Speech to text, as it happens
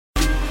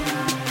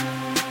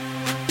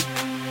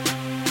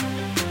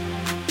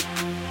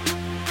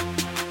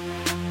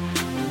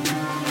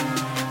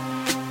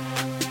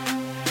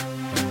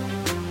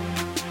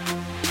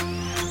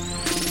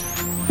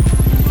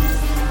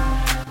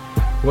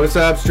What's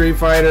up, Street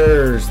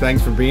Fighters?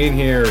 Thanks for being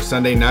here.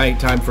 Sunday night,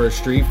 time for a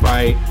street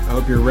fight. I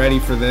hope you're ready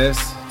for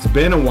this. It's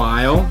been a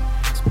while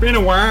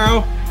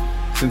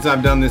since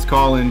I've done this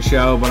call-in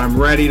show, but I'm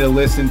ready to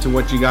listen to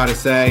what you got to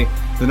say.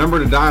 The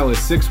number to dial is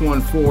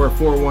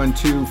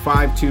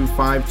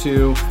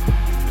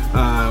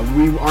 614-412-5252.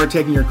 We are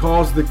taking your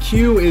calls. The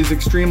queue is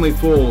extremely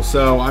full,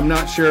 so I'm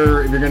not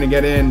sure if you're going to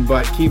get in,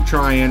 but keep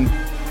trying.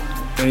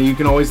 And you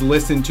can always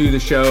listen to the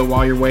show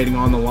while you're waiting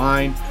on the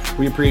line.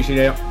 We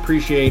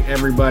appreciate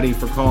everybody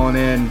for calling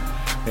in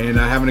and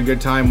having a good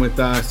time with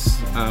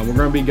us. We're going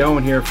to be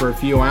going here for a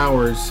few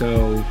hours,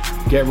 so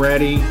get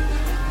ready.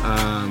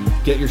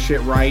 Get your shit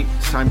right.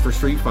 It's time for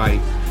Street Fight.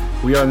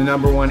 We are the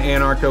 #1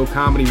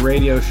 anarcho-comedy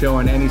radio show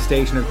on any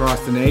station across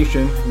the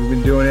nation. We've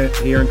been doing it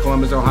here in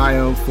Columbus,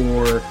 Ohio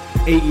for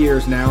 8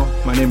 years now.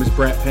 My name is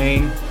Brett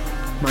Payne.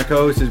 My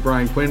co-host is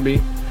Brian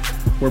Quinby.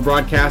 We're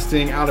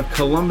broadcasting out of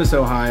Columbus,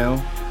 Ohio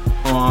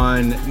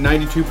on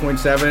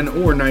 92.7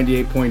 or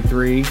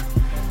 98.3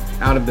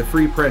 out of the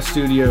Free Press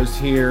Studios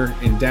here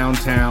in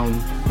downtown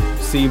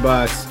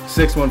C-Bus,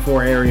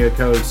 614 area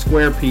code,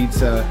 Square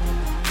Pizza.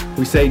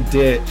 We say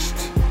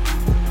ditched.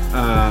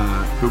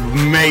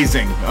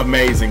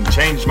 Amazing.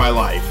 Changed my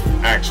life,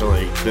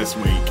 actually, this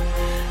week.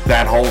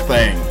 That whole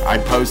thing. I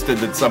posted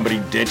that somebody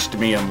ditched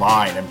me in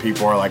line, and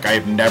people are like, I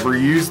have never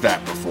used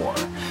that before.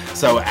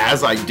 So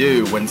as I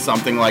do, when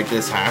something like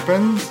this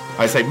happens,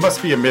 I say,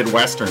 must be a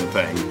Midwestern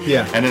thing.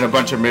 Yeah. And then a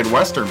bunch of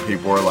Midwestern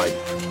people are like,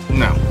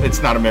 no,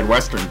 it's not a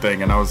Midwestern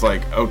thing. And I was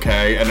like,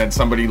 okay. And then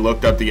somebody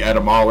looked up the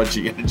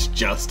etymology, and it's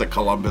just a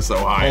Columbus,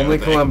 Ohio Only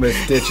thing. Columbus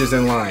ditches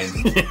in line.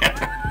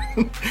 Yeah.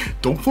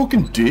 Don't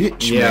fucking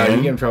ditch, yeah, man.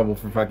 you get in trouble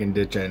for fucking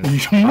ditching.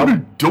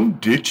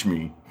 Don't ditch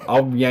me.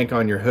 I'll yank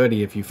on your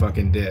hoodie if you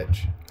fucking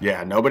ditch.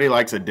 Yeah, nobody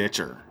likes a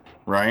ditcher,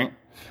 right?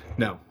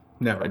 No,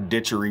 never. A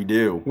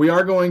ditchery-do. We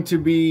are going to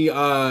be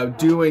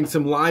doing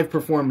some live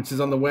performances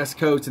on the West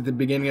Coast at the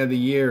beginning of the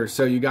year,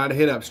 so you got to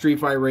hit up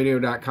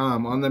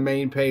streetfightradio.com. On the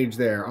main page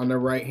there, on the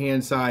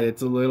right-hand side,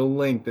 it's a little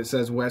link that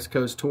says West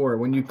Coast Tour.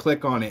 When you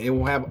click on it, it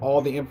will have all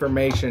the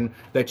information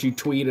that you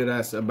tweeted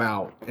us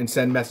about and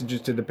send messages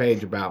to the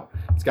page about.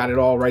 It's got it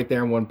all right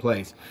there in one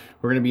place.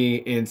 We're going to be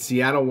in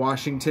Seattle,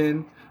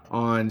 Washington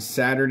on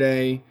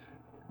Saturday,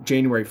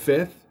 January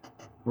 5th.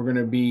 We're going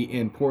to be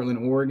in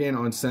Portland, Oregon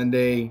on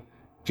Sunday,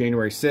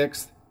 January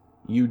 6th,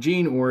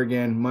 Eugene,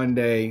 Oregon,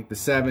 Monday the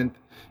 7th,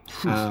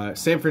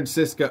 San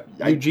Francisco.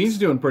 Eugene's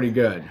doing pretty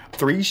good.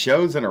 3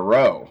 shows in a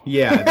row.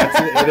 Yeah,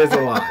 it is a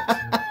lot.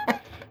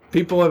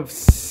 People have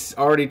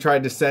already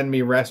tried to send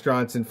me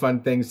restaurants and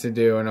fun things to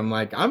do, and I'm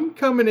like, I'm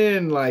coming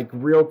in like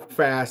real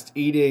fast,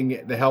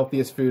 eating the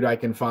healthiest food I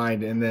can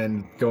find, and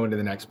then going to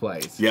the next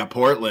place. Yeah,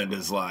 Portland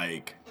is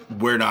like,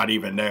 we're not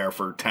even there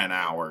for 10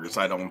 hours,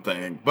 I don't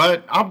think.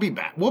 But I'll be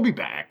back. We'll be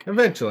back.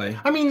 Eventually.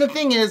 I mean, the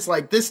thing is,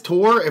 like, this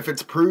tour, if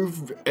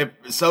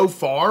so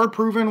far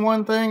proven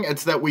one thing,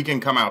 it's that we can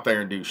come out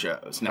there and do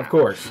shows now. Of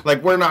course.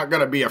 Like, we're not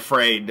going to be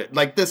afraid.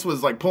 Like, this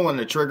was like pulling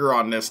the trigger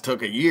on this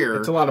took a year.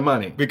 It's a lot of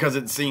money. Because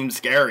it seemed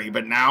scary,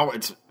 but now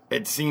it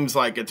seems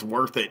like it's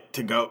worth it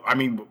to go. I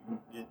mean,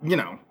 you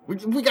know,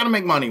 we got to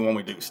make money when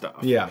we do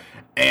stuff. Yeah.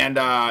 And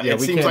it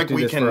we seems can't like do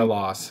we this can for a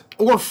loss.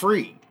 or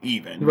free.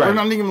 Even right. We're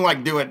not even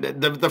like doing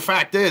the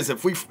fact is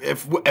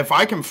if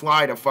I can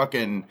fly to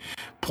fucking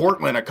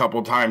Portland a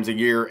couple times a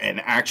year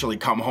and actually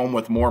come home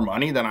with more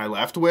money than I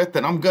left with,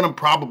 then I'm gonna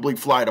probably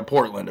fly to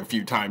Portland a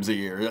few times a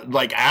year.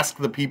 Like, ask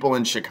the people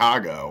in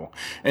Chicago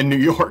and New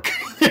York.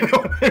 You know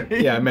what I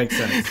mean? Yeah, it makes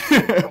sense.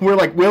 We're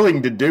like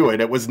willing to do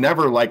it. It was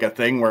never like a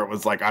thing where it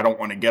was like, I don't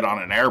want to get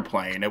on an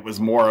airplane. It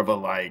was more of a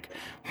like,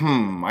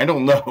 I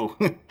don't know.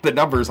 The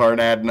numbers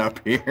aren't adding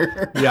up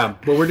here. Yeah,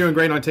 but we're doing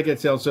great on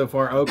ticket sales so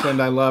far.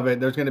 Oakland, I love it.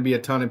 There's going to be a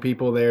ton of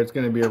people there. It's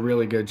going to be a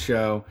really good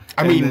show.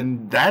 I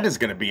mean, that is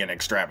going to be an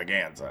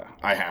extravaganza,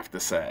 I have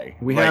to say.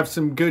 We have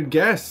some good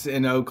guests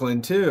in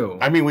Oakland, too.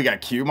 I mean, we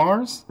got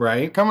Q-Mars.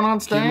 Right. Coming on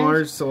stage.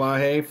 Q-Mars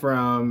Salahe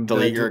from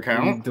Delete Your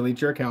Account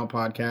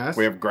podcast.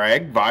 We have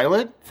Greg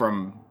Violet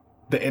from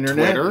the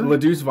internet. Twitter.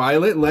 Ladeuce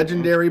Violet,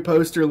 legendary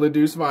poster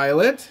Ladeuce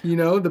Violet. You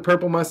know, the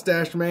purple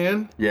mustache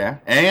man. Yeah.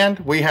 And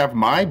we have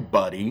my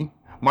buddy,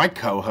 my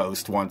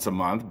co-host once a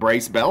month,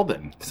 Brace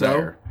Belden.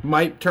 So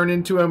might turn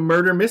into a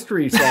murder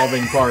mystery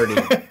solving party.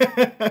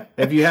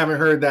 If you haven't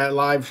heard that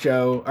live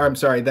show, or I'm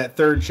sorry, that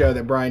third show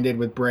that Brian did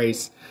with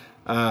Brace,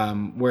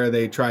 where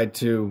they tried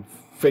to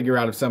figure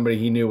out if somebody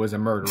he knew was a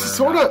murderer.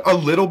 Sort of a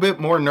little bit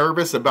more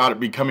nervous about it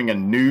becoming a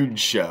nude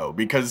show,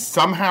 because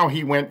somehow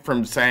he went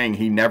from saying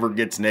he never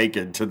gets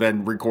naked to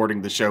then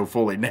recording the show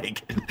fully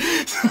naked.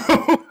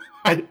 So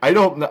I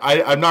don't know.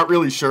 I'm not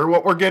really sure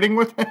what we're getting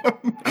with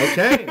him.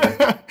 Okay.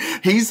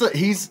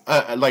 He's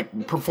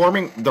like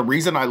performing. The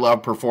reason I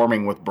love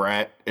performing with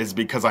Brett is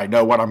because I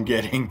know what I'm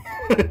getting.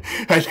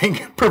 I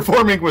think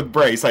performing with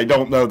Brace, I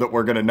don't know that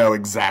we're going to know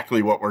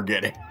exactly what we're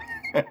getting.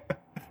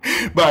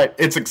 But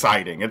it's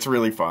exciting. It's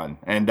really fun.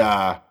 And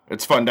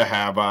It's fun to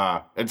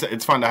have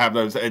it's fun to have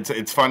those.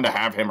 It's fun to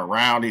have him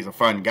around. He's a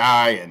fun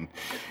guy, and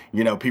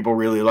you know, people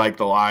really like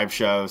the live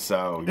show.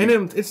 So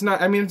and it's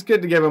not. I mean, it's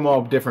good to give them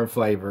all different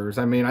flavors.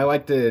 I mean, I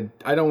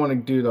don't want to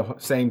do the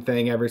same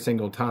thing every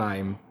single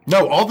time.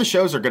 No, all the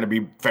shows are going to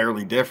be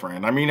fairly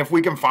different. I mean, if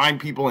we can find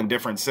people in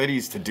different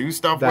cities to do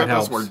stuff That with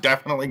helps. us, we're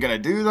definitely going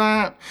to do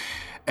that.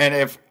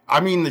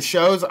 And the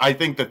shows, I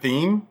think the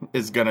theme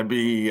is going to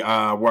be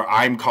where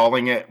I'm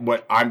calling it we're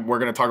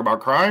going to talk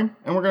about crime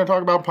and we're going to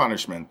talk about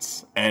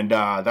punishments. And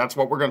that's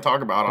what we're going to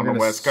talk about on the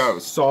West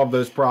Coast. Solve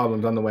those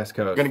problems on the West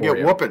Coast. We're going to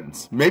get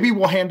whoopings. Maybe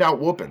we'll hand out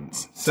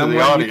whoopings to the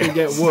Someone audience. you can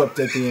get whooped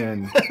at the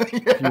end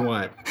if you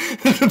want.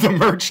 The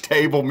merch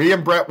table. Me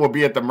and Brett will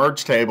be at the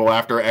merch table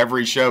after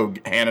every show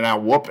handing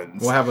out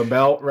whoopings. We'll have a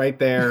belt right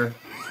there.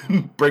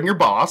 Bring your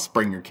boss,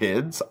 bring your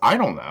kids. I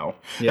don't know.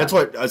 Yeah. That's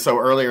what. So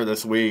earlier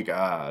this week,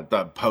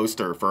 the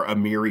poster for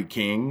Amiri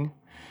King,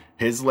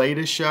 his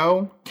latest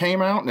show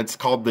came out, and it's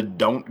called the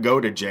Don't Go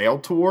to Jail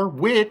Tour,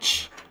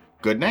 which,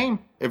 good name.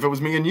 If it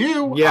was me and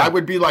you, Yeah. I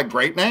would be like,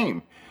 great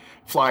name.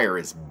 Flyer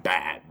is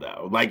bad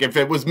though. Like if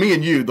it was me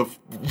and you,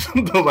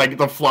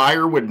 the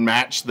flyer would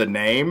match the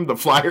name. The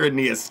flyer and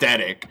the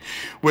aesthetic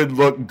would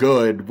look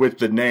good with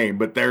the name,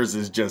 but theirs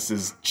is just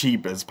as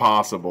cheap as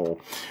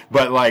possible.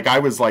 But like I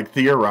was like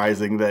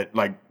theorizing that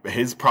like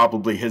his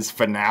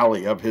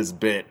finale of his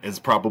bit is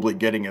probably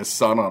getting his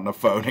son on the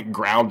phone and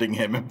grounding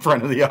him in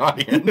front of the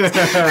audience.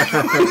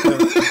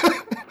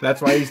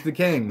 That's why he's the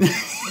king.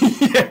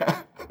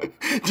 Yeah.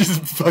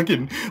 Just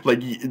fucking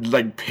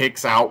like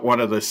picks out one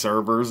of the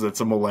servers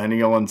that's a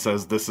millennial and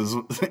says, "This is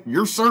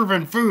you're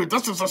serving food.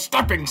 This is a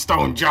stepping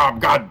stone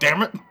job. God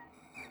damn it!"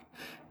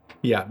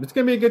 Yeah, it's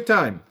gonna be a good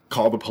time.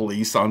 Call the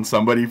police on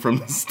somebody from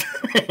the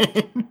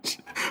stage.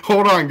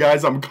 Hold on,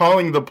 guys. I'm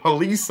calling the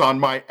police on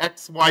my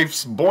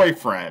ex-wife's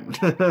boyfriend.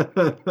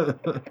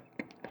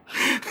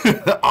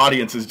 The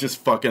audience is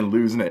just fucking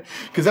losing it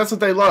because that's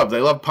what they love. They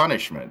love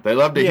punishment. They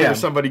love to hear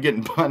somebody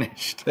getting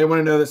punished. They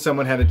want to know that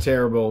someone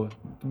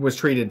was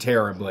treated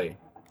terribly.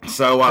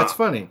 So That's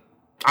funny.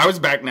 I was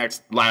back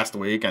last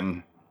week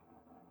and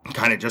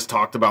kind of just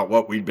talked about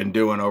what we'd been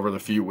doing over the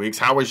few weeks.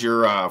 How was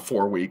your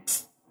 4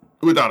 weeks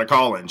without a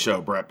call-in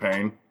show, Brett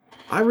Payne?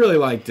 I really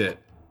liked it.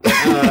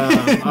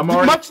 I'm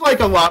already... Much like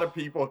a lot of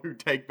people who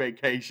take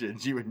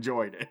vacations, you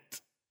enjoyed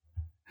it.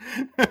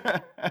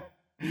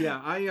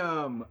 Yeah,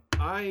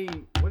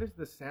 what is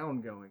the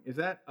sound going? Is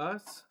that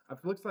us? It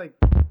looks like...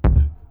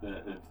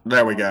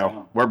 There we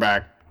go. We're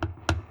back.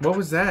 What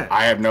was that?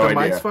 I have no idea.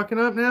 The mic's fucking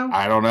up now?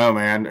 I don't know,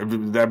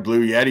 man. That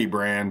Blue Yeti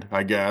brand,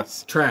 I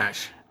guess.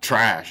 Trash.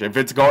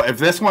 If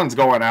this one's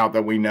going out,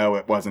 then we know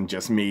it wasn't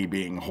just me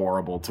being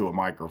horrible to a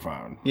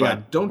microphone. Yeah,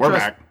 but don't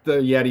trust the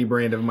Yeti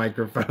brand of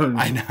microphones.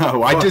 I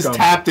know. I just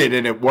tapped it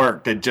and it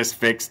worked. It just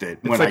fixed it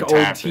when I tapped it. It's like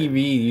old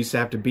TV. You used to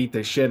have to beat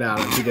the shit out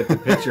of it to get the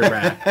picture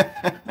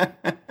back.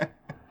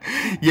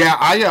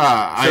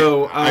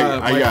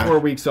 Yeah, 4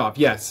 weeks off.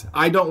 Yes,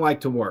 I don't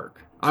like to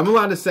work. I'm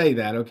allowed to say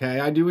that,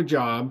 okay? I do a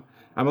job.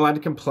 I'm allowed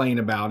to complain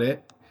about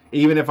it,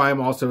 even if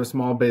I'm also a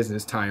small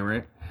business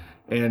tyrant.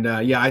 And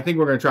I think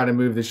we're going to try to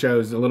move the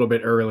shows a little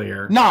bit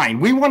earlier. 9.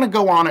 We want to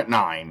go on at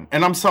 9.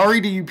 And I'm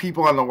sorry to you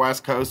people on the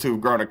West Coast who've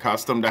grown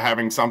accustomed to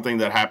having something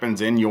that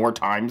happens in your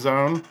time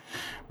zone.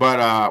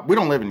 But we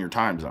don't live in your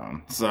time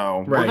zone.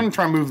 So we're going to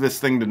try and move this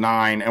thing to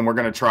 9. And we're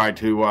going to try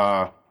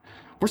to...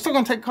 we're still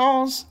going to take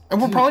calls,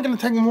 and we're probably going to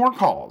take more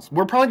calls.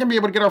 We're probably going to be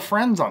able to get our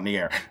friends on the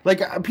air.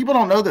 Like, people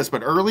don't know this,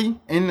 but early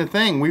in the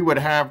thing, we would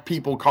have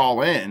people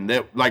call in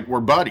that, like, were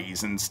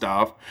buddies and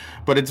stuff,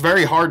 but it's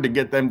very hard to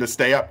get them to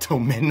stay up till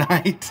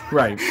midnight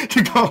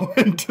to call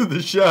into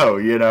the show,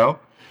 you know?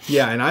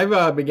 Yeah, and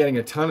I've been getting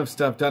a ton of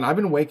stuff done. I've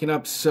been waking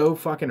up so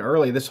fucking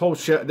early. This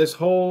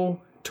whole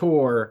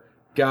tour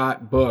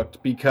got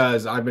booked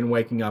because I've been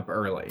waking up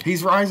early.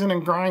 He's rising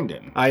and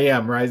grinding. I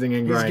am rising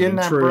and grinding. He's getting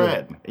that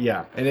bread.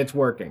 Yeah, and it's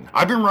working.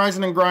 I've been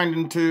rising and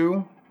grinding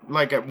too,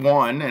 like at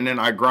 1, and then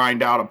I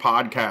grind out a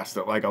podcast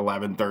at like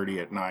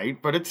 11:30 at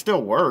night, but it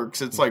still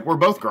works. It's like we're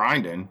both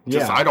grinding,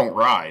 just I don't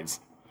rise.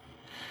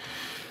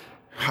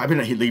 I've been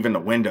leaving the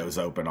windows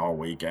open all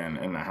weekend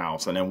in the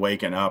house and then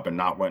waking up and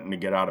not wanting to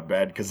get out of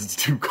bed because it's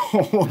too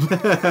cold.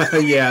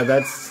 Yeah,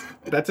 that's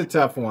a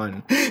tough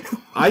one.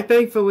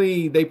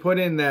 Thankfully, they put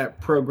in that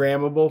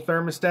programmable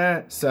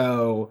thermostat,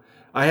 so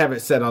I have it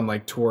set on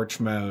like torch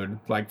mode,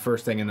 like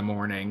first thing in the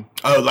morning.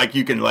 Oh, like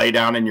you can lay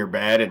down in your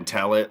bed and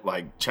tell it,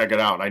 like, check it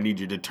out, I need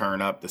you to turn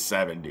up to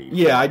 70.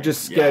 Yeah, I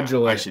just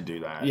schedule it. I should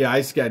do that. Yeah,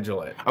 I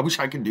schedule it. I wish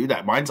I could do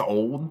that. Mine's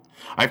old.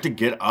 I have to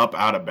get up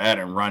out of bed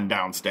and run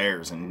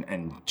downstairs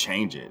and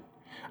change it.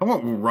 I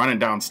went running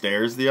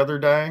downstairs the other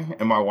day,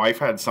 and my wife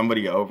had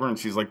somebody over, and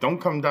she's like, don't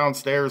come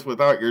downstairs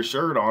without your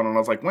shirt on. And I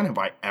was like, when have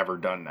I ever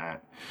done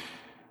that?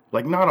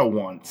 Like, not a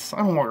once. I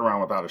don't walk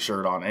around without a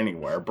shirt on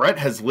anywhere. Brett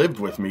has lived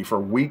with me for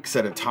weeks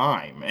at a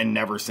time and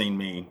never seen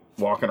me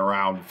walking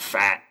around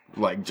fat,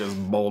 like just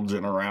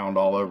bulging around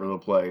all over the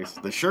place.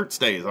 The shirt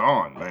stays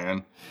on,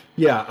 man.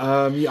 Yeah,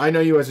 I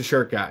know you as a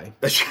shirt guy.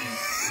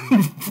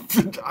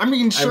 I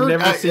mean, shirt. I've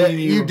never seen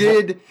you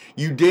did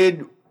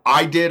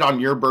I did on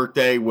your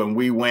birthday when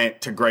we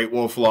went to Great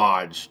Wolf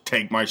Lodge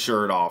take my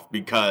shirt off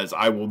because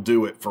I will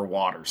do it for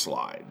water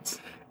slides.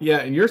 Yeah,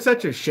 and you're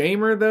such a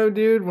shamer, though,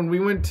 dude. When we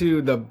went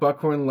to the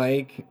Buckhorn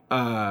Lake,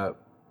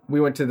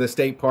 we went to the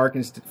state park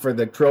for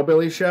the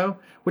Trillbilly show,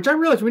 which I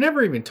realized we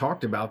never even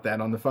talked about that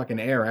on the fucking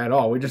air at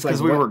all. We just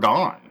because we were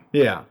gone.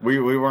 Yeah, we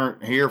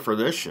weren't here for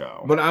this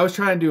show. But I was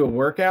trying to do a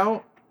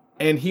workout,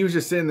 and he was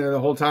just sitting there the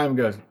whole time and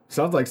goes,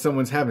 "Sounds like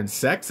someone's having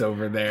sex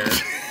over there."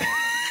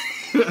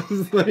 I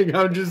was like,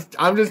 I'm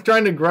just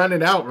trying to grunt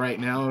it out right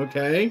now,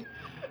 okay?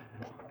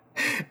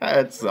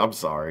 I'm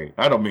sorry.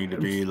 I don't mean to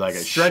be like a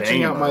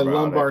stretching out my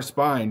lumbar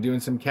spine, doing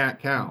some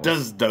cat cow.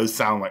 Those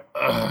sound like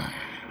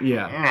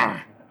yeah.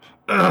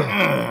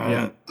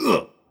 Yeah.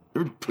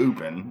 They're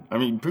pooping. I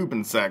mean, poop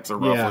and sex are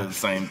roughly the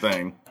same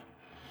thing.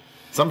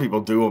 Some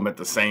people do them at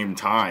the same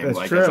time. That's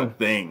like true. It's a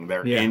thing.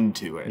 They're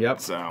into it. Yep.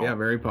 So yeah,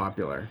 very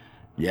popular.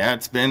 Yeah,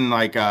 it's been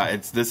like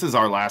this is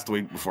our last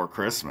week before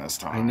Christmas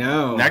time. I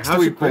know. Next How's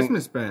week your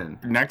Christmas been?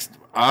 It's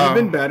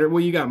been better. Well,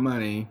 you got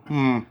money.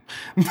 Not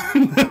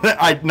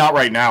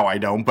right now, I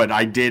don't, but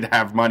I did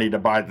have money to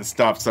buy the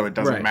stuff, so it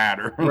doesn't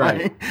matter.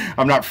 Right.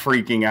 I'm not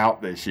freaking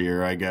out this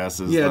year, I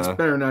guess. It's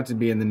better not to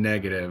be in the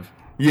negative.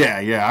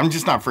 Yeah. I'm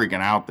just not freaking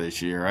out this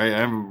year. I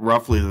have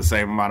roughly the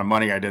same amount of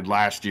money I did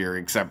last year,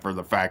 except for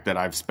the fact that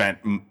I've spent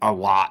a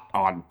lot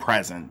on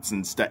presents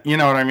instead. You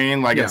know what I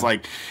mean? Like, it's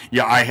like,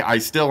 I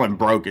still am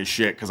broke as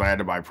shit because I had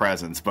to buy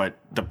presents, but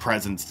the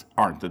presents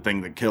aren't the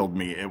thing that killed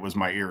me. It was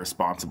my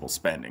irresponsible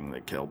spending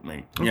that killed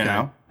me. Okay. You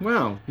know?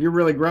 Wow, you're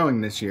really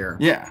growing this year.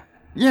 Yeah.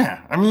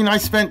 I mean, I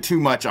spent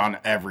too much on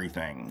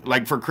everything.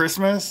 Like, for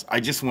Christmas, I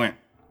just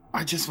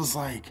was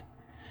like...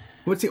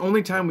 What's the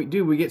only time we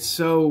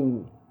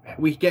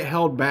get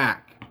held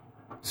back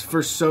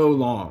for so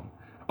long.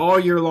 All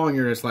year long,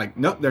 you're just like,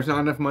 nope, there's not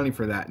enough money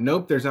for that.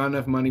 Nope, there's not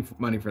enough money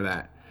for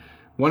that.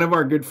 One of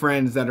our good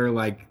friends that are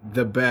like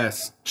the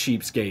best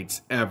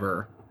cheapskates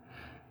ever,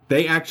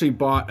 they actually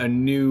bought a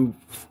new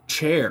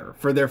chair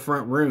for their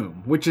front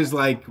room, which is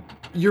like,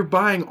 you're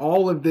buying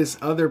all of this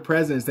other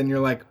presents, then you're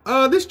like,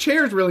 oh, this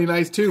chair is really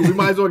nice too. We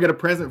might as well get a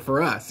present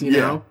for us, you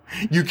know?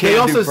 You can't. They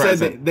also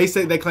said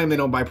they claim they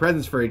don't buy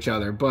presents for each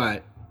other,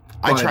 but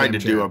I tried to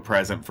do a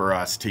present for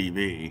us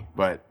TV,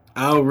 but...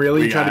 Oh,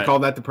 really? You tried to call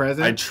that the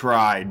present? I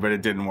tried, but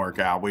it didn't work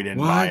out. We didn't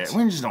buy it.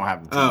 We just don't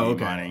have the TV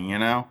money, you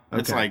know? Okay.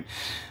 It's like,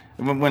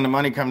 when the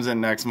money comes in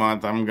next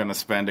month, I'm going to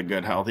spend a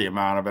good, healthy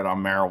amount of it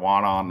on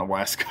marijuana on the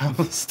West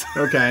Coast.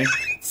 Okay.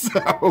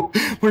 So,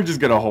 we're just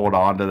going to hold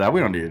on to that. We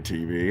don't need a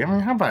TV. I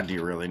mean, how bad do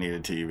you really need a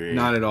TV?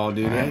 Not at all,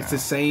 dude. It's the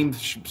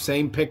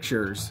same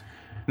pictures.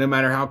 No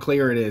matter how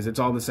clear it is, it's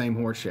all the same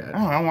horse shit.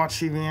 Oh, I watch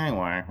TV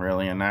anyway,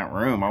 really, in that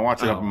room. I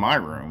watch it up in my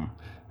room.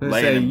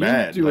 Laying in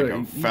bed like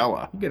a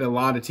fella. You get a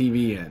lot of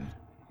TV in.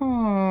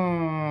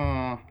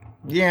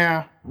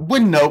 Yeah.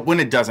 When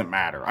it doesn't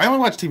matter. I only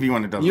watch TV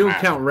when it doesn't matter. You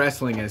don't count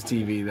wrestling as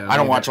TV, though. I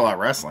don't watch a lot of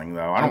wrestling,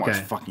 though. I don't watch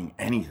fucking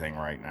anything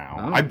right now.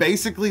 Oh. I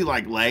basically,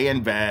 lay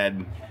in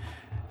bed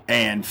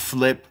and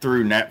flip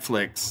through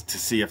Netflix to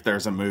see if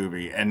there's a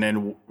movie, and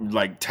then,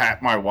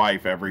 tap my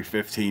wife every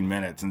 15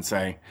 minutes and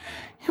say,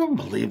 you don't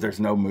believe there's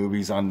no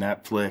movies on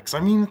Netflix.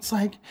 I mean, it's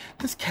like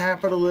this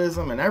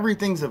capitalism and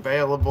everything's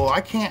available. I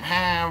can't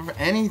have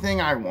anything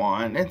I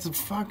want. It's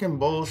fucking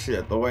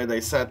bullshit the way they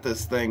set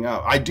this thing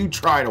up. I do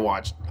try to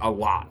watch a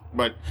lot,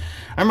 but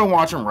I've been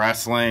watching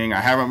wrestling.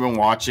 I haven't been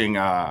watching,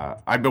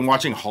 I've been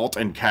watching Halt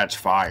and Catch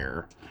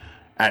Fire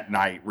at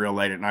night, real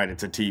late at night.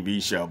 It's a TV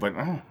show, but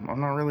I'm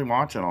not really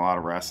watching a lot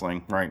of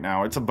wrestling right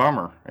now. It's a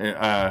bummer.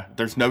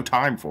 There's no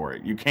time for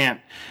it. You can't.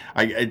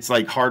 It's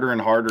harder and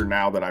harder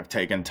now that I've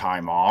taken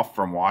time off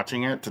from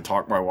watching it to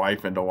talk my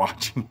wife into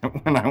watching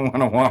it when I want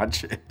to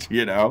watch it.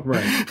 You know,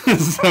 right?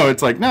 So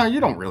it's like, no, you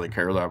don't really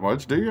care that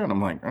much, do you? And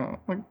I'm like, oh,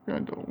 I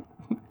don't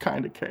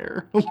kind of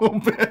care a little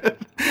bit.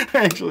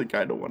 I actually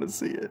kind of want to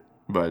see it,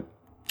 but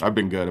I've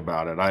been good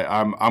about it.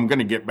 I'm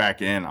gonna get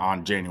back in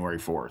on January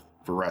 4th.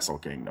 For Wrestle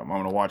Kingdom. I'm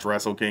going to watch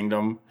Wrestle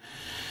Kingdom,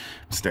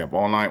 stay up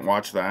all night,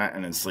 watch that,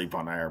 and then sleep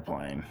on the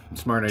airplane.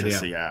 Smart idea. To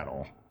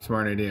Seattle.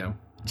 Smart idea.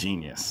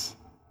 Genius.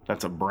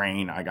 That's a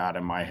brain I got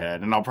in my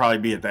head. And I'll probably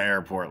be at the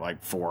airport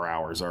 4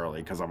 hours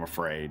early because I'm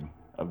afraid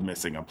of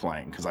missing a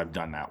plane because I've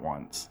done that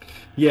once.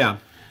 Yeah.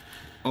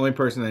 Only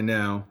person I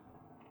know.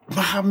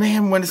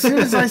 Man, as soon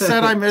as I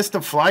said I missed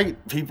a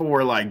flight, people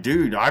were like,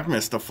 dude, I've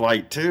missed a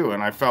flight too.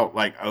 And I felt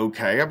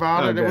okay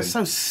about it. Good. It was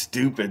so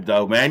stupid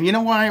though, man. You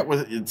know why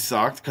it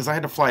sucked? Because I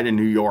had to fly to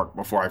New York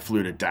before I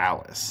flew to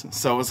Dallas.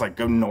 So it was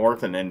go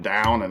north and then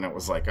down. And it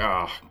was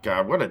oh,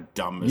 God, what a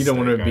dumb mistake. You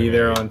don't want to be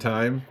there on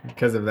time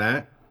because of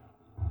that?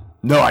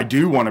 No, I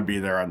do want to be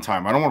there on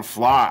time. I don't want to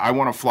fly. I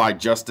want to fly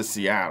just to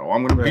Seattle.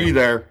 I'm going to be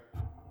there.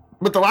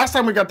 But the last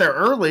time we got there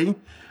early,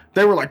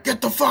 they were like,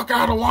 get the fuck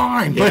out of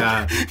line.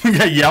 Yeah. We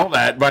got yelled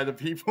at by the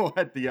people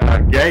at the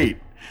gate.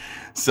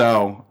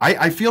 So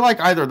I feel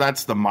like either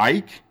that's the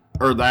mic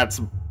or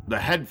that's the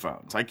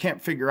headphones. I can't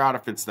figure out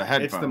if it's the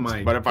headphones. It's the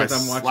mic. But if I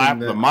slap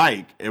the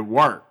mic, it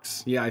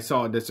works. Yeah, I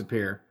saw it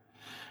disappear.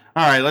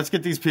 All right, let's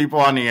get these people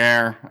on the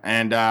air,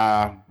 and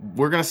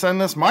we're going to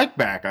send this mic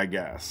back, I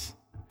guess.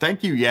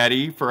 Thank you,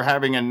 Yeti, for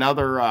having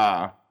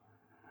another...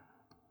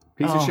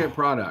 Piece of shit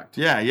product.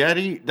 Yeah,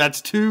 Yeti.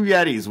 That's 2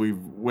 Yetis we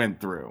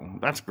went through.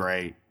 That's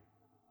great.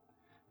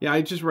 Yeah,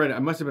 I just read it. It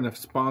must have been a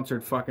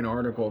sponsored fucking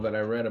article that I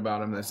read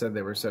about them that said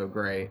they were so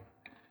great.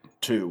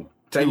 2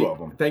 of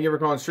them. Thank you for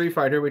calling Street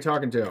Fight. Who are we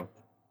talking to?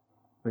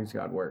 Please,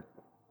 God, work.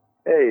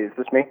 Hey, is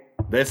this me?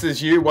 This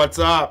is you. What's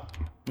up?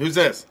 Who's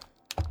this?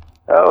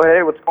 Oh,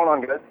 hey, what's going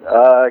on, guys?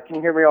 Can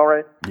you hear me all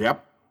right?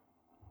 Yep.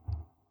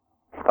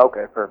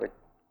 Okay, perfect.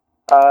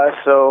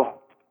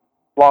 So,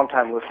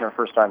 long-time listener,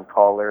 first-time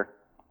caller.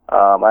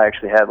 I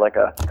actually had like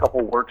a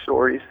couple work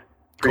stories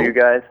for you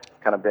guys.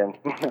 Kind of been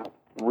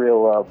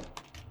real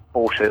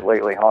bullshit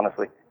lately,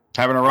 honestly.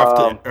 Having a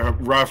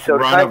rough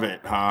run of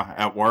it, huh?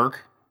 At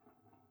work?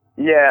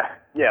 Yeah,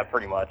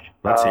 pretty much.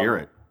 Let's hear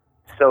it.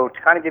 So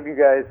to kind of give you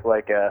guys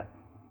like a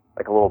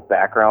little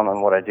background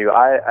on what I do,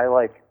 I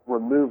like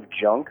remove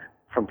junk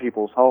from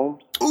people's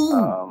homes.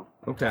 Ooh.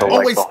 Okay. So,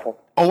 like,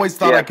 Always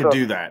thought I could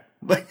do that.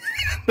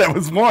 That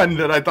was one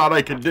that I thought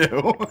I could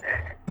do.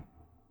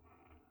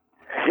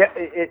 Yeah,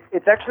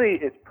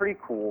 it's pretty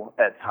cool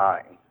at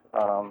times.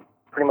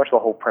 Pretty much the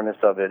whole premise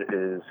of it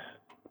is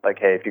like,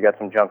 hey, if you got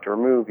some junk to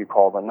remove, you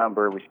call the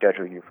number, we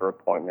schedule you for an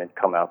appointment,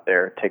 come out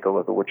there, take a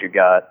look at what you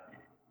got,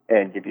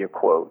 and give you a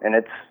quote. And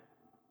it's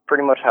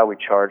pretty much how we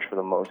charge for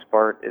the most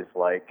part is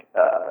like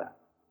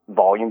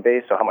volume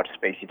based, so how much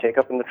space you take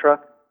up in the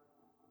truck.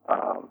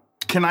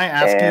 Can I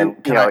ask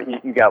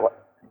you got.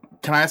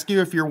 Can I ask you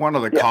if you're one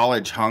of the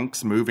college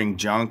hunks moving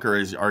junk,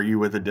 or are you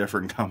with a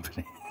different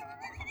company?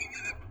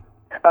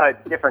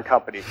 Different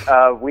companies.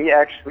 We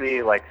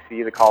actually like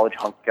see the college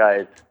hunk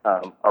guys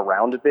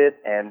around a bit,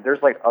 and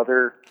there's like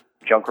other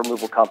junk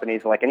removal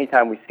companies. And like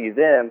anytime we see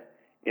them,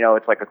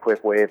 it's like a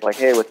quick wave, like,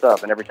 hey, what's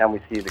up? And every time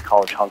we see the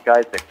college hunk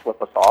guys, they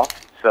flip us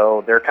off.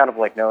 So they're kind of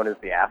like known as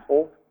the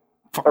assholes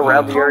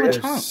around the area.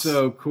 That's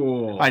so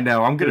cool. I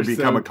know. I'm going to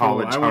become a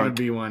college hunk. I want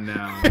to be one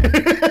now.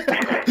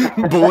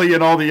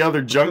 Bullying all the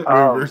other junk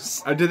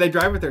movers. Do they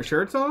drive with their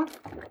shirts off?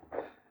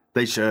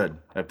 They should,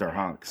 if they're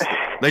hunks.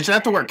 They should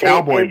have to wear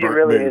cowboy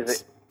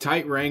boots.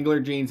 Tight Wrangler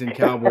jeans and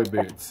cowboy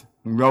boots.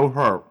 No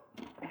hurt.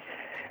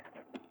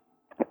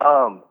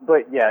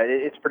 But yeah,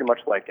 it's pretty much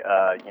like,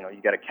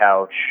 you got a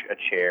couch, a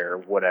chair,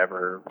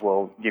 whatever.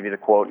 We'll give you the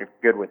quote. If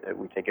you're good with it,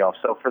 we take you off.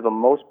 So for the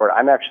most part,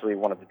 I'm actually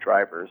one of the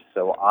drivers.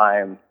 So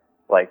I'm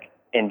like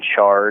in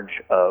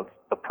charge of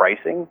the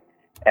pricing.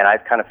 And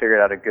I've kind of figured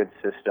out a good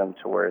system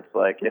to where it's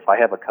like, if I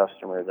have a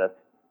customer that's,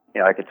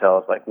 I could tell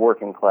it's like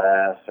working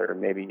class or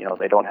maybe,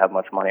 they don't have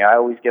much money, I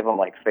always give them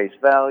like face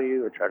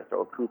value or try to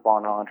throw a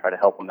coupon on, try to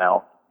help them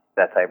out,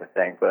 that type of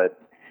thing. But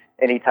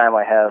anytime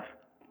I have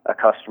a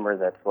customer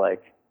that's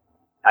like,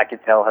 I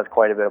could tell has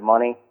quite a bit of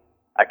money,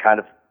 I kind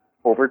of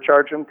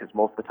overcharge them because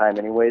most of the time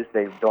anyways,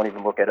 they don't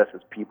even look at us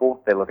as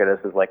people. They look at us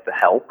as like the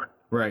help.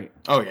 Right.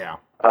 Oh, yeah.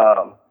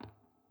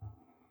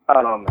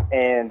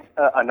 And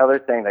another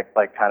thing that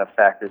like kind of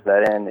factors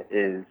that in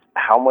is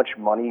how much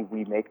money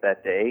we make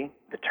that day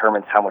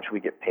determines how much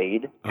we get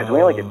paid, because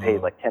we only get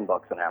paid like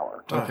 $10 an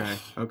hour. Okay.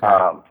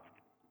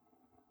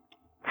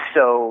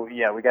 So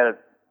yeah, we got to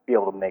be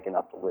able to make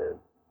enough to live.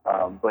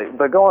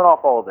 But going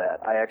off all of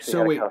that, I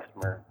actually had a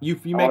customer. You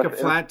make a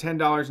flat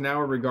 $10 an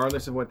hour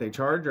regardless of what they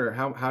charge, or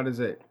how does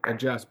it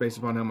adjust based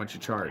upon how much you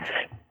charge?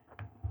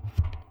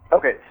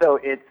 Okay, so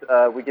it's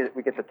we get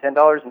the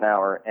 $10 an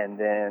hour, and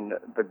then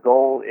the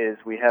goal is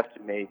we have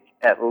to make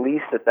at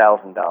least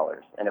 $1,000.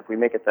 And if we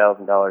make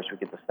 $1,000, we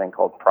get this thing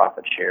called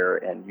profit share,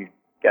 and you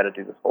got to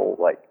do this whole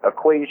like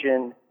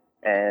equation,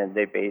 and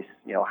they base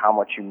how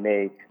much you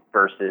make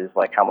versus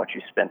like how much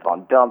you spent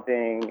on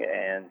dumping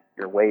and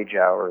your wage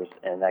hours,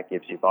 and that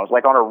gives you bonus.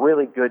 Like on a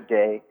really good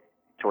day,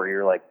 to where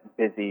you're like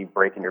busy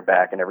breaking your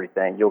back and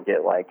everything, you'll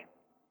get like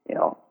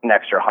an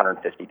extra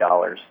 $150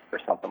 or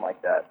something like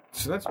that.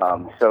 So that's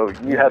so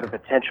you have the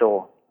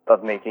potential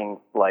of making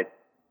like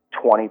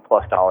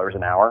 $20+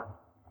 an hour.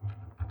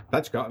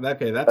 That's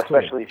okay. That's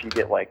especially cool. if you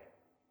get like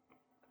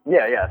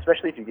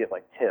especially if you get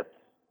like tips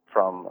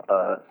from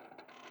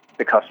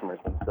the customers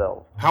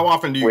themselves. How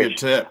often do you get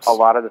tips? A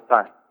lot of the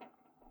time.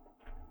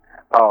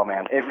 Oh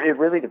man, it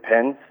really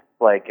depends.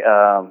 Like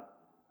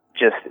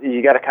just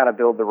you got to kind of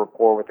build the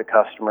rapport with the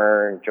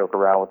customer and joke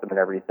around with them and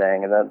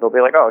everything, and then they'll be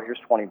like, "Oh, here's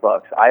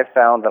 $20." I've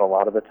found that a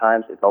lot of the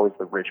times it's always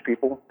the rich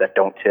people that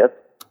don't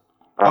tip.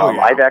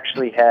 I've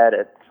actually had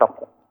at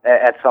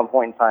some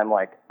point in time,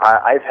 like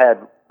I've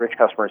had rich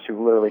customers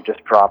who literally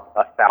just drop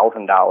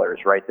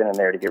 $1,000 right then and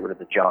there to get rid of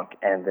the junk,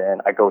 and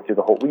then I go through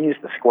the whole. We use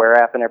the Square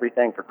app and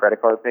everything for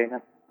credit card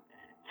payment,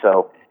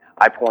 so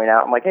I point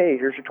out, I'm like, hey,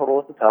 here's your total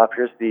at the top.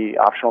 Here's the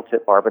optional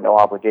tip bar, but no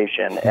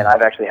obligation. And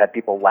I've actually had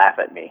people laugh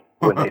at me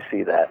when they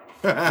see that.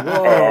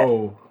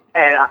 Whoa.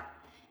 And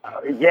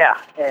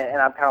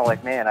I'm kind of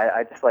like, man,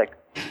 I just like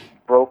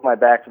broke my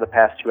back for the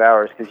past 2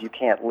 hours because you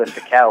can't lift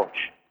a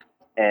couch.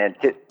 And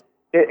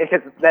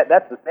because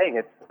that's the thing.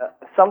 It's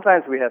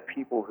sometimes we have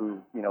people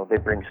who, they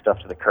bring stuff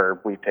to the curb,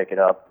 we pick it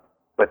up,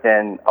 But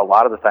then a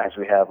lot of the times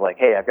we have like,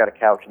 hey, I've got a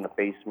couch in the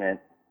basement,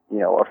 you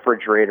know, a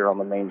refrigerator on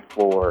the main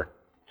floor,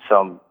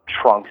 some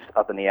trunks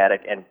up in the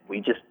attic, and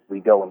we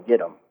go and get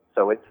them.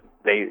 So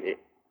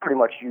pretty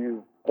much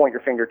you point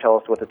your finger, tell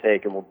us what to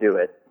take, and we'll do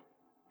it.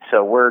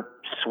 So we're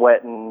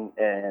sweating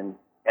and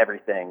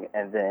everything,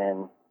 and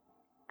then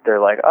they're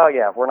like, oh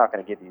yeah, we're not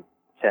going to give you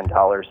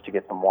 $10 to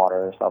get some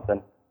water or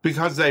something.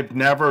 Because they've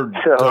never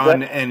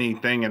done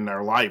anything in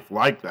their life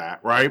like that,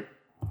 right?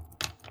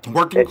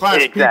 Working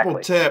class people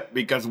tip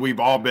because we've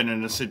all been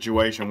in a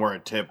situation where a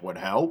tip would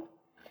help.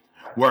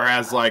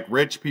 Whereas, like,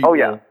 rich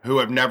people who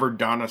have never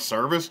done a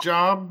service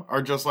job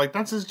are just like,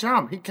 that's his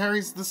job. He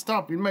carries the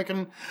stuff. He's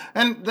making...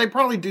 And they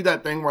probably do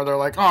that thing where they're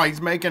like, oh, he's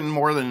making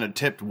more than a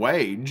tipped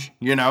wage.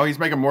 You know, he's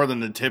making more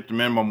than the tipped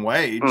minimum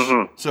wage.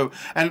 Mm-hmm. So,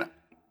 and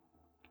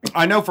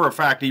I know for a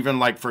fact, even,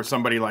 like, for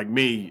somebody like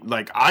me,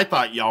 like, I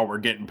thought y'all were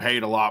getting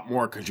paid a lot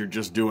more because you're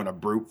just doing a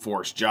brute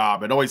force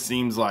job. It always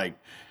seems like...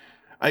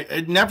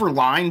 it never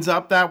lines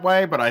up that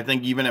way, but I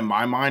think even in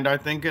my mind, I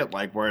think it,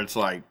 like, where it's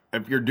like,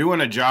 if you're doing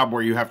a job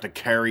where you have to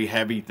carry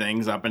heavy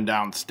things up and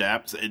down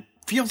steps, it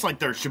feels like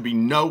there should be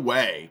no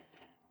way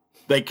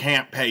they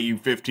can't pay you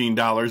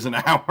 $15 an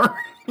hour,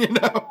 you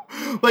know?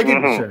 Like,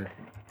 sure.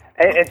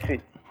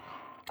 And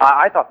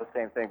I thought the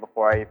same thing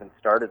before I even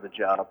started the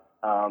job.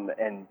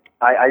 And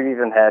I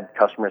even had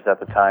customers at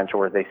the time to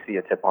where they see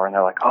a tip bar and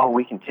they're like, oh,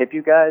 we can tip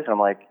you guys? And I'm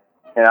like,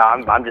 you know,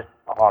 I'm just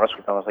honest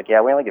with them. I was like,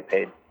 yeah, we only get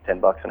paid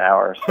 $10 an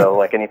hour, so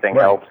like anything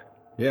helps.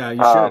 Yeah,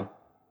 you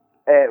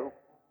should.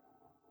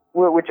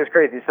 Which is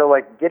crazy. So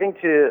like getting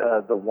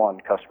to the one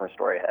customer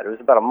story I had, it was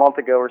about a month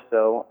ago or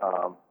so.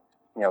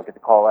 You know, get the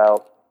call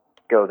out,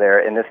 go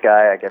there, and this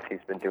guy, I guess he's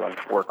been doing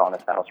work on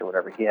his house or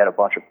whatever. He had a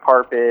bunch of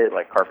carpet,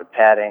 like carpet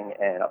padding,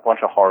 and a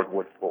bunch of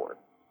hardwood floor.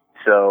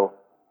 So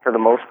for the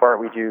most part,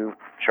 we do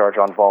charge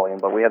on volume,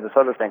 but we have this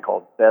other thing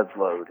called bed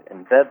load,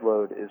 and bed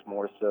load is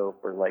more so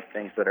for like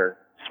things that are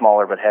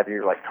smaller but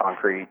heavier, like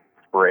concrete,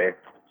 brick,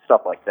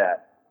 stuff like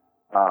that,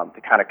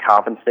 to kind of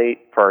compensate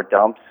for our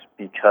dumps,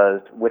 because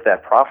with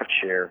that profit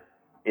share,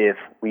 if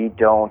we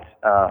don't,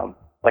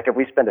 like if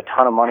we spend a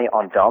ton of money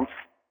on dumps,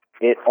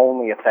 it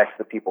only affects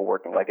the people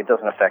working. Like it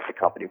doesn't affect the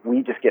company.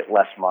 We just get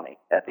less money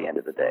at the end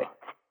of the day.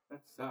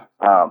 That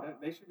sucks.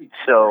 They should be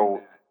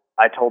so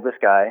I told this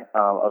guy, I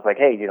was like,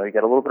 hey, you know, you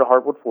got a little bit of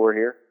hardwood floor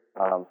here.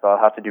 So I'll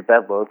have to do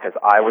bed load, because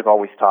I was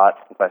always taught,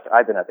 in fact,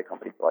 I've been at the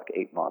company for like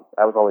 8 months.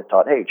 I was always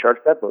taught, hey, charge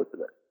bed load for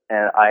this.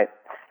 And I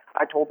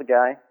told the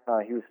guy,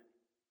 he was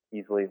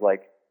easily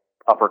like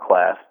upper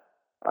class,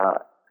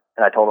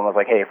 and I told him, I was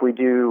like, hey, if we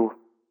do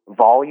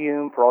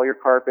volume for all your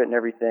carpet and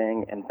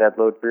everything and bed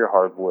load for your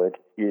hardwood,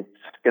 it's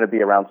going to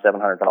be around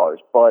 $700.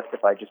 But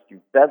if I just do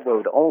bed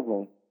load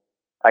only,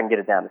 I can get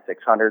it down to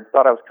 $600.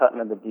 Thought I was cutting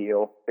him the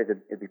deal.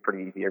 Figured it'd be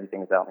pretty easy.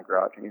 Everything was out in the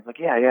garage. And he's like,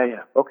 yeah.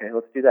 Okay,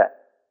 let's do that.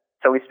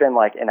 So we spend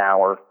like an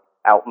hour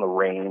out in the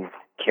rain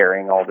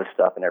carrying all this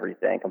stuff and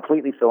everything,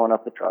 completely filling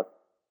up the truck.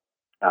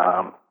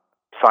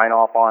 Sign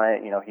off on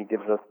it. You know, he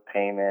gives us the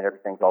payment.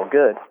 Everything's all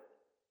good.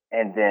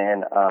 And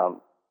then,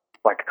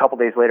 like a couple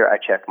days later, I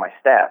check my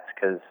stats,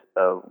 because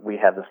we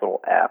have this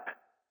little app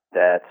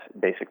that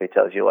basically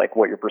tells you like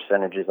what your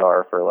percentages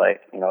are for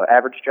like, you know,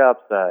 average job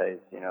size,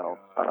 you know,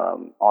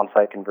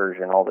 on-site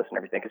conversion, all this and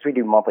everything. Because we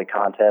do monthly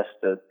contests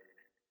to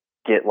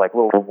get like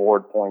little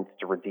reward points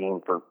to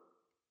redeem for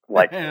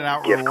like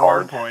gift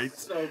cards.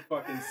 Points. So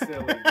fucking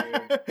silly,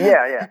 dude.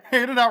 Yeah.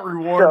 Handing out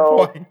reward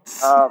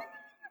points.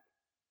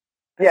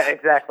 Yeah,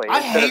 exactly. I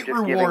Instead hate of just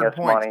reward giving us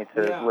points.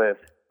 money to live.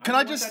 Can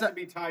I just say, to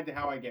be tied to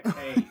how I get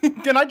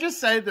paid? Can I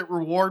just say that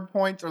reward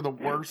points are the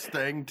worst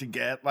thing to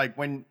get? Like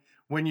when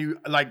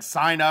you like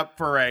sign up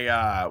for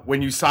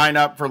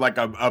like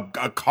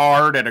a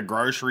card at a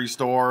grocery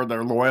store,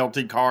 their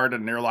loyalty card,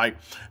 and they're like,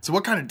 so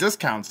what kind of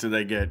discounts do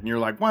they get? And you're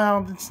like,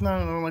 well, it's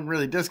not like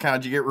really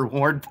discounts. You get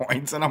reward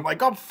points, and I'm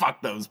like, oh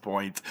fuck those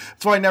points.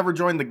 That's why I never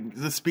joined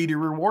the Speedy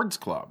Rewards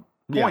Club.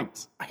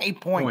 Points. Yeah. I hate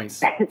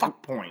points.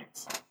 Fuck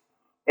points.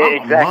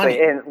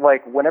 Exactly, and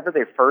like whenever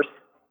they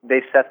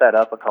set that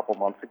up a couple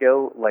months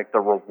ago, like the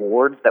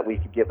rewards that we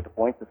could get with the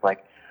points is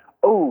like,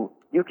 oh,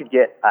 you could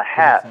get a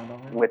hat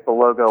with the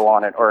logo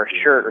on it or a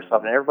shirt or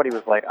something. Everybody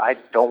was like, I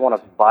don't want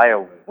to buy a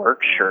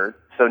work shirt.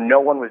 So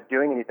no one was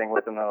doing anything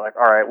with them. They're like,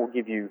 all right, we'll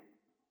give you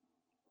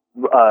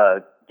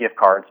gift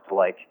cards to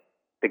like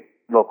the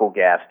local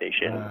gas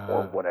station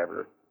or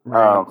whatever.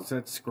 Right, so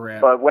that's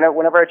scrap. But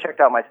whenever I checked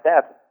out my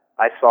stats,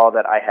 I saw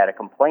that I had a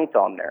complaint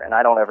on there, and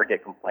I don't ever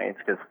get complaints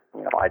because,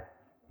 you know, I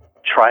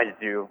try to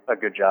do a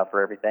good job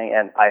for everything.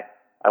 And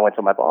I went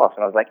to my boss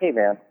and I was like, hey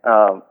man,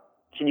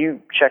 can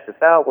you check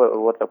this out?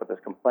 What's up with this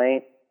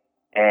complaint?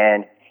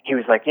 And he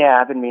was like, yeah,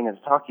 I've been meaning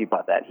to talk to you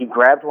about that. He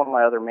grabbed one of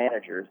my other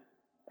managers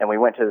and we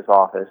went to his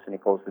office and he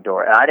closed the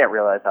door. And I didn't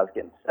realize I was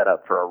getting set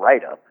up for a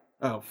write-up.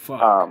 Oh,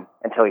 fuck.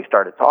 Until he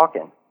started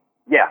talking.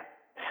 Yeah.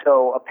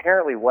 So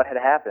apparently what had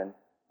happened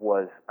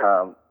was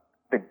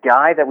the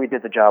guy that we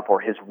did the job for,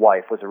 his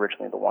wife was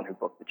originally the one who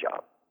booked the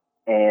job.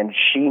 And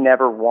she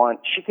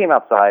came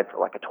outside for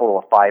like a total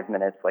of 5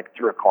 minutes, like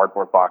threw a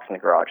cardboard box in the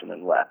garage and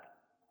then left.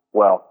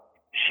 Well,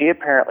 she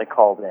apparently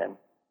called in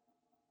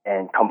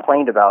and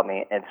complained about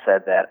me and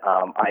said that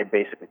I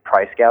basically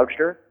price gouged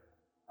her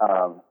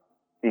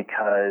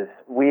because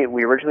we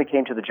originally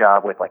came to the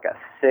job with like a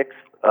sixth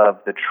of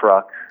the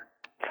truck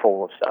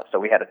full of stuff. So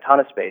we had a ton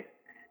of space,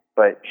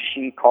 but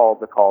she called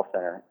the call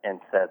center and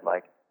said,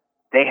 like,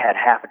 they had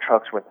half a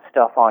truck's worth of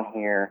stuff on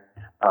here.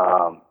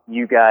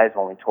 You guys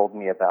only told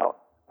me about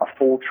a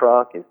full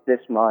truck is this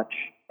much,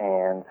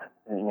 and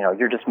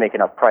you're just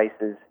making up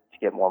prices to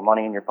get more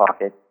money in your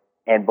pocket.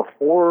 And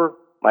before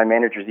my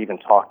managers even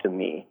talked to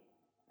me,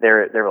 they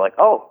were like,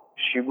 oh,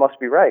 she must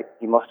be right.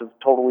 He must have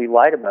totally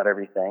lied about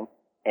everything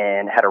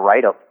and had a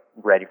write-up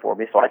ready for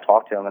me. So I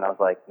talked to him, and I was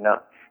like,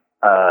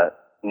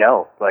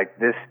 no, like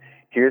this,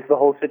 here's the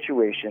whole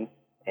situation,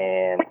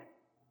 and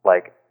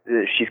like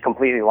she's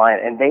completely lying.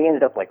 And they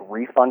ended up like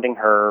refunding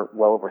her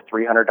well over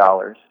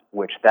 $300,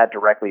 which that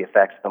directly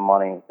affects the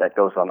money that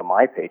goes onto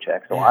my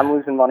paycheck. So I'm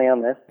losing money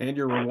on this. And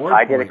your reward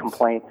I points. get a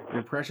complaint.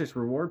 Your precious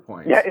reward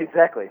points. Yeah,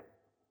 exactly.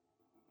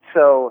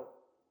 So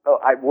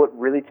what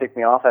really ticked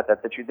me off at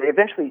that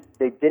situation,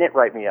 they didn't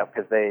write me up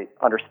because they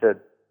understood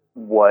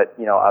what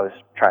I was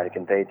trying to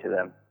convey to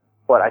them.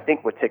 But I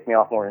think what ticked me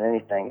off more than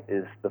anything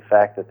is the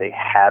fact that they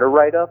had a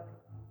write-up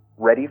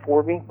ready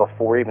for me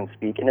before even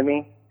speaking to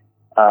me,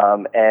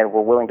 and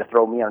were willing to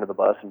throw me under the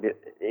bus. And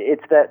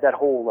it's that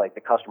whole, like,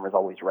 the customer's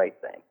always right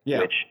thing,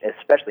 which,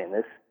 especially in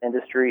this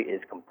industry,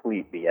 is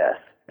complete BS.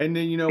 And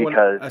then,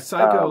 because, a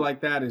psycho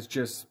like that is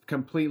just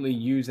completely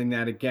using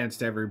that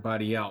against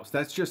everybody else.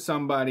 That's just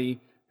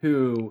somebody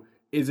who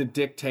is a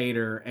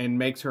dictator and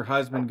makes her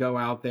husband go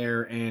out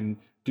there and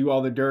do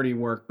all the dirty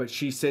work, but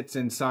she sits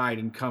inside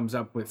and comes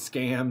up with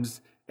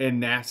scams and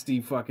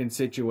nasty fucking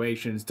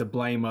situations to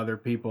blame other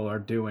people are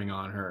doing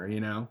on her,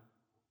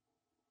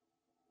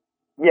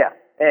 Yeah,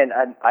 and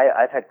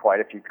I've had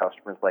quite a few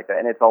customers like that,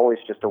 and it's always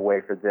just a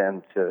way for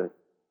them to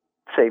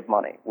save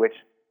money, which,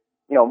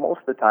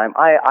 most of the time,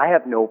 I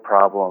have no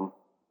problem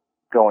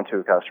going to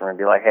a customer and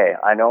be like, hey,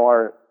 I know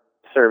our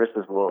service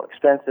is a little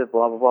expensive,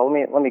 blah, blah, blah.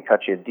 Let me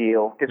cut you a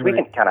deal, because we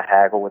can kind of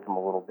haggle with them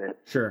a little bit.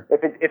 Sure.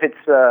 If it's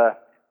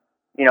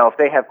if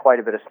they have quite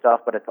a bit of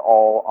stuff, but it's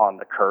all on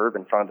the curb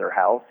in front of their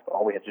house,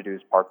 all we have to do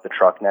is park the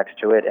truck next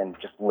to it and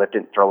just lift it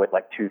and throw it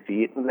like 2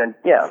 feet. And then,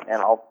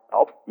 and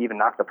I'll even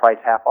knock the price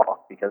half off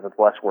because it's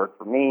less work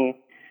for me.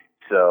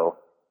 So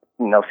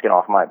no skin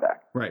off my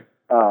back. Right.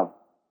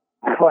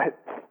 But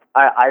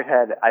I've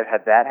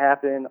had that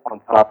happen on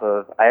top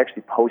of, I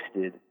actually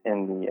posted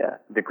in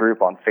the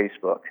group on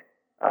Facebook,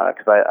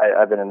 because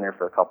I've been in there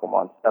for a couple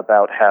months,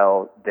 about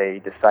how they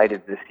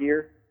decided this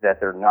year that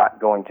they're not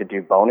going to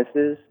do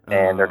bonuses,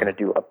 and they're going to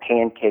do a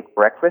pancake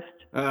breakfast.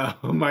 Oh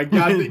my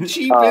God, the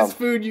cheapest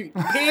food.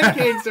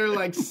 Pancakes are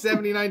like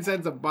 79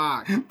 cents a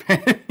box.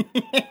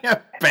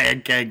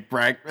 Pancake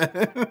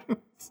breakfast.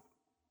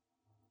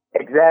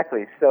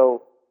 Exactly.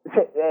 So,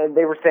 and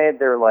they were saying,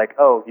 they're like,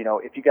 oh,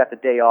 if you got the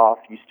day off,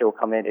 you still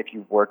come in. If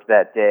you worked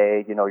that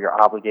day,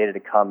 you're obligated to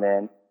come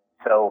in.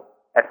 So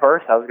at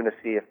first I was going to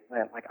see if,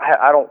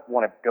 I don't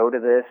want to go to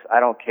this.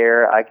 I don't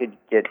care. I could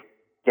get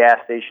gas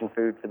station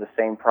food for the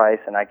same price,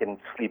 and I can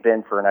sleep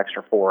in for an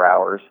extra 4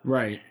 hours.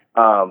 Right.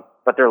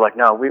 But they're like,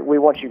 no, we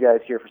want you guys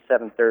here for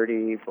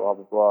 7:30, blah,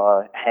 blah,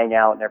 blah, hang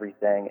out and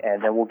everything,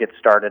 and then we'll get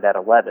started at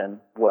 11.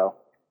 Well,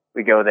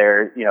 we go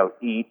there,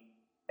 eat,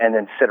 and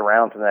then sit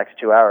around for the next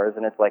 2 hours,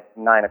 and it's like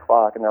 9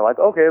 o'clock, and they're like,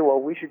 okay,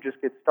 well, we should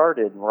just get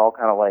started. And we're all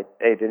kind of like,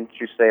 hey, didn't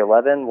you say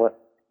 11? What?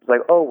 It's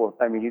like, oh, well,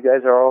 I mean, you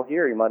guys are all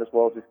here. You might as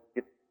well just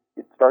get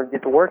started,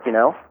 get to work,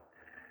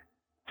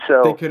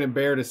 So they couldn't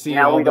bear to see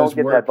all those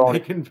work. They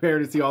couldn't bear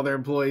to see all their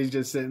employees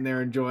just sitting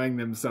there enjoying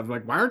themselves.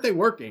 Like, why aren't they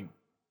working?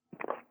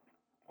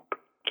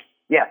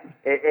 Yeah,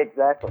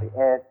 exactly.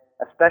 And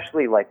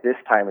especially like this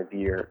time of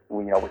year,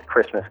 with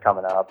Christmas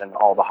coming up and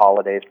all the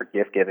holidays for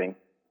gift giving,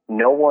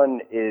 no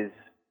one is,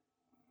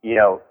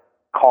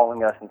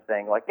 calling us and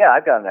saying like, yeah,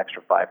 I've got an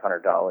extra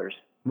 $500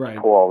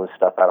 to pull all this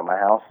stuff out of my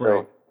house.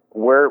 So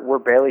we're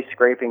barely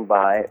scraping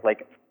by.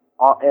 Like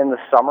in the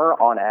summer,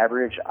 on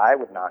average, I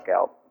would knock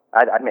out.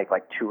 I'd make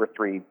like $2,000 or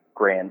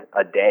 $3,000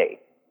 a day,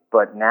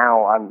 but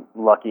now I'm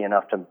lucky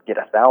enough to get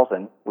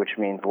 1,000, which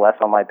means less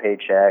on my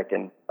paycheck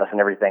and less on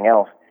everything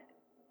else.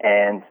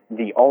 And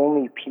the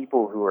only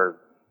people who are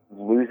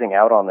losing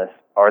out on this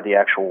are the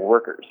actual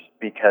workers,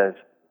 because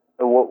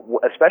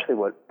especially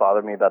what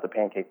bothered me about the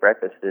pancake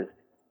breakfast is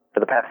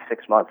for the past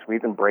 6 months,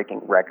 we've been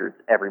breaking records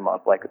every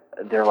month. Like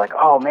they're like,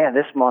 oh man,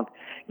 this month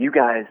you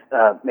guys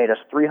made us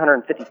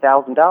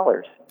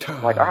 $350,000.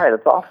 I'm like, all right,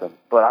 that's awesome,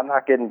 but I'm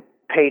not getting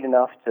paid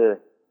enough to,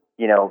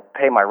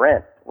 pay my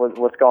rent.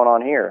 What's going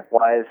on here?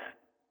 Why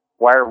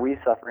are we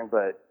suffering?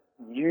 But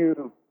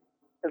you,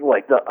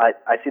 like,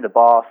 I see the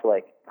boss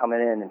like coming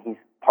in and he's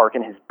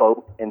parking his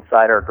boat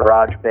inside our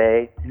garage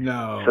bay.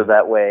 No. So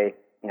that way,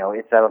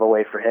 it's out of the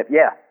way for him.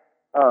 Yeah.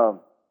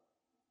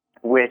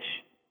 Which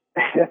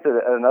that's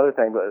another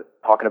thing. But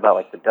talking about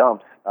like the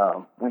dumps,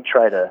 we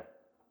try to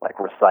like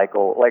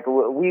recycle. Like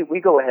we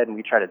go ahead and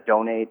we try to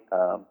donate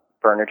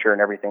furniture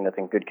and everything that's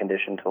in good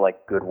condition to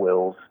like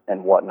Goodwills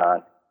and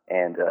whatnot.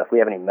 And if we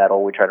have any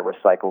metal, we try to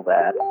recycle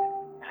that.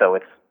 So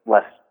it's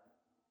less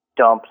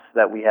dumps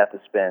that we have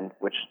to spend,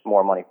 which is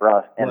more money for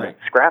us. And Right.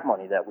 the scrap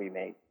money that we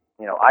make,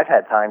 you know, I've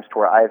had times to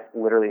where I've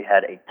literally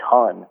had a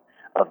ton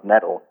of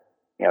metal,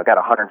 you know, got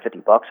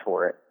 $150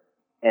 for it.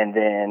 And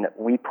then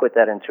we put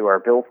that into our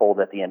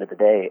billfold at the end of the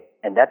day,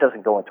 and that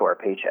doesn't go into our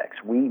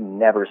paychecks. We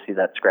never see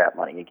that scrap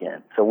money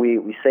again. So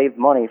we saved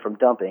money from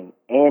dumping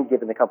and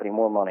giving the company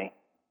more money,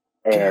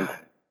 and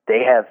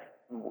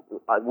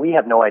we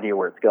have no idea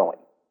where it's going.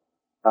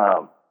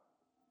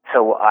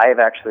 So I've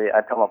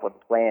come up with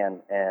a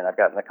plan, and I've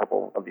gotten a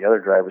couple of the other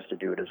drivers to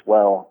do it as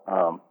well.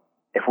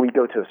 If we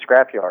go to a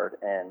scrapyard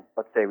and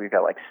let's say we've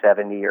got like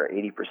 70 or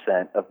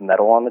 80% of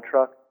metal on the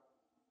truck,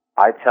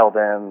 I tell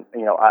them,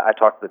 you know, I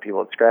talk to the people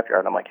at the scrapyard,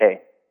 and I'm like,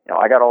 hey, you know,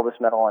 I got all this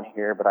metal on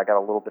here, but I got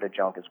a little bit of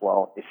junk as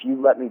well. If you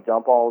let me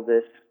dump all of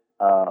this,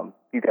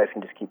 you guys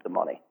can just keep the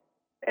money.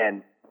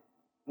 And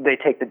they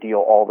take the deal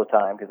all the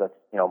time because that's,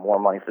 you know, more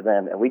money for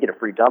them, and we get a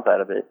free dump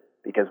out of it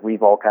because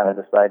we've all kind of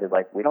decided,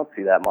 like, we don't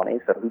see that money,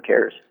 so who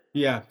cares?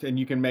 Yeah, and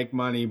you can make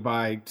money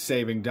by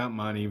saving dump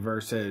money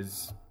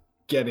versus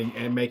getting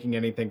and making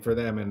anything for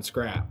them in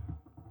scrap.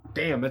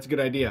 Damn, that's a good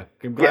idea.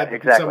 I'm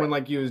glad someone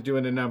like you is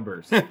doing the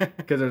numbers.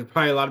 Because there's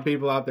probably a lot of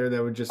people out there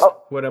that would just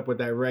put up with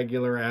that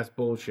regular ass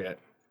bullshit.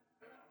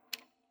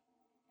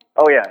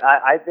 Oh, yeah.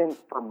 I've been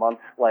for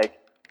months, like,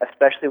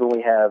 especially when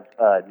we have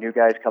new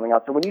guys coming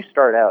out. So when you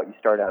start out as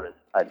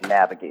a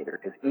navigator,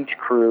 because each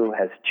crew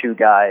has 2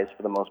 guys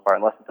for the most part,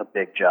 unless it's a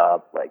big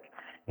job. Like,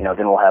 you know,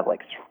 then we'll have,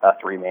 like, a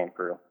 3-man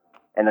crew.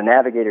 And the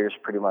navigators,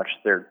 pretty much,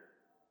 their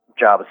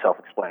job is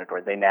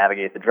self-explanatory. They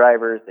navigate the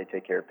drivers. They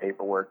take care of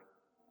paperwork.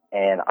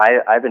 And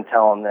I've been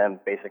telling them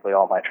basically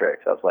all my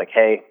tricks. I was like,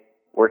 hey,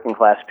 working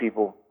class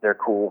people, they're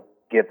cool.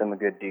 Give them a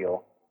good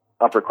deal.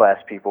 Upper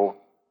class people,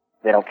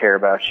 they don't care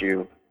about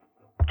you.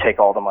 Take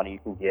all the money you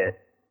can get.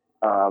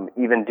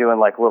 Even doing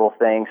like little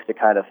things to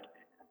kind of,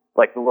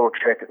 like the little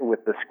trick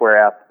with the Square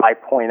app, I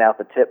point out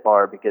the tip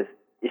bar because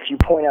if you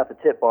point out the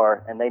tip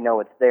bar and they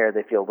know it's there,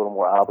 they feel a little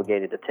more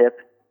obligated to tip.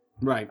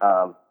 Right.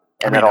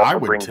 And that also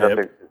brings up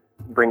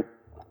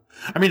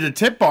I mean, the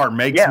tip bar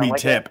makes me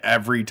tip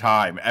every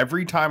time.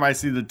 Every time I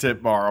see the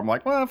tip bar, I'm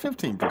like, well,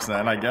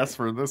 15%, I guess,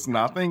 for this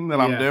nothing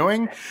that I'm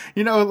doing.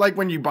 You know, like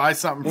when you buy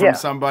something from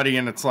somebody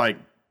and it's like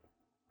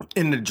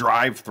in the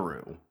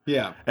drive-through.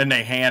 Yeah. And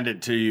they hand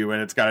it to you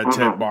and it's got a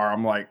tip bar.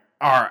 I'm like,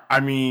 all right,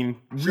 I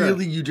mean,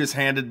 really, you just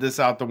handed this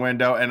out the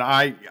window, and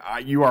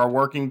you are a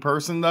working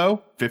person,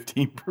 though?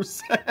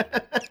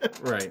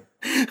 15%. Right.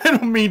 I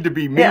don't mean to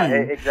be mean. Yeah,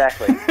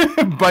 exactly.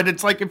 But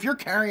it's like, if you're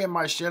carrying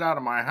my shit out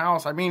of my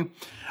house, I mean,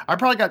 I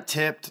probably got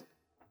tipped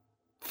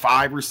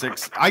 5 or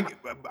 6. I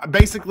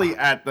basically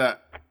at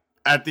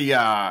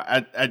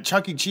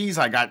Chuck E. Cheese,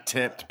 I got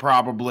tipped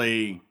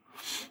probably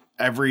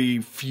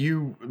every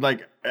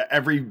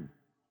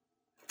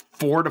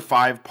 4 to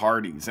 5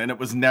 parties, and it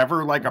was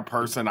never like a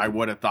person I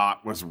would have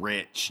thought was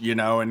rich, you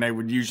know, and they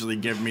would usually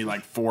give me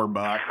like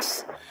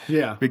 $4.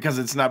 Yeah. Because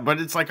it's not, but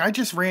it's like, I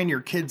just ran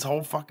your kid's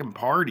whole fucking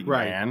party,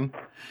 man.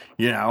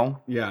 You know?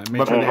 Yeah,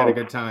 make sure they had a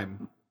good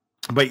time.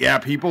 But yeah,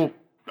 people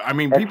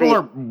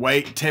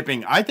are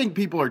tipping. I think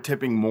people are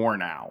tipping more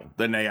now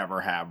than they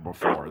ever have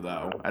before,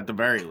 though, at the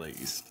very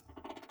least.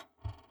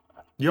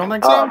 You don't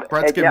think so?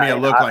 Brett's giving me a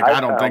look like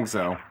I don't think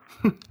so.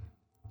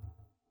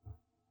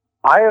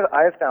 I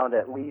have found,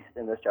 at least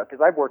in this job,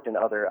 because I've worked in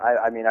other,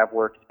 I've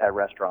worked at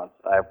restaurants,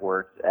 I've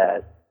worked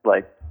at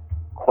like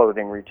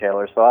clothing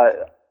retailers, so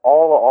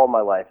all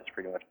my life has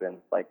pretty much been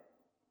like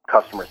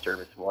customer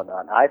service and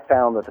whatnot. I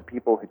found that the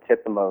people who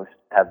tip the most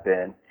have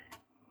been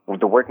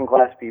the working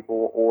class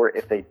people, or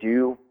if they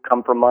do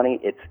come from money,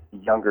 it's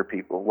younger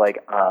people.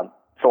 Like,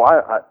 so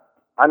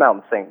I'm out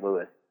in St.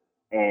 Louis,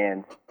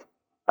 and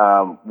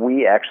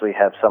we actually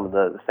have some of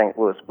the St.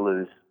 Louis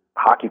Blues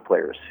hockey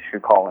players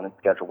who call in and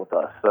schedule with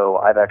us. So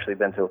I've actually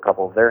been to a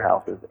couple of their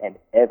houses, and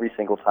every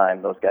single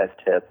time those guys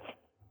tip,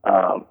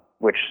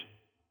 which,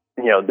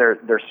 you know,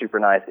 they're super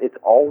nice. It's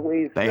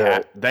always they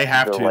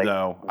have to, like,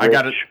 though. I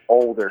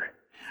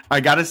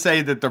gotta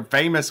say that the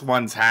famous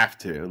ones have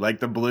to, like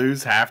the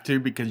Blues have to,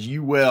 because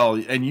you will,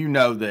 and you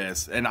know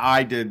this, and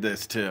I did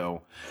this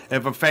too.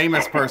 If a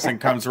famous person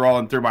comes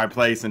rolling through my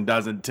place and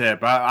doesn't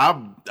tip,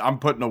 I'm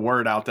putting a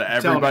word out to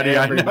everybody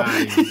I know.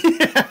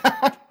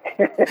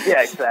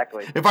 Yeah,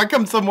 exactly. If I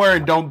come somewhere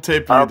and don't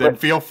tip you, then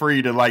feel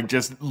free to like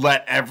just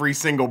let every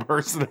single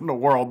person in the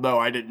world know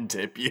I didn't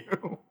tip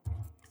you.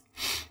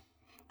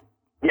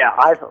 Yeah,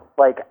 I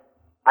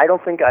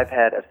don't think I've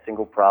had a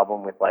single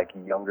problem with like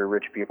younger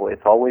rich people.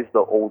 It's always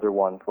the older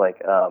ones.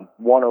 Like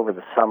one over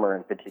the summer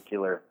in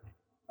particular,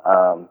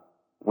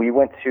 we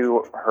went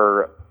to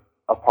her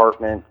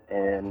apartment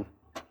it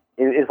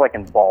is like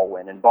in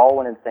Baldwin, and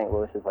Baldwin in St.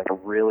 Louis is like a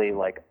really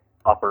like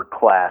upper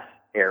class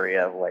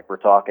area. Like we're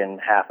talking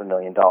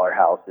 $500,000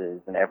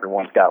 houses, and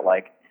everyone's got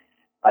like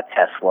a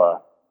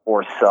Tesla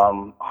or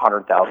some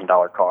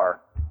 $100,000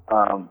 car.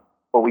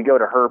 But we go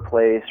to her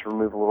place,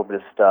 remove a little bit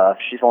of stuff.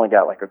 She's only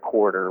got like a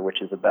quarter,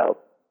 which is about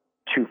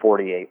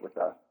 $248 with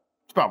us.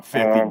 It's about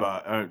 50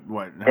 bucks.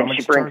 What? How much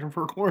you charging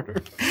for a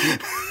quarter?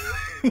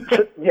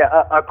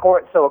 Yeah, a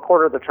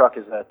quarter of the truck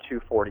is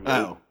 $248.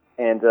 Oh.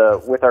 And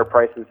with our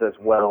prices as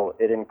well,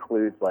 it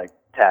includes like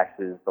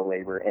taxes, the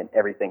labor, and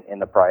everything in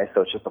the price.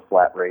 So it's just a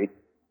flat rate.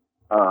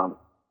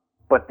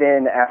 But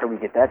then after we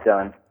get that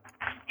done,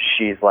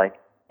 she's like,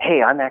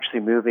 "Hey, I'm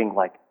actually moving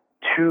like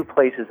 2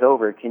 places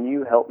over. Can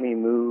you help me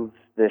move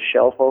this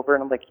shelf over?"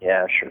 And I'm like,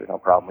 "Yeah, sure, no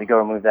problem." We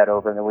go and move that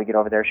over, and then we get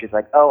over there. She's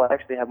like, "Oh, I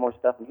actually have more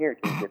stuff in here.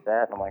 Can you get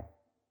that?" And I'm like,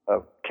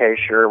 "Okay,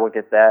 sure, we'll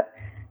get that."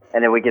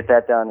 And then we get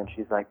that done, and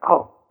she's like,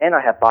 "Oh, and I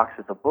have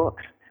boxes of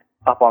books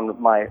up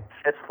on my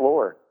 5th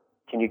floor.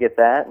 Can you get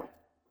that?"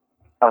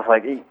 I was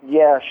like,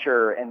 "Yeah,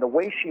 sure." And the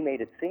way she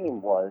made it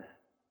seem was,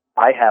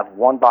 I have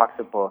 1 box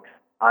of books.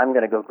 I'm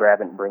going to go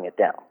grab it and bring it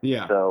down.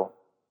 Yeah. So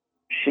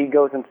she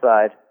goes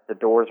inside. The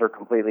doors are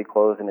completely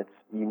closed, and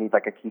you need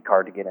like a key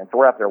card to get in. So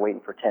we're out there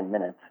waiting for 10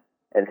 minutes.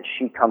 And then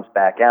she comes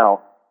back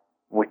out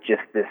with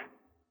just this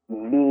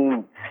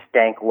mean,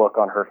 stank look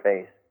on her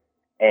face.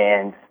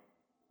 And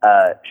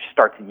she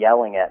starts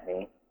yelling at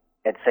me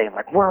and saying,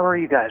 like, "Where are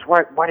you guys?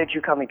 Why did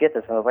you come and get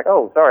this?" And I was like,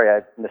 "Oh, sorry,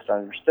 I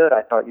misunderstood.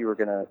 I thought you were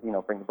going to,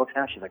 bring the books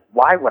down." She's like,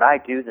 "Why would I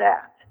do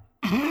that?"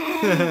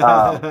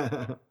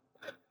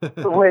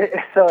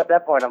 So at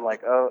that point, I'm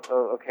like, oh,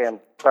 okay,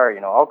 I'm sorry,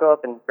 I'll go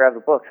up and grab the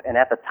books. And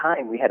at the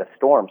time, we had a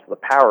storm, so the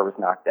power was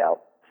knocked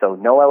out. So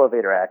no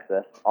elevator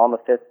access on the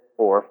 5th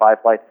floor,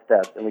 5 flights of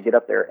steps. And we get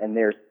up there, and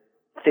there's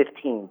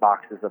 15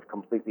 boxes of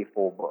completely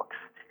full books.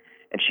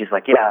 And she's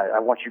like, "Yeah, I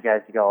want you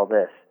guys to get all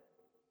this."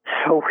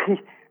 So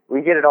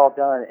we get it all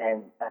done,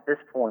 and at this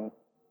point,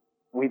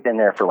 we've been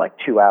there for like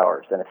 2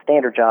 hours. And a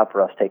standard job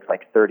for us takes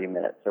like 30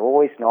 minutes. So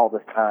we're wasting all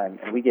this time,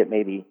 and we get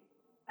maybe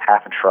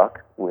half a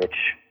truck, which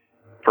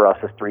for us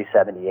is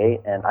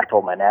 $378. And I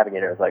told my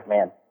navigator, I was like,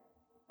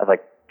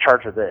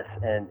 "Charge her this."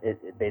 And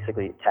it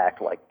basically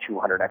tacked like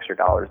 $200 extra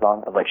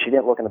on. I was like, she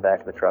didn't look in the back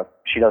of the truck.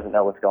 She doesn't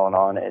know what's going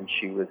on. And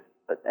she was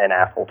an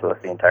asshole to us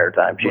the entire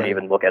time. She didn't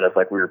even look at us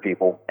like we were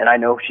people. And I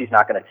know she's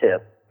not going to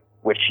tip,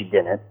 which she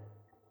didn't.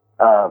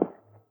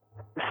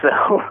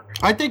 So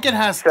I think it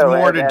has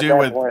more to do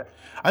with.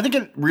 I think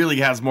it really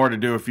has more to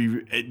do if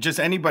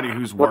anybody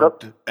who's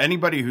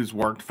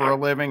worked for a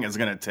living is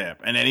going to tip,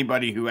 and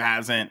anybody who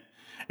hasn't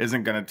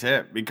isn't going to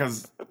tip,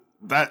 because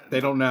that they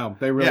don't know.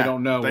 They really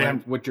don't know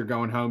what you're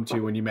going home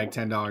to when you make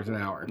 $10 an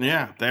hour.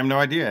 Yeah, they have no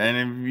idea.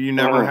 And if you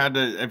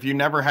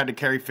never had to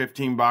carry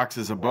 15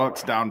 boxes of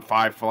books down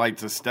 5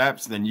 flights of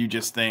steps, then you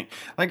just think,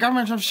 like,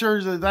 I'm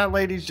sure that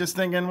lady's just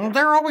thinking, well,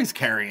 they're always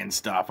carrying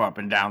stuff up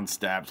and down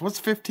steps. What's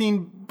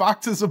 15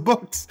 boxes of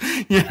books?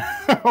 And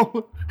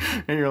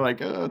you're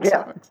like, oh, it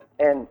sucks.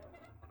 And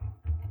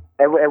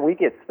we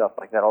get stuff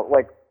like that.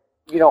 Like,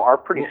 our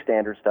pretty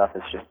standard stuff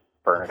is just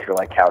furniture,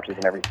 like couches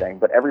and everything.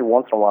 But every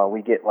once in a while,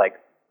 we get like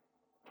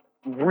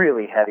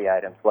really heavy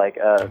items. Like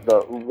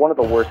one of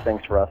the worst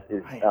things for us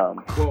is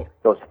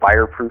those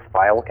fireproof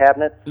file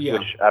cabinets. Yeah.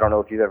 Which I don't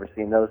know if you've ever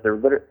seen those. They're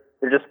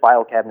just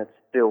file cabinets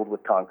filled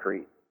with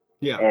concrete.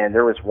 Yeah. And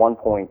there was one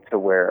point to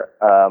where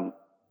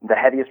the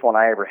heaviest one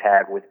I ever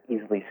had was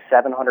easily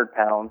 700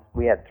 pounds.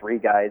 We had 3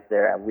 guys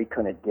there, and we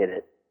couldn't get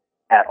it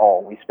at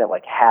all. We spent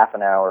like half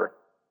an hour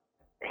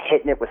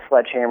hitting it with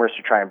sledgehammers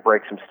to try and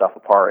break some stuff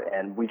apart,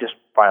 and we just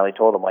finally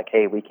told them, like,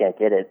 "Hey, we can't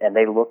get it." And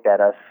they looked at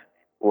us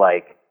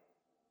like,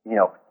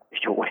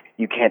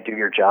 "You can't do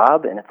your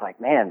job?" And it's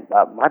like, man,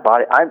 my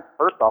body,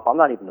 first off, I'm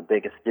not even the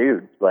biggest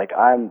dude. Like,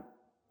 I'm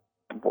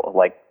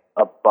like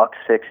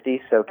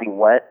 $160 soaking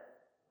wet.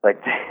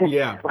 Like,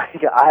 yeah.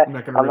 Like I'm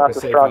not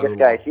the strongest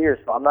guy here,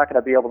 so I'm not going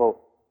to be able to.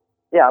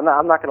 Yeah,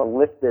 I'm not going to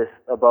lift this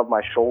above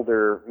my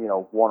shoulder,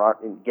 one arm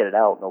and get it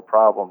out, no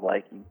problem.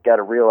 Like, you got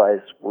to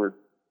realize we're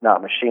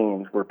not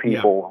machines, we're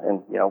people,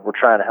 and we're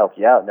trying to help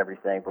you out and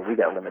everything, but we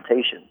got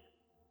limitations.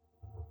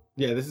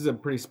 Yeah, this is a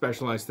pretty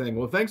specialized thing.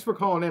 Well, thanks for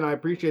calling in. I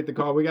appreciate the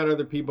call. We got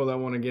other people that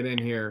want to get in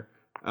here.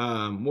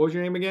 What was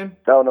your name again?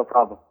 Oh, no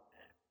problem.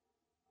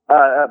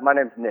 My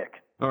name's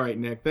Nick. All right,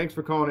 Nick. Thanks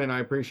for calling in.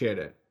 I appreciate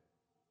it.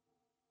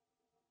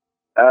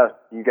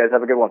 You guys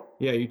have a good one.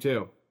 Yeah, you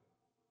too.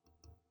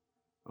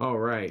 All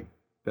right.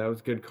 That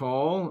was a good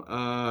call.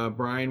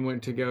 Brian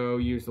went to go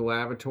use the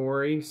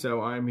lavatory,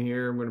 so I'm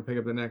here. I'm going to pick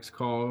up the next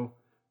call.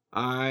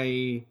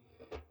 I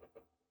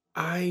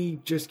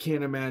just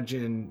can't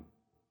imagine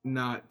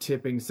not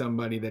tipping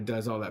somebody that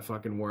does all that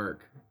fucking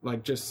work.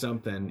 Like, just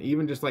something.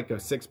 Even just like a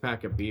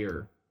 6-pack of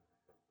beer.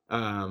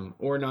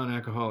 Or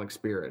non-alcoholic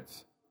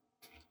spirits.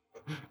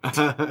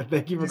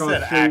 Thank you for calling.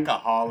 You said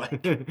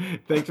alcoholic.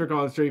 Thanks for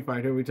calling Street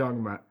Fight. Who are we talking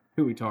about?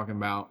 Who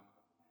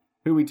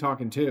we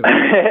talking to?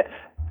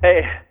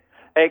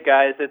 Hey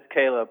guys, it's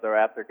Caleb, the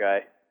Raptor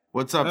guy.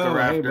 What's up, the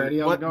Raptor? Hey buddy,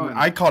 how's it going?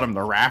 I called him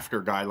the Rafter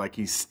guy, like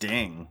he's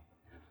Sting.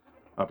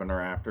 Up in the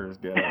rafters,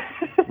 good.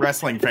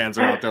 Wrestling fans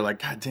are out there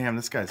like, God damn,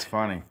 this guy's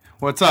funny.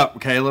 What's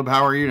up, Caleb?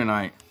 How are you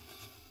tonight?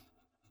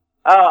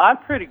 Oh, I'm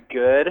pretty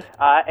good.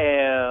 I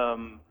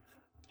am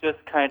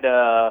just kind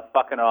of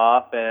fucking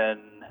off in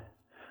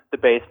the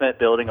basement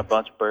building a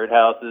bunch of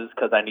birdhouses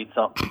because I need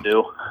something to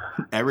do.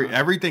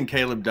 Everything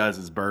Caleb does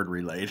is bird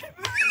related.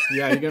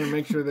 Yeah, you gotta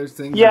make sure those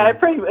things. Yeah, are,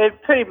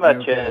 it pretty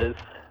much okay. is.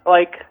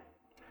 Like,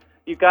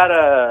 you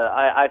gotta.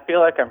 I feel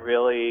like I'm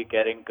really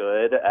getting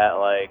good at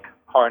like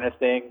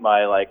harnessing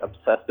my like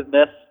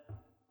obsessiveness,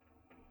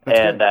 That's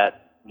and good.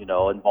 that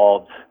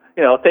involves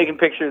taking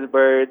pictures of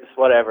birds,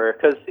 whatever.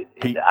 Because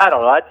I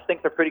don't know, I just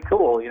think they're pretty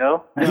cool.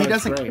 No, he it's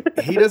doesn't. great.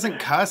 He doesn't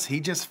cuss. He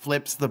just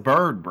flips the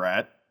bird,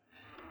 Brett.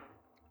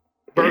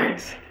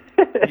 Birds.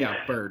 Yeah,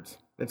 birds.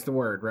 That's the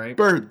word, right?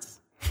 Birds.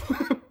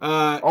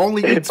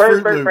 Only eats Bird,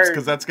 Fruit bird, Loops bird.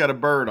 because that's got a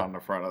bird on the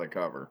front of the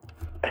cover.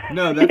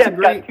 No, that's Yeah, a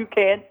great. got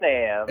toucan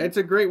Sam. It's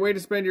a great way to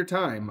spend your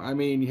time. I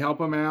mean, you help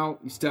them out,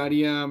 you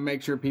study them,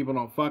 make sure people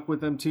don't fuck with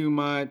them too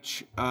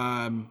much.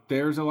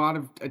 There's a lot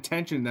of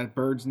attention that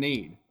birds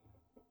need.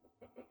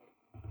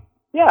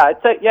 Yeah,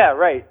 I'd say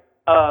right.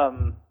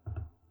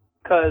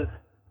 Because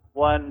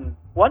one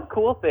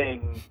cool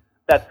thing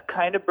that's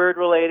kind of bird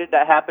related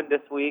that happened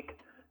this week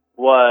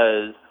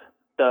was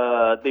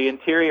the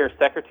Interior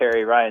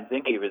Secretary Ryan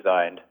Zinke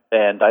resigned,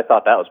 and I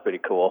thought that was pretty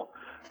cool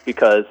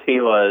because he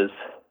was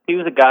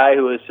a guy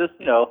who was just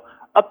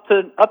up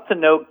to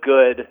no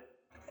good,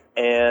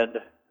 and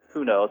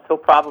who knows, he'll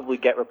probably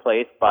get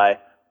replaced by.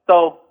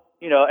 So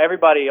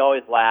everybody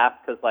always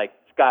laughed because like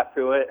Scott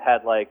Pruitt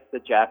had like the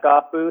jack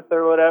off booth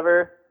or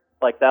whatever.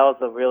 Like that was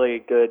a really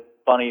good,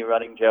 funny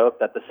running joke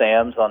that the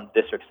Sams on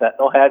District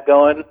Sentinel had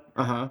going.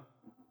 Uh-huh.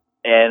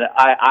 And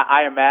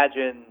I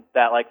imagine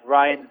that like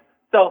Ryan.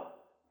 So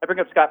I bring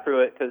up Scott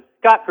Pruitt because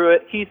Scott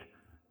Pruitt, he's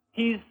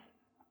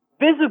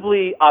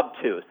visibly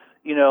obtuse.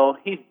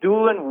 He's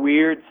doing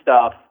weird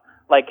stuff,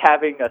 like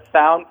having a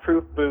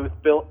soundproof booth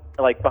built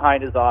like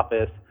behind his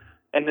office,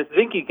 and this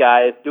Zinke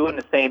guy is doing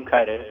the same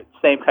kind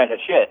of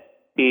shit.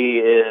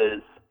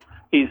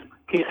 He's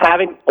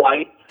having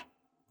flights,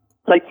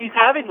 like he's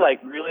having like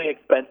really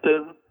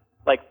expensive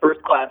like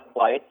first class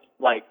flights,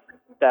 like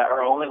that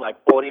are only like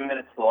 40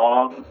 minutes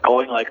long,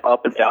 going like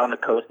up and down the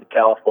coast of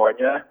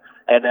California.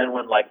 And then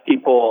when like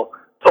people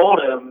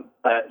told him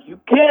that you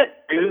can't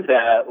do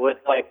that with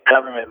like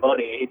government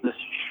money, he just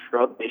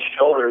shrugged his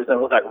shoulders and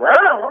was like, I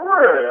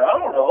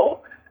don't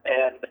know.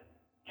 And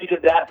he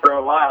did that for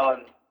a while,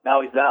 and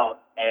now he's out.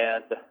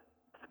 And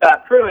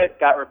Scott Pruitt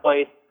got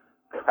replaced.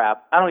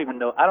 Crap, I don't even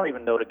know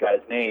the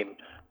guy's name,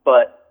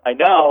 but I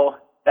know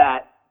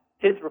that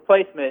his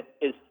replacement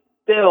is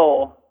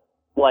still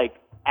like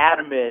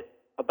adamant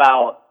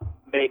about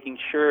making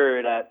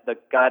sure that the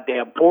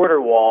goddamn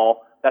border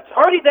wall that's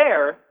already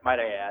there, might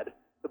I add,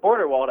 the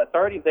border wall that's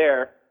already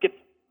there gets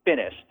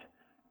finished.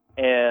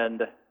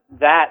 And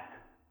that's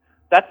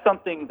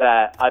something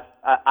that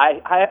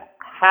I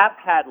have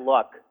had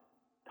luck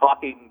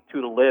talking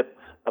to the libs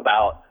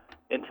about,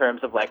 in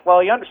terms of like,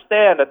 well, you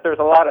understand that there's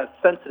a lot of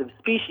sensitive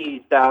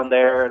species down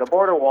there, the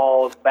border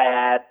wall is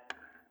bad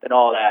and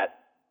all that.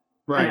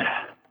 Right.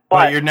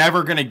 But you're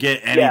never going to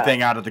get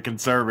anything out of the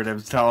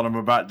conservatives telling them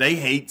about. They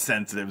hate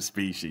sensitive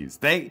species.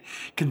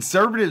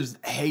 Conservatives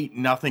hate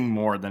nothing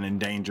more than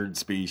endangered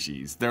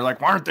species. They're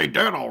like, why aren't they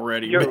dead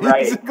already? You're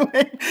basically.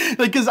 right.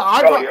 Like, because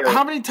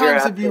how many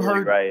times have you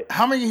heard? Right.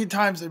 How many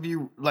times have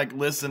you like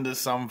listened to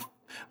some?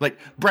 Like,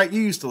 Brett,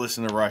 you used to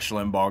listen to Rush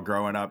Limbaugh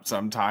growing up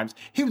sometimes.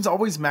 He was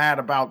always mad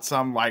about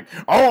some, like,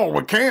 oh,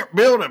 we can't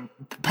build a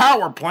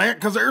power plant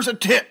because there's a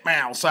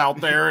titmouse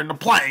out there in the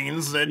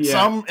plains that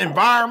some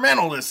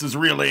environmentalist is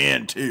really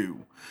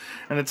into.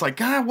 And it's like,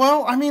 God,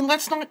 well, I mean,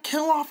 let's not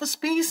kill off a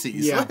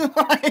species. Yeah.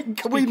 Like,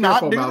 can we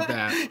not do about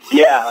that?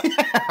 Yeah.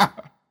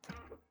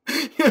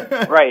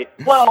 Right.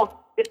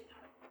 Well,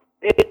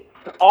 it's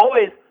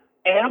always,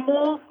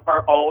 animals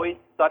are always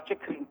such a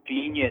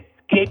convenient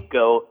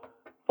scapegoat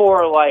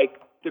for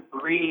like the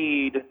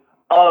greed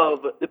of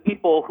the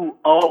people who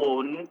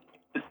own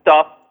the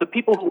stuff, the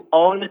people who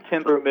own the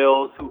timber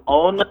mills, who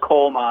own the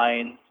coal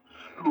mines,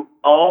 who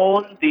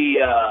own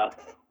the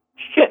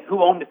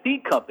who own the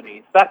seed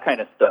companies, that kind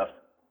of stuff.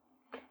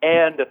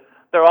 And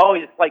they're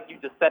always, like you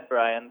just said,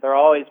 Brian, they're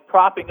always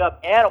propping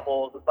up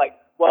animals. It's like,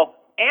 well,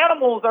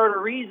 animals are the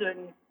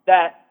reason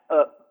that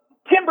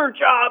timber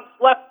jobs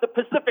left the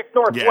Pacific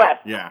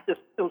Northwest. Yeah.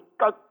 Just those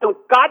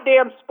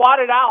goddamn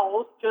spotted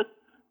owls just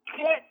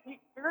can't.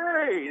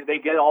 They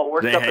get all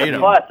worked up in the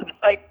bus, and it's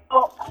like,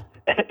 oh,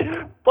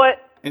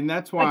 but and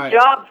that's why the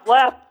jobs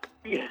left.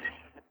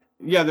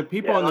 Yeah, the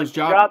people on those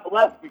jobs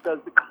left because.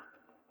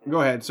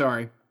 Go ahead.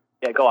 Sorry.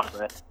 Yeah, go on,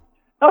 Brett.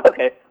 No, it's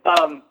okay.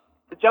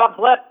 The jobs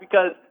left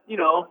because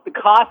the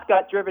cost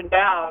got driven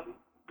down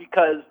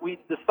because we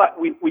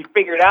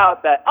figured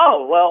out that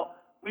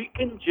we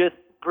can just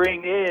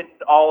bring in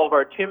all of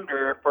our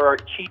timber for our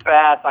cheap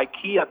ass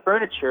IKEA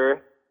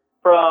furniture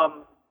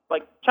from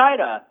like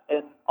China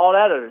and all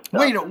that other stuff.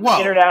 Wait, whoa.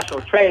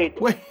 International trade.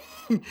 Wait,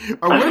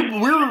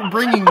 we're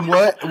bringing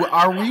what?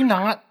 Are we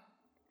not?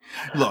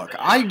 Look,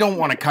 I don't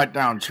want to cut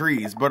down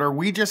trees, but are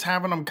we just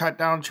having them cut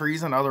down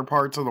trees in other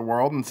parts of the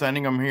world and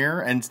sending them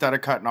here instead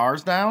of cutting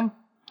ours down?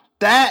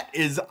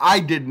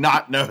 I did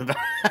not know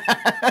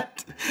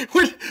that.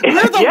 We're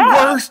the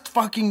worst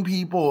fucking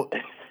people.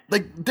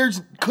 Like,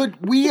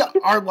 we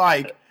are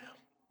like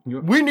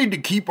We need to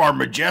keep our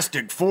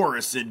majestic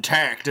forests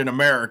intact in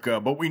America,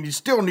 but we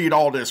still need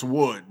all this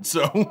wood.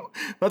 So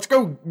let's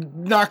go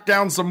knock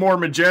down some more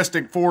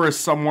majestic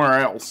forests somewhere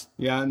else.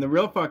 Yeah, and the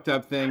real fucked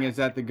up thing is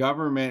that the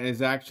government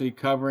is actually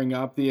covering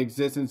up the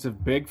existence of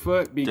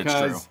Bigfoot,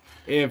 because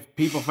if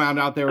people found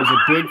out there was a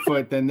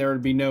Bigfoot, then there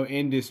would be no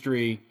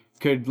industry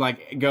could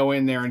like go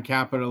in there and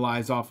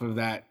capitalize off of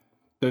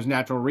those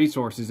natural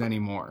resources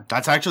anymore.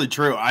 That's actually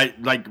true.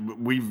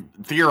 We've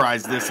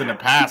theorized this in the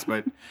past,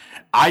 but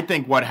I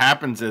think what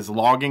happens is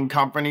logging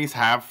companies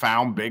have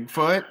found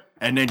Bigfoot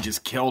and then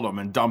just killed them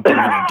and dumped them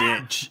in a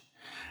ditch.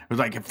 It was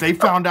like, if they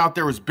found out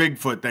there was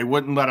Bigfoot, they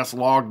wouldn't let us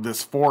log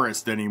this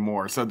forest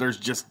anymore. So there's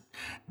just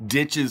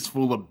ditches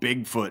full of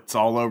Bigfoots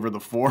all over the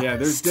forest. Yeah,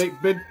 there's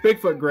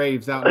Bigfoot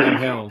graves out in the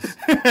hills.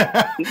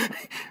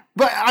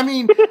 But I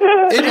mean,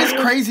 it is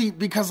crazy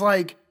because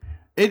like,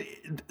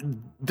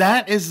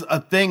 that is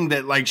a thing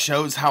that like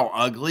shows how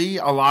ugly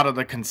a lot of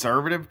the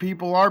conservative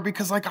people are,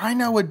 because like I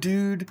know a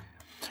dude,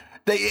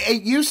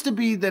 it used to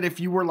be that if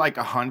you were like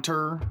a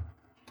hunter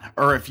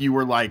or if you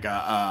were like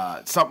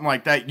something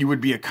like that, you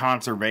would be a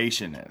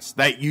conservationist.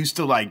 That used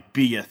to like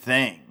be a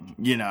thing,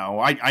 you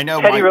know. I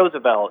know Teddy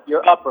Roosevelt,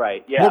 you're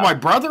upright. Yeah. Well,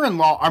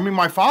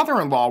 my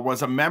father-in-law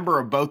was a member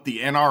of both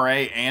the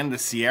NRA and the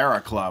Sierra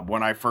Club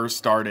when I first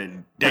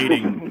started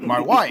dating my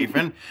wife.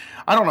 And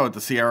I don't know what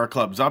the Sierra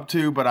Club's up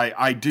to, but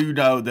I do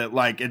know that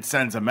like it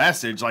sends a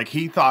message. Like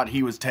he thought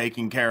he was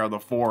taking care of the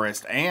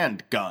forest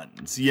and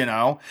guns, you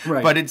know.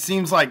 Right. But it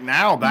seems like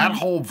now that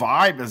whole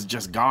vibe has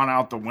just gone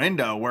out the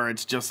window, where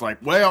it's just like,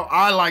 well,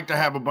 I like to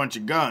have a bunch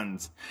of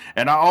guns,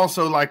 and I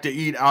also like to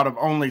eat out of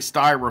only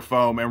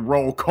styrofoam and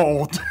roll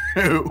coal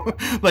too.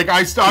 Like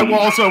I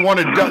also want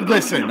to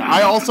listen.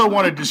 I also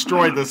want to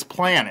destroy this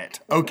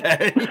planet.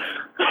 Okay.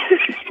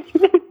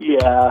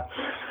 Yeah.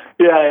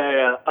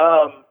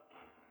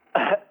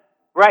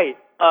 Right.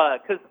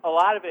 Because a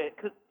lot of it,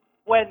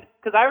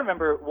 because I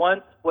remember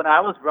once when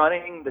I was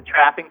running the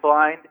trapping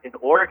blind in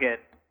Oregon,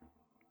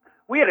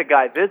 we had a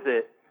guy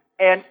visit,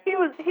 and he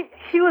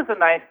was a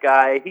nice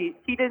guy. He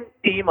didn't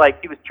seem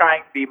like he was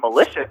trying to be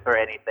malicious or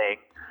anything,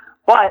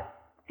 but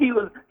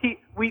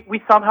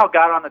we somehow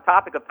got on the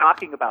topic of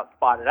talking about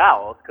spotted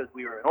owls because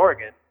we were in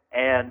Oregon,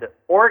 and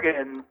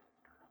Oregon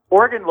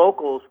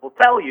locals will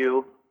tell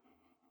you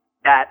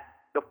that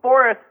the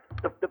forest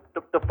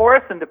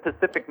in the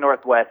Pacific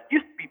Northwest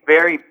used to be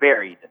very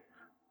varied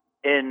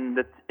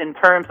in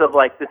terms of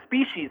like the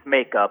species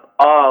makeup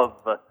of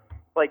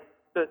like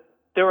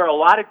there were a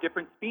lot of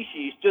different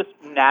species just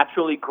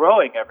naturally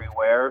growing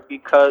everywhere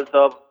because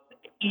of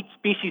each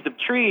species of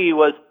tree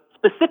was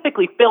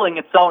specifically filling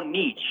its own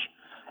niche,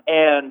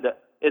 and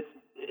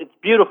it's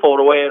beautiful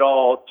the way it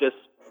all just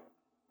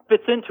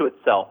fits into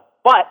itself.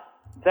 But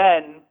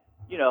then,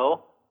 you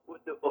know,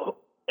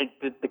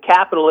 the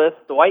capitalists,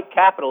 the white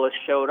capitalists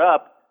showed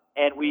up,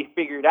 and we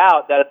figured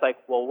out that it's like,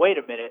 well, wait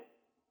a minute.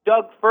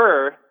 Doug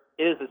fir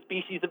is a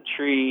species of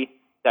tree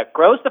that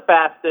grows the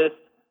fastest.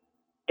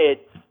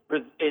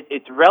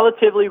 It's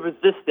relatively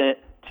resistant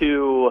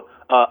to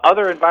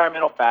other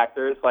environmental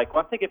factors. Like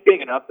once they get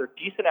big enough, they're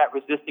decent at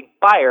resisting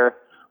fire.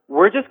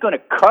 We're just going to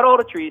cut all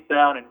the trees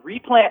down and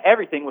replant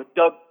everything with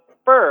Doug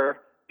fir,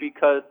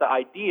 because the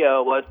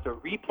idea was to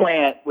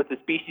replant with the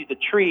species of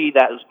tree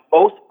that is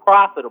most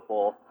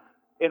profitable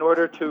in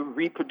order to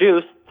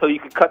reproduce, so you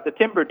could cut the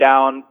timber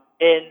down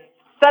in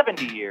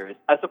 70 years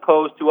as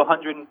opposed to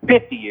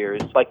 150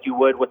 years like you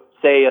would with,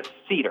 say, a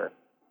cedar.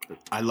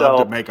 I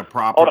love to make a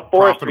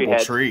profitable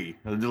tree.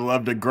 I'd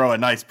love to grow a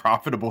nice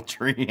profitable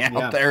tree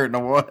out there in the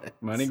woods.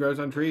 Money grows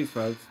on trees,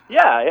 folks.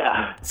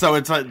 Yeah. So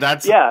it's like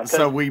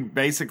so we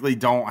basically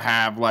don't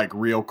have like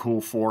real cool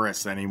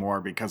forests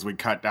anymore because we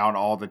cut down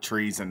all the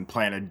trees and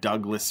planted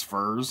Douglas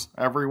firs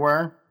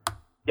everywhere.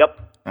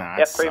 Yep.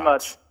 Pretty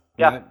much.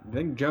 Yeah. I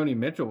think Joni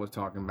Mitchell was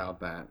talking about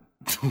that.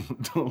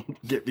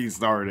 Don't get me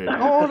started.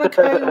 Oh, the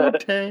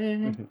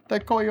coyote. The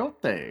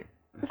coyote.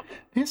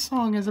 This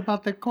song is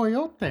about the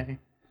coyote.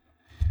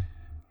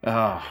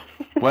 Well,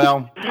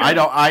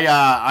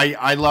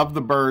 I love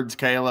the birds,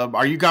 Caleb.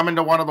 Are you coming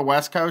to one of the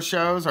West Coast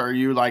shows, or are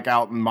you like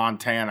out in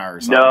Montana or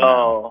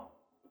something?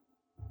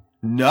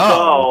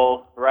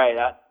 No.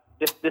 Right.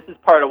 This is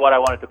part of what I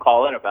wanted to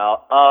call in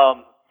about.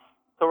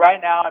 So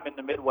right now I'm in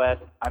the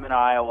Midwest. I'm in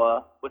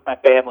Iowa with my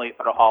family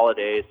for the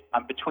holidays.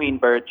 I'm between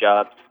bird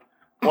jobs.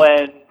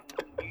 When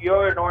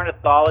you're an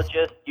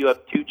ornithologist, you have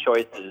two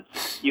choices.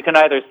 You can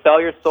either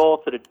sell your soul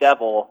to the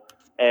devil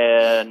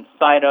and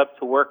sign up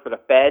to work for the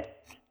Fed,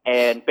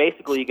 and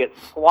basically you get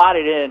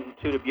slotted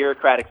into the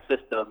bureaucratic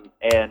system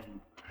and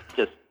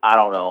just, I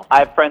don't know. I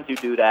have friends who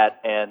do that,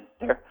 and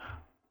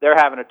they're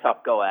having a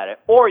tough go at it.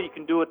 Or you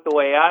can do it the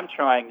way I'm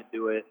trying to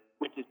do it,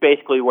 which is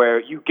basically where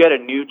you get a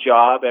new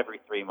job every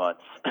 3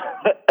 months.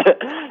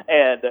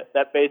 And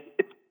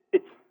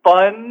it's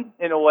fun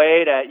in a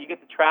way that you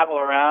get to travel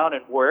around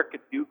and work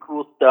and do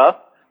cool stuff,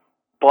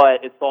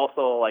 but it's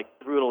also like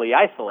brutally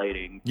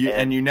isolating.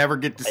 And you never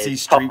get to see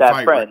Street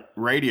Fight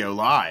Radio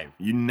live.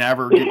 You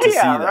never get to see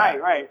that.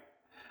 Right.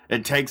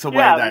 It takes away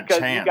that because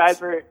chance. You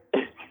guys were,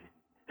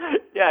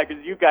 Yeah,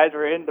 because you guys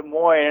were in Des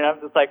Moines, and I'm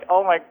just like,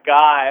 oh my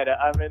God,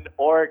 I'm in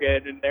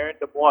Oregon, and they're in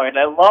Des Moines.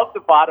 I love the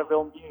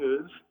Vaudeville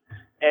Muse,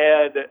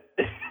 and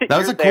That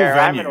was you're a cool there.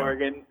 I'm venue. in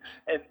Oregon,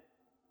 and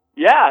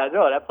yeah,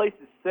 no, that place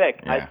is sick.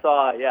 Yeah.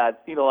 I've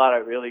seen a lot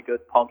of really good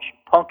punk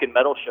and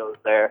metal shows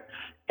there,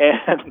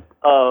 and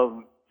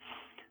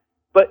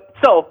but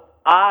so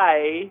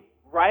right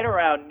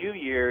around New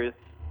Year's,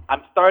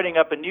 I'm starting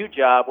up a new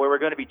job where we're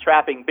going to be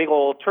trapping big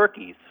old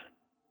turkeys,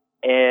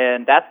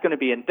 and that's going to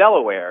be in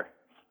Delaware.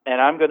 And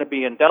I'm going to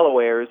be in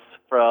Delaware's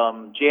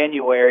from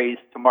January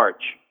to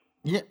March.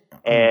 Yeah.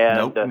 And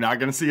nope, not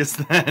going to see us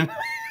then.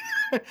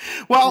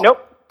 Well,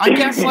 nope. I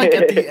guess like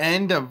at the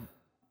end of,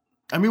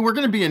 I mean, we're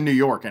going to be in New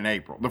York in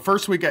April. The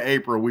first week of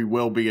April, we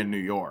will be in New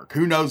York.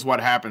 Who knows what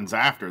happens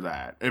after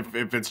that,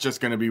 if it's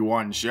just going to be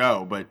one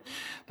show. But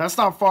that's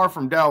not far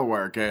from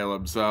Delaware,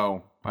 Caleb.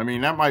 So, I mean,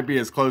 that might be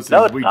as close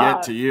as we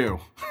get to you.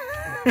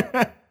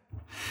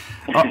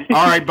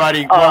 All right,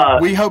 buddy.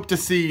 Well, we hope to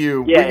see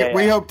you.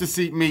 We hope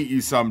to meet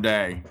you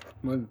someday.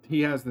 Well,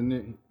 he has the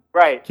new.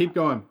 Right. Keep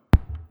going.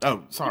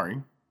 Oh,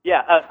 sorry.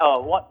 Yeah.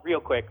 Real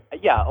quick.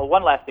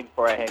 One last thing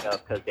before I hang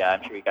up, because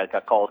I'm sure you guys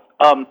got calls.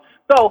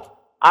 So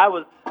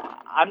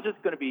I'm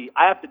just gonna be.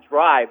 I have to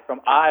drive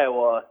from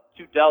Iowa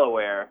to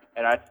Delaware,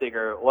 and I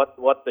figure, what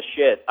the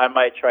shit? I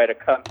might try to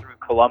come through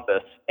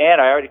Columbus,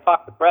 and I already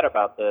talked to Brett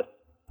about this,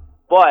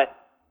 but.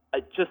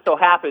 It just so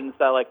happens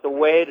that, like, the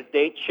way the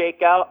dates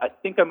shake out, I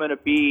think I'm going to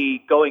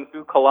be going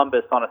through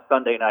Columbus on a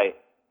Sunday night.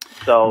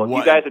 So if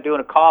you guys are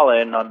doing a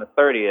call-in on the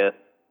 30th,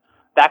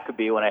 that could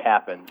be when it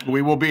happens.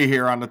 We will be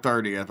here on the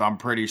 30th, I'm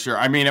pretty sure.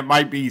 I mean, it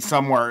might be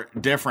somewhere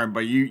different,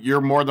 but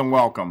you're more than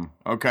welcome,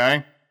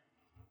 okay?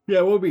 Yeah,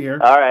 we'll be here.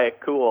 All right,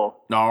 cool.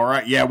 All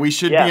right, yeah, we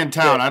should be in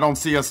town. Good. I don't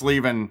see us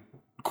leaving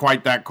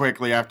quite that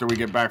quickly after we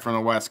get back from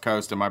the West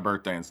Coast and my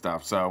birthday and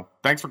stuff. So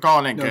thanks for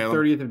calling in, Caleb.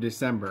 30th of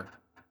December.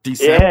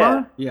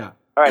 December? Yeah.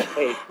 All right.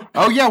 Hey.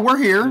 Oh yeah, we're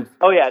here.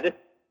 Oh yeah.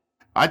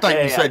 I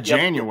thought you said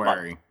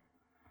January.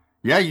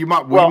 Yeah, you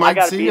might. I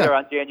got to be there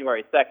on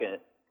January 2nd.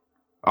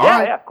 All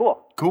right. Yeah.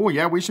 Cool. Cool.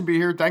 Yeah, we should be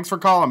here. Thanks for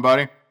calling,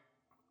 buddy.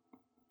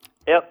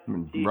 Yep.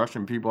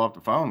 Rushing people off the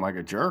phone like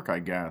a jerk, I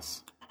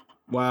guess.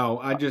 Wow,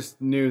 I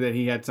just knew that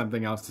he had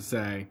something else to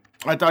say.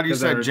 I thought you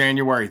said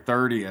January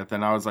 30th,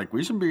 and I was like,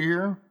 we should be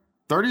here.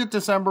 30th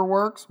December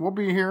works. We'll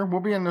be here.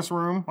 We'll be in this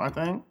room, I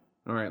think.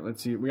 All right,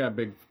 let's see. We got a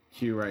big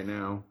queue right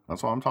now.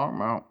 That's what I'm talking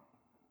about.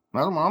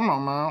 That's what I'm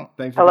talking about.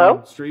 Thanks for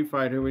calling Street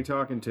Fight. Who are we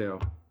talking to?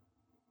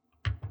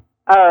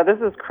 This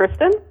is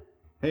Kristen.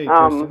 Hey,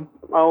 Kristen.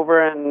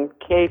 Over in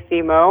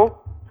KCMO.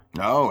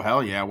 Oh,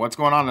 hell yeah. What's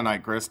going on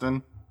tonight,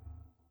 Kristen?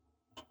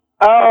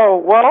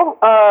 Oh, well,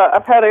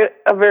 I've had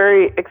a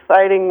very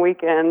exciting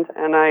weekend,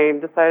 and I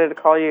decided to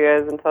call you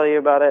guys and tell you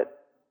about it.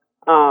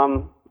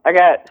 I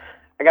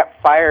got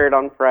fired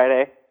on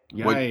Friday.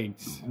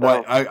 Yikes.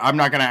 I'm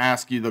not going to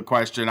ask you the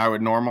question I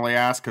would normally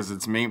ask because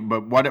it's me,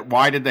 but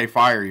why did they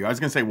fire you? I was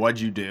going to say, what'd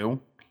you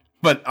do?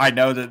 But I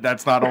know that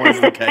that's not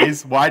always the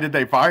case. Why did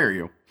they fire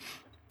you?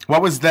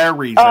 What was their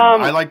reason?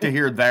 I like to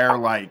hear their,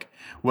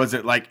 was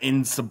it like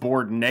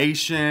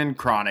insubordination,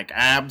 chronic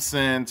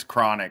absence,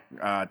 chronic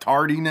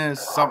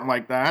tardiness, something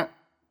like that?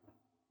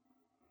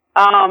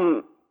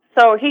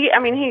 So he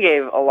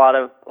gave a lot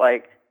of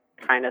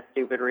kind of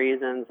stupid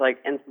reasons, like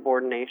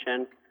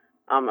insubordination.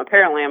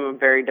 Apparently I'm a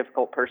very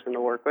difficult person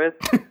to work with,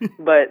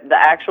 but the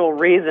actual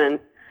reason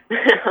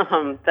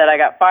that I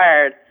got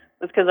fired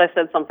was because I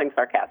said something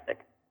sarcastic.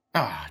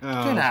 Oh,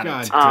 get out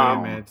of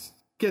town. Damn it.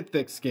 Get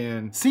thick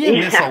skin. Seeing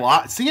this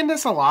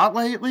a lot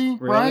lately, really?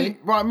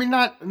 Right? Well, I mean,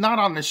 not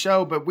on the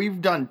show, but we've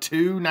done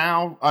 2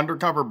 now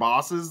undercover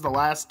bosses. The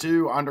last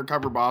 2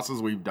 undercover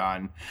bosses we've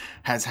done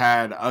has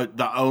had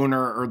the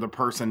owner or the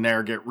person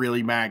there get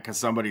really mad because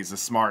somebody's a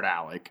smart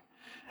aleck,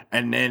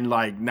 and then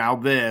now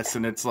this,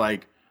 and it's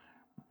like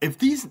if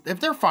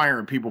they're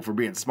firing people for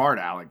being smart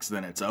alecks,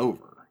 then it's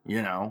over.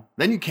 You know,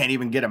 then you can't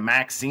even get a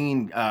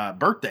Maxine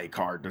birthday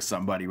card to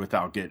somebody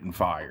without getting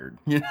fired.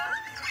 You know?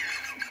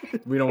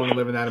 We don't want to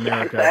live in that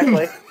America.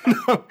 Exactly.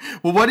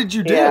 Well, what did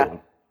you do? Yeah.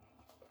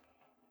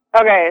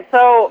 Okay,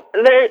 so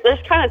there's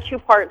kind of 2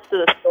 parts to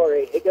the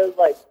story. It goes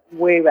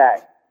way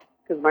back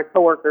because my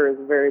coworker is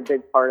a very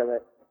big part of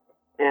it,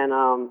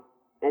 and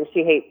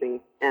she hates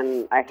me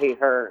and I hate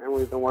her, and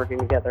we've been working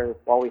together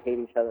while we hate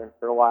each other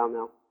for a while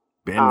now.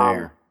 Been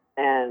there.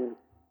 And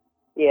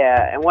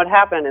yeah, and what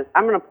happened is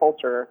I'm an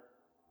upholsterer,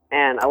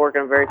 and I work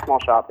in a very small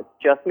shop. It's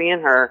just me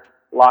and her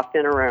locked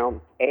in a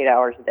room 8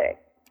 hours a day.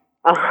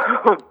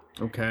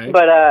 Okay.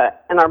 But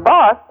and our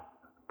boss,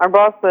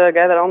 the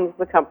guy that owns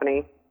the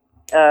company,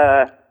 is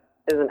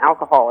an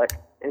alcoholic,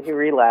 and he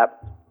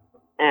relapsed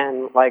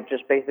and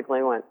just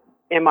basically went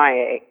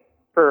MIA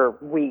for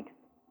weeks.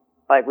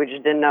 We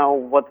just didn't know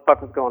what the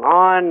fuck was going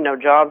on. No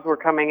jobs were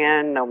coming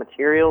in, no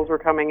materials were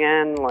coming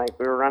in.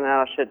 We were running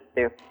out of shit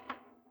to do.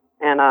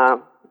 And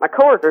my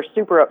coworker's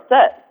super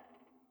upset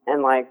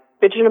and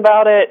bitching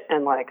about it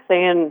and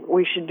saying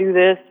we should do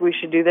this.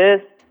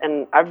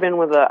 And I've been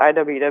with the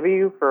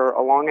IWW for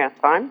a long ass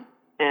time,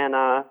 and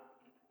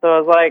so I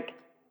was like,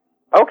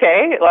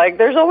 okay, like,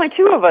 there's only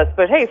 2 of us,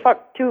 but hey,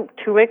 fuck, two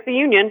makes a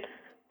union.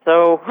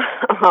 So,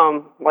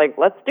 like,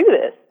 let's do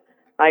this.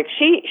 Like,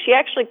 she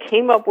actually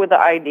came up with the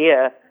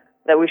idea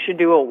that we should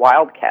do a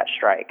wildcat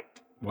strike.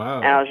 Wow.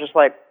 And I was just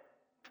like,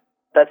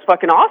 that's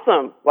fucking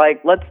awesome.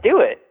 Like, let's do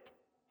it.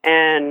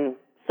 And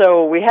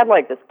so we had,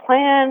 like, this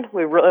plan.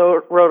 We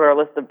wrote our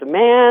list of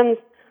demands,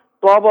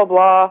 blah, blah,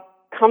 blah.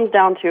 Comes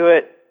down to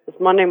it, it's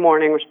Monday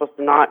morning. We're supposed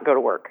to not go to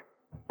work.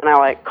 And I,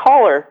 like,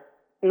 call her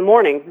in the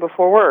morning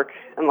before work.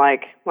 And,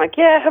 like,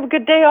 yeah, have a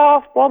good day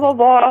off, blah, blah,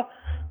 blah.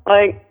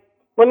 Like,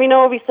 let me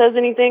know if he says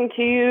anything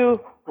to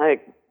you.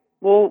 Like,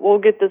 we'll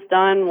get this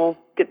done. We'll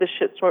get this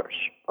shit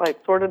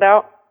sorted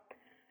out.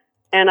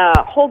 And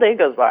a whole day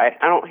goes by.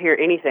 I don't hear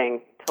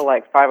anything till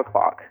like 5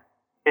 o'clock.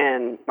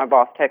 And my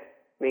boss texts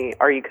me,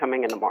 "Are you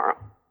coming in tomorrow?"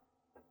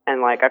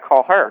 And like, I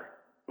call her.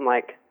 I'm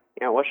like,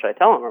 what should I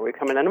tell him? Are we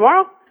coming in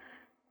tomorrow?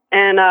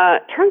 And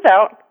turns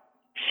out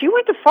she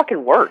went to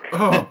fucking work.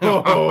 That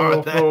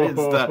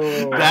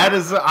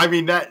is, I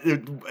mean,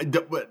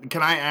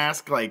 can I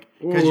ask, like,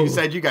 because you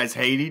said you guys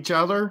hate each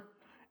other?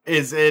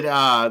 Is it,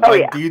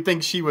 do you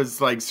think she was,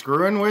 like,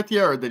 screwing with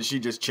you, or did she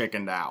just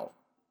chickened out?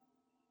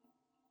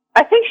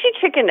 I think she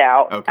chickened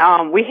out.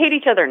 Okay. We hate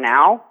each other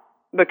now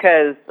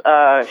because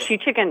she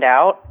chickened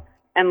out.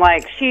 And,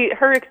 like,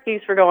 her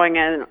excuse for going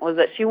in was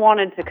that she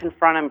wanted to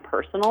confront him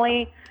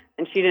personally,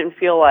 and she didn't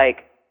feel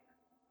like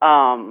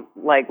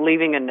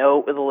leaving a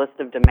note with a list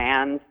of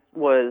demands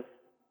was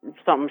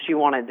something she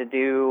wanted to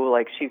do.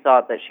 Like, she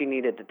thought that she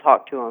needed to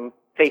talk to him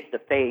face to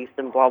face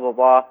and blah, blah,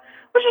 blah,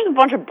 which is a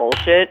bunch of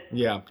bullshit.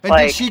 Yeah. And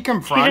like, did she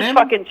confront him? She just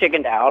fucking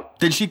chickened out.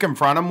 Did she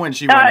confront him when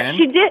she went in?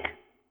 She did.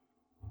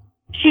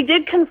 She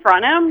did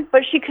confront him,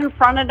 but she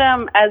confronted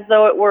him as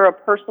though it were a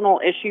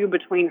personal issue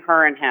between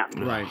her and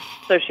him. Right.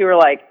 So she were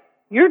like,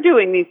 "You're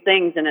doing these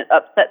things and it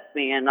upsets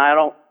me, and I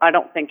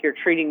don't think you're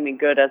treating me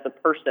good as a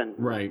person."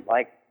 Right.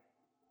 Like,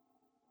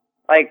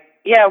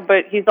 yeah,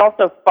 but he's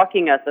also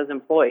fucking us as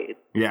employees.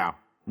 Yeah.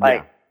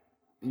 Like,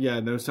 yeah,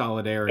 no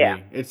solidarity. Yeah.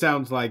 It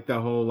sounds like the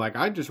whole, like,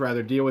 I'd just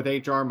rather deal with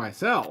HR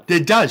myself.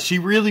 It does. She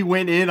really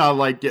went in on,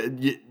 like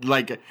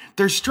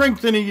they're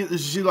strengthening,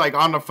 she, like,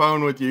 on the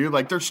phone with you,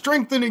 like, they're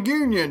strengthening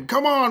union.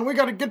 Come on, we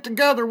got to get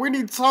together. We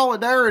need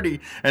solidarity.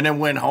 And then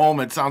went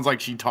home. It sounds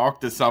like she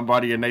talked to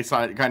somebody and they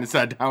kind of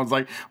sat down and was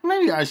like,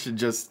 maybe I should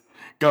just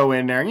go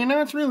in there.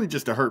 It's really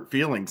just a hurt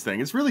feelings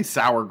thing. It's really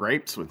sour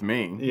grapes with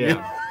me.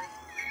 Yeah.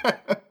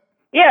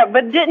 yeah,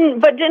 but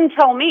didn't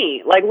tell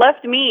me. Like,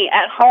 left me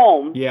at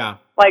home. Yeah.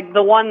 Like,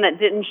 the one that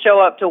didn't show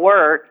up to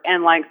work,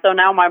 and, like, so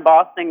now my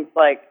boss thinks,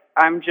 like,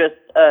 I'm just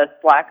a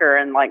slacker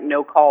and, like,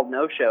 no called,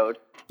 no showed.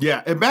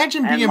 Yeah,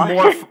 imagine being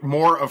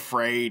more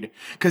afraid,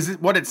 because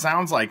what it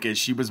sounds like is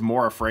she was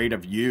more afraid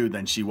of you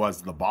than she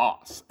was the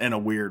boss, in a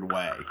weird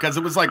way. Because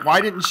it was like,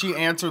 why didn't she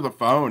answer the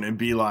phone and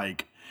be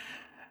like,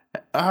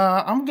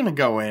 I'm going to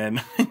go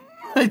in.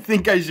 I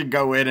think I should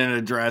go in and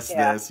address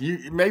this.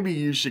 Maybe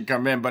you should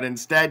come in. But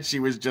instead, she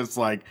was just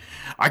like,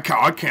 I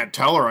can't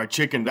tell her I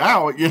chickened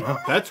out.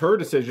 That's her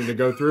decision to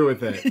go through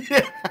with it.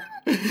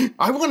 Yeah.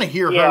 I want to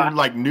hear her,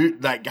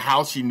 like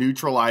how she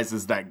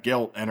neutralizes that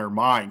guilt in her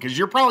mind. Because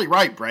you're probably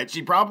right, Brett.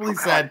 She probably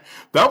said,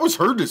 that was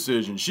her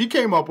decision. She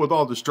came up with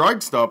all the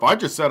strike stuff. I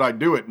just said I'd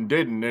do it and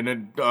didn't. And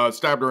then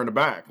stabbed her in the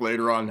back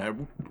later on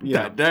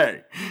that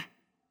day.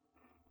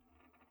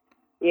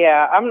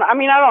 Yeah, I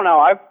don't know.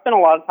 I've spent a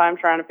lot of time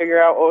trying to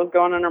figure out what was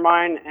going on in her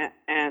mind,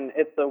 and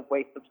it's a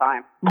waste of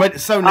time.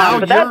 But so now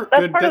but you're...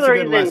 That's a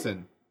good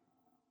lesson.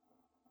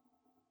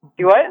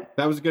 You what?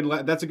 That was a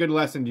good. That's a good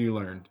lesson you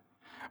learned.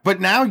 But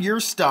now you're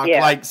stuck.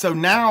 Yeah. Like, so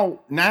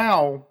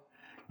now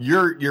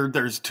you're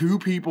there's 2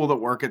 people that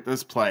work at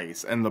this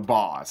place and the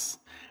boss.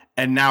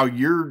 And now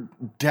you're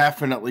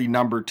definitely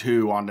number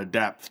 2 on the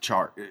depth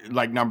chart.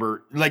 Like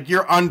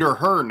you're under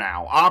her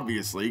now,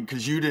 obviously,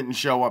 because you didn't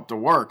show up to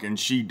work and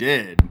she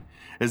did.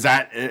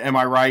 Am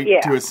I right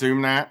to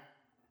assume that?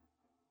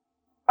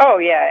 Oh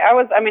yeah, I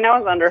was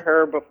under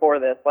her before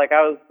this. Like,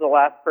 I was the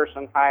last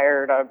person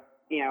hired.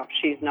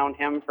 She's known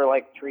him for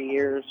like 3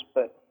 years,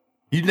 but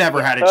you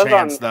never had a so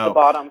chance, on though. The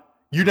bottom.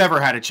 You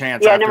never had a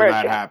chance after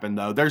that happened,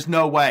 though. There's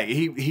no way.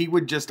 He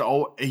would just,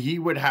 he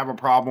would have a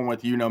problem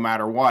with you no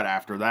matter what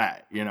after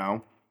that, Yeah,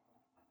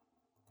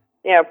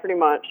 pretty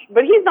much.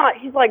 But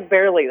he's like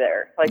barely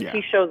there. Like,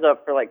 he shows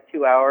up for like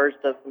 2 hours,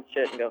 does some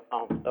shit, and goes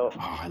home. So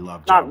I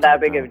love not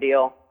that big of a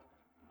deal.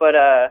 But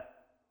yeah,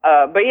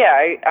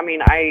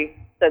 I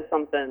said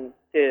something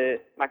to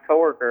my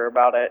coworker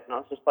about it, and I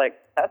was just like,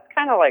 that's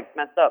kind of like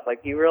messed up.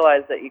 Like, you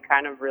realize that you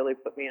kind of really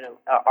put me in an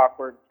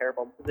awkward,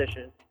 terrible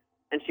position.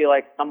 And she,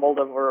 like, stumbled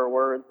over her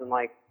words, and,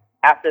 like,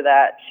 after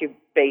that, she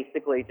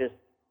basically just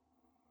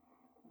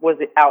was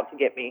out to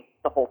get me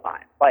the whole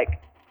time.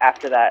 Like,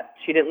 after that,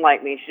 she didn't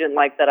like me. She didn't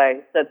like that I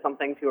said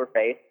something to her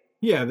face.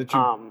 Yeah, that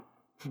you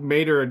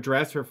made her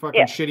address her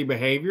fucking shitty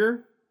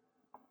behavior?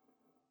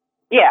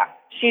 Yeah,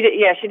 she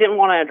didn't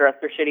want to address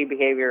her shitty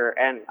behavior,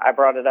 and I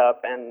brought it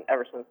up, and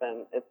ever since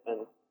then,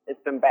 it's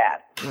been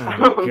bad.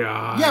 Oh,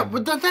 God. Yeah,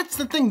 but that's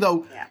the thing,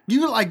 though. Yeah.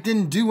 You, like,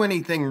 didn't do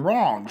anything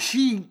wrong.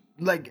 She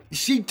like,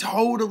 she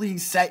totally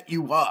set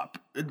you up,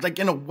 like,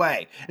 in a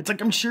way. It's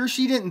like, I'm sure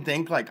she didn't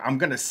think, like, I'm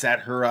gonna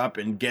set her up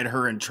and get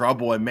her in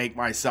trouble and make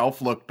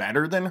myself look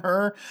better than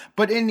her.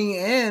 But in the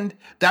end,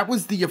 that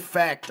was the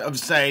effect of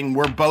saying,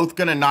 we're both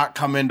gonna not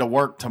come into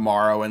work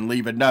tomorrow and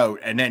leave a note,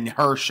 and then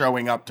her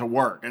showing up to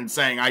work and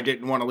saying, I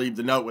didn't want to leave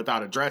the note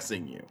without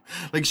addressing you.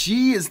 Like,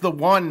 she is the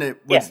one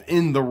that was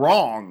in the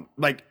wrong.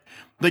 Like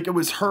it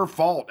was her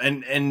fault,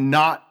 and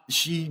not,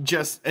 she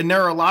just, and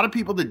there are a lot of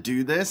people that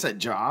do this at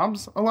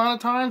jobs a lot of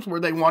times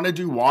where they want to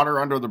do water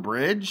under the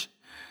bridge.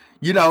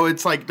 You know,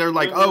 it's like, they're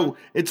like, oh,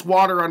 it's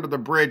water under the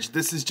bridge.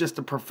 This is just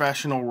a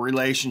professional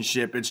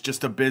relationship. It's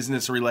just a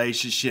business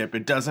relationship.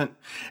 It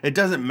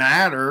doesn't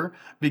matter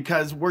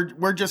because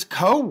we're just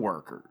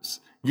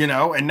co-workers. You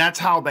know, and that's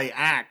how they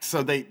act.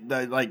 So they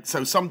like,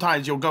 so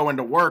sometimes you'll go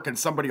into work and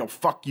somebody will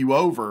fuck you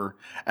over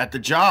at the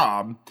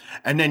job,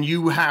 and then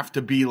you have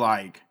to be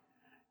like,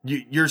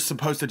 you're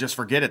supposed to just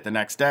forget it the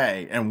next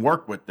day and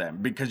work with them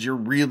because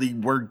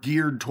we're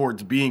geared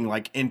towards being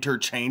like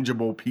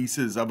interchangeable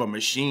pieces of a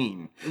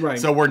machine. Right.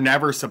 So we're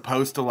never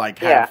supposed to like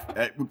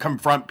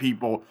confront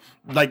people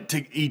like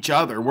to each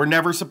other. We're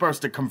never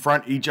supposed to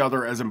confront each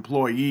other as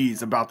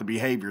employees about the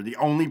behavior. The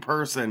only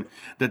person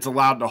that's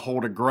allowed to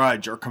hold a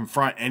grudge or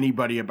confront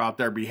anybody about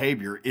their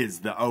behavior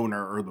is the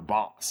owner or the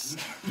boss.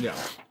 Yeah.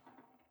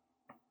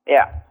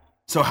 Yeah.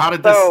 So how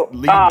did this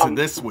lead to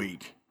this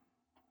week?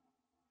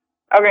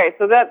 Okay,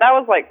 so that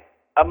was like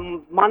a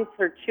month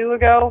or two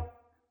ago.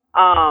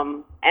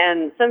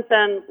 And since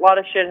then, a lot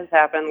of shit has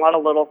happened, a lot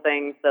of little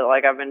things that,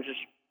 like, I've been just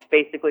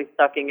basically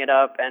sucking it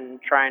up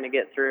and trying to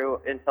get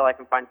through until I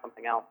can find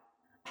something else.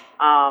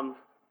 I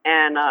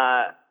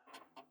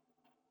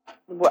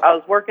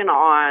was working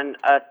on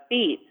a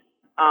seat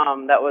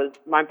that was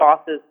my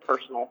boss's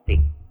personal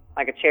seat,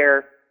 like a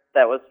chair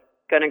that was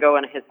going to go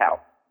in his house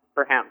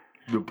for him,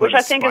 which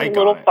I think is a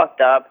little fucked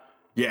up.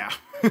 Yeah.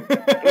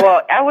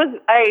 Well,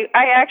 I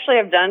actually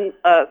have done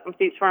some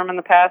seats for him in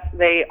the past.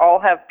 They all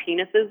have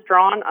penises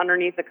drawn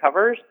underneath the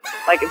covers.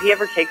 Like, if he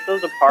ever takes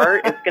those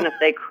apart, it's going to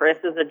say Chris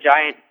is a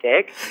giant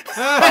dick,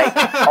 like,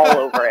 all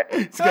over it.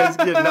 This guy's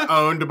getting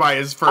owned by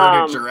his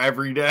furniture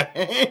every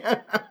day.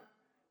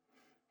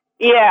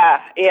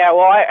 Yeah.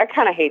 Well, I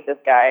kind of hate this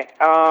guy.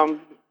 But,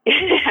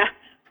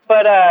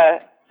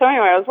 so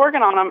anyway, I was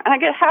working on him, and I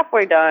get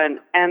halfway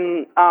done,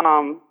 and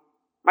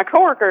my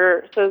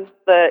coworker says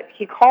that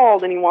he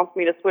called and he wants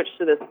me to switch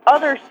to this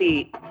other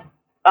seat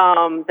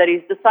that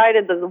he's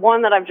decided that the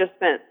one that I've just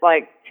spent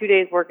like 2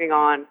 days working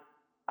on,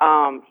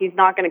 he's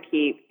not going to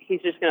keep.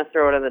 He's just going to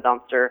throw it in the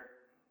dumpster,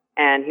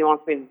 and he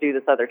wants me to do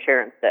this other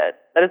chair instead.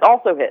 That is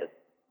also his.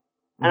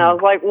 And I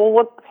was like, well,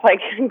 what?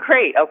 Like,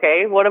 great,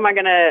 okay. What am I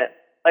going to,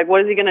 like,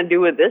 what is he going to do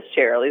with this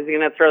chair? Is he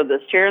going to throw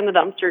this chair in the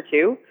dumpster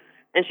too?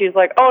 And she's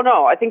like, oh,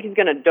 no, I think he's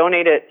going to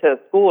donate it to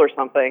school or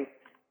something.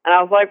 And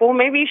I was like, well,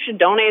 maybe you should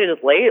donate his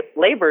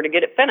labor to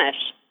get it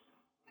finished.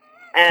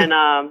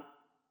 And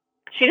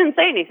she didn't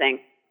say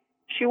anything.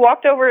 She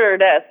walked over to her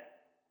desk,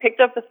 picked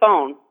up the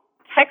phone,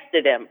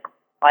 texted him,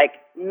 like,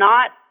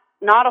 not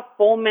a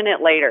full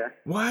minute later.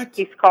 What?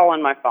 He's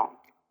calling my phone.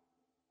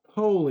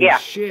 Holy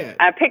shit.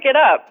 I pick it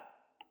up,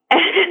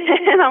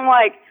 and I'm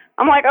like,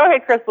 oh, hey,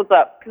 Chris, what's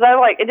up? Because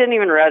it didn't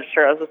even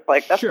register. I was just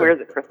like, that's weird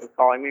that Chris is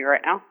calling me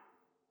right now.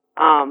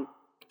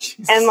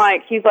 Jesus. And,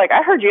 like, he's like,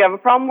 I heard you have a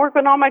problem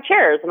working on my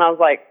chairs. And I was,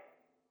 like,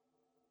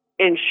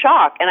 in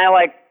shock. And I,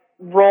 like,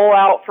 roll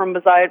out from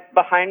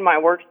behind my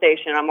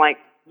workstation. I'm like,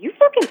 you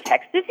fucking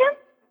texted him?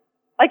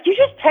 Like, you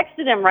just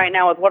texted him right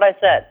now with what I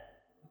said.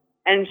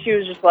 And she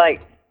was just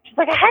like,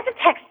 I had to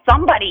text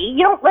somebody.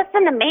 You don't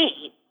listen to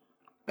me.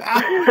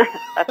 That's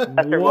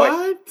her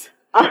what? voice.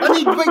 I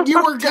mean, but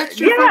you were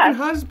Text your fucking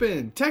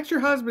husband. Text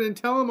your husband and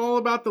tell him all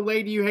about the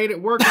lady you hate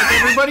at work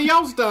like everybody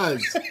else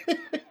does.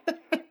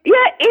 Yeah,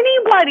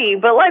 anybody,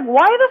 but, like,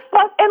 why the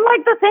fuck? And,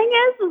 like, the thing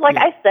is like,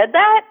 I said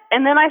that,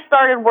 and then I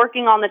started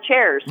working on the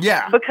chairs.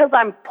 Yeah. Because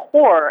I'm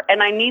poor,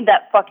 and I need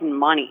that fucking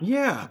money.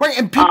 Yeah. Right,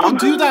 and people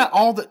do that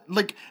all the,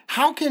 like,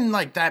 how can,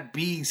 like, that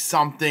be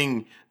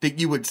something that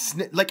you would,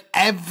 like,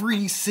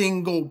 every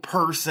single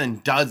person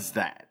does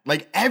that.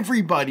 Like,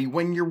 everybody,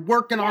 when you're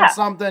working on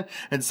something,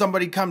 and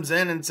somebody comes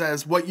in and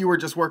says, what you were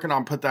just working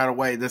on, put that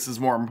away, this is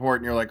more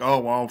important, you're like, oh,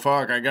 well,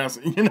 fuck, I guess,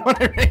 you know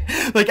what I mean?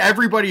 Like,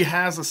 everybody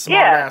has a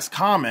smart-ass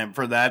comment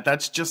for that.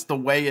 That's just the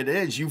way it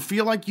is. You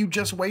feel like you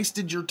just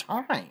wasted your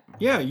time.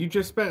 Yeah, you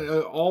just spent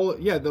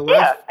the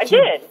last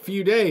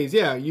few days,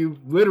 you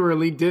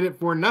literally did it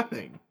for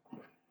nothing.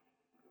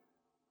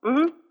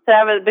 Mm-hmm. To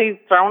have it be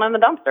thrown in the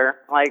dumpster.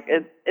 Like,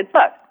 it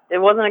sucks. It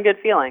wasn't a good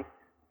feeling.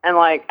 And,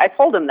 like, I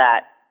told him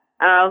that.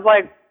 And I was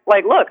like,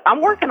 look,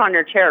 I'm working on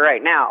your chair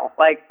right now.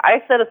 Like,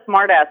 I said a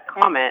smart-ass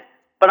comment,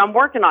 but I'm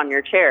working on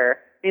your chair.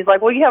 And he's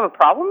like, well, you have a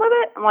problem with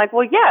it? I'm like,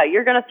 well, yeah,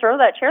 you're going to throw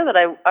that chair that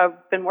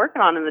I've been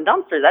working on in the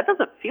dumpster. That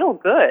doesn't feel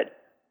good.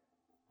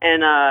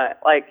 And,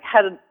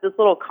 had this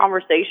little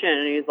conversation,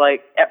 and he's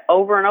like,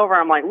 over and over,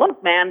 I'm like,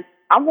 look, man,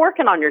 I'm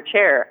working on your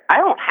chair. I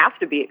don't have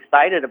to be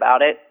excited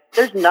about it.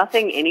 There's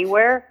nothing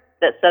anywhere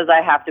that says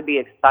I have to be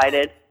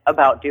excited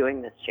about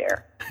doing this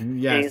chair.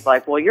 Yes. And he's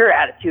like, well, your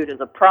attitude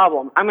is a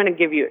problem. I'm going to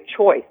give you a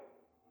choice.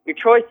 Your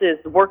choice is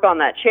to work on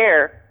that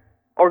chair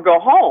or go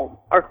home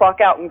or clock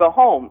out and go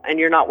home, and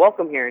you're not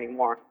welcome here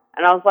anymore.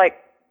 And I was like,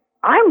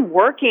 I'm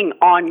working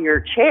on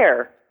your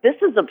chair. This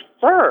is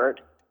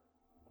absurd.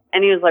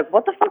 And he was like,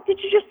 what the fuck did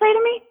you just say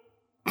to me?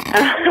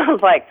 And I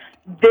was like,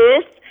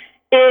 this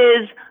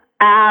is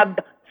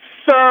absurd.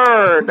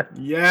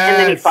 Yes. And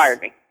then he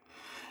fired me.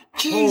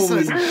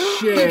 Jesus. Holy He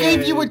shit.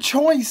 gave you a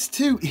choice,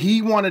 too.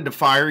 He wanted to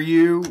fire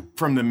you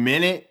from the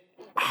minute.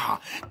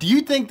 Do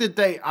you think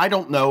that I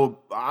don't know.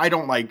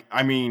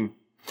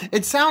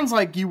 It sounds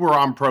like you were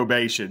on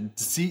probation.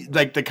 See,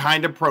 like the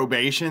kind of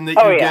probation that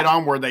you get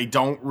on where they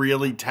don't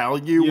really tell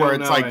you, where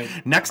it's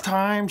like, next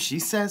time she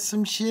says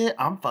some shit,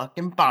 I'm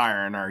fucking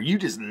firing her. You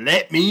just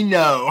let me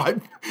know.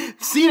 I've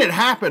seen it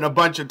happen a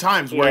bunch of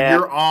times where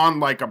you're on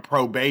like a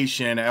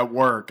probation at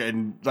work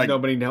and like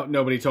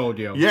nobody told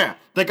you. Yeah.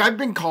 Like I've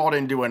been called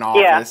into an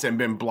office and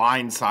been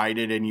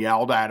blindsided and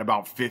yelled at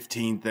about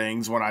 15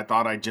 things when I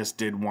thought I just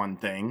did one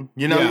thing.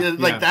 You know,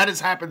 that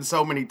has happened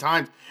so many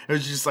times. It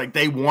was just like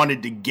they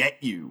wanted to get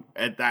you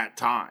at that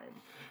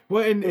time.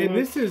 Well, and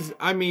this is,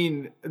 I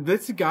mean,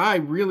 this guy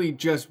really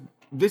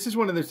this is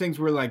one of those things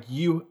where like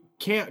you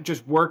can't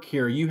just work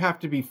here. You have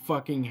to be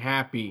fucking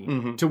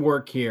happy to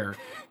work here.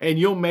 And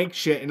you'll make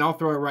shit and I'll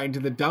throw it right into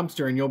the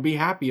dumpster and you'll be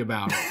happy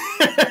about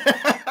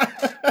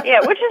it.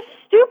 Yeah, which is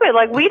stupid.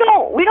 Like we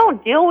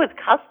don't deal with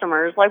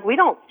customers. Like we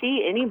don't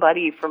see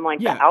anybody from like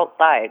the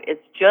outside.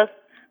 It's just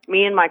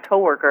me and my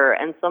coworker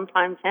and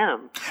sometimes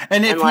him.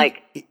 And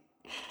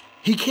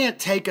he can't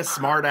take a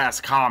smart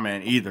ass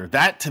comment either.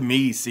 That to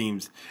me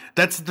seems,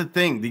 that's the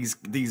thing.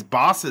 These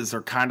bosses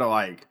are kind of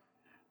like,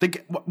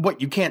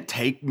 what, you can't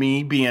take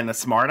me being a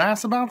smart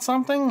ass about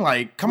something?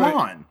 Like, come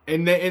on.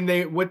 And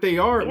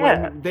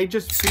they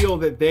just feel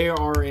that they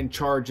are in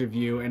charge of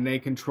you and they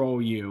control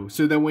you.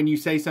 So that when you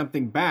say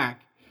something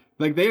back,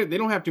 like they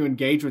don't have to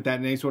engage with that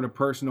in any sort of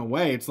personal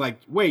way. It's like,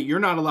 wait, you're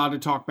not allowed to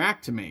talk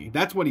back to me.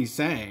 That's what he's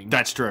saying.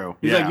 That's true.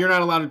 He's like, you're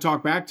not allowed to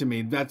talk back to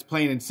me. That's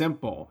plain and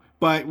simple.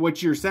 But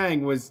what you're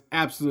saying was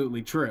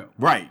absolutely true.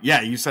 Right.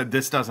 Yeah. You said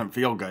this doesn't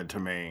feel good to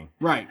me.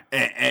 Right.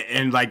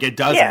 And like it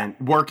doesn't. Yeah.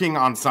 Working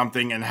on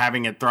something and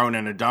having it thrown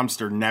in a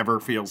dumpster never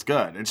feels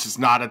good. It's just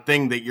not a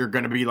thing that you're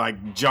going to be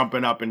like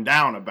jumping up and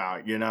down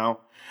about, you know?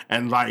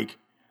 And like,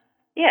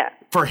 yeah.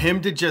 For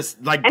him to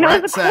just like, and Brett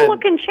it was a said, cool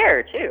looking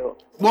chair too.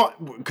 Well,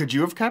 could you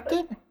have kept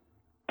it?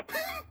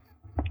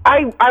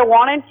 I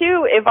wanted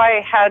to. If I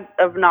had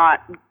of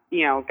not,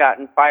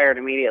 gotten fired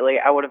immediately,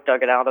 I would have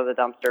dug it out of the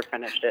dumpster,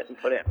 finished it, and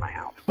put it in my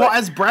house.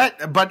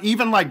 But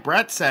even like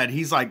Brett said,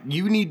 he's like,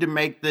 you need to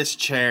make this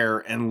chair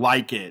and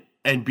like it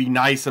and be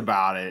nice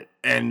about it.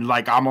 And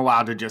like, I'm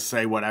allowed to just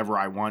say whatever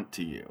I want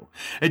to you.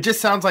 It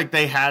just sounds like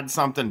they had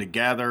something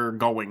together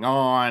going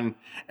on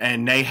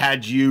and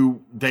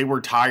they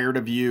were tired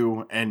of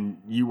you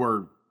and you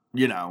were,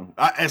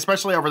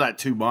 especially over that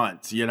 2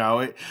 months,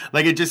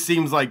 it just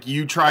seems like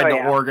you tried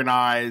to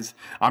organize.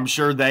 I'm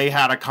sure they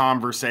had a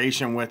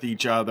conversation with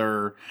each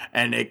other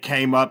and it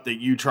came up that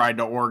you tried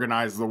to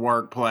organize the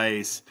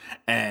workplace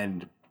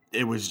and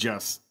it was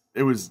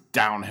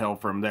downhill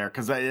from there.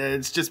 Cause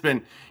it's just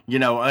been,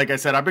 like I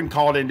said, I've been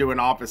called into an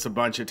office a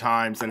bunch of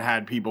times and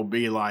had people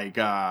be like,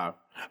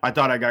 I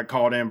thought I got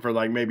called in for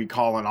like maybe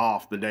calling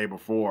off the day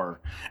before.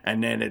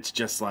 And then it's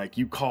just like,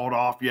 you called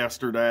off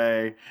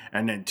yesterday.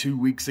 And then 2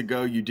 weeks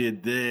ago you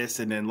did this.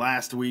 And then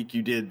last week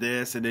you did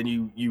this. And then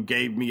you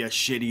gave me a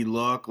shitty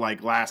look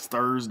like last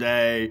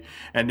Thursday.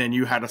 And then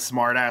you had a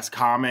smart ass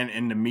comment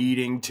in the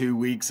meeting 2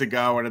 weeks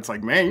ago. And it's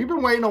like, man, you've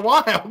been waiting a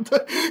while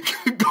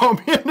to call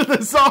me into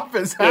this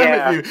office,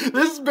 haven't you?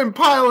 This has been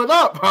piling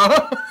up,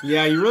 huh?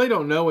 Yeah, you really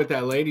don't know what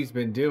that lady's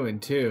been doing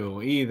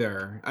too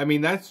either. I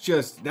mean, that's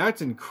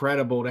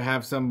incredible to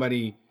have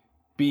somebody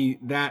be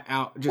that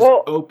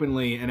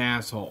openly an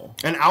asshole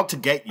and out to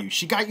get you.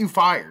 She got you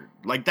fired.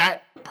 Like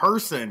that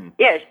person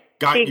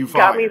got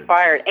me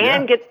fired.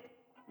 And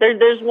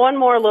there's one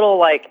more little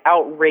like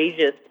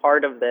outrageous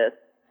part of this.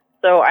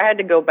 So I had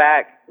to go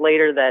back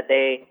later that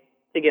day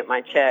to get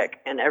my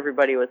check and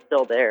everybody was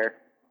still there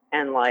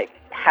and like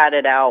had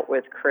it out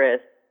with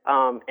Chris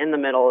in the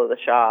middle of the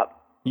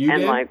shop. You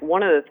did? Like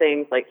one of the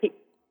things like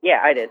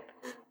I did.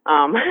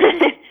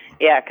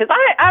 Yeah, because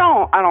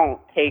I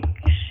don't take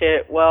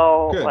shit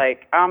well. Good.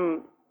 Like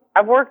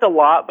I've worked a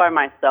lot by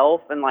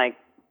myself and like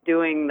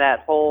doing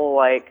that whole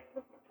like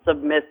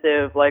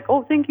submissive like,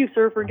 oh, thank you,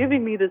 sir, for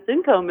giving me this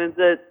income and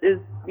that is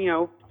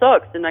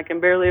sucks and I can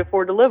barely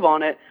afford to live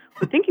on it.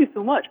 But thank you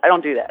so much. I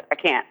don't do that. I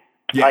can't.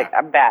 Yeah. Like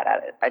I'm bad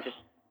at it. I just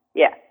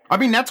I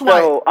mean that's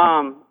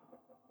why.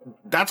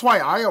 That's why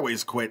I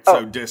always quit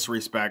so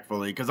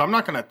disrespectfully because I'm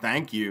not going to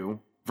thank you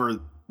for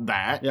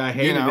that. Yeah, I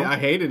hated it. I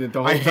hated it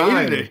the whole time.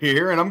 I hated it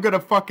here, and I'm gonna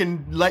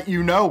fucking let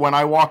you know when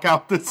I walk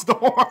out this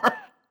door.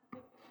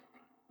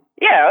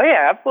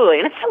 Yeah, absolutely,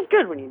 and it sounds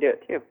good when you do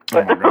it too.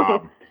 Oh my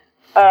god.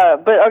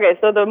 But okay,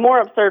 so the more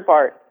absurd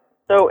part.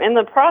 So in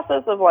the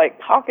process of like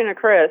talking to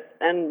Chris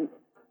and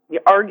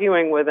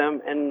arguing with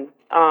him, and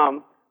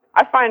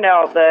I find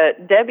out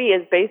that Debbie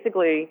is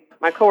basically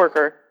my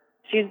coworker.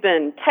 She's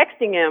been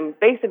texting him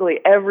basically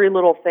every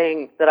little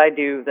thing that I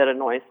do that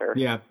annoys her.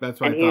 Yeah, that's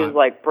what and I he thought. was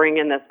like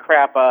bringing this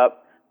crap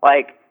up.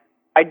 Like,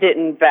 I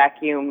didn't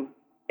vacuum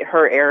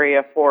her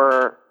area for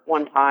her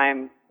one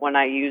time when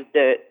I used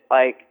it.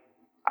 Like,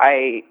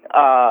 I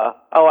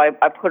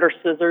put her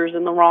scissors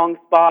in the wrong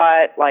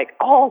spot. Like,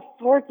 all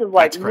sorts of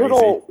like That's crazy.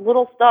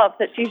 little stuff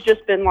that she's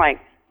just been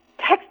like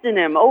texting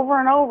him over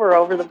and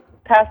over the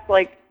past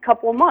like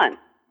couple of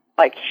months.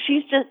 Like,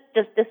 she's just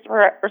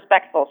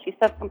disrespectful. She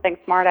said something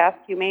smart ass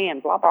to me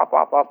and blah blah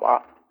blah blah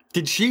blah.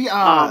 Did she?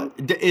 I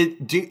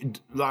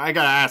gotta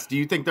ask. Do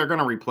you think they're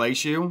gonna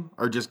replace you,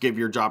 or just give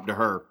your job to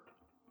her?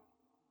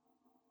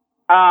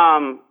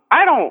 I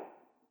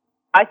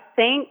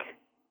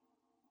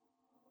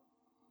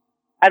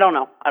don't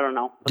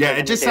know. Yeah,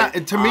 it just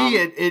to me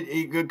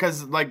it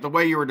because like the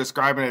way you were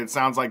describing it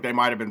sounds like they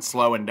might have been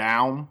slowing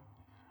down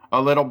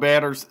a little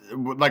bit, or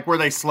like were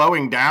they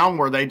slowing down?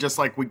 Were they just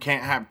like, we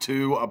can't have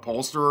two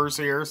upholsterers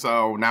here,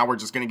 so now we're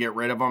just gonna get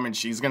rid of them and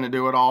she's gonna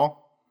do it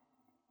all?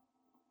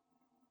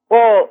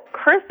 Well,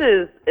 Chris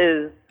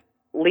is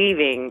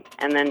leaving,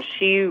 and then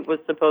she was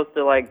supposed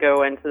to like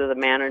go into the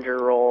manager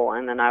role,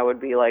 and then I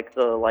would be like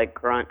the like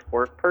grunt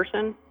work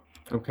person.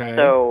 Okay.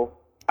 So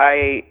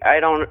I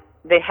don't.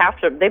 They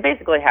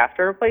basically have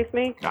to replace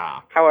me.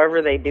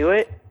 However they do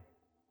it.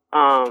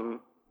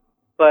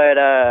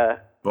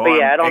 But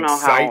yeah, I don't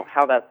know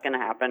how that's gonna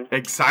happen.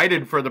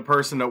 Excited for the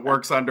person that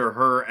works under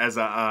her as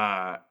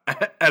a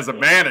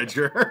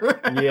manager.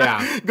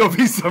 Yeah. Gonna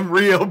be some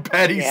real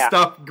petty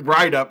stuff,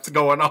 write-ups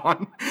going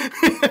on.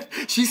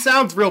 She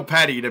sounds real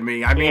petty to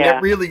me. I mean,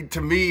 it really,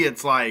 to me,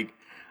 it's like,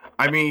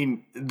 I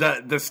mean,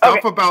 the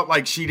stuff about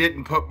like she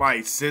didn't put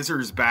my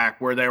scissors back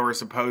where they were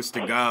supposed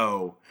to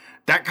go.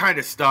 That kind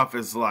of stuff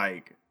is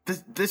like,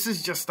 this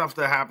is just stuff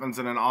that happens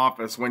in an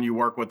office when you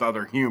work with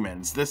other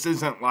humans. This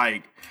isn't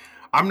like,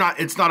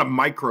 it's not a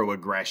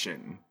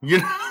microaggression, you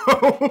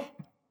know?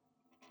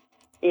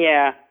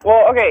 Yeah.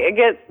 Well, okay,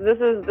 this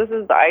is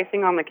the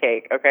icing on the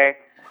cake, okay?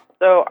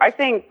 So I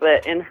think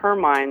that in her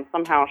mind,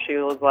 somehow she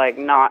was like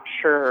not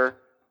sure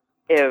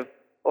if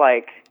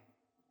like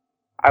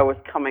I was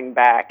coming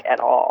back at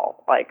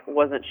all. Like,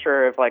 wasn't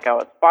sure if like I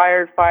was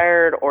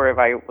fired, or if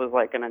I was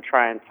like gonna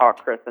try and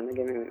talk Chris into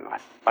giving me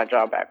my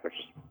job back, which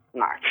is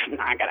not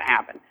gonna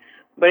happen.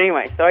 But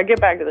anyway, so I get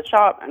back to the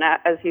shop, and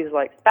as he's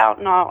like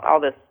spouting all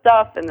this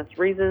stuff and this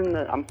reason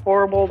that I'm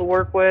horrible to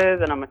work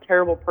with and I'm a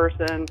terrible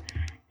person,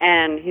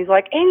 and he's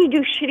like, and you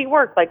do shitty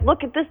work. Like,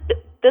 look at this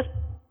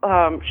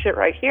shit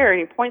right here, and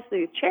he points to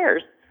these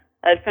chairs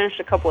that I'd finished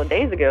a couple of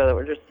days ago that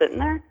were just sitting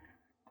there,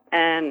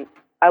 and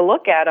I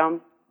look at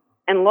them,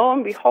 and lo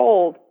and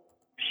behold,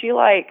 she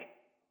like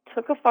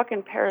took a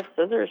fucking pair of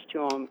scissors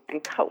to him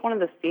and cut one of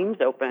the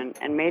seams open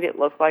and made it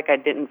look like I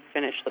didn't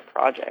finish the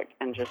project,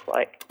 and just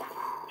like,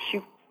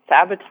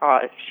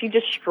 she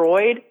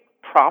destroyed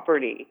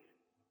property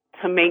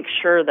to make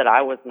sure that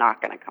I was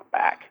not going to come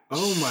back.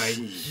 Oh my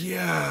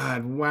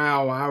God.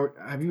 Wow. How,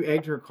 have you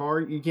egged her car?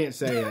 You can't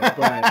say it, but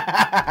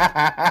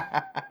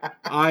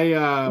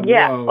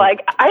whoa.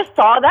 Like I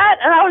saw that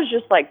and I was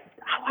just like,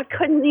 I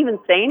couldn't even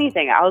say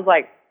anything. I was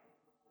like,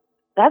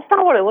 that's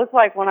not what it looked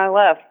like when I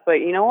left,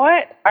 but you know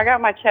what? I got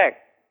my check.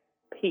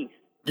 Peace.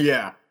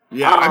 Yeah.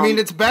 Yeah. I mean,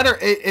 it's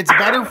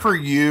better for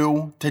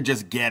you to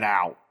just get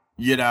out.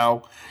 You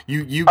know,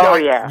 you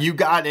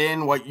got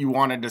in what you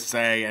wanted to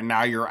say, and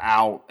now you're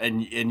out,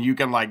 and you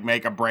can like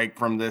make a break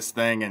from this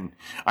thing. And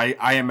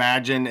I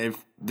imagine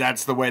if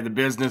that's the way the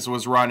business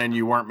was running,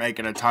 you weren't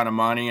making a ton of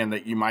money, and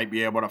that you might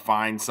be able to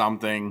find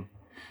something,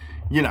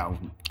 you know,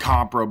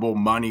 comparable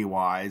money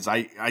wise.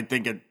 I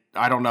think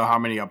I don't know how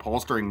many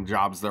upholstering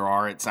jobs there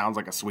are. It sounds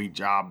like a sweet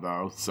job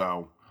though,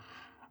 so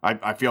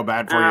I feel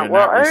bad for you in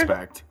that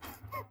respect.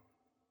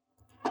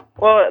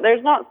 Well,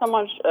 there's not so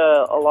much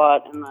a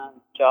lot in the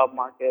job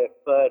market,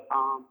 but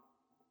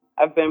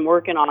I've been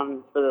working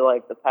on for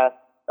the past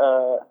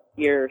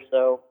year or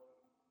so,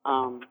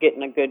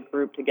 getting a good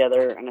group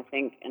together, and I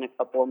think in a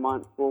couple of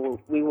months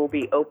we will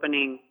be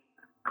opening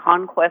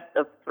Conquest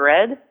of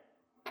Thread,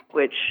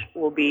 which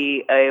will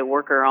be a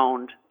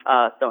worker-owned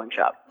sewing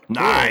shop.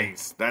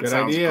 Nice. That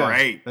sounds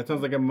great. That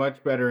sounds like a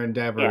much better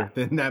endeavor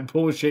than that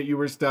bullshit you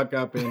were stuck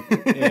up in.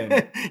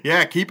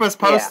 Yeah, keep us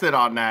posted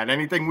on that.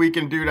 Anything we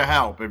can do to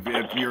help.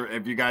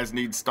 If you guys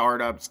need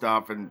startup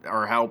stuff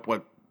or help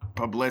with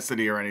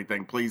publicity or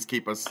anything, please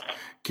keep us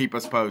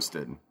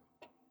posted.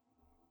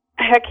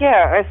 Heck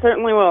yeah, I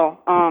certainly will.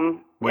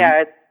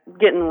 It's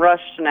getting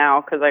rushed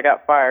now because I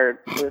got fired.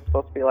 It was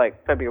supposed to be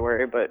like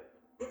February, but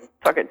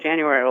fuck it,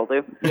 January will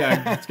do.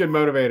 Yeah, it's a good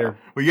motivator.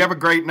 Well, you have a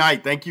great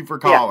night. Thank you for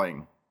calling.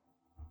 Yeah.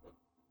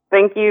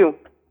 Thank you.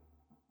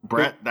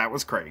 Brett, that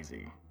was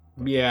crazy.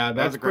 Yeah,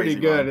 that's pretty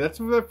good.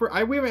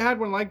 One. We haven't had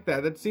one like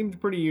that. That seems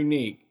pretty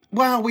unique.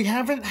 Well, we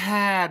haven't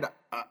had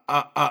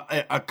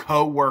a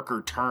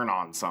coworker turn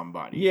on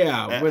somebody.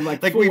 Yeah,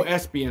 with full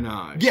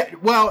espionage. Yeah,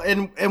 well,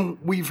 and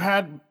we've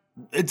had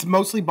it's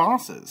mostly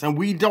bosses, and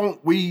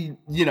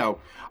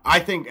I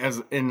think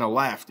as in the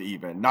left,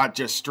 even not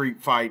just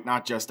Street Fight,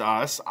 not just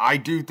us, I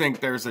do think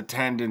there's a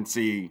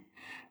tendency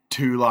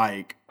to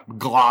like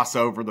gloss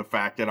over the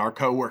fact that our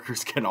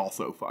coworkers can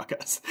also fuck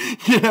us,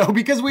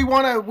 because we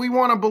want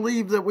to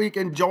believe that we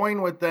can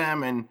join with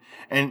them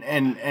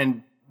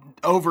and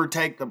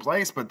overtake the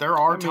place, but there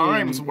are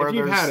times where if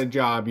you've had a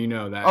job, you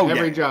know that.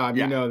 Job,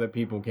 you know that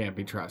people can't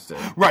be trusted.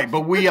 Right,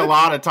 but we a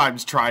lot of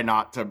times try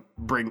not to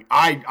bring,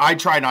 I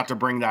try not to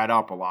bring that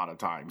up a lot of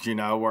times,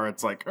 where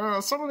it's like,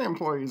 some of the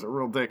employees are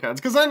real dickheads.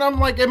 Because then I'm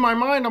like, in my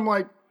mind, I'm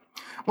like,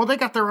 well, they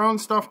got their own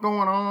stuff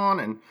going on,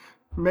 and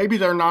maybe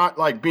they're not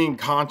like being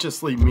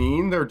consciously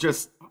mean,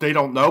 they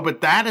don't know, but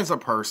that is a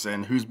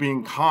person who's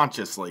being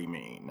consciously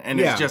mean,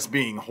 and is just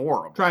being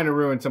horrible. Trying to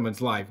ruin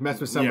someone's life, mess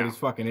with somebody's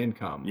fucking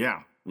income.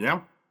 Yeah.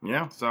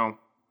 So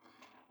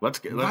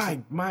let's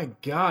my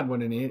God,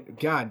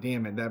 God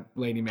damn it, that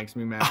lady makes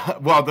me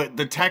mad. Well, the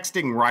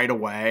texting right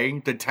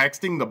away,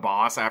 the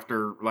boss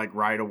after like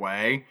right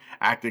away,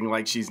 acting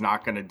like she's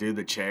not going to do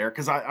the chair,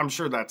 because I'm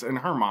sure that's in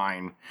her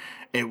mind.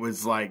 It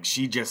was like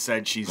she just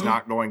said she's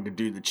not going to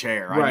do the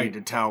chair. Right. I need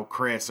to tell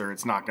Chris, or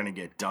it's not going to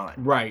get done.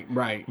 Right.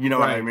 You know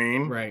what I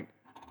mean? Right.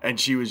 And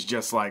she was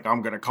just like,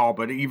 I'm going to call.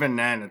 But even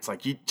then, it's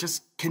like,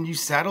 can you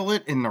settle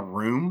it in the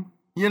room?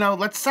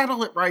 Let's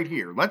settle it right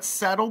here. Let's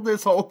settle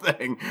this whole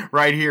thing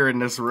right here in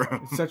this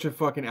room. It's such a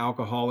fucking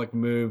alcoholic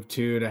move,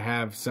 too, to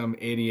have some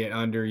idiot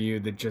under you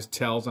that just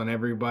tells on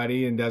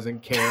everybody and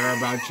doesn't care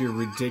about your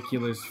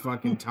ridiculous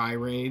fucking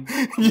tirades,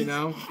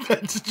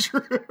 That's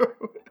true.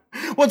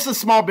 What's the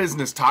small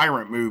business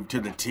tyrant move to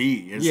the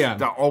T? Is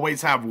to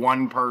always have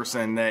one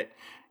person that,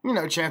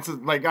 chances,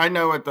 like I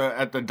know at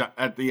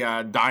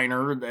the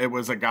diner, it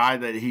was a guy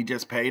that he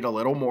just paid a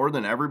little more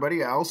than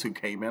everybody else, who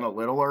came in a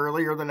little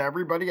earlier than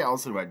everybody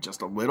else, who had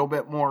just a little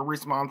bit more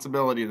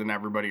responsibility than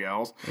everybody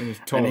else.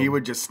 And he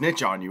would just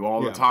snitch on you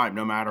all the time,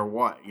 no matter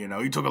what.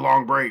 He took a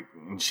long break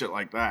and shit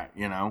like that,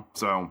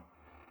 so.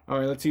 All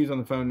right, let's see who's on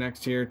the phone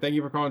next here. Thank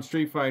you for calling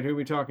Street Fight. Who are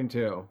we talking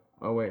to?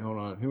 Oh, wait, hold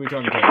on. Who are we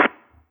talking to?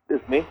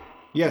 It's me?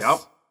 Yes. Yep.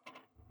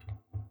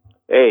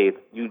 Hey, it's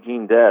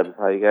Eugene Debs.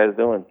 How you guys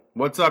doing?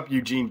 What's up,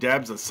 Eugene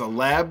Debs? A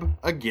celeb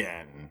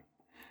again.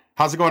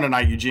 How's it going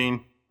tonight,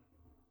 Eugene?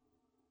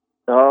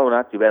 Oh,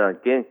 not too bad. I'm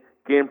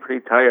getting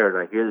pretty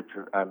tired.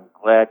 I'm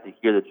glad to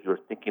hear that you were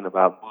thinking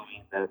about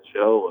moving that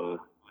show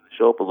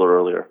up a little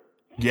earlier.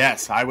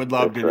 Yes, I would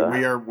love to.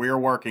 We are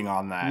working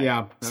on that.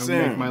 Yeah, that would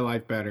make my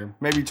life better.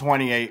 Maybe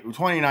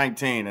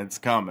 2019, it's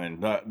coming.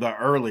 The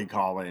early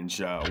call-in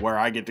show where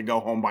I get to go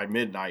home by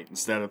midnight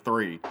instead of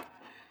 3.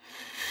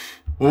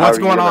 Well, what's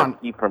going on?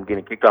 Keep from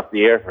getting kicked off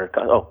the air.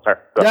 Oh, sorry.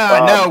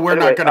 Yeah, no, we're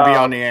not going to be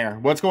on the air.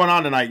 What's going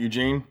on tonight,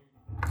 Eugene?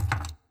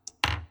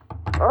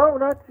 Oh,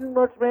 not too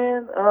much,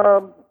 man.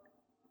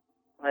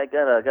 I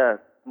got a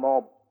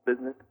small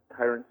business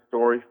tyrant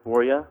story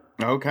for you.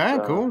 Okay,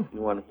 cool.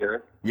 You want to hear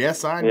it?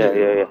 Yes, I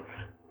do.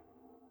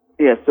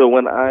 Yeah. So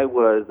when I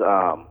was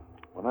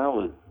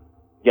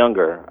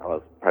younger, I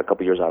was probably a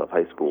couple years out of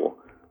high school.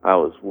 I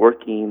was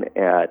working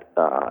at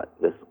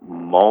this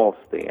mall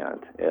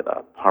stand at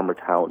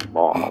Palmertown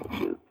Mall,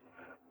 which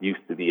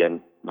used to be a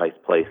nice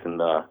place in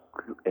the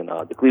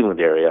Cleveland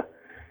area,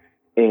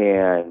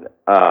 and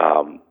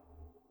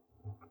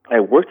I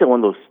worked at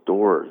one of those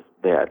stores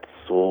that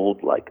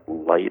sold like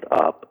light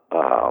up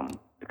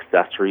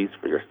accessories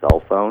for your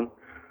cell phone.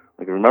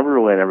 Like, remember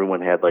when everyone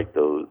had like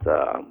those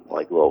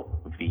like little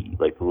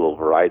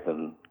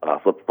Verizon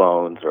flip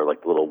phones, or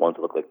like the little ones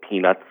that look like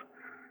peanuts,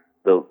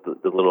 the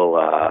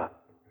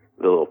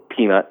little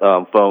peanut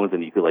phones,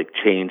 and you could like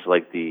change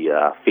like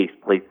the face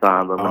plates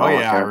on them. Oh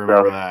yeah, I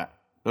remember that.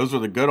 Those were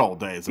the good old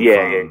days of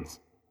phones.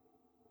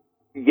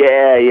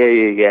 Yeah.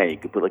 You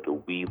could put like a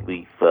weed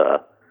leaf.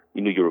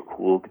 You knew you were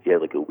cool because you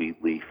had like a weed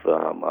leaf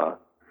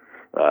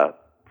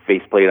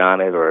faceplate on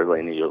it, or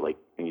like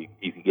you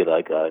could get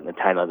like an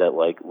antenna that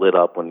like lit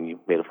up when you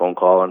made a phone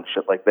call and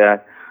shit like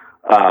that.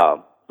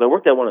 So I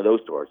worked at one of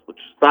those stores. Which,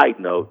 side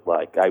note,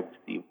 like I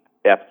received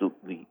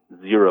absolutely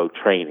zero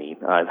training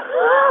on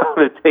how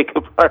to take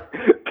apart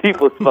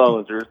people's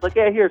phones. Or it's like,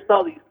 yeah, here,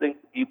 sell these things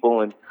to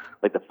people, and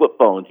like the flip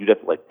phones, you'd have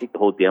to like take the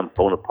whole damn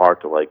phone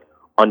apart to like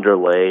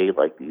underlay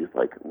like these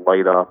like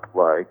light up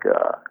like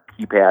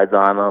keypads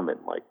on them,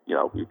 and like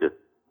we just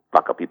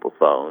fuck up people's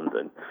phones,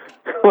 and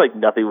like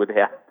nothing would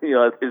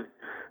happen.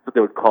 But they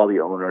would call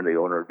the owner, and the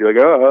owner would be like,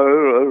 oh, I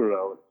don't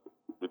know.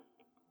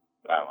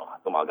 I don't know.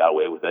 Somehow got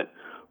away with it.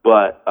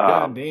 But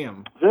God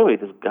damn. So anyway,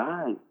 this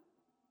guy,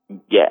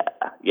 yeah,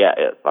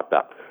 it's fucked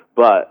up.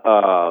 But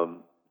I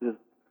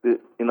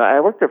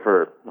worked there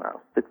for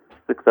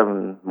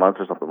 6-7 months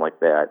or something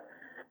like that,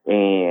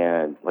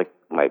 and like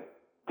my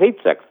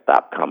paycheck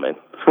stopped coming,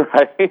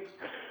 right?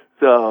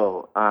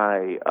 So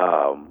I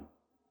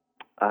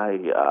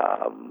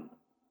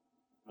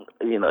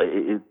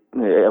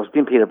was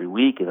being paid every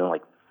week, and then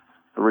like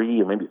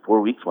 3 or maybe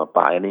 4 weeks went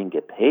by and I didn't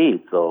get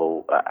paid.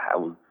 So I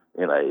was,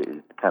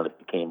 it kind of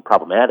became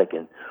problematic.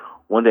 And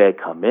one day I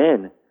come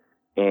in,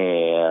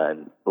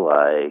 and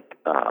like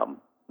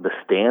the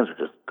stands are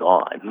just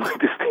gone. Like,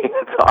 the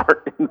stands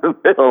aren't in the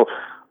middle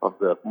of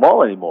the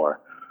mall anymore.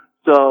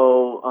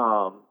 So,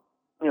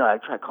 I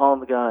tried calling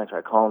the guy,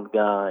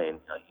 and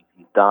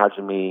he's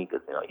dodging me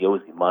because, he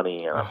owes me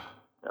money, and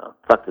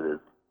sucked at his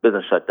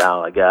business shut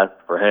down, I guess,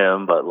 for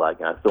him, but, I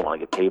still want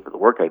to get paid for the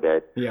work I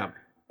did. Yeah.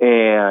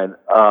 And,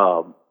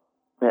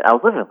 man, I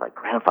was living with my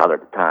grandfather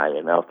at the time,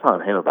 and I was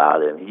telling him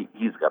about it, and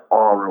he's got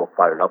all real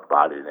fired up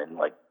about it, and,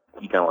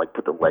 he kind of,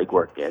 put the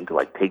legwork in to,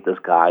 take this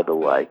guy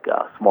to,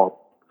 small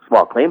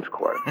claims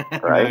court,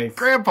 right? Nice.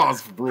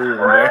 Grandpa's rule,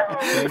 man.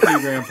 Thank you,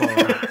 Grandpa.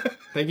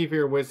 Thank you for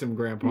your wisdom,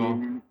 Grandpa.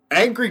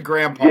 Angry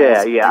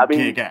grandpas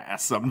kick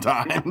ass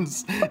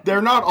sometimes.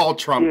 They're not all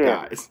Trump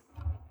guys.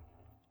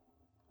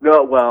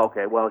 No, well,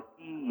 okay. Well,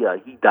 he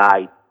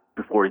died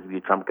before he could be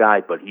a Trump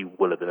guy, but he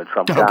would have been a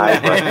Trump guy.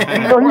 But,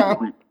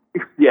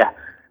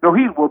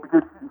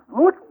 because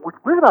what's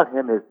weird about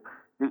him is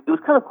it was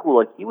kind of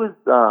cool. He was,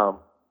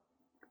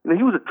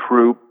 he was a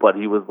troop, but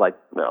he was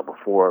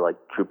before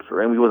troops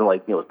were in. He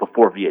wasn't it was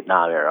before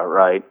Vietnam era,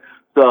 right?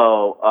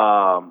 So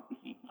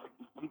he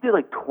did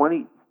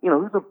 20.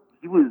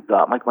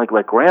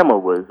 My grandma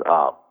was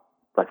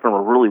from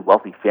a really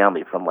wealthy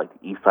family from the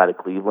east side of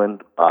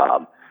Cleveland,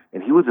 and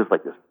he was just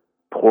this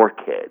poor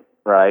kid,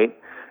 right?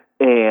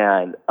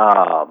 And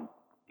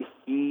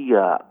he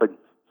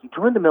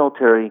joined the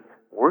military,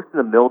 worked in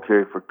the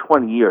military for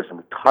 20 years, and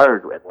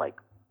retired at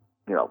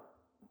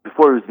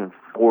before he was even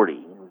 40.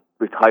 He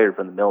retired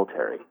from the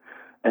military,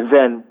 and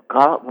then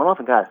went off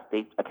and got a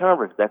state. I can't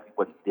remember exactly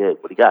what he did,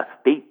 but he got a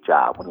state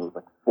job when he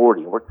was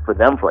 40 and worked for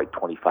them for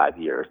 25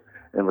 years.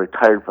 And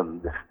retired from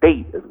the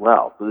state as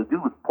well. So the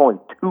dude was pulling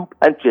 2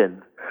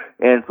 pensions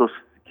and Social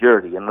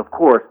Security. And of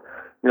course,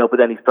 but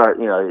then he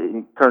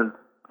turns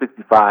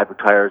 65,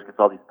 retires, gets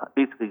all these,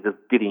 basically just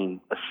getting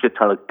a shit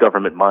ton of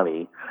government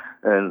money.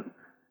 And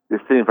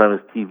is sitting in front of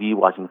his TV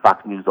watching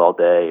Fox News all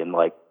day and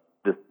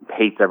just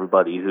hates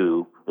everybody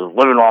who is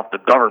living off the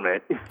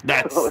government.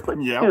 That's, so it's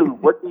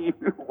dude, what do you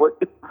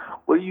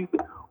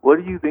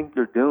think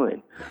you're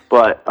doing?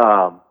 But,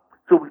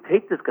 so we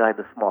take this guy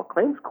to small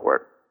claims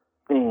court.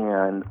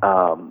 And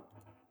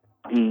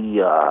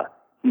he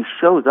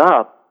shows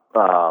up,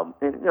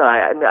 and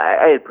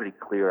I had pretty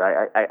clear.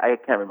 I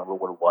can't remember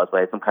what it was, but I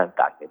had some kind of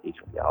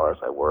documentation of the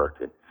hours I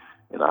worked and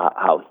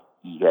how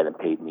he hadn't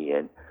paid me,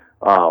 and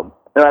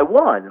I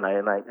won, and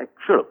I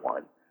should have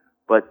won,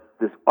 but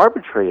this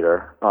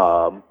arbitrator,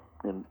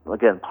 in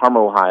again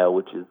Parma, Ohio,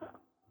 which is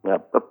a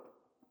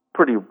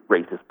pretty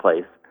racist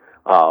place,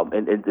 and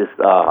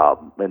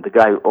the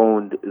guy who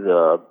owned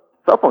the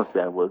cell phone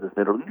stand was this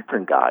Middle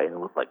Eastern guy, and it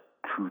was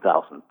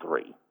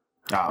 2003.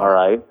 Oh. All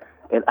right,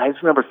 and I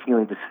just remember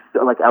feeling just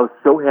I was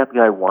so happy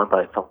I won, but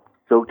I felt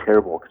so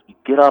terrible because we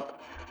get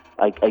up,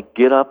 I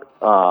get up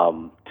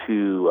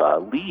to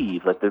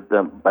leave. My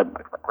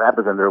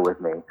grandpa's in there with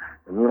me, and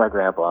me and my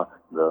grandpa,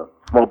 the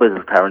small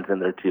business parent's in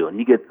there too, and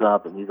he gets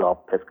up and he's all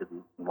pissed because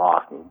he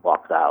lost and he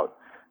walks out.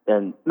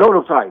 And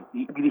sorry,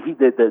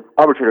 the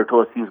arbitrator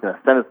told us he was going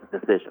to send us the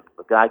decision.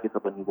 The guy gets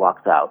up and he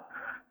walks out,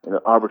 and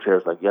the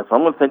arbitrator's like, "Yes,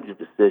 I'm going to send you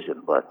the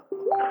decision, but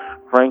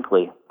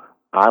frankly,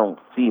 I don't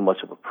see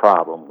much of a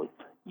problem with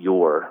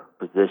your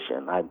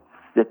position. I'm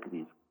sick of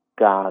these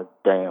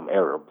goddamn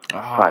Arabs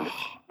trying to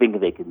think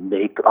they can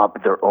make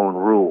up their own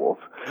rules."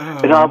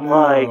 And I'm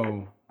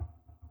like,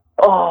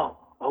 oh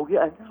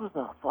yeah, and this was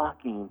a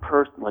fucking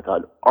person,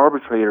 an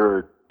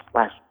arbitrator /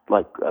 I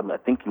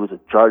think he was a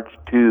judge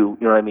too,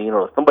 you know what I mean,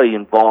 or somebody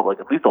involved,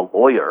 at least a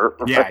lawyer.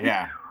 Right?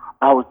 Yeah.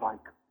 I was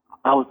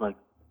like,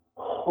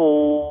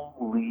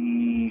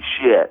 holy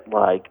shit!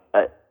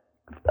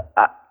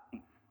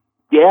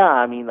 Yeah,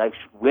 I mean, I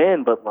should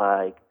win, but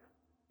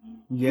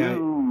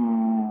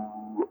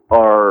you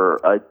are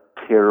a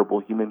terrible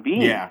human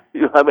being. Yeah.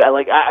 I mean,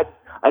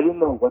 I didn't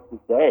know what to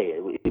say.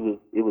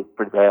 It was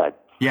pretty bad.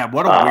 Yeah,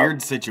 what a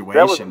weird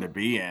situation to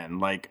be in.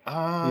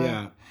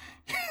 Yeah.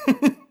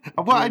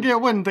 Well, I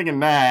wasn't thinking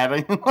that.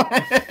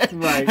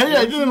 Right. Hey,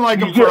 I didn't like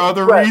him for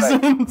other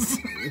reasons.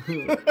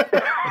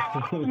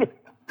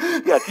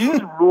 Yeah, do you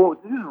just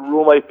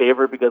rule my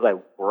favor because I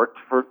worked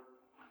for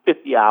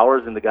 50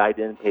 hours and the guy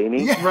didn't pay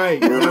me? Yeah.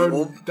 Right.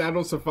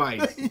 That'll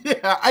suffice.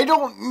 Yeah, I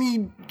don't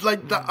need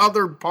the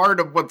other part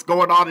of what's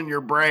going on in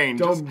your brain.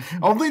 Just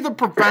only the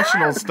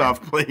professional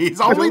stuff, please.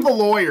 Only the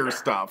lawyer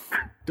stuff.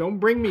 Don't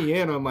bring me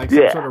in on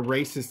some sort of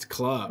racist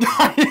club.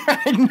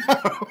 I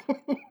know.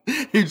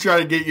 He's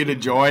trying to get you to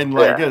join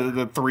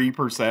the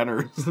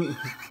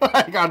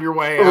 3%ers on your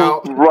way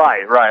out.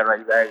 Right,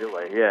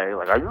 exactly. Yeah,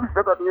 you're are you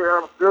sure that you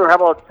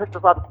have a check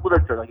this out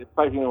literature? It's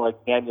like you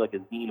hand you a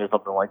zine or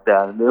something like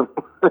that. And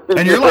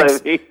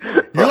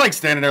you're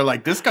standing there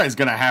this guy's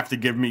gonna have to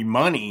give me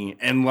money,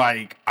 and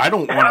I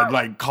don't want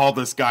to call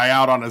this guy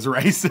out on his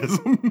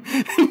racism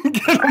and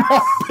get him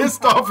all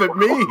pissed off at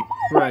me.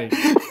 Right.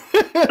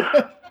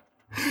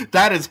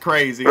 That is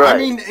crazy. Right. I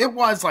mean, it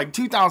was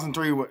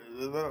 2003,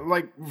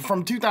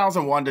 from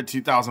 2001 to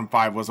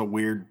 2005 was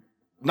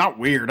not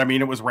weird. I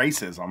mean, it was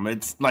racism.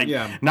 It's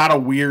not a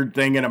weird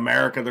thing in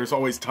America. There's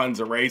always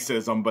tons of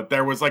racism, but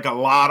there was a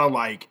lot of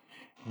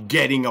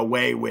getting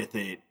away with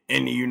it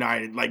in the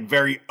United, like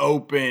very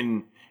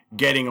open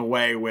getting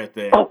away with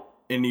it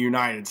in the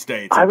United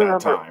States at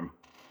that time.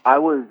 I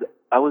was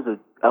a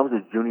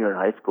junior in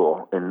high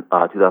school in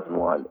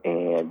 2001,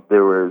 and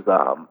there was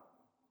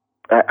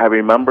I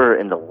remember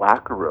in the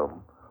locker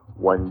room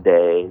one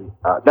day,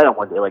 not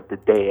one day, like the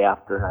day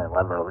after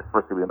 9/11, or the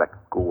first day we went back to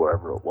school,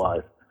 wherever it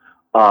was.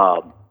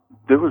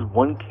 There was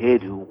one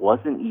kid who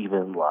wasn't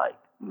even like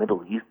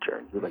Middle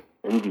Eastern. He was like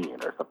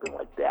Indian or something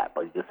like that,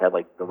 but he just had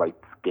like the right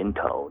skin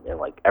tone, and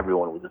like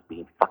everyone was just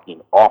being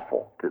fucking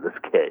awful to this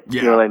kid.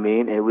 Yeah. You know what I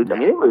mean? It was. I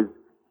mean, it was.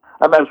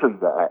 I'm sure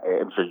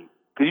you.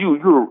 Because you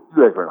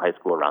guys were in high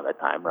school around that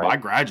time, right? Well, I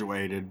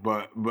graduated,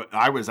 but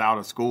I was out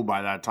of school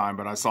by that time.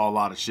 But I saw a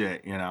lot of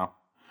shit, you know.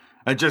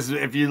 It just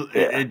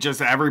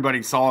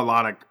everybody saw a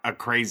lot of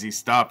crazy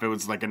stuff. It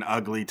was like an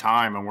ugly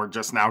time, and we're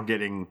just now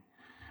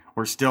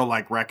we're still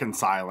like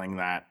reconciling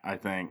that. I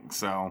think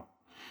so.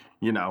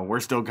 You know, we're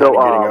still kind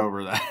of getting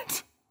over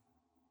that.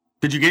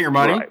 Did you get your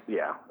money? Right,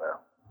 yeah.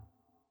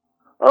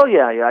 Oh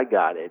yeah, I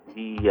got it.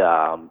 He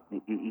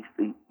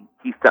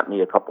sent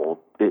me a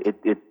couple. It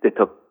took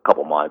a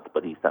couple months,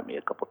 but he sent me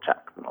a couple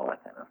checks and all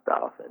that kind of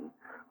stuff. And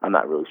I'm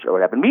not really sure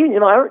what happened.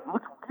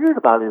 What's weird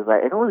about it is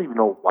I don't even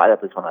know why that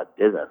place went out of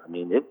business. I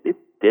mean, it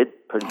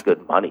did pretty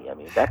good money. I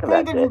mean, back in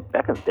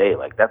the day,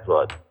 like that's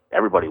what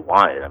everybody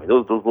wanted. I mean,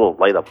 those little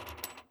light up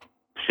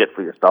shit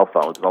for your cell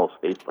phones and all those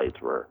face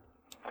plates were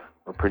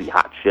pretty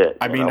hot shit.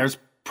 I mean, there's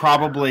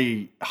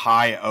probably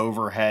high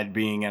overhead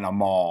being in a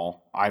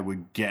mall, I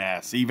would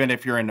guess. Even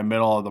if you're in the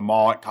middle of the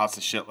mall, it costs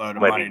a shitload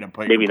of money to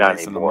put your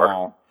place in the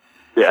mall.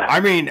 Yeah. I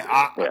mean,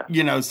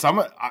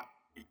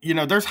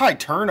 there's high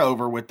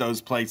turnover with those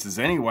places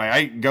anyway.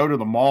 I go to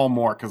the mall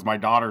more because my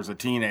daughter's a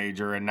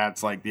teenager, and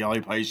that's like the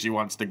only place she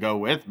wants to go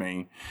with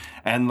me.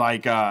 And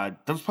like,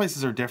 those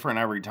places are different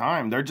every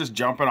time. They're just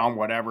jumping on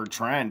whatever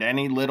trend.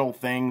 Any little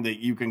thing that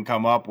you can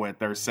come up with,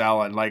 they're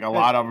selling. Like a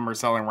lot of them are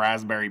selling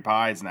Raspberry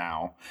Pis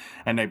now,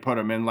 and they put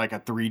them in like a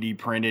 3D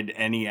printed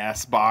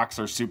NES box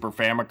or Super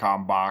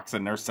Famicom box,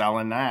 and they're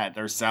selling that.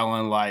 They're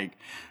selling like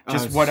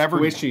just whatever.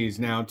 Squishies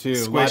now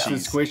too. Lots of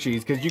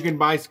squishies, because you can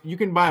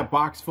buy a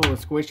box full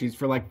of squishies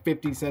for like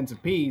 50 cents a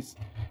piece.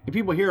 And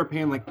people here are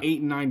paying like $8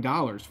 and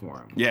 $9 for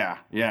them.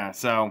 Yeah.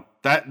 So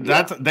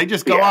they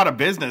just go out of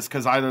business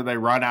because either they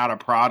run out of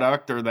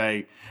product or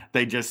they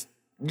just.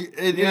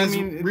 It is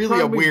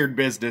really a weird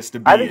business to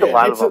be. I think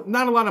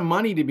not a lot of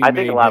money to be made. I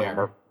think a lot of them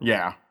are.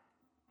 Yeah.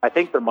 I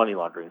think they're money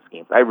laundering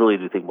schemes. I really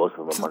do think most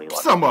of them are money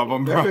laundering. Some of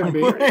them,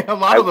 probably. A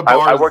lot of the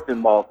bars. I worked in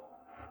malls.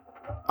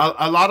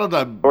 A lot of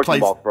the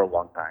places for a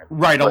long time.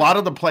 Right, a lot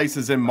of the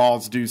places in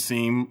malls do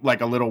seem like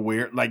a little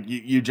weird. Like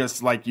you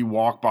just like you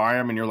walk by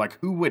them and you're like,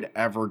 who would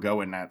ever go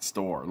in that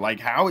store?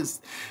 Like how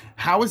is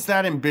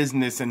that in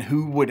business, and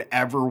who would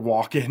ever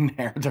walk in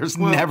there? There's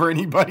never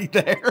anybody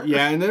there.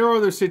 Yeah, and there are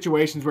other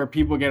situations where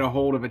people get a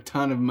hold of a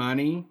ton of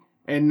money,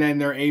 and then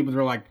they're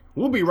like,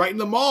 we'll be right in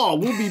the mall.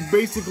 We'll be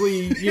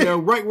basically,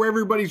 right where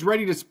everybody's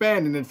ready to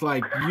spend. And it's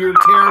like, you're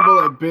terrible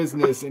at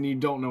business and you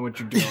don't know what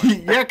you're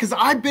doing. Yeah, because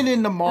I've been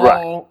in the mall.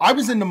 Right. I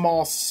was in the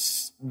mall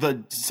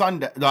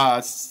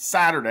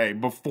Saturday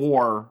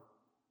before,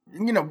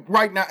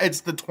 right now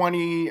it's the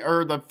 20th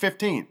or the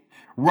 15th,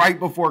 right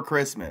before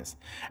Christmas.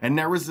 And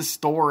there was a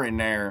store in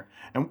there.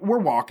 And we're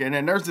walking,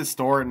 and there's this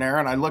store in there,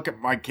 and I look at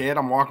my kid.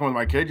 I'm walking with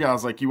my kid. Yeah, I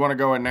was like, you want to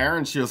go in there?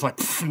 And she was like,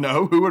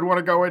 no, who would want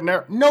to go in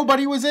there?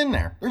 Nobody was in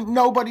there. There's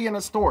nobody in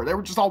a store. They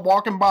were just all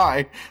walking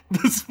by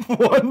this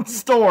one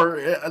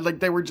store. Like,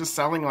 they were just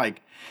selling,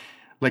 like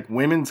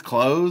women's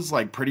clothes,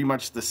 like pretty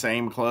much the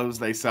same clothes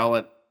they sell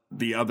at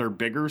the other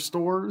bigger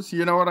stores.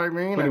 You know what I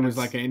mean? But it was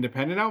like an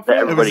independent outfit?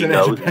 Everybody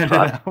knows.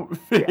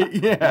 Outfit.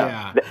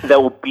 Yeah. That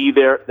will be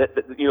there.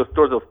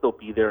 Stores will still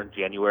be there in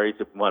January.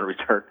 So if you want to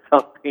return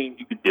something,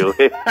 you can do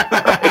it.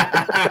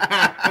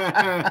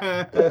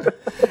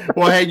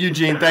 Well, hey,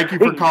 Eugene, thank you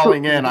for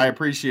calling in. I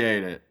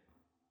appreciate it.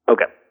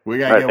 Okay. We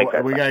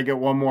gotta get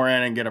one more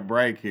in and get a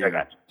break here. I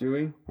got you. Do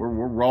we? We're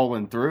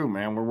rolling through,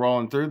 man. We're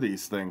rolling through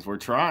these things. We're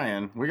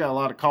trying. We got a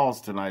lot of calls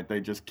tonight. They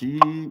just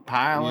keep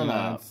piling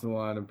up. That's a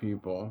lot of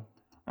people.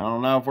 I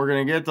don't know if we're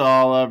gonna get to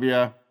all of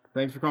you.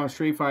 Thanks for calling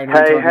Street Fighter.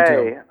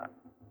 Hey.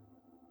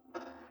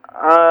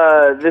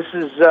 This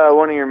is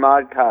one of your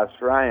modcasts,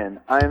 Ryan.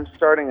 I am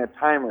starting a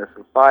timer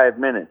for 5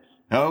 minutes.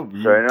 Oh,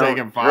 you're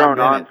taking 5 minutes. Drone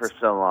on for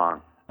so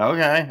long.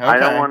 Okay. I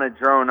don't want to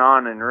drone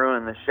on and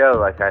ruin the show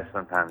like I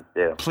sometimes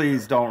do.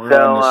 Please don't ruin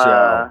the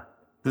show.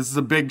 This is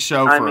a big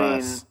show for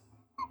us.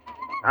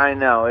 I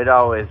know, it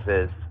always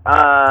is.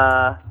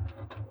 I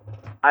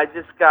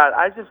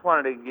just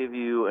wanted to give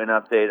you an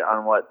update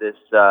on what this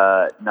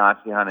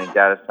Nazi hunting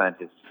data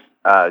scientist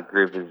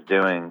group is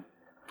doing.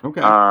 Okay.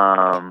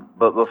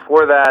 But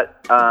before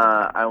that,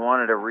 I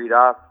wanted to read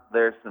off,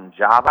 there's some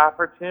job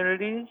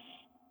opportunities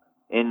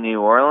in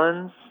New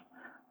Orleans.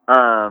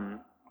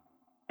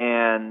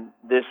 And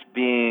this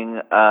being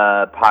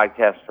a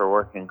podcast for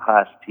working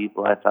class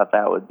people, I thought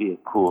that would be a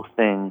cool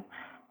thing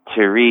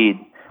to read.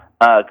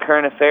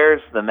 Current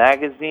Affairs, the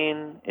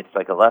magazine, it's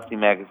like a lefty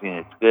magazine,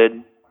 it's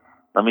good.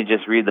 let me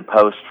just read the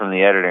post from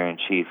the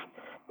editor-in-chief.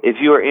 If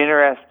you are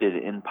interested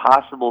in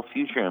possible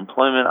future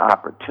employment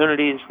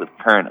opportunities with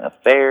Current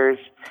Affairs,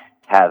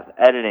 have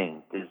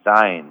editing,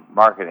 design,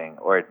 marketing,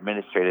 or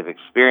administrative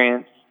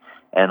experience,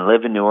 and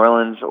live in New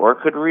Orleans or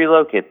could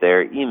relocate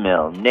there,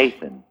 email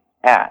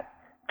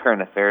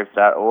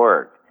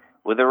nathan@currentaffairs.org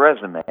with a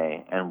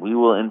resume, and we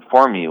will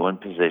inform you when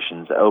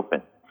positions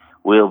open.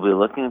 We'll be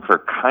looking for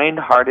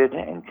kind-hearted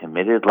and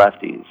committed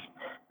lefties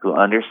who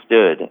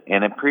understood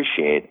and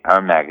appreciate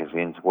our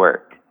magazine's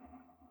work.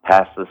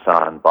 Pass this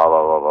on, blah,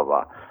 blah, blah, blah,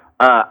 blah.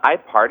 I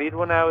partied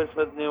when I was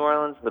with New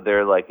Orleans with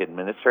their,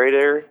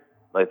 administrator,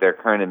 their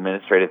current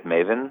administrative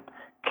maven,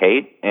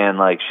 Kate, and,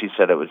 she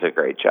said it was a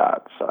great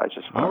job. So I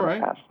just wanted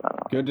to pass that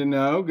on. Good to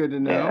know.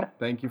 Yeah.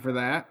 Thank you for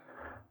that.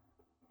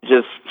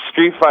 Just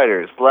street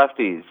fighters,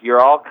 lefties, you're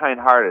all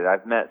kind-hearted.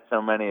 I've met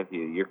so many of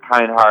you. You're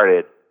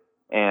kind-hearted,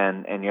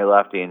 and you're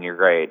lefty, and you're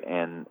great.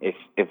 And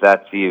if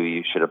that's you,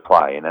 you should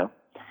apply,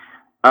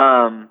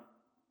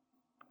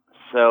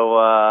 So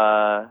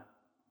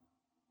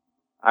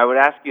I would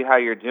ask you how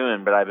you're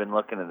doing, but I've been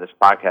looking at this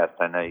podcast.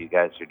 I know you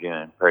guys are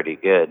doing pretty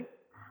good.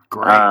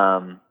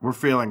 Great. We're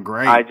feeling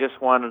great. I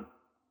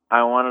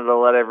wanted to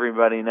let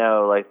everybody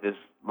know, this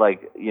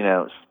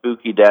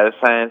spooky data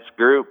science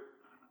group,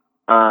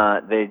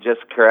 they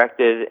just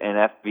corrected an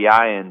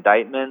FBI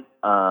indictment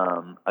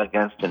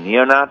against a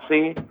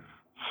neo-Nazi.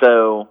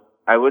 So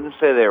I wouldn't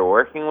say they're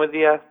working with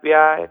the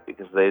FBI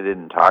because they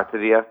didn't talk to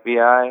the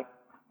FBI,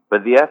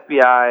 but the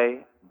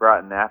FBI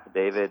brought an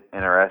affidavit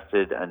and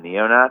arrested a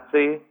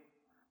neo-Nazi,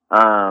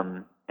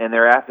 and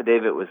their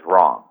affidavit was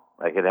wrong.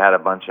 It had a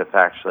bunch of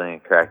factually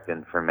incorrect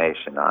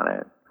information on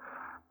it.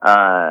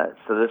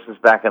 So this is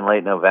back in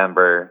late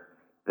November.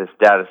 This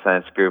data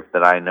science group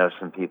that I know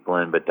some people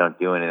in but don't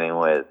do anything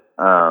with,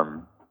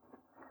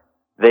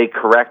 they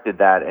corrected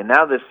that, and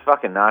now this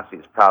fucking Nazi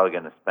is probably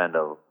going to spend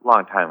a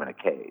long time in a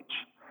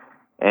cage.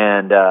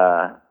 And,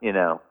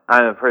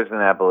 I'm a prison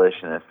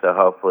abolitionist, so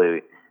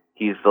hopefully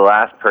he's the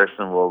last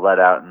person we'll let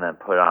out and then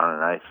put on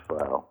an ice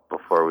floe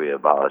before we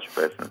abolish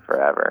prison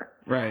forever.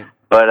 Right.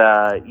 But,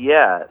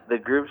 the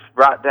group's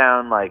brought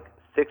down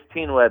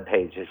 16 web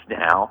pages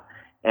now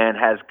and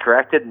has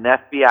corrected an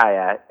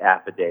FBI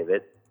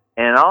affidavit.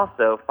 And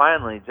also,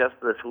 finally, just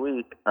this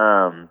week,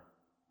 a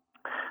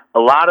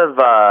lot of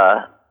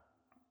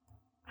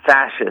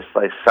fascists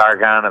like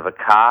Sargon of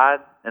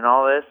Akkad and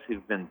all this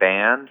who've been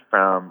banned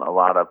from a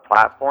lot of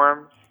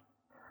platforms,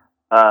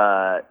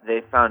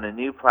 they found a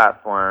new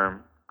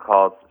platform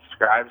called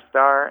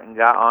Subscribestar and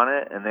got on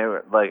it, and they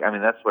were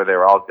that's where they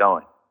were all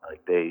going.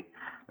 They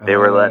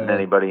were letting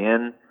anybody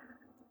in.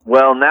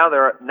 Well, now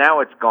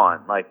it's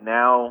gone.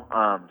 Now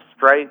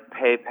Stripe,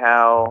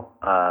 PayPal,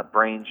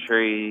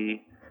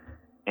 Braintree,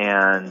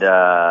 and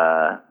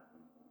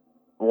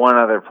one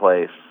other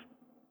place,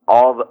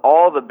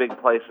 all the big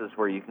places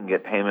where you can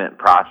get payment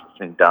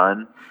processing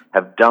done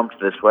have dumped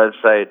this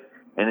website,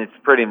 and it's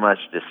pretty much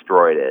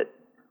destroyed it.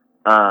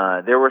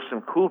 There were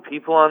some cool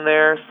people on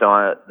there,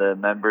 so the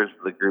members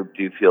of the group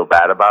do feel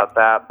bad about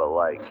that, but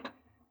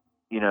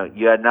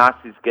you had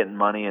Nazis getting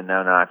money and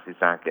now Nazis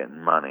aren't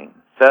getting money.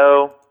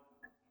 So,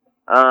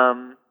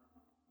 I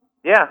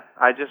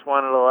just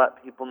wanted to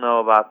let people know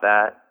about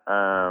that.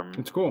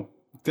 It's cool.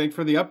 Thanks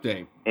for the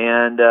update.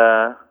 And,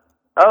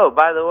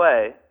 by the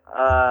way,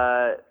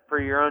 for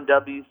your own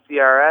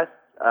WCRS,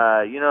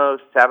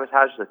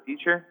 Sabotage the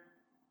Future?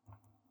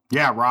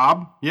 Yeah,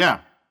 Rob? Yeah.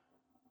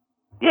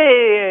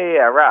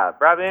 Yeah,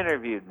 Rob. Rob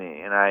interviewed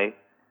me, and I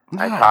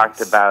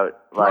talked about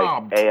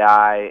Rob.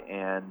 AI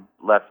and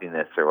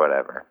leftiness or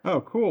whatever.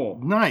 Oh, cool.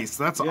 Nice.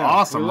 That's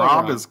awesome.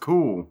 Rob is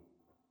cool.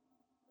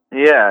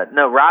 Yeah,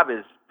 no, Rob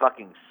is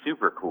fucking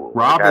super cool.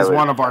 Rob is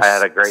one of our I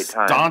had a great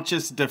time.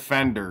 staunchest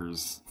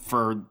defenders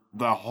for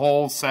the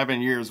whole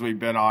 7 years we've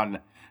been on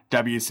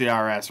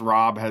WCRS.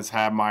 Rob has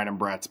had mine and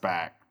Brett's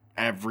back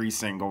every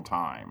single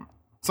time.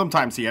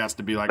 Sometimes he has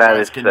to be like, that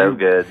guys, is so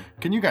good.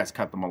 Can you guys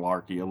cut the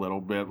malarkey a little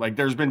bit?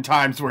 There's been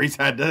times where he's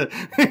had to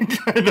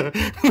kind of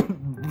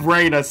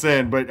rein us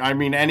in, but I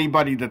mean,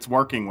 anybody that's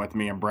working with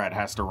me and Brett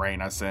has to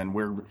rein us in.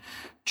 We're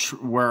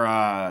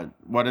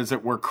what is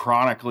it? We're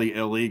chronically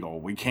illegal.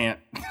 We can't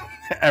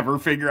ever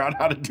figure out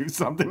how to do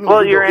something.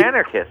 Well, you're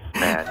anarchists,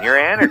 man. You're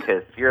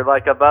anarchists. You're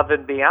above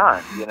and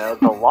beyond,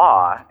 the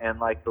law and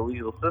the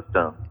legal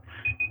system.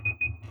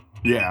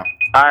 Yeah.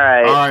 All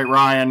right,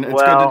 Ryan. It's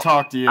good to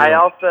talk to you. I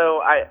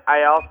also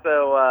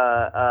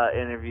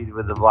interviewed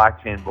with the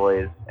Blockchain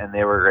Boys, and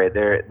they were great.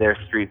 They're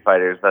street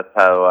fighters. That's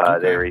how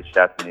they reached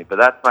out to me. But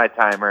that's my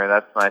timer.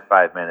 That's my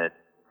 5 minutes.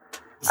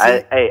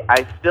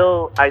 I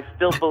still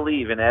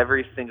believe in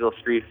every single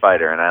street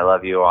fighter, and I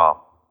love you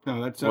all.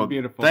 Oh, that's so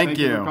beautiful. Thank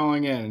you for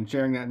calling in and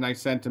sharing that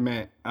nice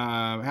sentiment.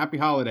 Happy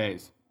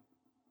holidays.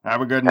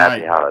 Have a good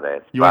night. Happy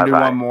holidays. You want to do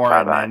one more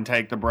Bye-bye. and then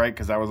take the break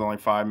because that was only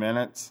 5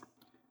 minutes?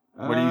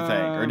 What do you think?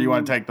 Or do you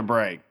want to take the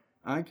break?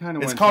 I kind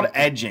of. It's called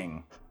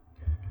edging.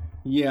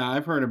 Yeah,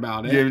 I've heard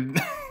about it.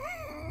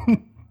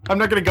 I'm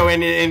not going to go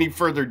into any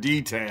further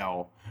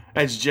detail.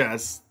 It's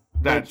just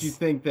that you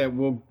think that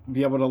we'll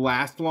be able to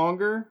last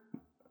longer.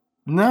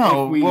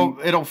 No, If we- well,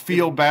 it'll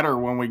feel better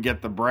when we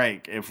get the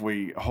break if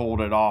we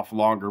hold it off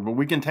longer. But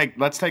we can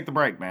let's take the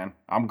break, man.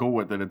 I'm cool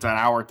with it. It's an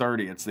hour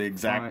 30. It's the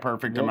exact Right.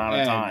 perfect We'll amount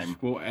edge. of time.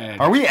 We'll edge.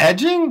 Are we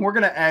edging? We're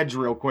gonna edge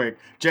real quick.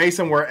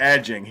 Jason, we're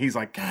edging. He's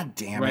like, God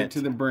damn Right it.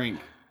 to the brink.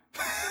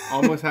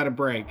 Almost had a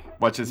break.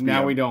 Watch this.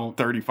 Now we don't.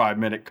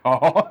 35-minute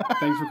call.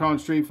 Thanks for calling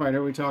Street Fighter.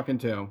 Who are we talking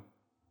to?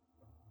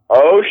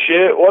 Oh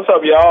shit! What's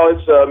up, y'all?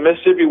 It's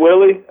Mississippi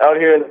Willie out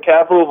here in the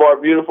capital of our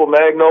beautiful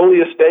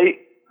Magnolia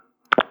State.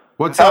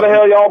 What's How up? the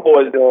hell y'all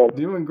boys doing?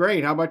 Doing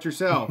great. How about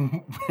yourself?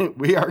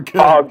 We are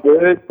good. Oh,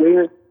 good.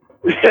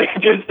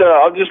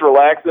 I'm just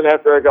relaxing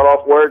after I got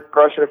off work,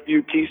 crushing a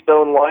few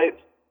Keystone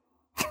Lights.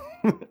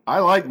 I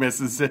like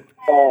Mississippi.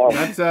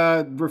 That's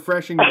a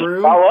refreshing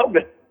brew. I love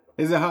it.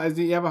 Is it hot? Is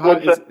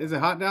it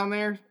hot down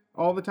there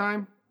all the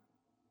time?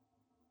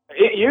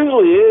 It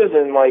usually is,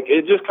 and like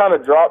it just kind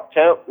of dropped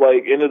temp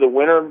like into the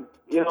winter,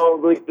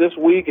 like this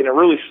week, and it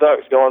really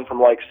sucks going from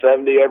like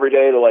 70 every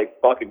day to like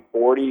fucking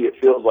 40. It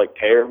feels like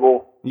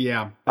terrible.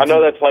 Yeah. I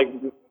know that's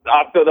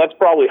that's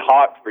probably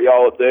hot for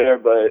y'all up there,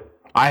 but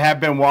I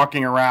have been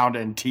walking around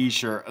in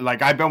t-shirt.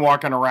 Like I've been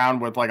walking around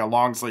with like a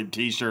long sleeve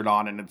t-shirt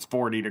on, and it's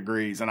 40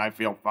 degrees, and I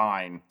feel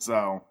fine.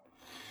 So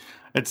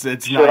it's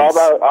shit, nice.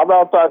 I'm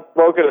outside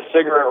smoking a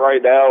cigarette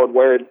right now and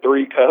wearing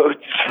 3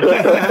 coats.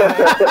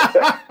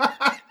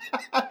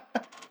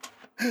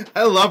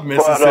 I love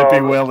Mississippi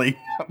Willie.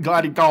 I'm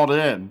glad he called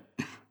in.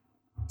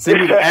 See,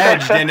 we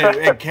edged and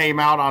it came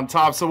out on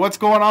top. So what's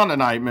going on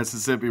tonight,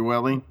 Mississippi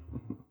Willie?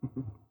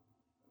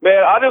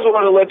 Man, I just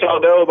wanted to let y'all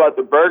know about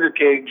the Burger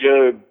King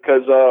jug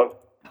because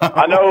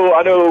I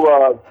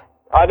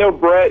know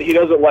Brett, he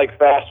doesn't like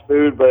fast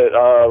food, but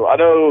I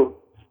know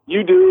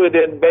you do, and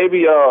then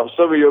maybe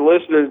some of your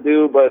listeners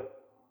do. But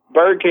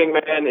Burger King,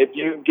 man, if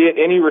you get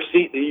any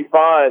receipt that you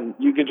find,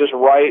 you can just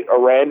write a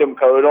random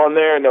code on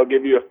there, and they'll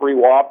give you a free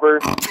Whopper.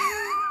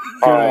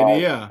 Good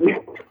idea.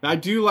 I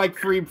do like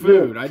free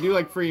food. I do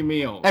like free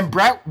meals. And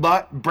Brett,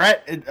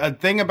 a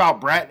thing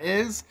about Brett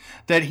is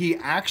that he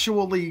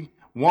actually,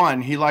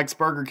 one, he likes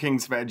Burger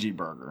King's veggie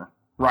burger,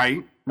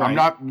 right? I'm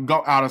not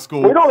out of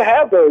school. We don't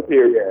have those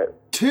here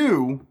yet.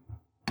 2,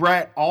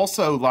 Brett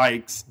also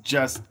likes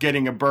just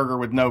getting a burger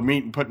with no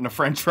meat and putting the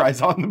French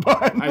fries on the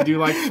bun. I do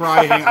like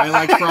I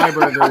like fry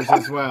burgers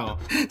as well.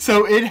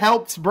 So it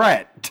helps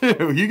Brett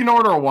too. You can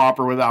order a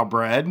Whopper without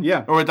bread,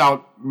 or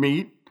without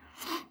meat.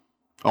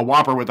 A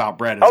Whopper without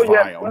bread is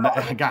vile. I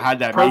had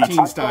that protein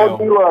meat style.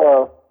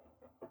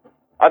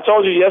 I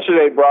told you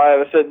yesterday,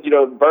 Brian. I said,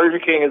 Burger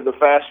King is the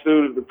fast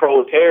food of the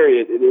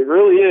proletariat. It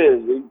really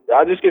is.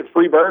 I just get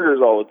free burgers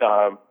all the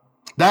time.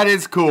 That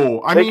is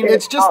cool. I mean,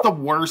 it's just the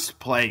worst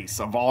place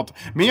of all.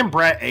 Me and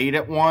Brett ate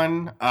at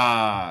one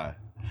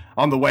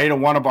on the way to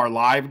one of our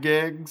live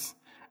gigs,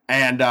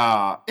 and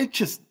it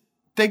just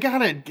they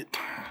gotta.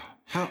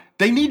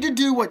 They need to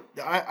do what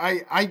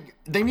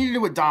they need to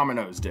do what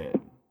Domino's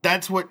did.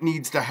 That's what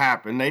needs to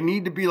happen. They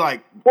need to be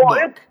like,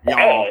 look,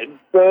 y'all.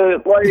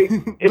 But like,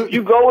 if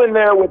you go in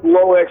there with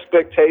low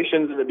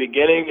expectations in the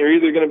beginning, you're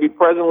either going to be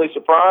pleasantly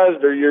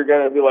surprised or you're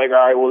going to be like,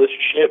 all right, well, this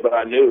is shit, but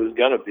I knew it was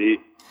going to be.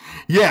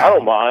 Yeah. I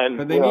don't mind.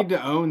 But they need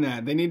to own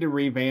that. They need to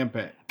revamp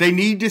it. They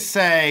need to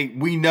say,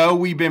 we know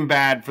we've been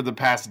bad for the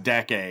past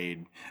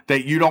decade,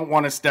 that you don't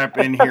want to step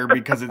in here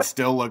because it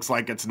still looks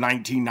like it's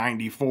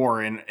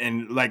 1994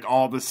 and like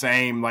all the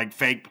same like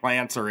fake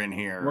plants are in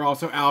here. We're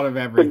also out of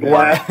everything.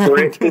 Glass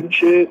bricks and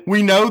shit.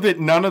 We know that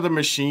none of the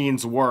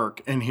machines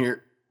work in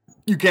here.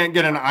 You can't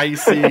get an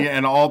icy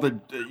and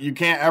you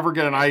can't ever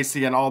get an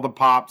icy and all the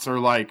pops are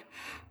like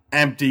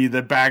empty.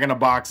 The bag in the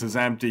box is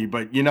empty.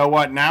 But you know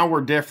what? Now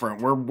we're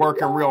different. We're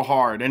working real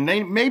hard. And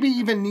they maybe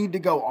even need to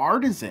go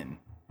artisan,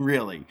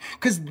 really.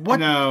 Because what?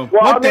 No.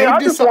 Well, I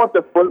just want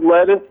the fruit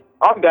lettuce.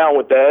 I'm down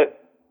with that.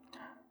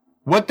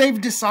 What they've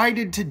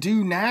decided to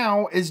do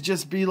now is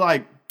just be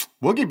like,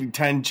 we'll give you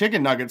 10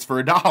 chicken nuggets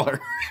for $1.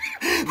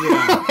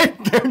 Yeah.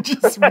 Like, they're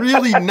just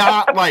really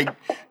not like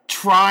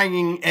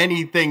trying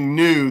anything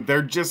new.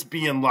 They're just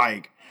being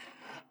like,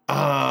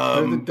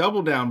 They're the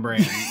Double Down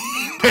brand.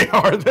 They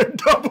are. They're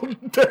definitely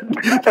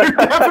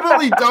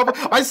double.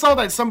 I saw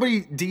that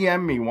somebody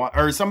DM'd me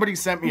or somebody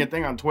sent me a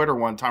thing on Twitter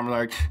one time.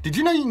 Like, did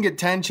you know you can get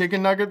 10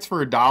 chicken nuggets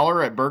for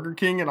 $1 at Burger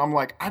King? And I'm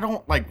like, I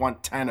don't like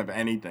want 10 of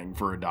anything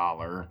for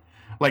 $1.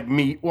 Like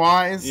meat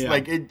wise,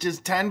 like it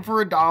just 10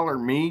 for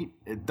 $1 meat.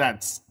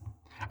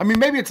 I mean,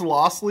 maybe it's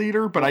loss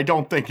leader, but I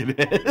don't think it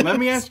is. Let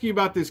me ask you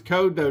about this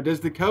code though. Does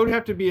the code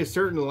have to be a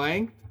certain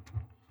length?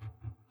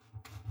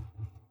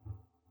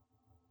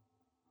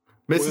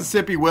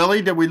 Mississippi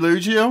Willie, did we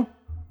lose you?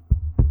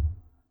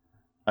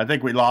 I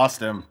think we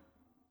lost him.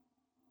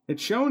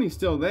 It's showing he's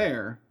still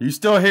there. You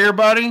still here,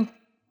 buddy?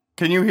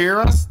 Can you hear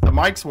us? The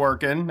mic's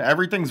working.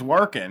 Everything's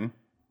working.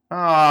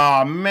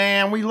 Oh,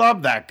 man, we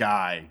love that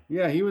guy.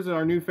 Yeah, he was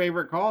our new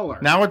favorite caller.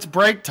 Now it's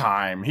break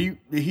time.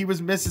 He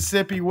was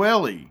Mississippi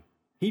Willie.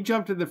 He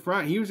jumped to the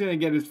front. He was going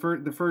to get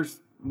the first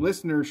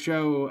listener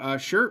show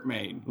shirt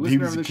made. He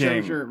Listener was of a the show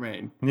king. shirt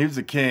made. He was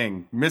a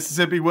king.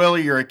 Mississippi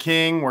Willie, you're a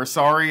king. We're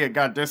sorry it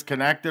got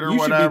disconnected or You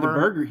whatever. should be the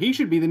burger. He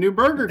should be the new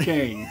Burger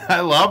King.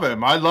 I love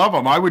him. I love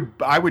him. I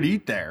would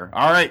eat there.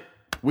 All right.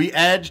 We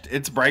edged.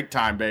 It's break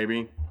time,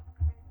 baby.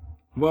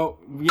 Well,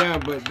 yeah,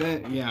 but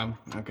then, yeah,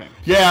 okay.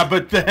 Yeah,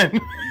 but then.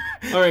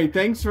 All right,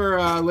 thanks for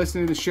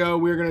listening to the show.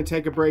 We're going to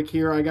take a break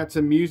here. I got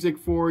some music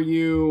for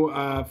you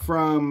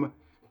from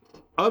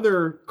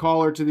other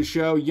caller to the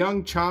show,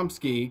 Young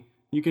Chomsky.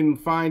 You can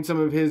find some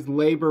of his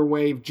Labor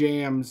Wave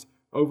jams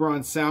over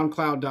on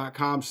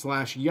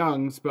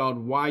soundcloud.com/young,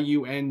 spelled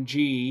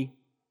YUNG-Chomsky.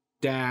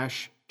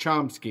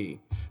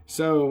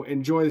 So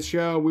enjoy the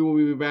show. We will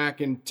be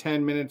back in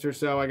 10 minutes or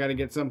so. I got to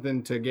get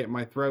something to get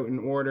my throat in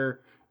order.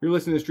 You're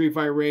listening to Street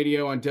Fight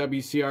Radio on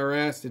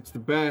WCRS. It's the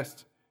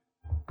best.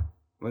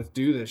 Let's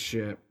do this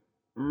shit.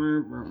 I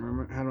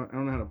don't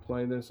know how to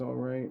play this all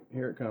right.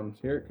 Here it comes.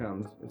 Here it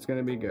comes. It's going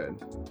to be good.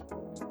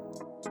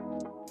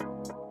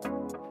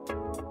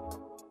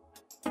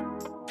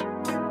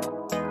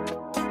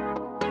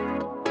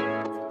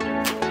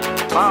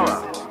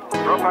 Power,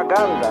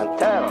 propaganda,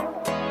 terror.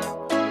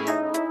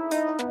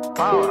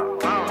 Power,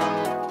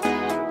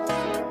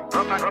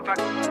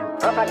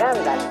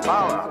 propaganda,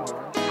 power,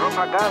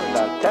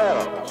 propaganda,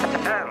 terror.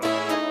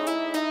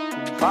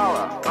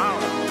 Power,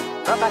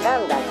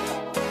 propaganda,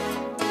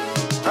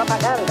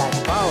 propaganda,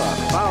 power,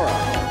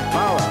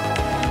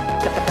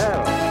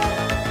 terror.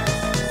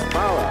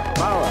 Power,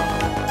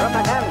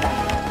 propaganda,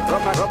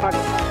 propaganda,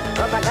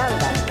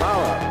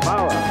 power,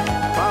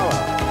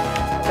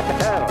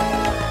 terror.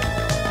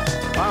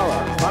 Power,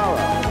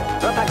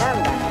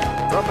 propaganda,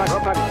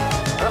 propaganda.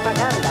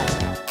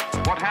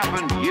 What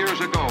happened years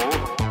ago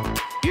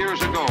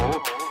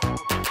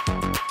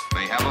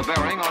may have a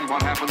bearing on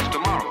what happens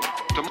tomorrow.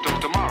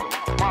 Tomorrow.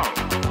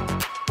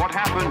 What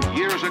happened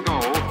years ago,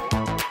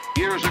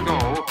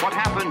 what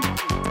happened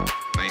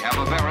may have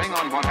a bearing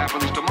on what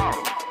happens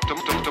tomorrow.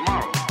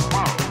 Tomorrow.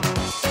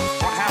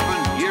 What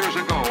happened years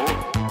ago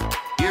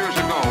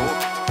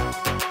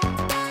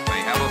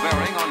may have a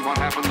bearing on what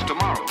happens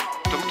tomorrow.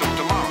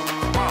 Tomorrow.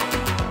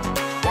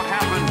 What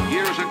happened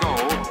years ago,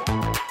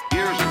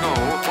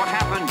 what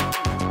happened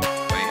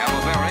may have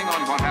a bearing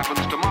on what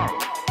happens tomorrow.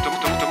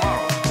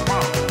 Tomorrow.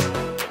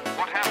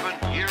 What happened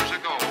years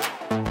ago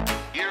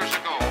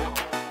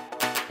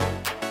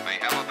may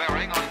have a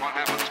bearing on what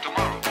happens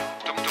tomorrow.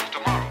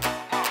 Tomorrow.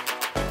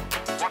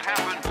 What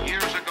happened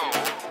years ago,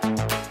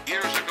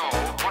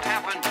 what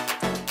happened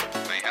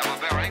may have a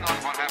bearing on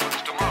what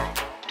happens tomorrow.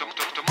 Tomorrow.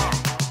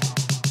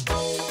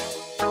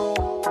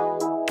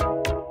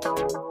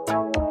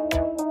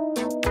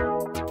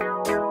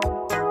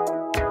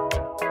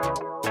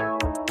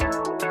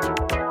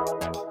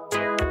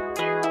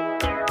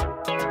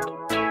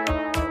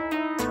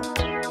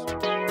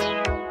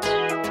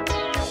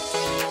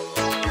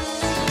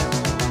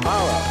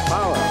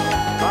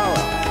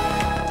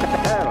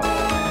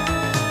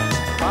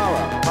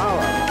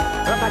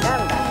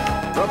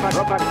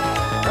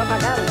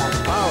 Propaganda,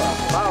 power,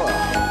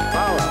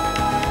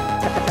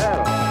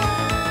 terror.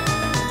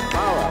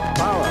 Power,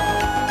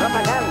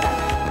 propaganda,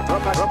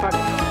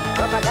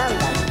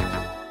 propaganda.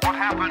 What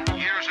happened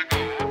years ago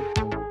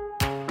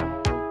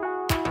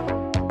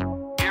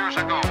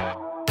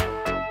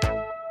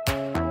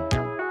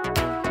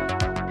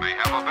may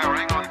have a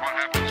bearing on what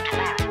happens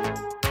tomorrow.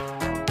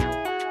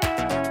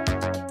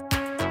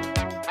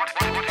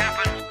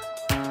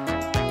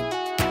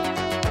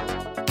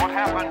 What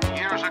happened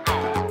years ago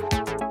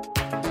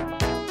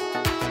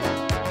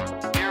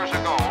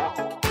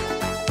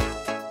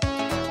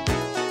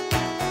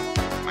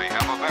may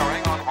have a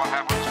bearing on what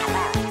happens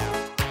tomorrow.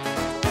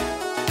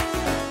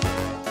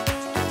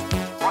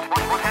 What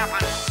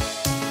happened?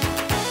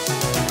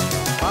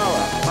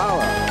 Power,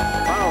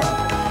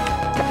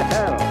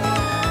 terror.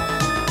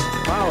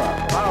 Power,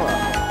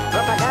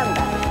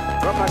 propaganda,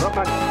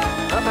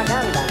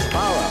 propaganda.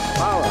 Power,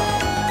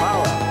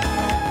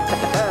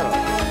 terror.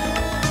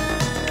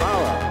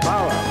 Power,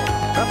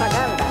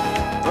 propaganda,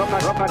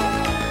 propaganda.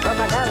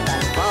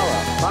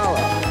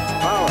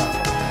 Power,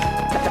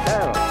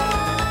 terror.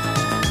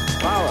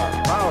 Power,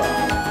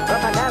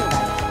 propaganda,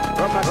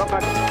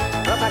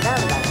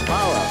 propaganda.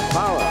 Power,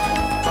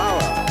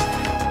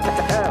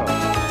 terror.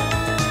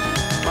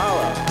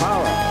 Power,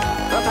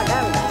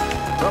 propaganda,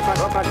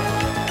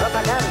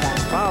 propaganda.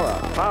 Power,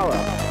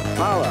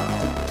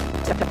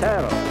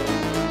 terror.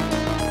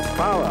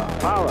 Power,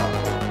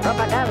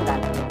 propaganda,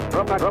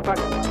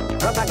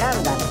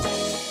 propaganda.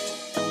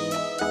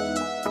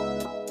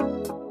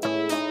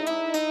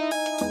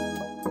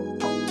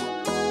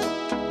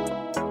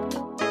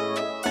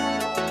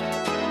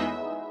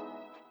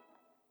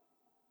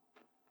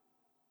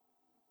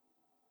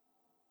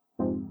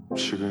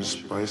 Sugar and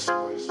spice,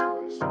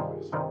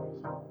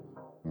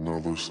 and all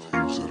those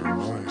things that are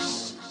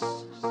nice.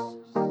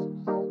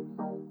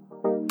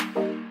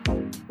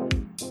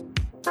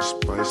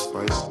 Spice.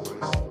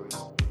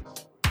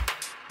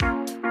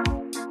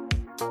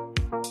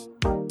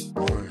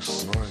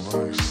 Nice.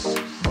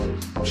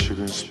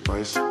 Sugar and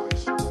spice,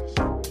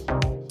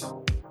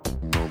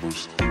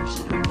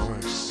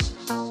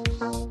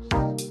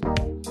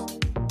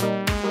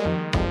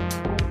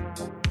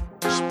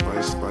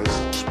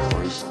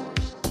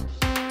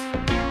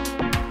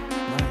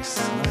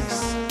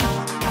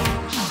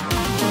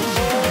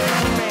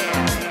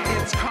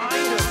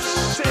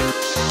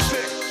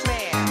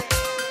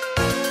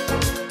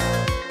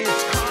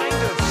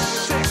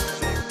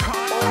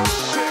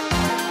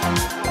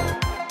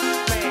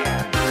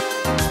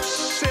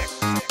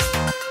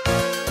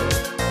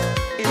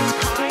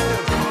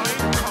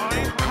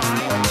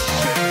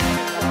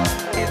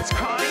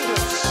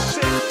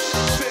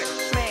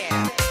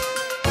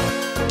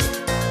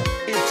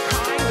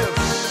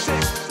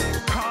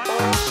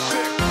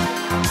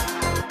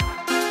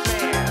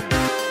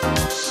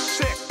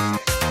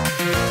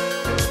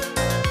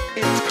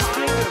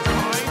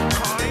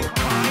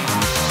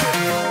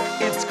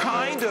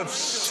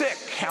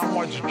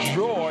 much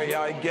joy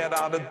I get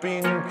out of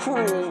being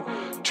cruel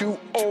to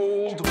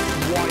old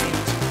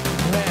white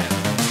men.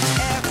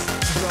 F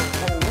the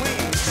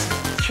police,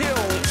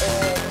 kill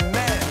all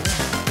men.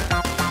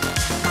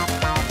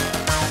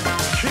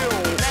 Kill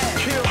men,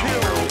 kill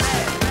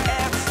men.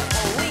 F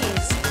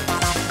police.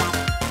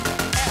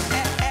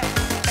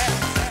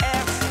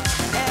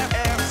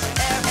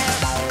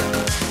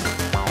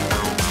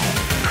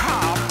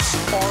 Cops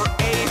are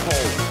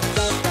a-holes.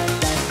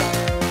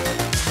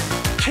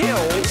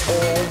 Kill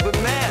all the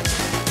men.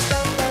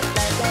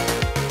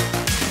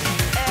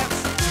 F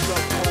the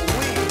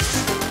police.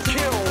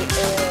 Kill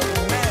all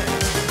men.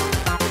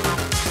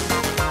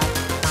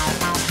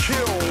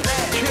 Kill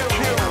men. Kill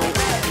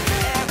men.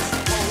 F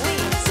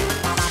police.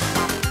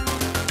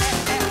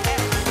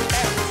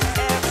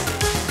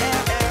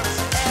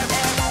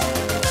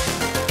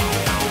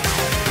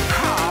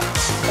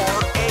 Cops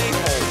are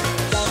a-holes.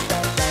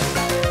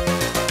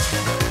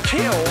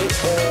 Kill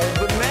all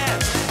the men.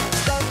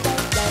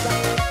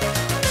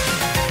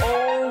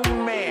 Oh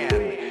man,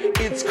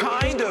 it's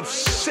kind of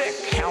sick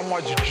how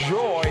much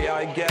joy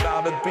I get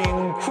out of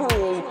being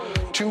cruel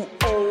to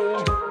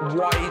old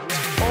white.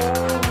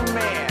 Oh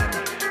man,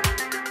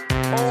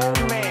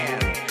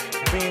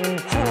 being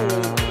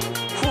cruel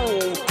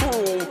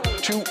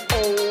to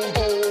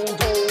old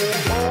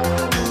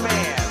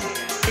man.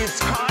 It's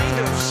kind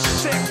of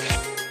sick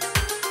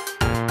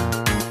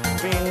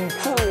being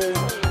cruel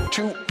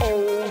to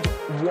old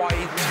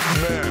white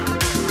men.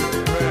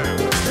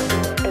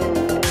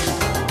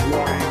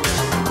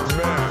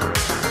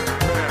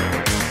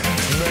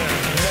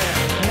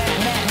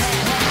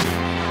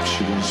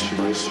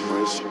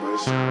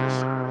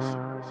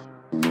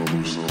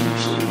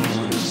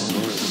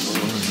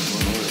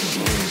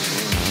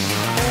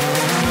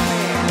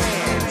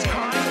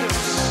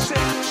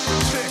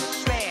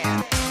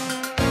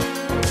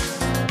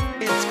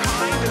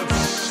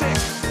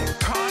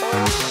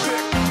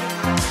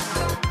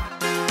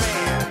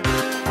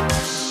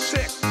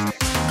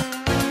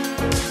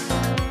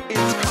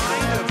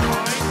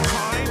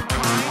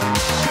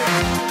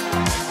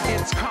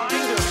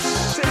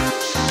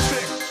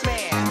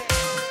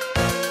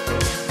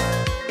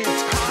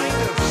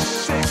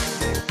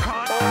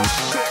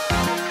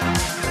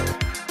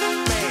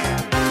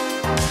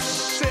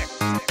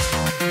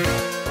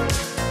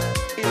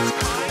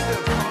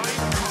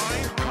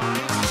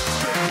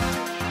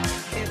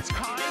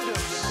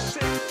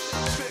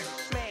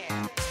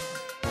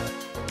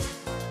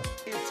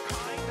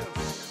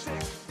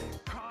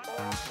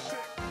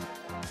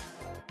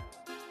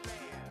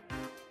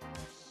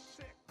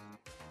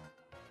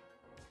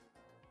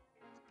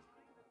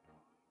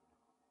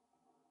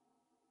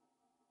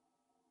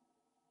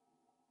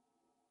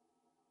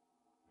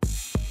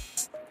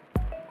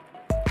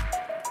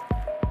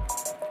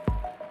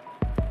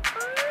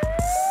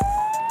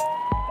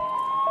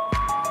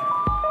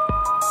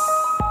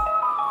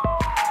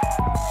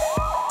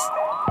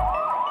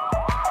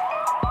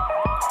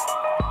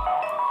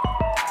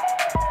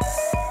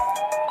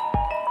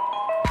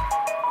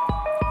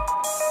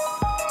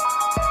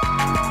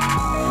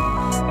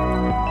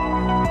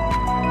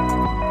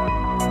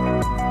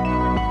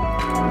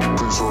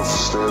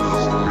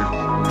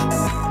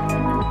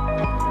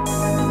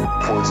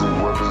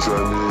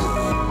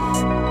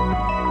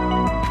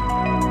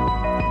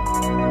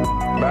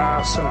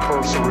 Mass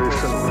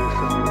incarceration.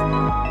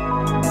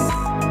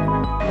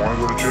 Want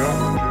to go to jail?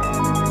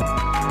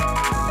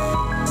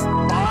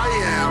 I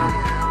am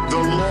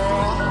the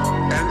law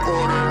and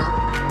order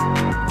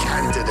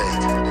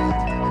candidate.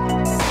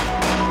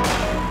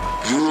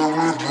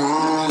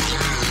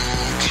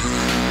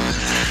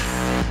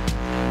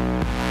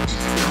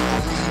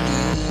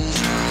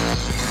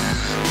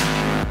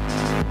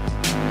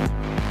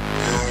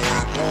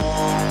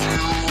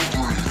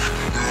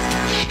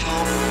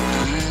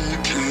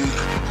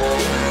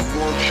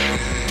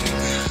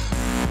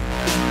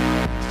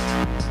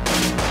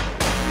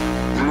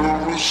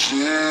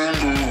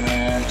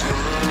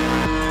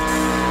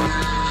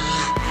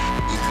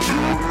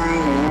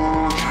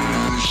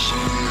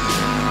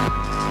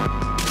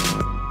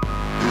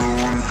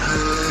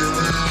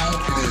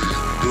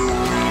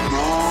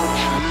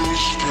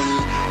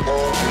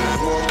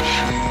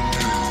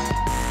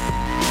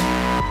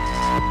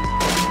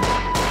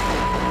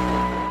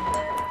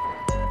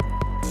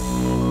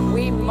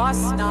 We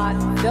must not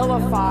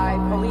vilify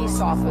police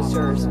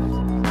officers.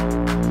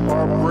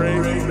 Our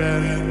brave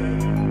men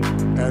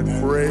and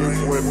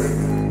brave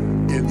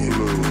women in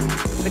blue.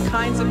 The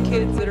kinds of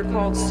kids that are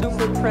called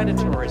super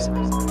predators.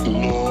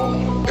 Law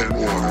and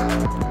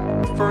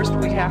order. First,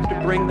 we have to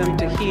bring them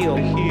to heal.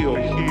 Heal.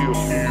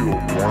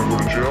 Want to go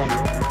to jail?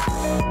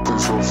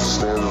 Police officers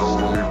standing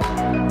over me,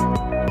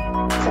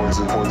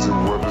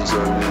 pointing weapons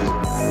at me.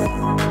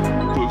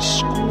 The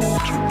school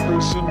to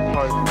prison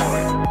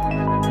pipeline.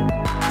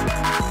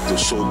 The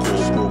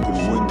so-called broken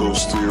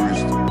windows theory.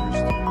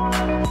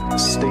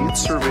 State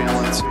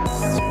surveillance.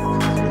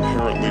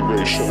 Inherently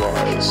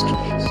racialized.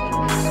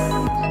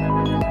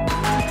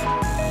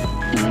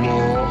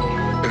 Law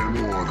and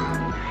order.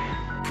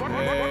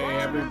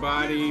 Hey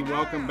everybody?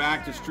 Welcome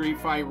back to Street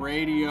Fight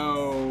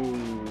Radio.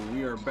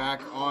 We are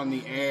back on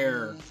the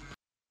air.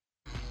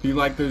 If you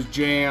like those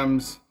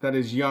jams, that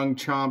is Young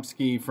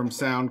Chomsky from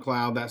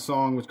SoundCloud. That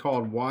song was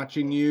called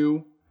Watching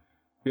You.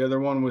 The other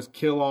one was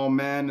Kill All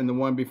Men, and the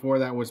one before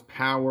that was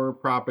Power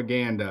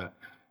Propaganda.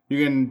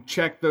 You can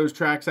check those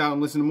tracks out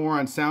and listen to more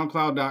on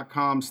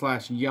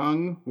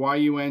soundcloud.com/young,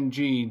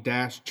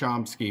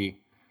 YUNG-Chomsky.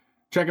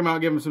 Check him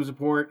out, give him some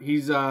support.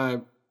 He's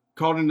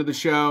called into the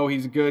show.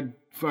 He's a good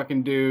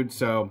fucking dude,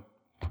 so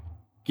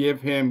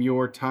give him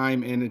your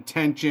time and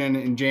attention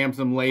and jam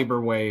some Labor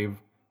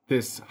Wave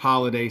this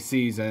holiday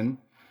season.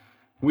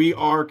 We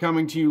are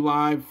coming to you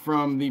live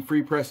from the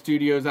Free Press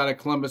Studios out of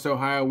Columbus,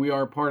 Ohio. We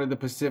are part of the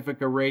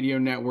Pacifica Radio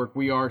Network.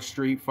 We are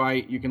Street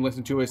Fight. You can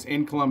listen to us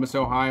in Columbus,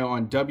 Ohio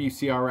on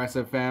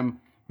WCRS-FM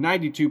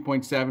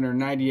 92.7 or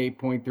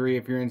 98.3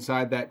 if you're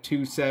inside that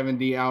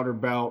 270 outer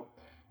belt.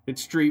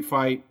 It's Street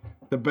Fight,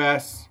 the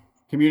best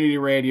community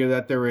radio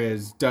that there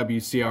is,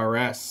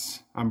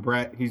 WCRS. I'm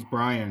Brett. He's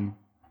Brian.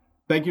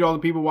 Thank you to all the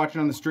people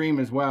watching on the stream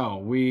as well.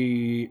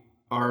 I'm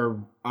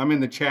in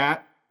the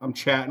chat. I'm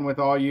chatting with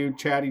all you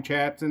chatty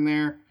chats in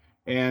there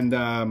and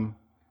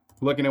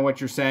looking at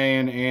what you're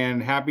saying,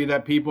 and happy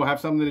that people have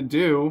something to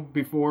do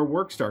before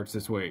work starts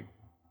this week,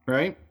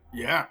 right?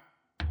 Yeah.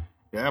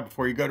 Yeah,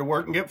 before you go to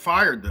work and get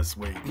fired this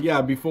week.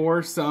 Yeah,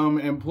 before some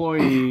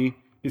employee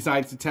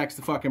decides to text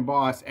the fucking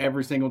boss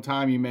every single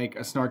time you make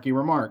a snarky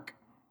remark.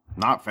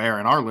 Not fair,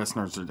 and our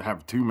listeners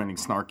have too many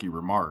snarky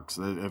remarks.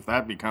 If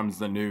that becomes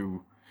the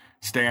new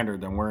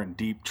standard, then we're in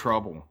deep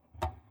trouble.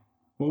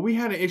 Well, we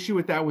had an issue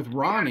with that with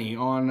Ronnie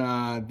on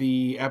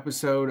the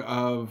episode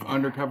of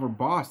Undercover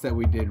Boss that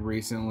we did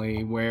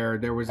recently, where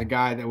there was a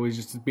guy that was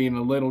just being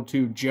a little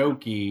too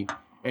jokey,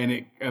 and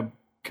it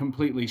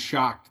completely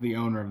shocked the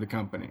owner of the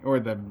company,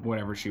 or the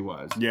whatever she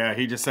was. Yeah,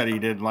 he just said he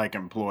didn't like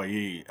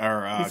employee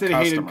or he said he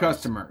hated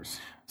customers.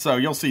 So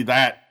you'll see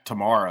that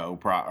tomorrow,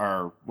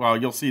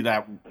 you'll see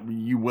that.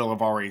 You will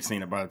have already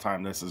seen it by the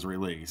time this is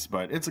released,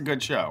 but it's a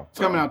good show. It's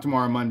coming out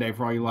tomorrow, Monday,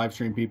 for all you live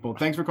stream people.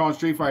 Thanks for calling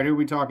Street Fight. Who are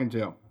we talking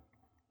to?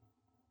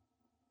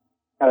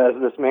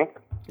 Is this me?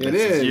 It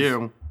is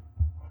you.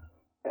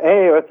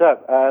 Hey, what's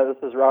up? This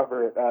is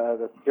Robert,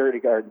 the security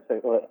guard in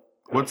St. Louis.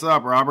 What's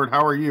up, Robert?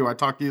 How are you? I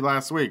talked to you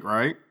last week,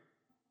 right?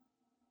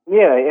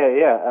 Yeah.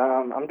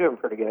 I'm doing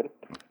pretty good.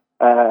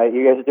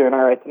 You guys are doing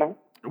all right tonight?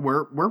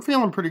 We're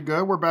feeling pretty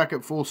good. We're back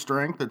at full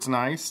strength. It's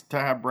nice to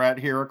have Brett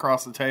here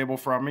across the table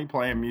from me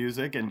playing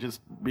music and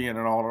just being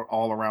an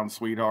all around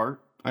sweetheart.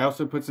 I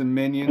also put some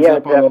minions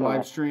up on the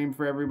live stream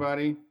for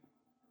everybody.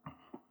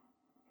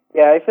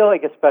 Yeah, I feel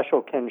like a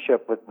special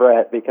kinship with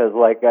Brett because,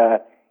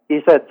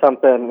 he said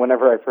something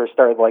whenever I first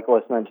started,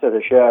 listening to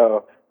the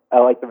show.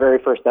 The very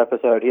first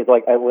episode, he's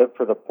like, I live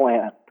for the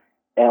plant.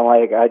 And,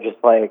 I just,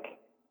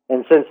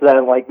 and since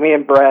then, me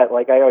and Brett,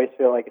 I always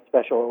feel like it's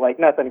special.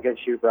 Nothing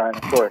against you, Brian,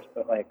 of course,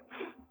 but,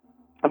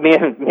 me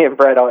and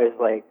Brett always,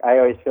 I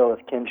always feel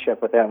this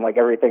kinship with him.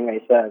 Everything he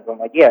says, I'm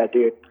like, yeah,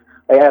 dude,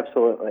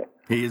 absolutely.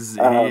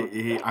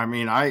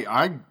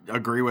 I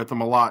agree with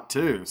him a lot,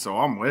 too, so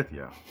I'm with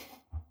you.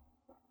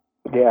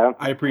 Yeah,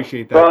 I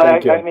appreciate that. Well,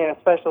 Thank you. I mean,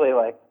 especially I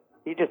love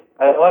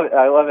it.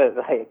 I love it.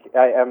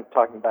 I'm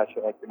talking about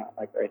you you're not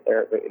right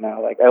there, but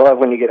I love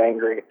when you get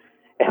angry,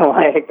 and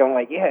I'm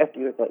like, yeah,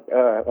 dude,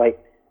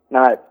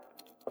 not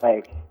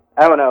I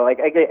don't know, I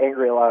get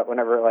angry a lot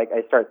whenever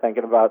I start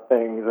thinking about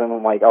things,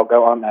 and I'll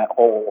go on that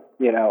hole,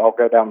 I'll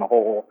go down the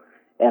hole,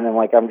 and then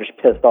I'm just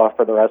pissed off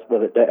for the rest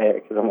of the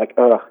day because I'm like,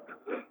 ugh.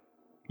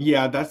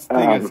 Yeah, that's the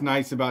thing that's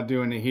nice about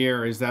doing it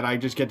here is that I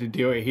just get to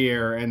do it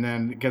here, and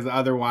then because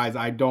otherwise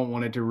I don't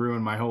want it to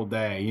ruin my whole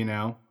day,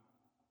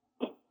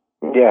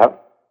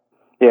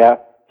 Yeah.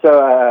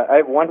 So I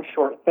have one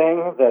short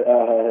thing that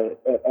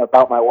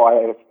about my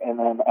wife, and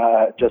then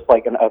just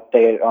an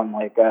update on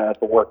the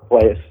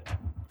workplace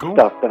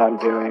stuff that I'm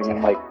doing,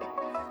 and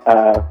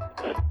how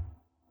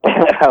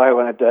I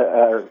wanted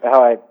to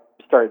how I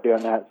started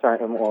doing that. Sorry,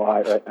 I'm a little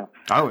high right now.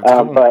 Oh, it's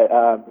cool.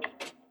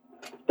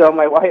 So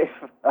my wife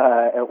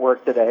at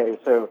work today,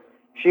 so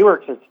she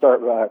works at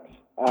Starbucks,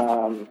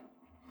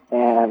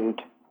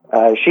 and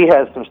she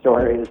has some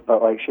stories,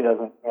 but she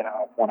doesn't,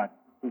 want to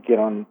get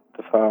on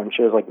the phone.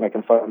 She was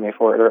making fun of me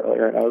for it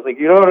earlier, and I was like,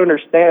 you don't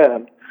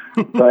understand.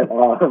 But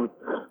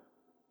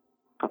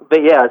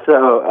yeah,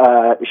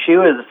 so she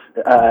was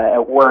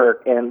at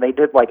work, and they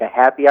did a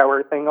happy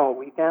hour thing all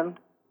weekend,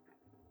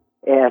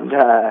 and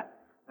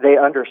they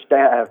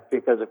understaffed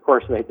because, of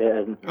course, they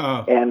did.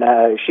 Oh. And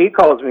she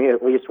calls me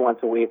at least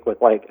once a week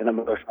with an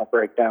emotional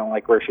breakdown,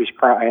 where she's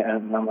crying,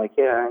 and I'm like,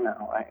 yeah, I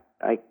know,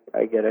 I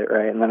get it,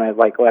 right? And then I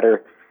let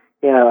her,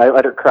 I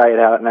let her cry it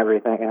out and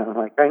everything, and I'm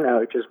like, I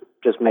know,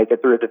 just make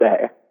it through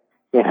today,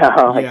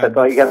 that's all you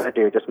gotta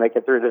do, just make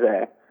it through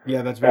today.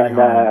 Yeah, that's very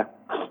hard.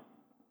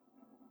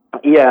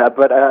 Yeah,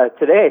 but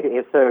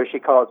today, so she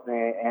calls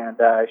me, and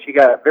she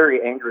got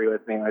very angry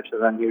with me, which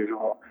is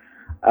unusual.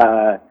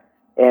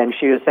 And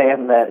she was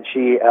saying that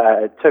she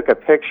took a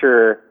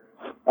picture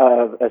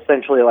of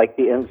essentially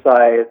the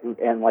inside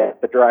and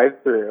the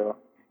drive-through,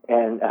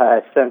 and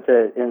sent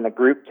it in the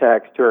group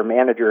text to her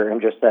manager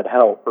and just said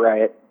help,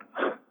 right?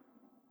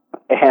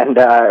 And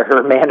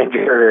her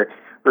manager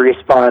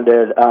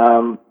responded,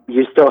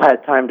 you still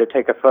had time to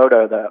take a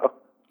photo, though.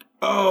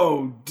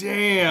 Oh,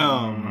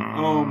 damn.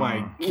 Oh, my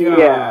God.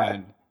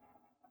 Yeah.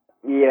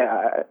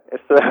 Yeah.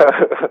 So,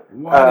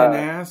 what an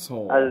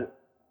asshole.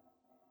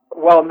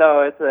 Well,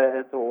 no, it's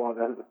a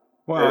woman.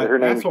 Well, her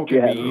name's asshole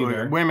can Jen. be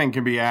either. Women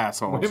can be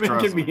assholes. Women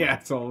trust can me. be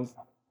assholes.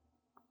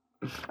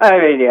 I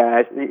mean,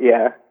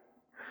 yeah.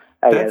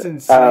 That's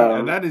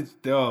insane. That is,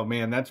 oh,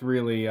 man, that's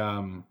really,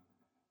 Yeah,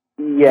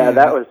 man,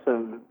 that was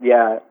some,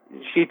 yeah.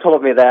 She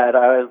told me that.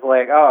 I was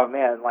like, oh,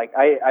 man, like,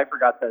 I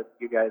forgot that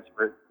you guys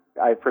were,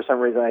 for some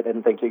reason, I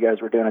didn't think you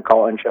guys were doing a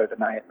call-in show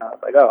tonight. And I was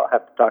like, oh, I'll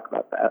have to talk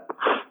about that.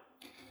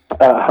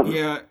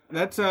 yeah,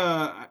 that's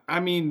I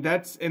mean,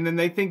 that's, and then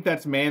they think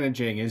that's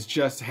managing, is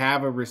just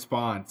have a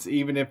response,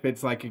 even if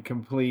it's like a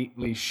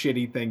completely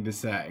shitty thing to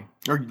say.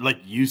 Or like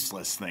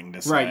useless thing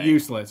to say. Right,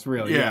 useless,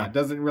 really. Yeah. Yeah, it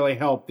doesn't really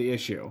help the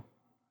issue.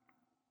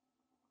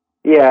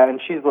 Yeah,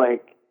 and she's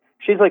like,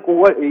 well,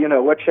 what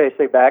should I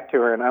say back to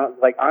her? And I was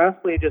like,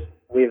 honestly, just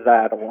leave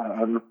that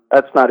alone.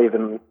 That's not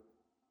even,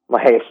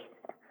 like,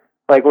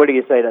 what do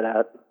you say to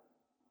that?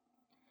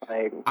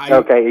 Like,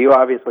 okay, you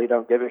obviously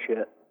don't give a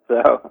shit,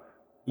 so.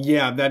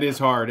 Yeah, that is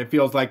hard. It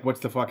feels like, what's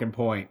the fucking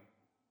point?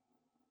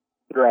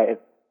 Right.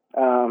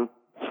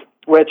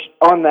 Which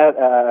on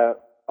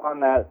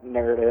that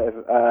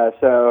narrative,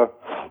 so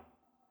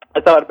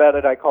I thought about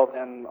it. I called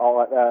in all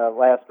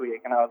last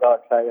week, and I was all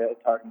excited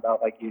talking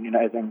about like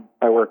unionizing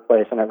my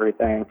workplace and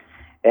everything.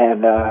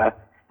 And I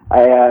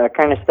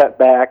kind of stepped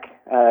back,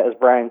 as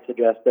Brian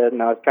suggested,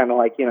 and I was kind of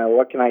like,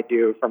 what can I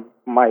do from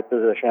my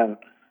position?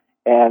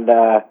 And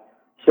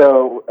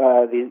so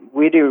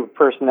we do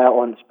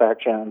personnel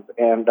inspections,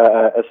 and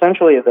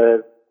essentially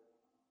the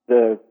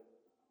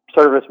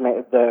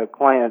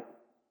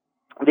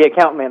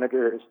account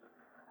managers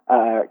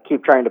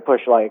keep trying to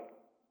push like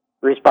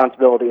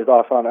responsibilities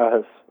off on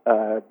us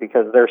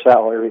because they're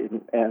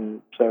salaried,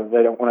 and so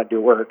they don't want to do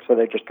work, so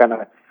they just kind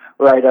of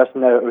write us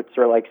notes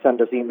or like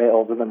send us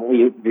emails and then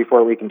leave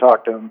before we can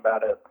talk to them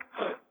about it.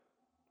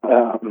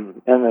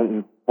 And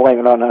then blame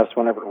it on us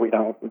whenever we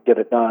don't get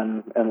it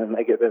done, and then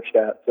they get bitched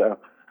at. So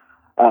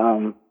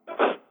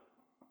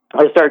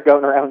I started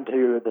going around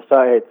to the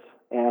sites,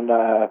 and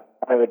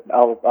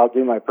I'll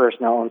do my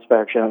personnel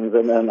inspections,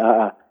 and then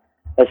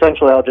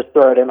essentially I'll just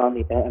throw it in on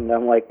the end.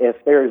 I'm like,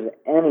 if there's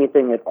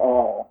anything at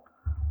all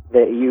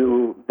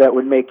that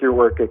would make your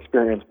work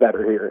experience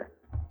better here,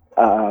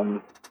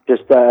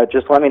 just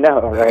let me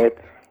know, right?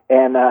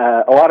 And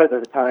a lot of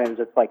the times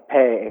it's like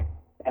pay.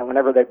 And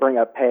whenever they bring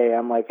up pay,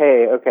 I'm like,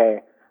 hey,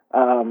 okay,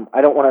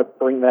 I don't want to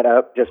bring that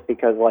up just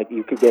because, like,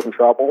 you could get in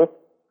trouble.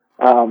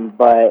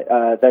 But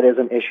that is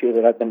an issue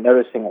that I've been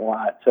noticing a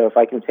lot. So if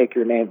I can take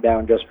your name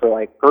down just for,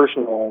 like,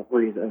 personal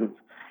reasons.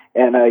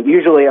 And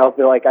usually I'll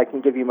be like, I can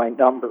give you my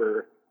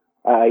number,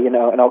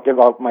 and I'll give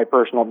out my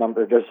personal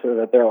number just so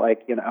that they're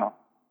like, know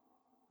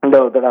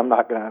that I'm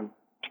not going to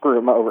screw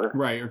them over.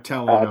 Right, or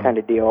tell them. Kind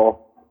of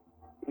deal.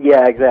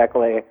 Yeah,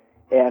 exactly.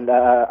 And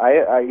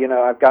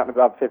I've gotten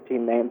about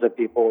 15 names of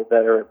people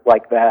that are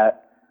like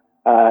that,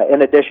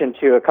 in addition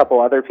to a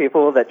couple other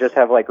people that just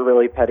have like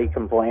really petty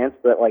complaints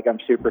that like I'm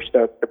super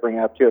stoked to bring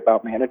up to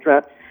about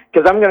management,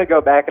 because I'm going to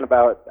go back in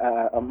about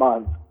a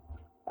month,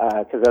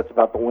 because that's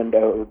about the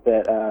window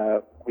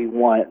that we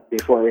want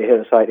before we hit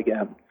a site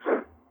again,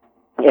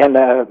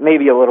 and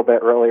maybe a little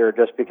bit earlier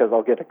just because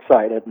I'll get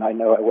excited, and I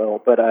know I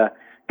will, but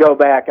go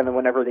back, and then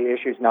whenever the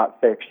issue's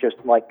not fixed, just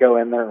like go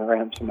in there and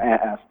ram some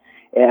ass.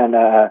 And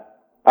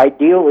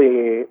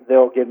ideally,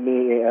 they'll give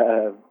me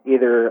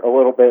either a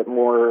little bit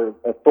more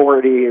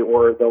authority,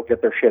 or they'll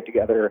get their shit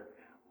together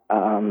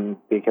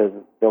because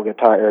they'll get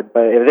tired.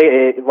 But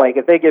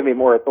if they give me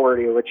more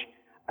authority, which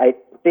I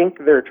think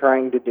they're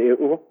trying to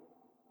do,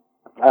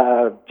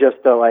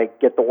 just to like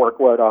get the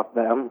workload off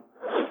them,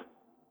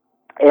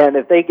 and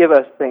if they give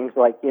us things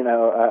like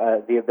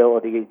the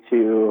ability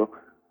to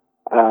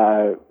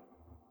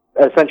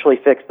essentially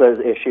fix those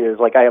issues.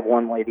 Like I have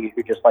one lady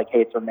who just like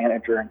hates her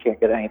manager and can't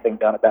get anything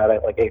done about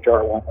it. Like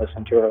HR won't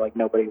listen to her, like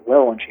nobody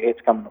will, and she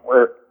hates coming to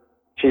work.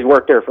 She's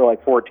worked there for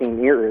like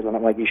 14 years, and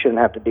I'm like, you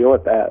shouldn't have to deal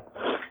with that.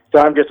 So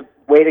I'm just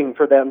waiting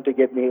for them to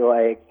give me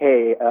like,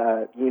 hey,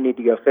 you need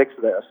to go fix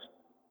this,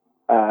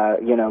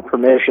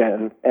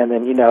 permission. And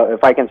then,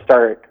 if I can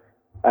start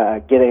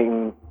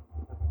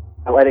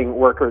letting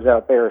workers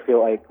out there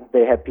feel like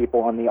they have people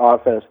on the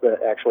office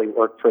that actually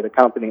work for the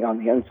company on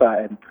the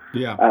inside.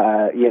 Yeah.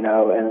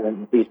 And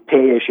then these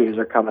pay issues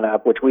are coming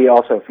up, which we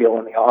also feel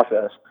in the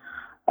office.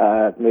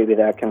 Maybe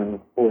that can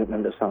lead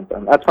into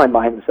something. That's my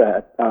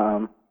mindset.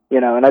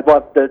 And I'd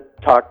love to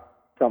talk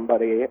to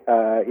somebody.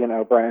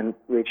 Brian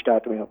reached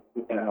out to me,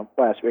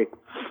 last week.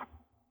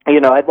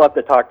 I'd love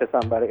to talk to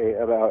somebody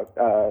about,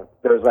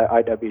 there was that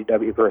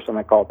IWW person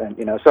that called in,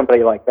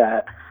 somebody like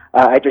that.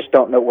 I just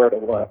don't know where to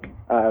look.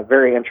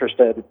 Very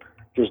interested,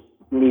 just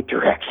need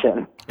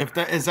direction.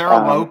 Is there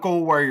a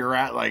local where you're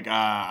at? Like,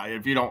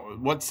 if you don't,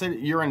 what city?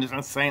 You're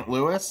in St.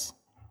 Louis?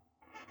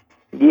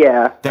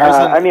 Yeah. There's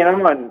I mean,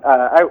 I'm on.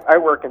 I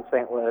work in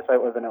St. Louis. I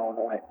live in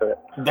Illinois,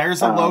 but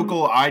there's a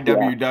local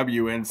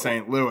IWW in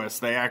St. Louis.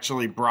 They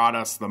actually brought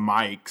us the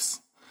mics.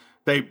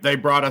 They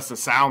brought us a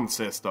sound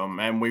system,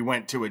 and we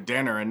went to a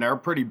dinner. And they're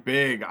pretty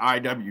big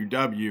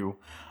IWW.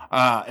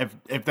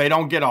 If they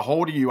don't get a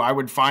hold of you, I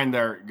would find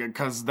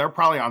because they're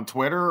probably on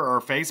Twitter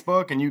or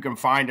Facebook, and you can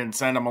find and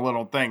send them a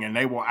little thing, and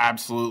they will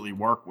absolutely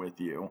work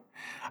with you.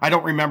 I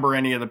don't remember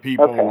any of the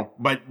people,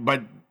 but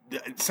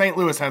St.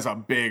 Louis has a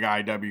big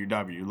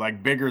IWW,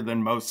 like bigger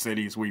than most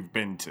cities we've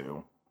been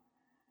to.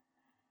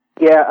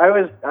 Yeah, I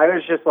was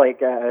just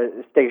like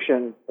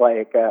stationed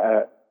I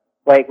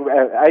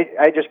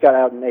just got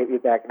out of the Navy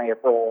back in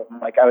April,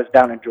 and like I was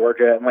down in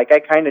Georgia, and like I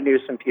kind of knew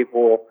some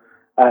people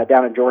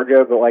down in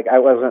Georgia, but like I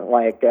wasn't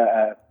like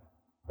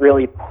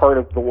really part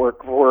of the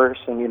workforce,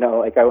 and you know,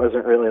 like I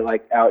wasn't really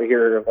like out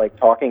here like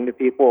talking to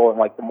people, and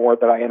like the more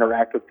that I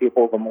interact with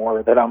people, the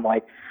more that I'm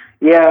like,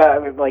 yeah, I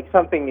mean, like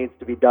something needs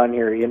to be done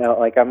here, you know,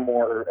 like I'm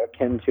more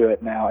akin to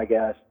it now, I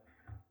guess.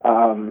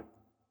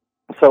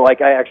 So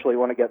like I actually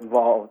want to get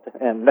involved,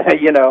 and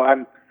you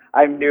know,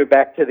 I'm new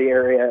back to the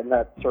area in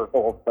that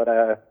circle, but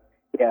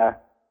yeah,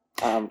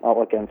 I'll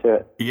look into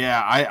it.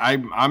 Yeah,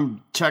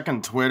 I'm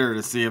checking Twitter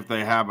to see if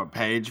they have a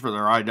page for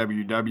their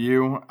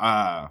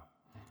IWW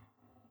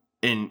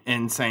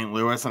in St.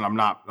 Louis, and I'm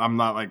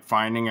not like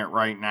finding it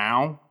right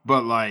now,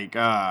 but like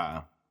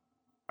I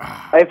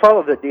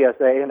follow the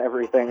DSA and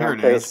everything on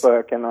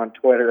Facebook and on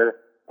Twitter.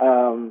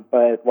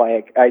 But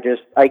like,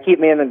 I keep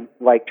me in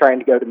like trying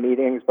to go to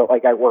meetings, but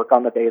like I work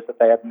on the days that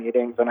they have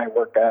meetings, and I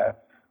work 2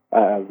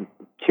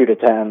 to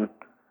 10.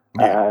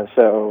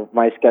 So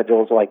my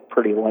schedule's like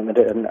pretty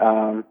limited.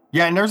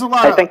 Yeah, and there's a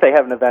lot. I think they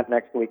have an event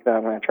next week that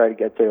I'm going to try to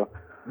get to.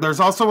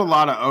 There's also a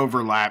lot of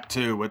overlap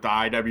too with the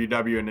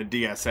IWW and the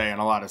DSA in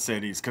a lot of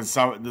cities, because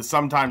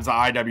sometimes the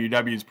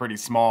IWW is pretty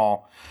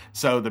small,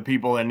 so the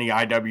people in the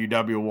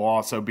IWW will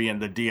also be in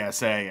the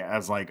DSA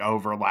as like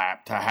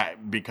overlap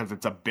because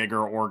it's a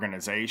bigger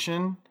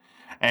organization.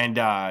 And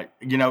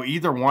you know,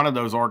 either one of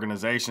those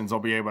organizations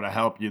will be able to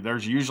help you.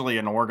 There's usually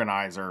an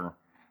organizer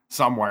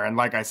somewhere, and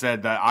like I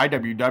said, the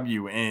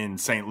IWW in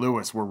St.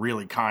 Louis were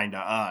really kind to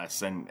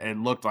us, and it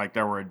looked like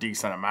there were a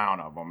decent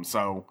amount of them.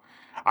 So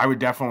I would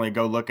definitely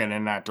go looking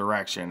in that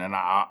direction, and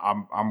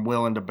I'm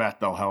willing to bet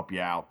they'll help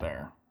you out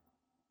there.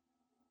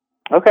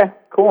 Okay,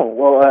 cool.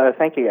 Well,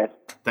 thank you guys.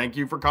 Thank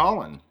you for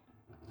calling.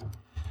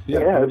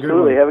 Yeah,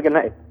 absolutely. Have a good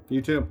night.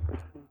 You too.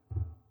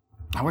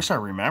 I wish I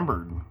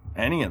remembered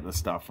any of the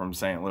stuff from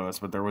St. Louis,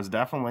 but there was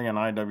definitely an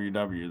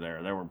IWW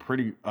there. They were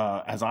pretty,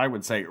 as I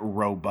would say,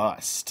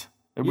 robust.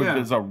 It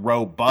was a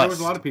robust. There was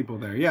a lot of people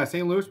there. Yeah,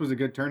 St. Louis was a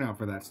good turnout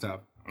for that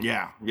stuff.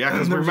 Yeah,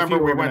 because remember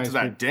we went to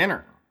that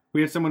dinner. We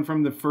had someone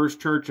from the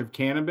First Church of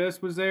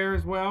Cannabis was there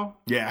as well.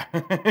 Yeah.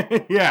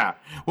 Yeah.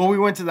 Well, we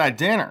went to that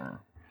dinner,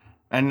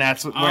 and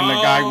that's when the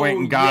guy went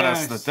and got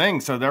us the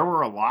thing. So there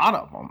were a lot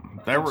of them.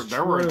 There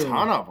were a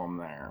ton of them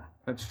there.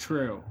 That's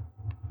true.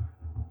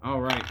 All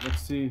right.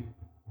 Let's see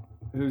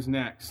who's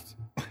next.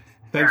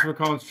 Thanks for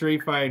calling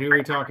Street Fight. Who are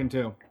we talking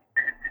to?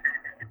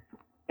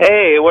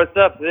 Hey, what's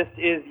up? This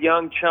is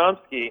Young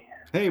Chomsky.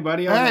 Hey,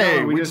 buddy.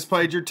 Hey, we just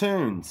played your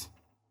tunes.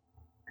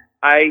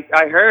 I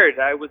heard.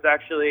 I was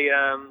actually,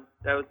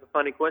 that was a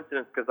funny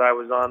coincidence because I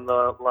was on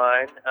the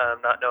line,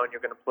 not knowing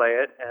you're going to play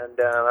it. And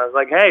I was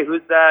like, hey,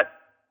 who's that?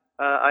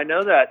 I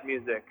know that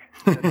music.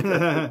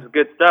 That's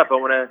good stuff. I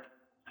want to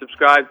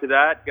subscribe to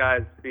that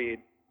guy's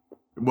feed.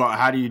 Well,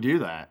 how do you do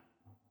that?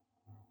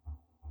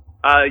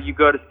 You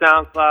go to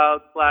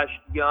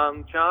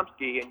SoundCloud/Young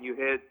Chomsky and you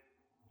hit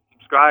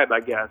subscribe, I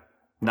guess.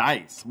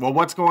 Nice. Well,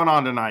 what's going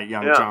on tonight,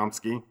 Young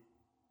Chomsky?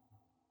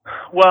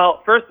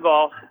 Well, first of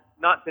all,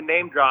 not to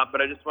name drop,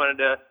 but I just wanted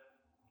to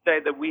say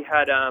that we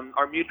had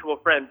our mutual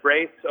friend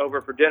Brace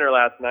over for dinner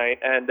last night,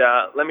 and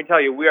let me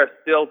tell you, we are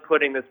still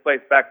putting this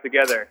place back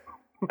together.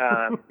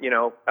 You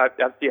know,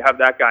 after you have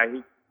that guy,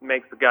 he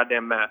makes a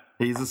goddamn mess.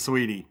 He's a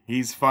sweetie.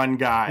 He's a fun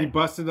guy. He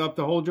busted up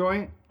the whole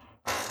joint?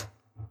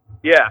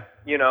 Yeah,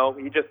 you know,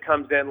 he just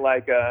comes in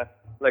like a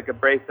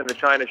Brace in a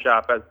china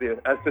shop, as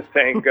the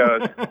saying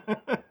goes.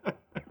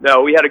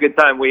 No, we had a good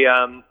time. We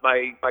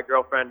my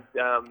girlfriend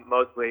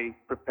mostly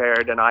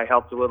prepared, and I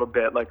helped a little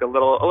bit, like a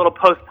little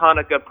post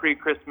Hanukkah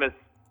pre-Christmas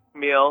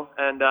meal,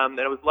 and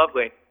it was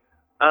lovely.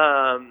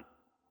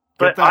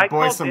 Get that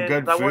boy some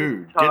good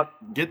food.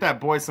 Get that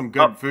boy some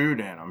good food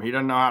in him. He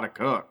doesn't know how to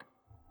cook.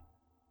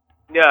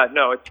 Yeah,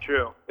 no, it's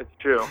true. It's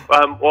true.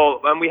 Well,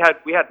 we had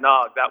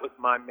nog. That was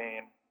my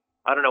main.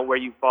 I don't know where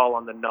you fall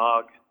on the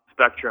nog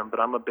spectrum, but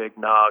I'm a big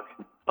nog.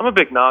 I'm a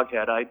big nog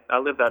head. I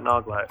live that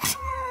nog life.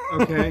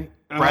 Okay.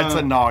 Brett's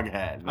a nog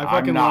head. I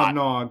fucking love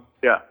nog.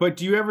 Yeah. But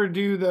do you ever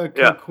do the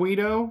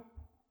coquito?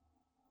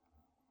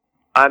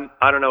 I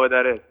don't know what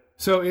that is.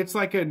 So it's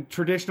like a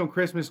traditional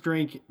Christmas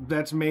drink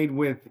that's made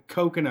with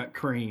coconut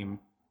cream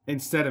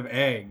instead of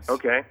eggs.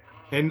 Okay.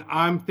 And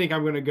I'm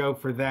going to go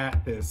for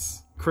that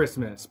this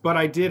Christmas. But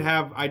I did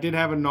have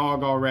a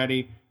nog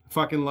already.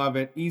 Fucking love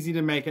it. Easy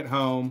to make at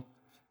home.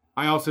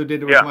 I also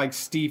did it with like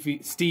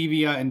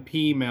stevia and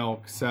pea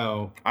milk.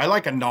 So I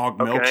like a Nog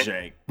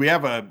milkshake. We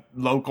have a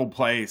local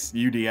place,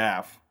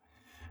 UDF,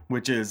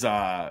 which is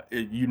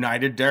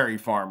United Dairy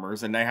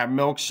Farmers, and they have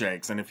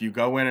milkshakes. And if you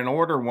go in and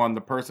order one,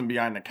 the person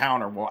behind the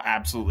counter will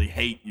absolutely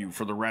hate you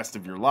for the rest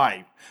of your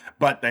life.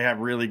 But they have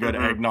really good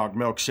eggnog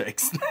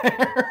milkshakes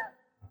there.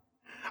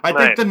 I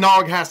think the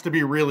nog has to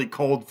be really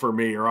cold for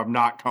me, or I'm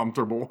not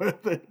comfortable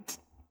with it.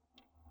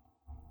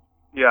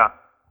 Yeah.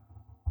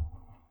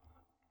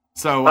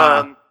 So,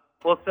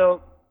 what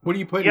do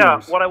you put?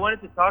 Yeah, what I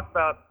wanted to talk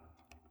about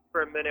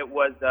for a minute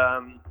was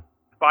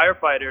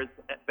firefighters,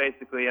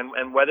 basically,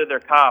 and whether they're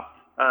cops.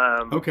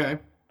 Okay.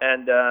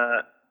 And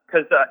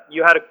because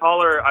you had a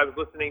caller I was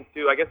listening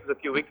to, I guess it was a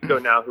few weeks ago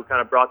now, who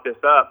kind of brought this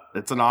up.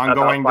 It's an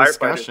ongoing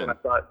discussion.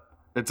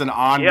 It's an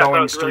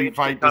ongoing street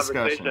fight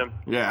discussion.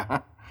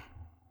 Yeah.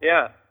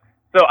 Yeah.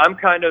 So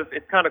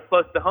it's kind of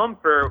close to home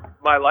for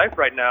my life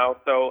right now.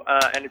 So,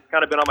 and it's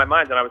kind of been on my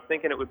mind, and I was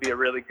thinking it would be a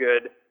really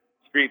good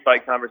street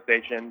fight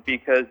conversation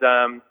because,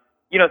 so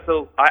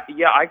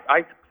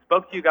I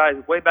spoke to you guys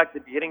way back at the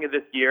beginning of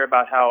this year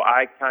about how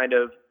I kind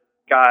of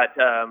got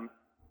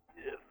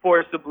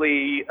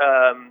forcibly,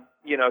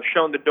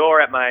 shown the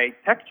door at my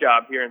tech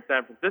job here in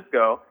San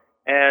Francisco.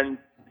 And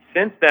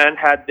since then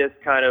had this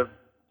kind of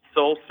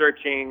soul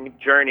searching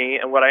journey.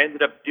 And what I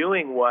ended up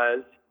doing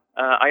was,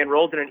 I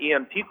enrolled in an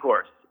EMT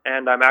course,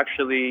 and I'm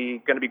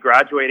actually going to be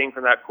graduating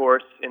from that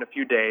course in a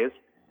few days.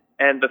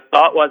 And the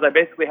thought was I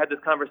basically had this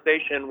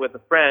conversation with a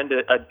friend,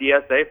 a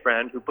DSA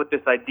friend, who put this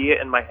idea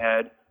in my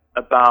head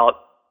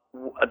about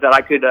that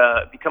I could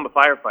become a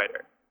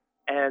firefighter.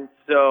 And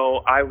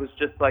so I was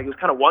just like, it was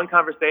kind of one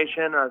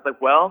conversation, and I was like,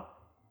 well,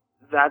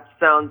 that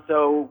sounds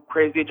so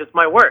crazy, it just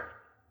might work.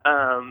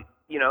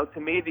 To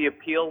me, the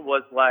appeal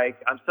was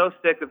like, I'm so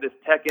sick of this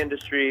tech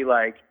industry,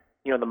 like,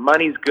 the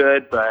money's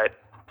good, but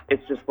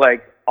it's just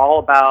like all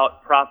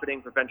about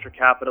profiting for venture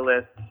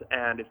capitalists,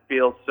 and it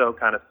feels so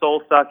kind of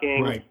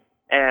soul-sucking. Right.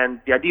 And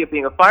the idea of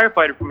being a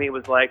firefighter for me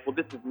was like, well,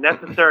 this is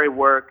necessary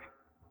work.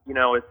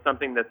 It's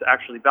something that's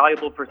actually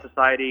valuable for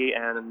society,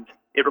 and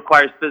it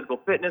requires physical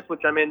fitness,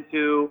 which I'm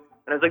into.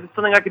 And I was like, this is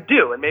something I could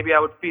do, and maybe I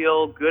would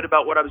feel good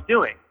about what I was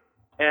doing.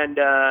 And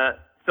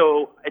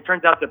so it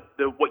turns out that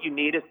what you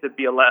need is to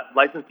be a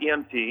licensed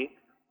EMT.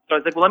 So I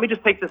was like, well, let me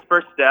just take this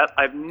first step.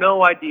 I have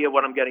no idea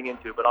what I'm getting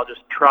into, but I'll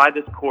just try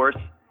this course.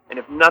 And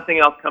if nothing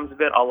else comes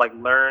of it, I'll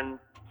learn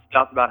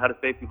stuff about how to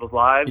save people's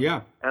lives.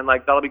 Yeah. And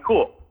that'll be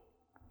cool.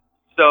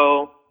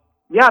 So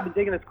yeah, I've been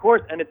taking this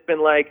course, and it's been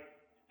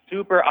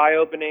super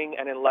eye-opening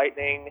and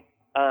enlightening.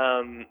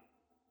 I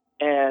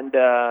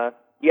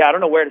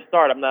don't know where to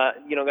start. I'm not,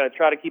 going to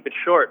try to keep it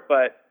short,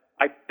 but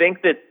I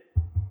think that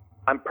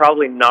I'm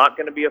probably not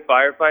going to be a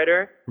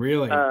firefighter.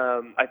 Really?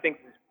 I think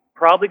it's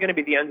probably going to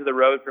be the end of the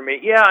road for me.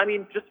 Yeah, I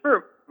mean,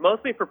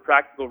 mostly for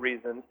practical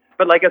reasons.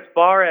 But as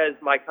far as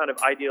my kind of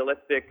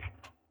idealistic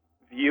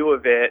view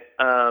of it,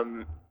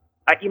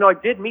 I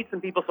did meet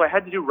some people, so I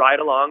had to do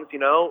ride-alongs,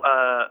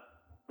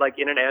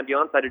 in an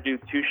ambulance. I had to do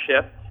 2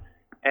 shifts,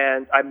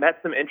 and I met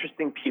some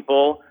interesting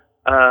people.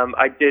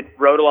 I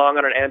rode along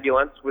on an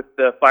ambulance with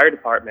the fire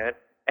department,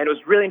 and it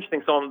was really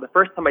interesting. So the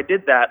first time I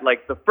did that,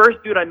 the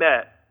first dude I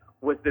met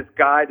was this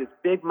guy, this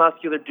big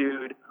muscular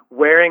dude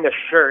wearing a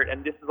shirt,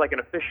 and this is an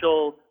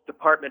official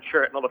department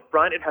shirt. And on the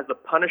front, it has the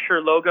Punisher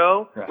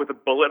logo with a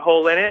bullet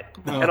hole in it.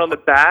 Oh. And on the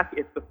back,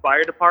 it's the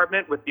fire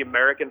department with the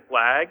American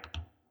flag.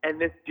 And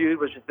this dude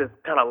was just this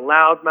kind of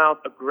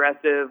loudmouth,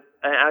 aggressive,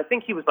 and I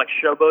think he was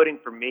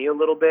showboating for me a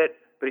little bit,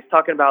 but he's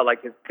talking about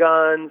his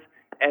guns.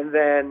 And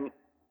then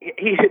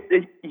he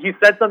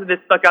said something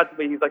that stuck out to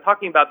me. He's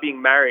talking about being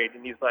married,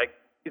 and he's like,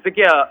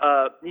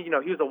 yeah, he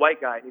was a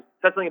white guy. And he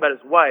said something about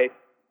his wife,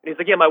 and he's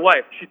like, yeah, my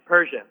wife, she's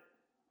Persian.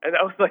 And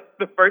that was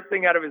the first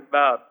thing out of his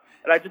mouth.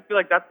 And I just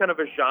feel that's kind of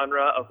a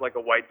genre of a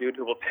white dude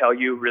who will tell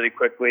you really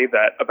quickly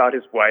that about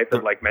his wife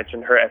and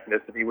mention her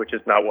ethnicity, which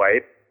is not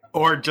white.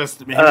 Or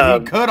just, he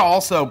could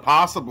also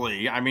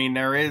possibly, I mean,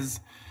 there is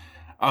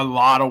a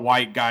lot of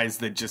white guys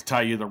that just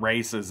tell you the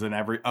races and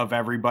of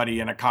everybody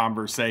in a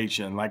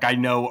conversation. I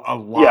know a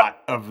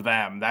lot of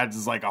them.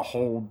 That's a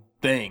whole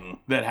thing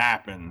that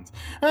happens.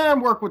 And I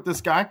work with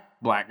this guy,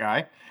 black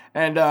guy.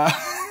 And,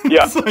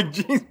 it's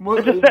geez,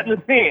 what? They're just setting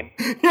the scene.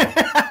 Yeah.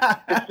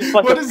 It's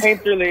just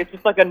painterly, it's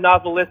just a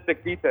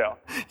novelistic detail.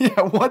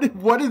 Yeah,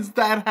 what does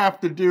that have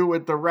to do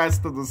with the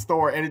rest of the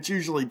story? And it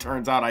usually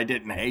turns out I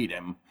didn't hate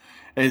him,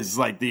 is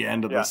the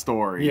end of the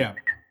story. Yeah.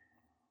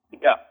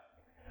 Yeah.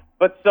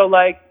 But so,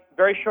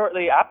 very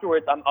shortly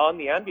afterwards, I'm on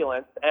the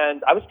ambulance,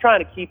 and I was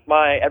trying to keep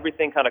my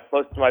everything kind of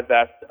close to my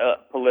vest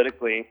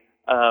politically,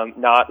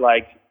 not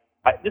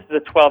this is a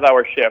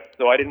 12-hour shift,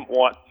 so I didn't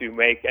want to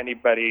make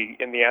anybody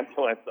in the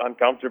ambulance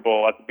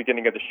uncomfortable at the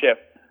beginning of the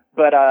shift.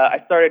 But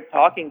I started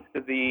talking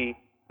to the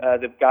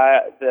guy.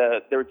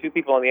 There were 2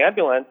 people in the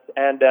ambulance,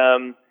 and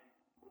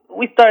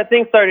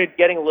things started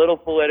getting a little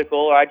political,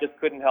 or I just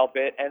couldn't help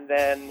it. And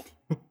then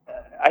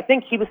I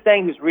think he was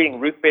saying he was reading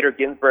Ruth Bader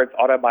Ginsburg's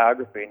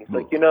autobiography, and he's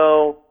like,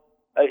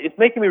 it's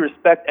making me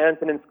respect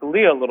Antonin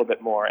Scalia a little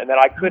bit more, and that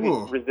I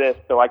couldn't resist,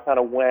 so I kind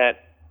of went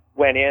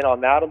in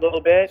on that a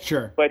little bit.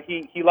 Sure. But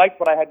he liked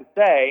what I had to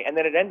say, and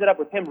then it ended up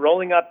with him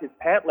rolling up his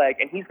pant leg,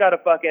 and he's got a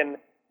fucking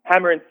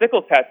hammer and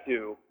sickle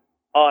tattoo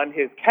on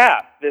his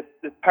calf, this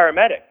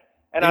paramedic.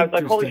 And I was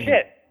like, holy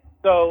shit.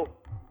 So,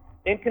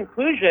 in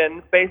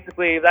conclusion,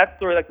 basically, that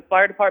story, like the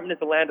fire department is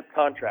the land of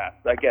contrast,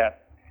 I guess.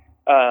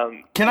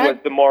 Was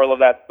the moral of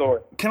that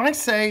story. Can I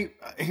say,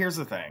 here's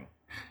the thing.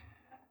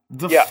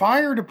 The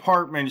fire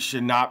department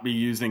should not be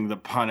using the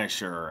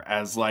Punisher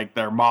as like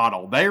their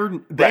model. They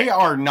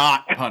are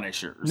not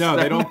punishers. No,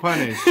 they don't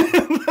punish.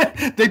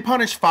 They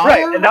punish fire.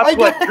 Right, and that's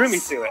what drew me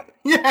to it.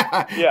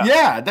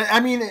 Yeah. I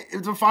mean,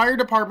 the fire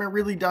department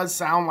really does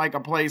sound like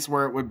a place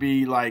where it would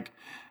be like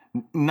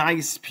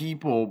nice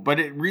people, but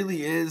it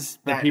really is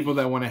the people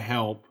that want to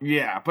help.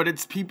 Yeah, but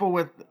it's people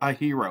with a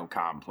hero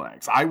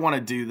complex. I want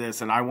to do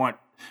this, and I want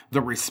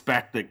the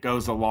respect that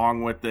goes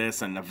along with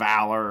this and the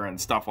valor and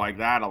stuff like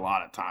that a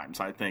lot of times,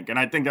 I think. And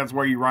I think that's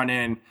where you run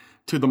in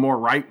to the more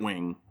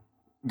right-wing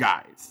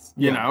guys.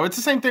 You know, it's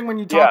the same thing when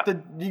you talk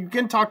to, you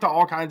can talk to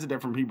all kinds of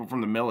different people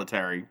from the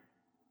military.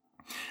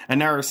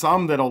 And there are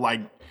some that'll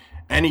like,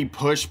 any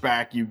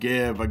pushback you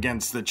give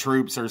against the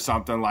troops or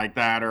something like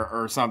that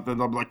or something,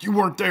 they'll be like, you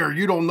weren't there,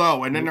 you don't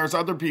know. And then there's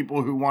other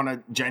people who want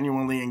to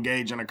genuinely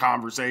engage in a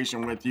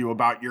conversation with you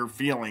about your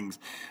feelings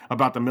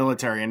about the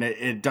military, and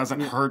it doesn't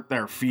hurt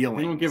their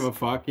feelings. They don't give a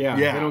fuck, They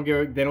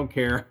don't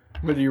care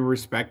whether you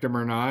respect them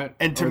or not.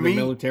 And to me, me, the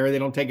military, they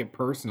don't take it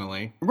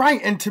personally.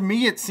 Right, and to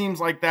me, it seems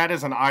like that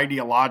is an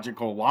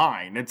ideological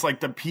line. It's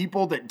like the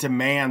people that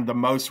demand the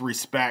most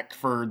respect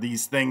for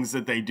these things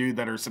that they do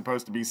that are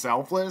supposed to be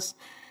selfless,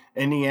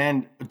 in the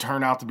end,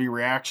 turn out to be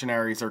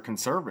reactionaries or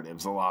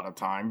conservatives a lot of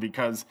time,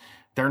 because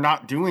they're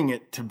not doing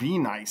it to be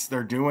nice.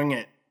 They're doing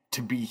it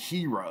to be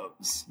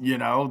heroes. You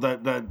know,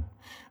 the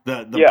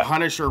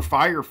Punisher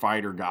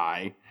firefighter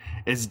guy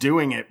is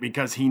doing it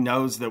because he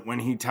knows that when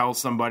he tells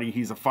somebody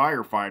he's a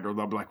firefighter,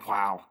 they'll be like,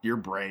 wow, you're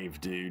brave,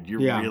 dude.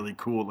 You're really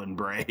cool and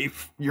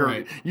brave.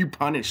 You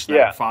punish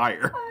that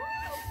fire.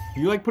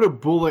 You like put a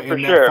bullet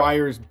in that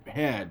fire's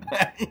head.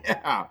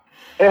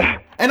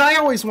 And I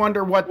always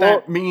wonder what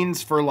that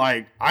means for,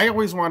 like, I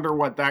always wonder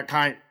what that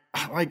kind,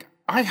 like,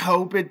 I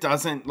hope it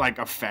doesn't, like,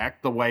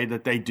 affect the way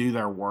that they do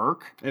their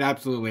work. It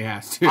absolutely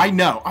has to. I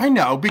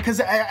know, because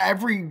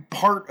every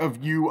part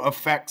of you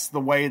affects the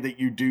way that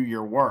you do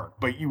your work.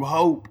 But you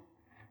hope,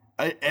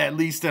 at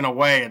least in a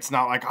way, it's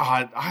not like,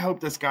 I hope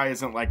this guy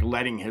isn't, like,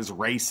 letting his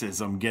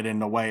racism get in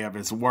the way of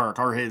his work,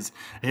 or his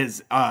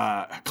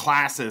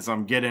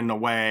classism get in the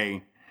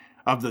way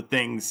of the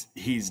things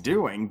he's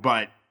doing.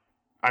 But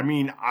I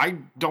mean, I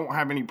don't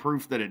have any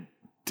proof that it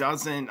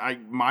doesn't.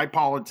 My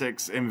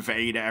politics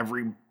invade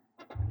every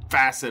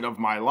facet of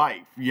my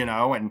life, you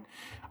know, and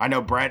I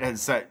know Brett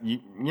has said,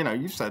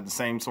 you've said the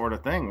same sort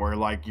of thing where,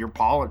 like, your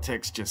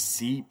politics just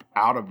seep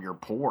out of your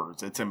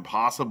pores. It's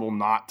impossible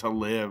not to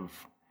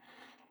live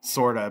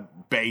sort of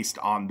based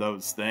on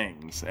those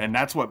things. And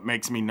that's what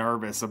makes me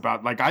nervous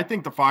about, like, I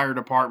think the fire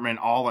department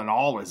all in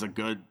all is a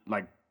good,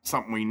 like,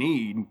 something we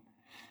need,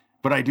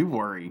 but I do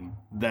worry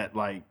that,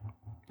 like,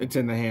 it's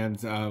in the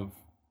hands of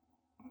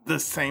the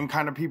same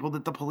kind of people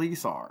that the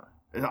police are.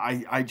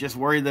 I just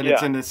worry that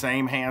it's in the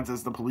same hands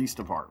as the police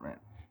department.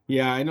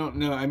 Yeah, I don't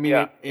know. I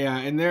mean,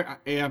 and there,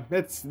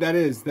 that's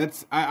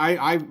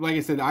I like I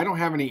said, I don't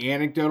have any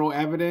anecdotal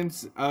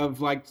evidence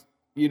of, like,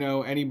 you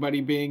know,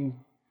 anybody being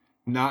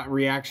not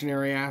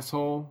reactionary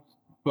asshole,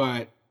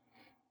 but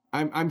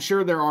I'm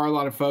sure there are a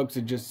lot of folks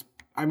that just.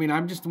 I mean,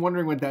 I'm just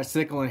wondering with that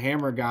sickle and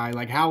hammer guy,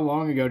 like, how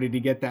long ago did he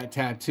get that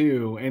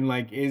tattoo? And,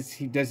 like,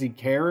 does he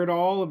care at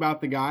all about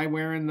the guy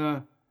wearing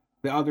the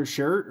other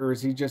shirt, or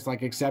is he just,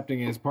 like,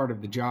 accepting it as part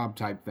of the job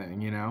type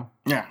thing, you know?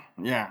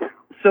 Yeah.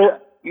 So,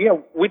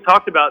 we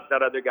talked about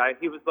that other guy.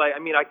 He was like, I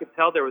mean, I could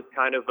tell there was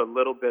kind of a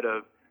little bit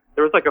of,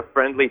 there was like a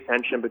friendly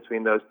tension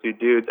between those two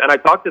dudes. And I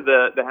talked to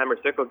the hammer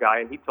sickle guy,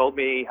 and he told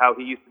me how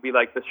he used to be,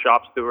 like, the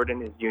shop steward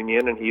in his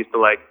union, and he used to,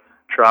 like,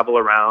 travel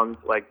around,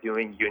 like,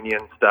 doing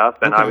union stuff.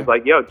 And I was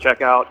like, yo,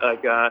 check out,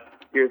 like,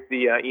 here's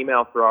the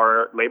email for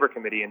our labor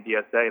committee in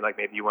DSA, like,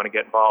 maybe you want to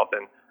get involved.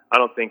 And I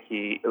don't think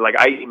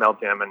I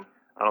emailed him, and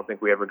I don't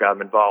think we ever got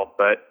him involved.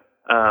 But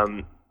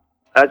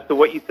as to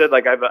what you said,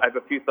 like, I have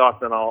a few thoughts,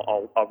 and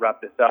I'll wrap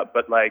this up.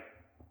 But, like,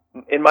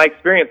 in my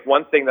experience,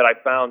 one thing that I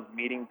found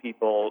meeting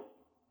people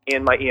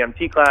in my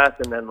EMT class,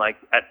 and then, like,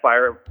 at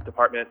fire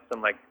departments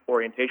and, like,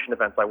 orientation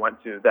events I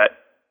went to, that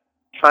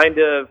kind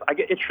of,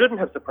 it shouldn't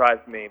have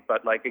surprised me,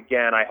 but, like,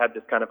 again, I had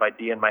this kind of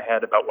idea in my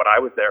head about what I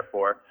was there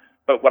for.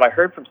 But what I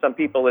heard from some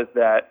people is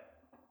that,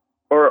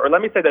 or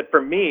let me say that for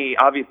me,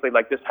 obviously,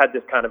 like, this had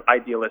this kind of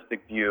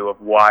idealistic view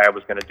of why I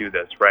was going to do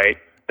this, right?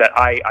 That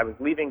I was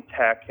leaving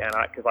tech, and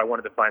because I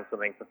wanted to find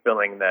something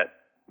fulfilling that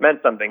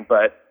meant something.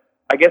 But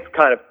I guess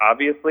kind of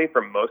obviously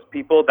for most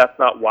people, that's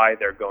not why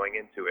they're going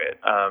into it.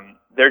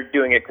 They're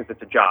doing it because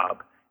it's a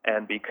job.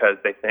 And because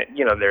they think,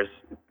 you know, there's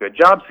good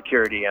job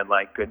security and,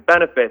 like, good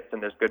benefits and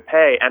there's good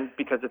pay, and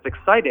because it's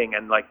exciting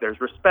and, like,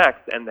 there's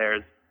respect and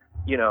there's,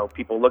 you know,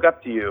 people look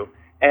up to you.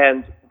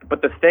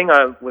 But the thing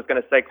I was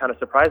going to say kind of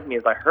surprised me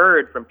is I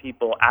heard from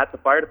people at the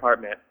fire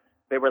department,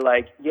 they were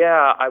like,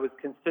 yeah, I was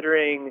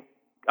considering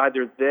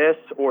either this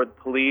or the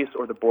police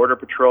or the border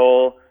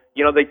patrol.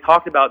 You know, they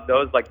talked about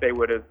those like they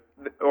would have,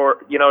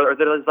 or, you know, or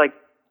there's like,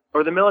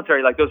 or the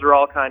military, like those are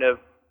all kind of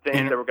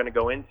things that we're going to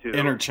go into.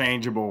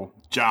 Interchangeable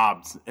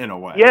jobs in a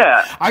way.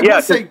 Yeah. I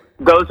will say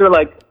those are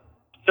like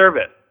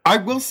service. I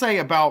will say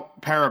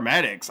about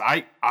paramedics,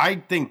 I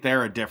think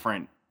they're a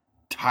different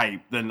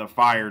type than the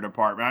fire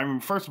department. I mean,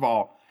 first of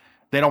all,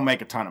 they don't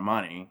make a ton of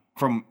money.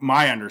 From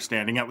my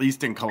understanding, at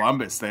least in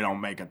Columbus, they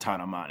don't make a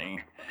ton of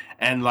money.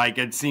 And like,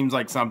 it seems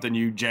like something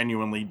you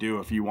genuinely do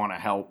if you want to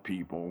help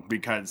people,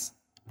 because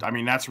I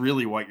mean, that's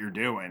really what you're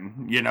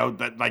doing. You know,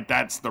 that like,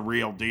 that's the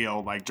real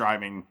deal, like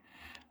driving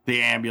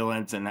the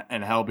ambulance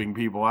and helping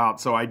people out.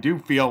 So I do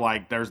feel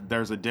like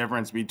there's a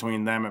difference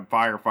between them and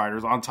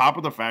firefighters, on top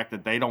of the fact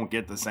that they don't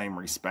get the same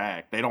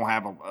respect. They don't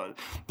have a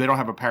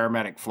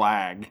paramedic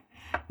flag.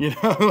 You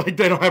know, like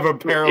they don't have a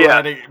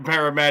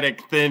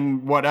paramedic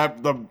thin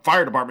whatever. The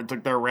fire department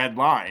took their red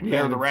line.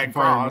 Yeah, They're the Red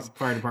Cross.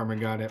 Fire department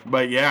got it.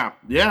 But yeah,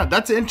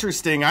 that's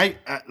interesting. I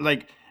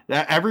like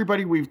that.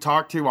 Everybody we've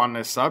talked to on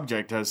this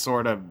subject has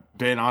sort of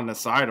been on the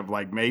side of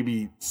like,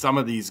 maybe some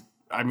of these.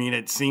 I mean,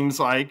 it seems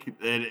like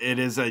it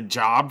is a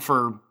job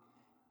for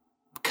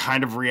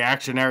kind of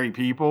reactionary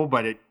people,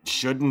 but it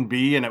shouldn't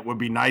be, and it would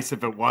be nice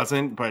if it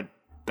wasn't. But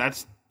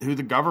that's who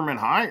the government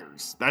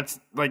hires. That's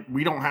like,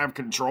 we don't have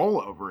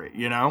control over it,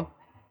 you know?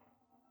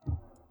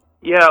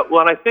 Yeah,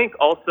 well, and I think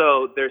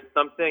also there's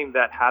something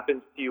that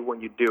happens to you when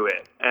you do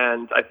it.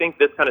 And I think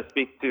this kind of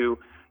speaks to,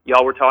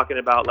 y'all were talking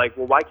about like,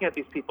 well, why can't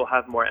these people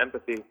have more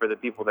empathy for the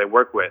people they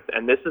work with?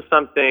 And this is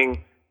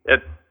something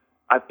that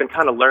I've been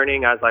kind of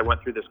learning as I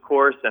went through this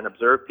course and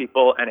observed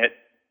people, and it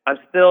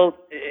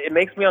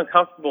makes me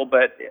uncomfortable,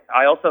 but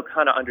I also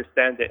kind of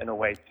understand it in a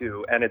way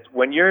too. And it's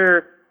when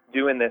you're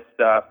doing this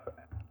stuff,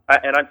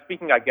 and I'm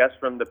speaking, I guess,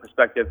 from the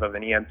perspective of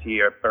an EMT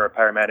or a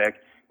paramedic,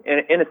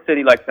 in a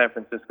city like San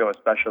Francisco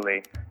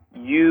especially,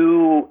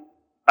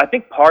 I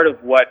think part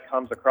of what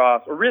comes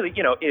across, or really,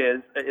 you know,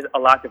 is a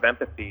lack of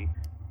empathy.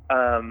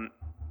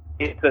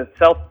 It's a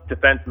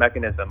self-defense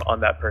mechanism on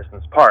that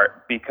person's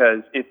part,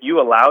 because if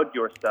you allowed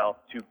yourself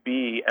to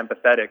be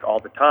empathetic all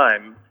the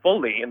time,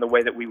 fully in the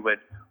way that we would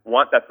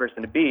want that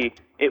person to be,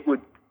 it would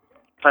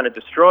kind of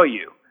destroy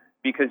you,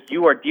 because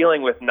you are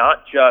dealing with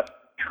not just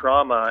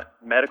trauma,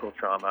 medical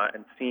trauma,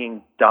 and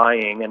seeing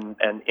dying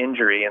and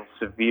injury and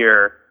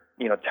severe,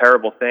 you know,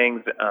 terrible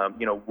things,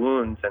 you know,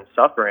 wounds and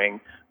suffering,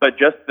 but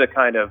just the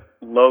kind of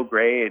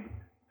low-grade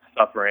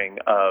suffering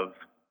of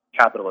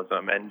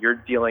capitalism. And you're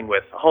dealing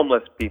with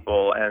homeless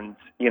people and,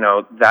 you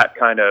know, that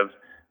kind of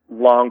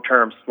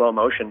long-term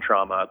slow-motion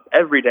trauma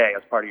every day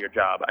as part of your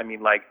job. I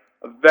mean, like,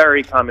 a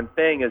very common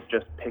thing is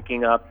just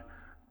picking up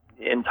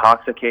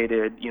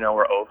intoxicated, you know,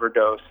 or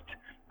overdosed,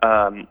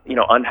 you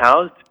know,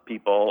 unhoused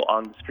people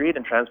on the street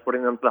and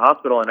transporting them to the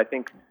hospital. And I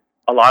think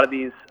a lot of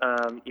these,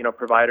 you know,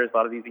 providers, a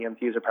lot of these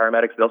EMTs or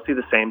paramedics, they'll see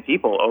the same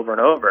people over and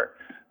over.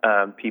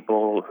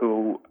 People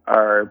who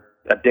are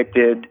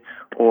addicted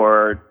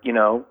or, you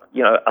know,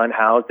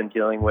 unhoused and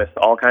dealing with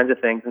all kinds of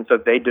things. And so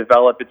they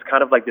develop, it's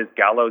kind of like this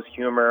gallows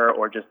humor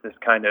or just this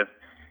kind of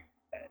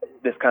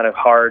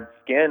hard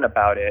skin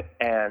about it.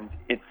 And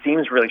it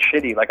seems really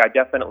shitty. Like, I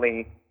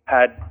definitely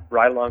had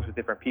ride-alongs with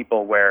different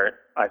people where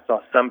I saw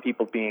some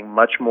people being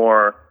much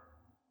more,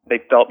 they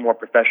felt more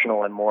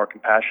professional and more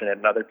compassionate,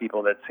 and other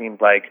people that seemed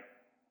like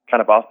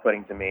kind of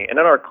off-putting to me. And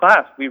in our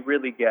class, we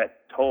really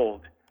get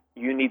told,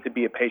 you need to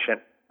be a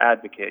patient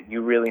advocate.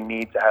 You really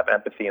need to have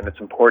empathy, and it's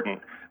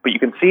important. But you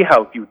can see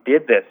how if you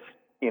did this,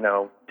 you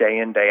know, day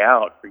in, day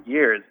out for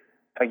years,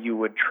 how you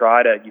would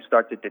you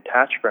start to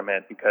detach from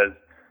it, because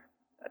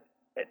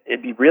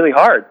it'd be really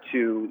hard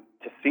to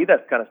see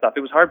that kind of stuff.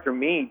 It was hard for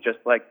me just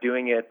like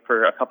doing it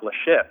for a couple of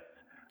shifts.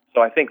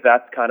 So I think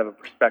that's kind of a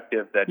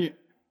perspective that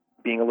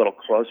being a little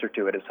closer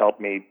to it has helped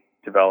me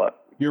develop.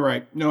 You're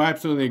right. No, I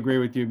absolutely agree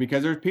with you,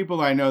 because there's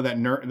people I know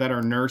that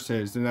are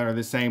nurses and that are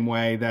the same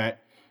way. That,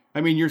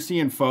 I mean, you're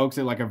seeing folks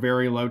at like a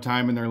very low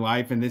time in their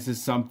life, and this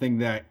is something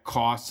that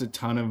costs a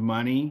ton of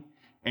money,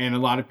 and a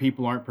lot of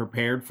people aren't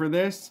prepared for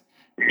this.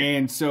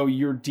 And so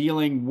you're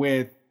dealing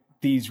with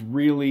these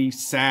really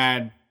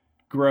sad,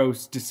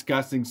 gross,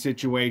 disgusting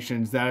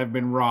situations that have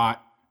been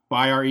wrought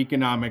by our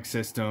economic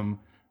system,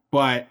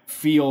 but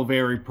feel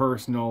very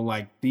personal.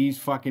 Like, these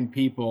fucking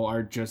people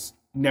are just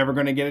never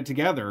going to get it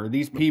together.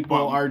 These people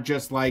are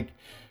just like,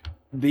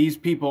 these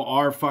people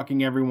are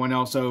fucking everyone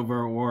else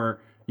over,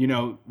 or, you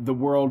know, the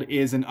world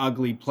is an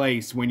ugly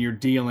place when you're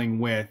dealing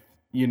with,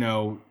 you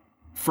know,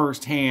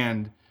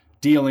 firsthand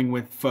dealing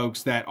with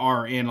folks that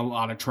are in a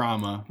lot of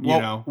trauma, you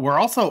know. We're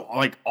also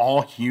like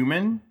all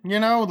human, you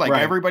know, like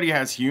Right. everybody's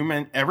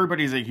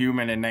a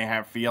human, and they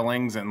have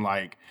feelings. And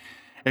like,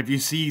 if you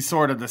see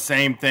sort of the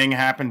same thing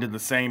happen to the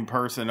same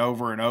person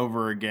over and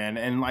over again,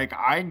 and like,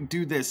 I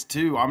do this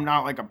too. I'm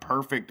not like a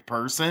perfect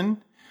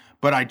person,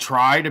 but I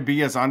try to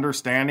be as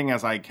understanding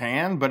as I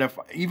can. But if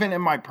even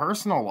in my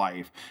personal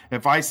life,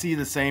 if I see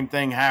the same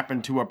thing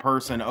happen to a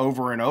person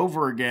over and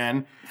over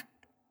again,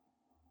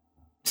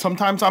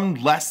 sometimes I'm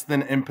less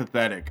than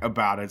empathetic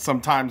about it.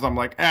 Sometimes I'm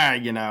like,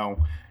 you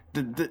know,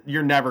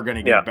 you're never going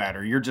to get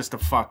better. You're just a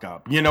fuck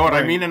up. You know what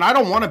I mean? And I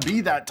don't want to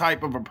be that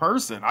type of a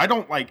person. I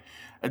don't like,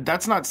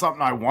 that's not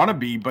something I want to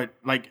be, but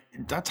like,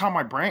 that's how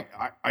my brain,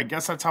 I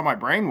guess that's how my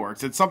brain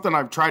works. It's something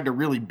I've tried to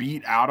really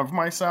beat out of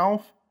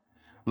myself,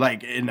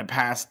 like in the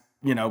past,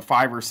 you know,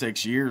 5 or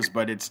 6 years,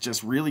 but it's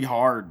just really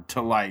hard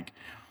to like,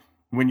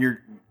 when you're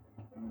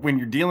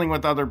dealing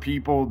with other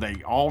people,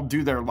 they all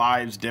do their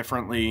lives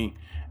differently.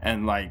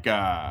 And like,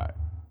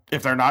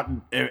 if they're not,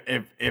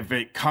 if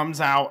it comes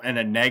out in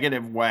a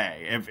negative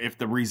way, if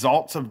the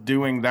results of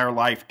doing their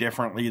life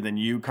differently than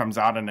you comes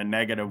out in a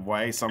negative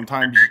way,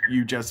 sometimes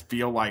you just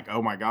feel like,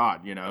 oh my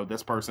God, you know,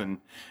 this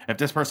person, if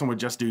this person would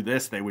just do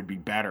this, they would be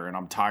better. And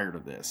I'm tired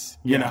of this,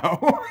 you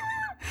know,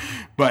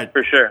 but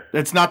for sure,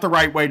 it's not the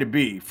right way to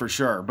be, for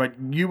sure. But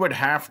you would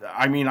have to,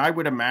 I mean, I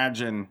would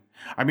imagine,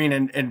 I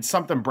mean, and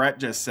something Brett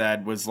just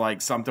said was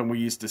like something we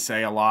used to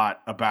say a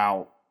lot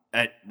about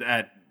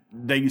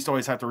they used to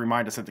always have to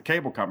remind us at the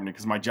cable company,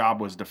 because my job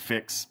was to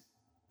fix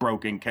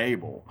broken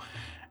cable.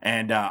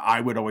 And I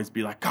would always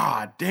be like,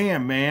 God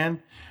damn,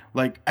 man,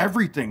 like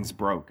everything's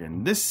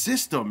broken. This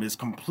system is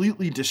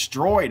completely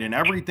destroyed and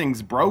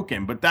everything's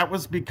broken. But that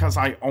was because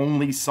I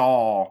only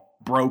saw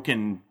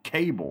broken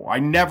cable. I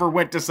never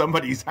went to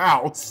somebody's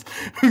house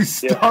whose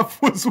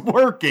stuff was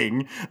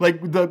working.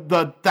 Like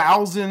the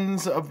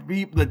thousands of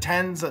people, the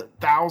tens of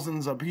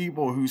thousands of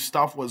people whose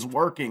stuff was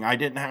working, I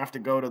didn't have to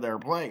go to their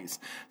place.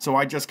 So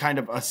I just kind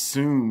of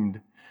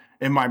assumed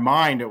in my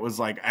mind, it was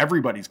like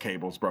everybody's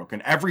cable's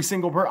broken. Every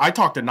single person. I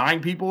talk to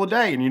 9 people a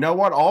day, and you know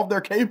what? All of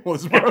their cable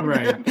is broken.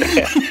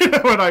 Right. You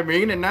know what I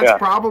mean? And that's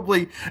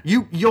probably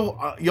you'll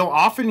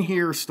often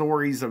hear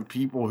stories of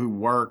people who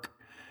work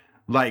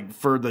like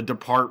for the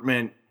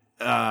department,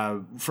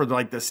 for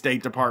like the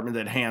State Department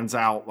that hands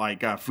out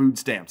like food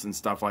stamps and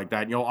stuff like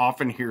that. And you'll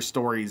often hear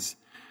stories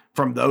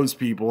from those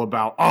people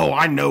about, oh,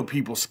 I know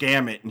people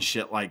scam it and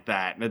shit like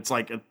that. And it's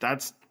like,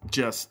 that's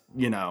just,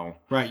 you know.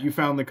 Right. You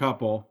found the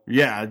couple.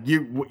 Yeah.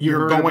 You're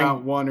heard going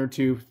about 1 or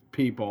 2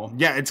 people.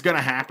 Yeah. It's going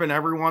to happen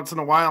every once in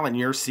a while, and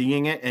you're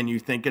seeing it and you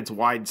think it's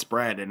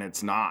widespread, and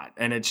it's not.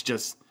 And it's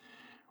just,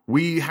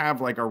 we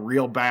have like a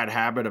real bad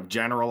habit of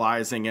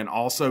generalizing, and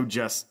also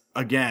just,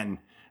 again,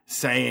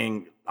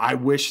 saying, I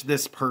wish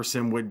this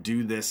person would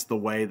do this the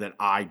way that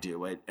I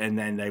do it, and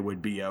then they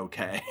would be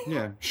okay.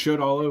 Yeah, should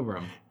all over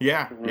them.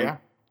 Yeah, yeah.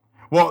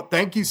 Well,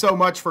 thank you so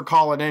much for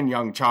calling in,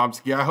 young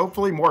Chomsky.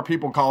 Hopefully more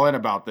people call in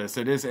about this.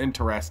 It is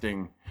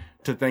interesting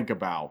to think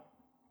about.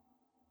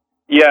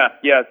 Yeah,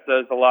 yes,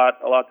 there's a lot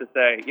to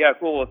say. Yeah,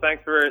 cool. Well,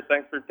 thanks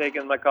for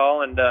taking my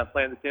call and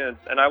playing the tunes.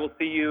 And I will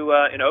see you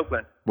in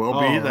Oakland. We'll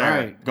be there.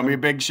 Right. Gonna be a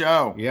big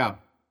show. Yeah.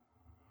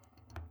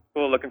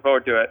 Cool. Looking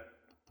forward to it.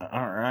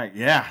 All right.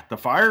 Yeah. The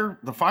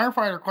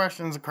firefighter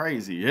questions are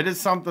crazy. It is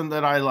something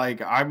that I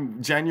like.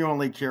 I'm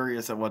genuinely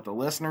curious of what the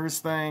listeners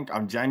think.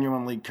 I'm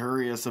genuinely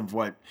curious of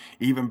what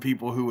even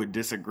people who would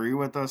disagree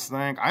with us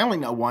think. I only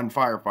know one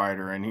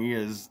firefighter, and he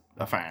is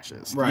a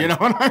fascist. Right. You know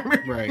what I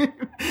mean?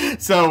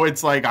 Right. So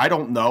it's like, I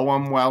don't know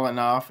him well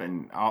enough.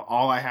 And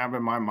all I have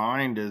in my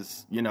mind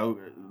is, you know,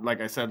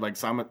 like I said, like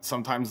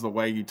sometimes the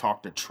way you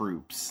talk to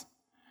troops.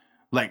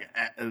 Like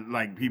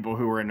people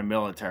who are in the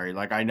military,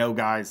 like I know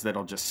guys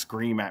that'll just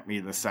scream at me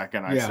the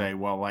second I say,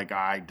 well, like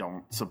I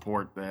don't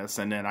support this,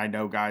 and then I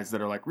know guys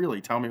that are like, really,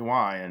 tell me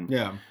why, and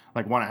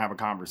like want to have a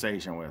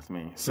conversation with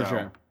me. So, for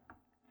sure.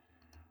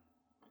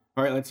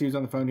 All right, let's see who's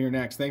on the phone here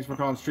next. Thanks for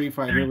calling Street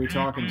Fight. Who are we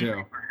talking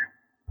to?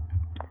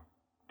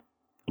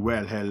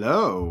 Well,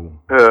 hello.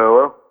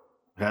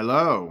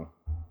 Hello.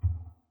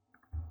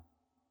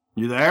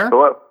 You there?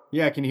 Hello.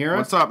 Yeah, can you hear us?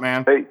 What's up,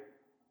 man? Hey.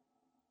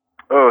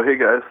 Oh, hey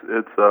guys,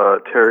 it's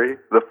Terry,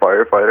 the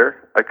firefighter.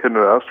 I couldn't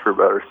have asked for a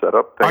better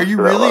setup. Are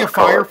you really a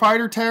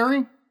firefighter,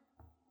 Terry?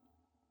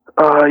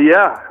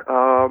 Yeah.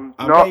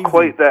 Not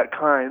quite that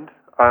kind.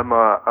 I'm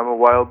a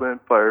wildman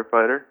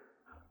firefighter.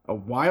 A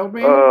wild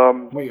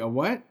man? Wait, a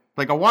what?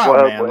 Like a wild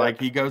man,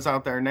 like he goes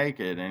out there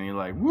naked and he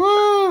like,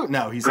 woo!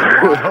 No, he's a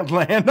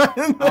wildland.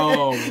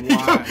 Oh,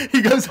 wow.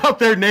 He goes out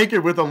there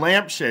naked with a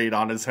lampshade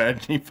on his head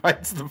and he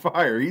fights the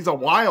fire. He's a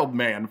wild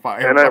man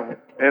firefighter.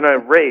 And I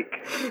rake,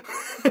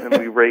 and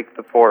we rake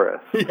the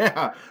forest.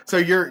 Yeah.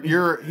 So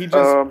he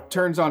just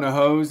turns on a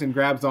hose and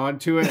grabs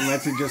onto it and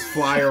lets it just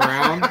fly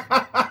around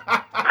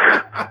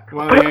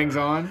while it hangs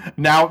on.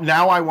 Now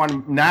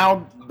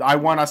I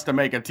want us to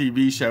make a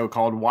TV show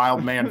called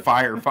Wild Man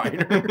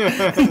Firefighter.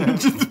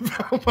 Just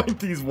about like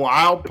these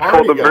wild party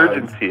It's called guys.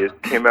 Emergency.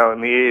 It came out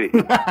in the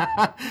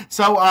 80s.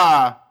 So,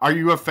 are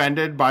you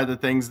offended by the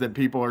things that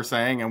people are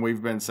saying and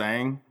we've been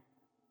saying?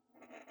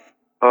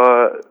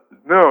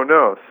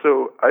 No.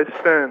 So I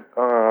spent,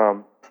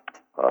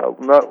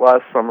 not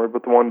last summer,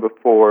 but the one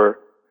before,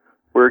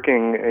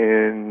 working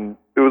in,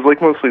 it was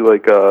like mostly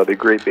like the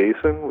Great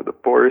Basin with the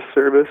Forest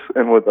Service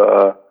and with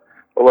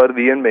a lot of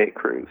the inmate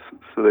crews,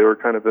 so they were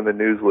kind of in the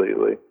news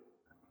lately.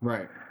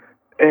 Right.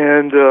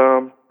 And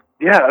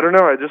yeah, I don't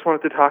know. I just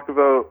wanted to talk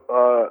about.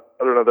 I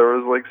don't know. There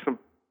was like some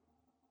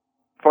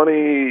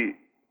funny.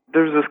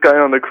 There's this guy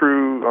on the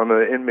crew, on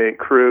the inmate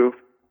crew,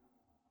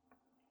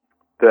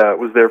 that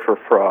was there for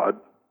fraud.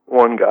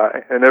 One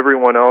guy, and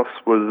everyone else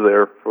was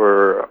there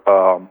for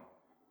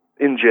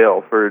in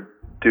jail for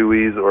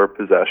Dewey's or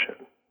possession.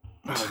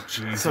 Oh,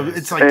 Jesus. So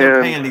it's like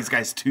they're paying these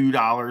guys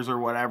 $2 or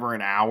whatever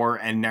an hour,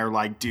 and they're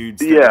like dudes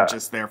that are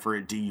just there for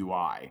a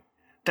DUI.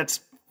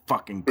 That's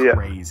fucking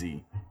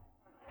crazy.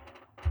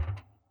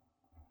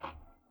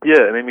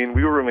 Yeah, and I mean,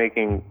 we were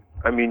making.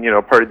 I mean, you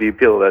know, part of the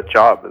appeal of that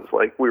job is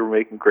like we were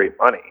making great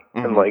money,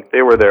 and like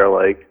they were there,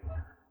 like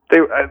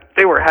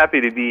they were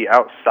happy to be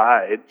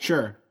outside.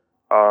 Sure.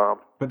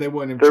 But they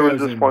wouldn't have chosen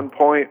was this one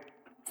point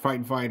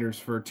fighting fighters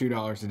for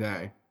 $2 a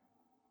day.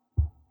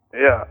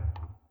 Yeah.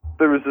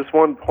 There was this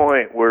one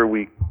point where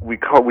we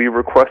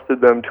requested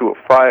them to a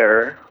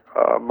fire.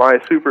 My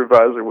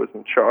supervisor was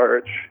in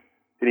charge,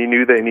 and he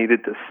knew they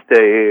needed to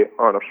stay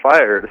on a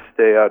fire to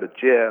stay out of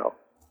jail.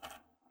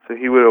 So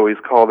he would always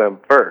call them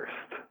first,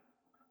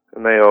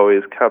 and they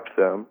always kept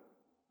them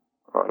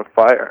on a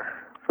fire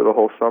for the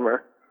whole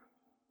summer.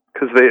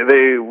 Because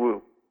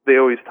they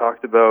always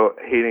talked about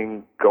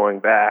hating going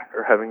back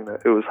or having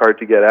it was hard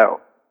to get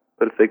out.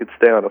 But if they could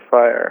stay on a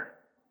fire,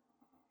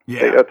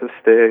 they got to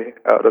stay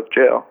out of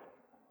jail.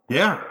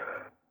 Yeah.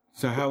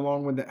 So how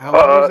long would that? How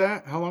long was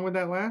that? How long would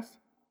that last?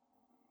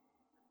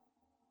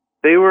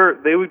 They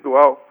would go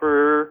out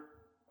for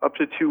up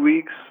to 2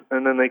 weeks,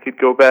 and then they could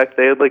go back.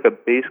 They had like a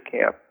base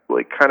camp,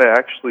 like kind of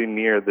actually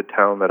near the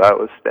town that I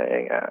was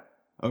staying at.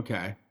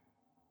 Okay.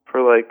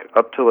 For like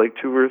up to like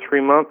 2 or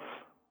 3 months.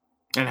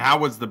 And how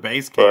was the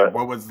base camp?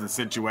 What was the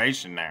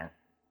situation there?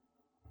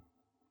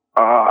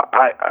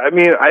 I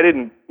mean, I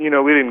didn't, we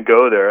didn't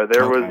go there.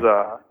 There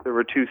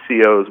were 2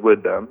 COs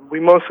with them.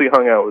 We mostly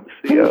hung out with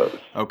the COs.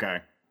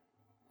 Okay.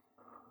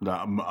 The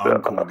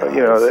uncool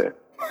guys.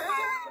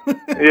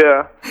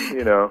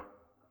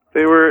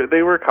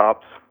 They were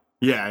cops.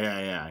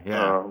 Yeah.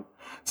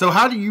 So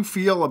how do you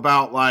feel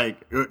about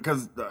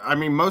because I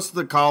mean, most of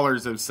the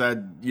callers have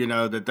said,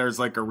 that there's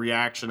like a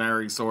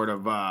reactionary sort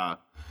of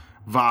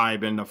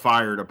vibe in the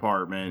fire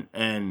department,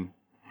 and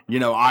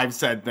I've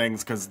said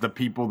things because the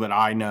people that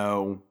I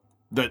know,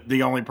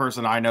 the only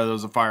person I know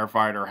that's a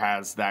firefighter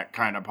has that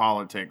kind of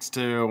politics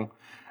too.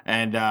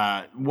 And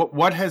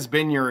what has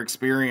been your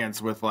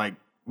experience with like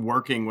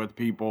working with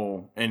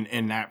people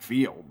in that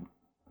field?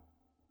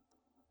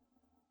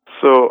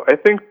 So I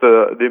think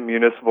the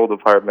municipal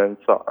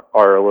departments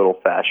are a little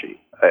fashy.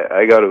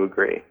 I got to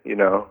agree.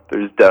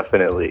 There's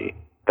definitely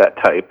that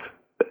type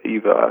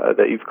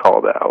that you've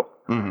called out.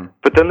 Mm-hmm.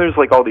 But then there's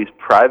like all these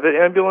private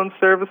ambulance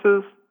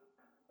services,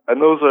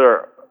 and those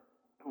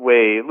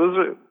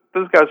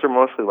guys are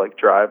mostly like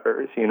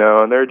drivers,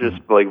 and they're just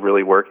like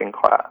really working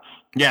class.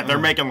 Yeah, they're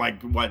making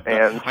like what?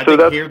 And I so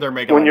think here they're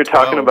making when like you're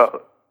talking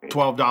about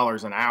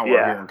 $12 an hour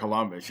here in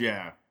Columbus.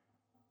 Yeah.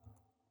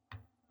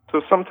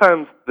 So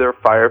sometimes their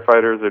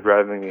firefighters are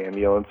driving the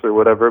ambulance or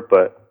whatever,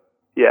 but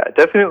yeah,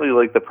 definitely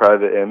like the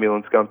private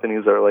ambulance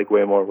companies are like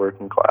way more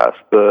working class.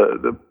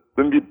 The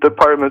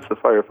departments, the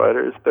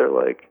firefighters, they're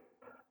like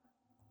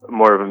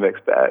more of a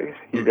mixed bag.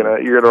 You're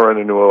gonna run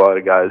into a lot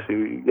of guys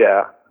who,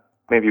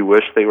 maybe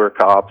wish they were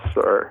cops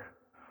or.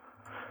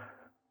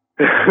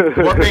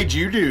 What made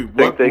you do?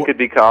 Think they could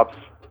be cops.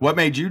 What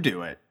made you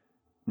do it?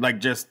 Like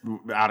just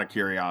out of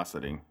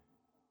curiosity.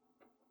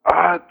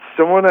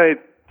 Someone I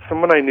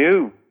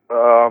knew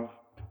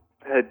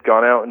had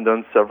gone out and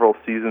done several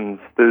seasons.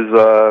 There's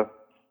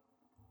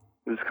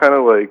kind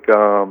of like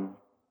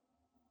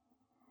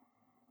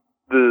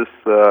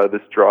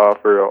this draw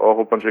for a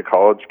whole bunch of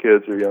college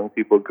kids or young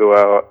people go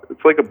out.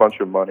 It's like a bunch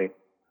of money.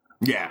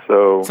 Yeah.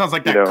 So sounds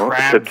like that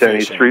crab except any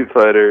fishing. street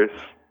fighters.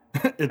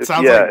 It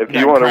sounds like if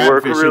you want to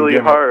work really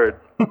hard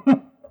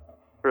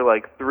for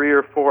like 3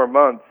 or 4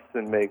 months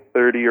and make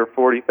 $30,000 or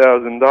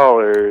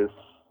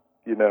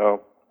 $40,000,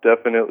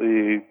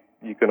 definitely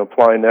you can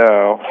apply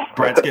now.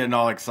 Brett's getting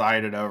all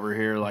excited over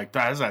here. Like,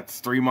 that's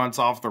 3 months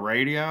off the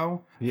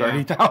radio? Yeah.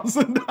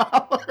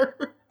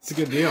 $30,000? It's a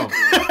good deal.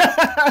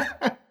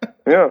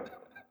 Yeah.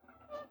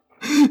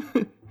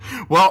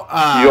 Well,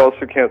 you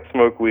also can't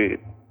smoke weed.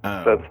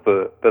 That's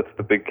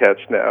the big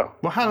catch now.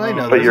 Well, how do they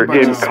know? But you're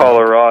in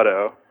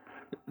Colorado.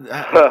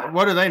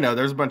 What do they know?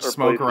 There's a bunch of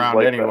smoke around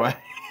like anyway.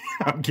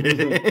 I'm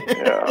kidding.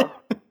 Yeah.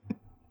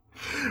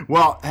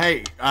 Well,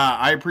 hey,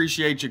 I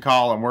appreciate you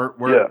calling.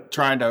 We're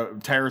trying to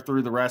tear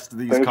through the rest of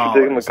these Thanks callers.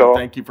 for taking the So call.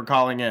 thank you for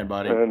calling in,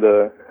 buddy. And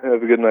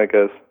have a good night,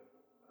 guys.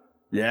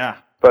 Yeah.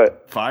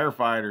 But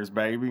firefighters,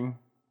 baby.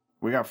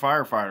 We got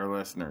firefighter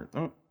listeners.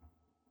 Oh,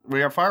 we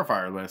got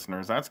firefighter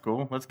listeners. That's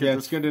cool. Let's get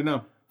this. It's good to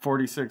know.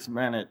 46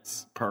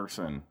 minutes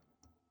person.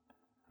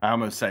 I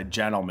almost said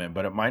gentleman,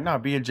 but it might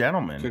not be a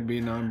gentleman. Could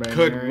be non-binary.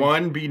 Could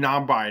 1 be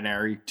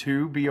non-binary,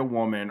 2 be a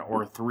woman,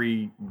 or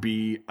 3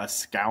 be a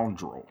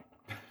scoundrel?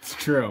 It's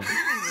true.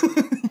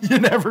 You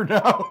never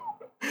know.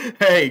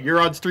 Hey,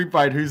 you're on Street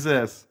Fight. Who's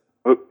this?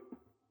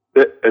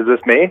 this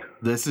me?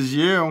 This is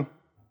you.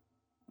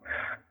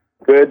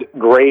 Good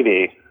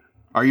gravy.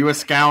 Are you a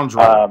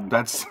scoundrel?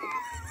 That's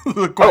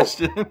the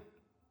question.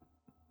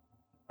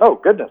 Oh,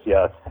 goodness,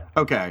 yes.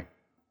 Okay.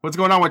 What's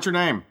going on? What's your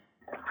name?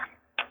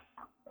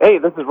 Hey,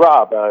 this is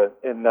Rob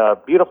in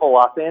beautiful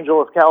Los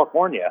Angeles,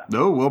 California.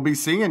 No, we'll be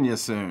seeing you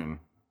soon.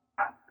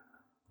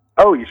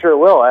 Oh, you sure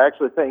will. I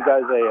actually sent you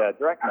guys a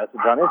direct message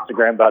on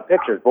Instagram about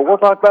pictures, but we'll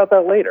talk about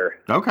that later.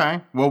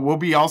 Okay. Well, we'll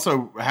be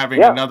also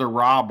having another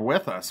Rob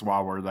with us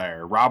while we're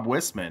there. Rob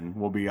Wisman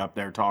will be up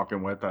there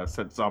talking with us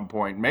at some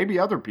point. Maybe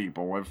other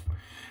people if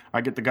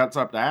I get the guts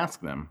up to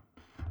ask them.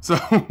 So,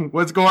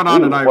 what's going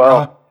on tonight,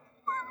 Rob?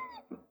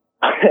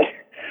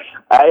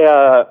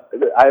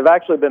 I've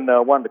actually been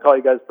wanting to call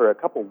you guys for a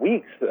couple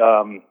weeks.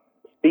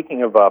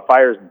 Speaking of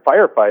fires and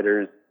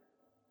firefighters,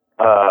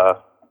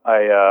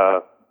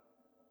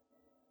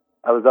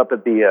 I was up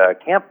at the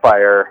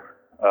campfire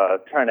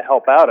trying to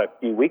help out a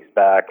few weeks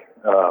back,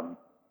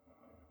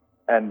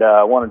 and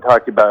I want to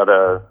talk to you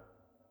about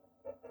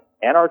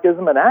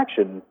anarchism in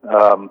action.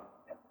 I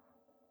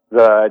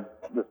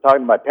was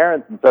talking to my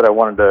parents and said I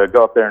wanted to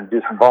go up there and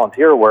do some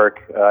volunteer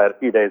work. I had a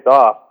few days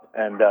off,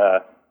 and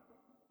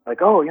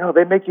like, oh,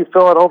 they make you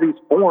fill out all these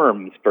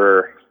forms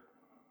for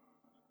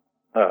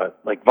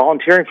like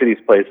volunteering for these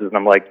places, and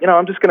I'm like,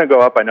 I'm just going to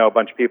go up. I know a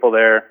bunch of people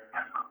there.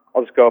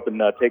 I'll just go up and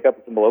take up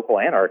with some local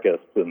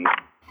anarchists, and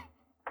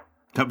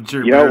wouldn't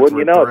you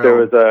know, if there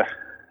was a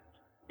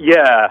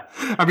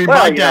I mean,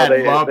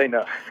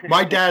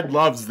 my dad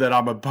loves that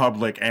I'm a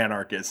public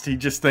anarchist. He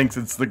just thinks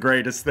it's the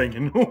greatest thing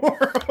in the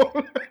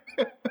world.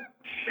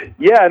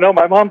 Yeah, no,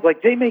 my mom's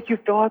like, they make you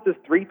fill out this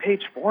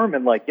 3-page form,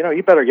 and like,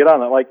 you better get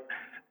on it. Like,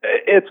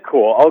 it's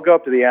cool. I'll go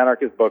up to the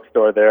anarchist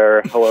bookstore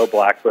there. Hello,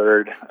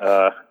 Blackbird.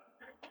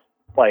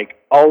 Like,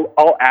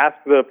 I'll ask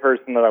the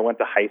person that I went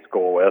to high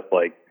school with,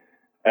 like.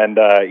 And,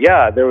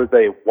 there was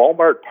a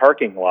Walmart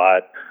parking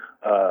lot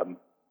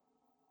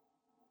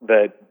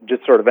that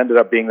just sort of ended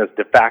up being this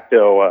de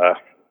facto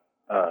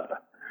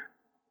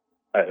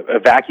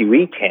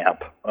evacuee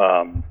camp.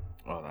 Oh,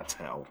 that's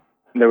hell.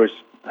 There was,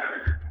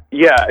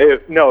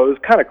 it was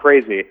kind of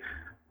crazy.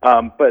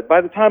 But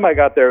by the time I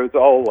got there, it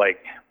was all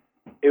like,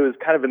 it was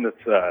kind of in this,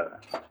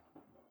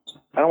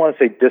 I don't want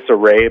to say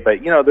disarray,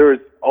 but, there was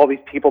all these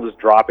people just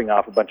dropping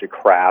off a bunch of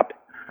crap.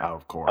 Oh,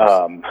 of course.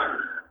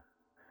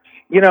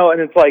 And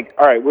it's like,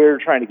 all right, we're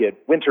trying to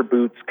get winter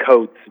boots,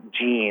 coats,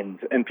 jeans,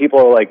 and people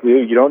are like,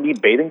 you don't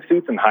need bathing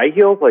suits and high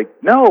heels? Like,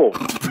 no.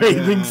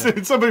 Bathing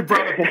suits? Somebody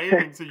brought a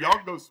bathing suit.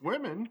 Y'all go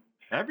swimming.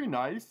 That'd be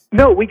nice.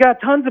 No, we got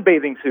tons of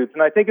bathing suits,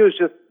 and I think it was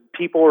just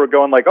people were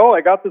going like, oh,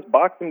 I got this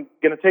box I'm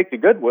going to take to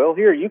Goodwill.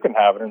 Here, you can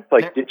have it. And it's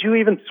like, did you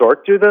even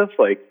sort through this?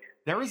 Like,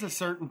 there is a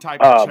certain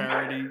type of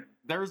charity.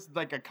 There's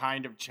like a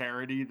kind of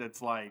charity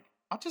that's like,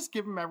 I'll just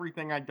give them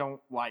everything I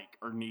don't like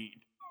or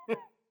need.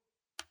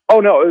 Oh,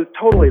 no, it was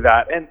totally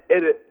that. And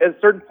at a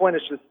certain point,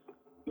 it's just,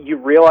 you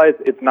realize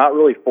it's not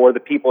really for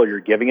the people you're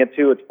giving it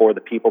to, it's for the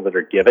people that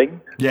are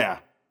giving. Yeah.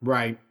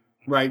 Right.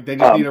 They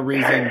just need a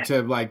reason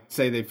to, like,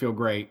 say they feel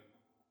great.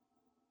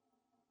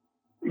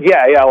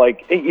 Yeah,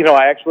 like, we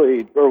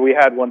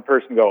had one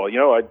person go,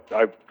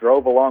 I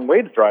drove a long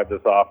way to drive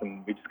this off,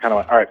 and we just kind of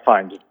went, all right,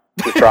 fine,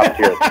 just drop it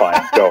here, it's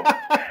fine, go.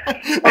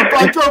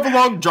 I drove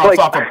along, drops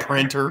off a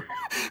printer.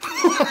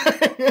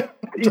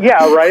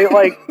 Yeah, right?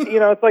 Like,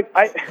 it's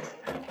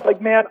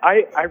like, man,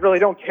 I really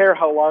don't care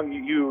how long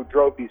you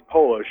drove these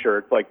polo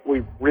shirts. Like,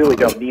 we really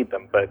don't need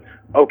them, but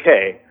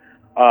okay.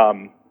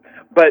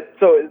 But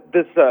so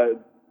this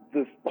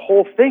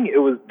whole thing, it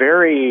was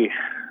very,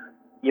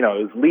 it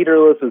was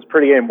leaderless, it was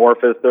pretty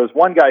amorphous. There was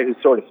one guy who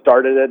sort of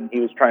started it, and he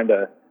was trying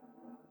to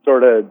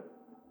sort of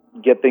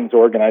get things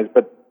organized,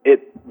 but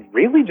it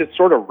really just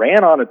sort of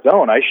ran on its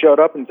own. I showed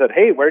up and said,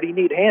 hey, where do you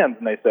need hands?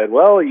 And they said,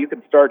 well, you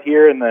can start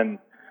here, and then,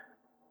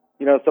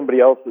 somebody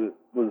else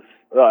was,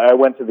 I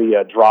went to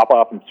the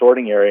drop-off and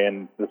sorting area,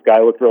 and this guy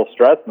looked real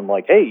stressed, and I'm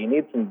like, hey, you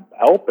need some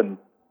help? And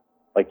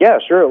like, yeah,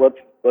 sure, let's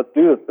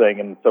do this thing.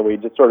 And so we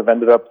just sort of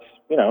ended up,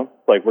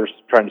 like we're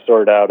trying to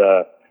sort it out.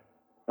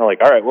 We're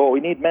like, all right, well, we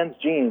need men's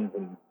jeans,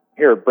 and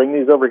here, bring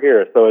these over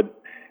here. So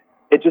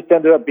it just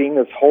ended up being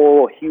this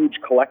whole huge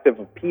collective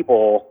of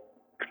people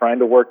trying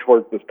to work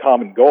towards this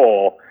common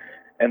goal.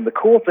 And the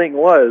cool thing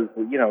was,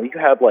 you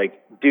had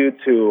like dudes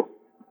who,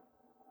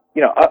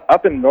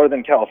 up in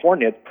Northern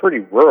California, it's pretty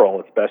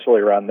rural,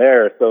 especially around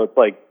there. So it's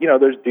like,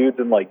 there's dudes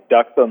in like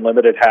Ducks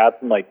Unlimited hats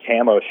and like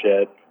camo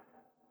shit.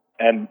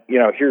 And,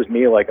 here's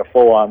me like a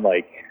full on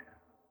like,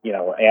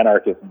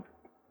 anarchist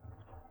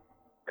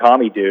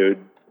commie dude,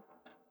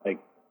 like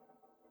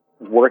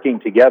working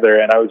together.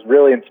 And I was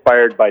really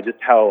inspired by just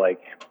how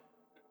like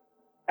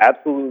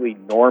absolutely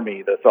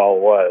normie this all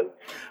was.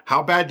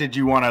 How bad did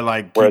you want to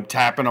like keep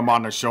tapping them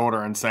on the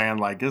shoulder and saying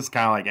like, this is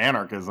kind of like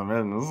anarchism,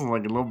 and this is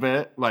like a little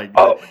bit like,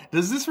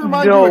 does this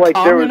remind you of like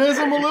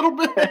communism a little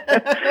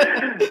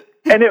bit?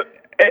 And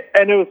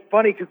it was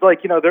funny because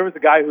like, there was a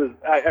guy who was,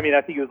 I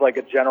think he was like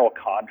a general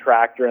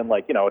contractor and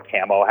like, a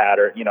camo hat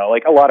or,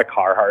 like a lot of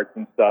Carhartts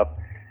and stuff.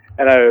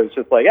 And I was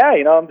just like, yeah,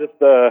 I'm just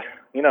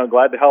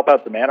glad to help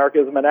out some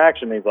anarchism in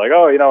action. And he's like,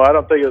 oh, I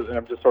don't think it's, and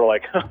I'm just sort of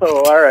like,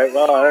 oh, all right,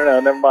 well, I don't know,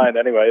 never mind.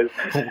 Anyways.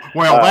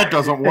 Well, that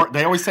doesn't work.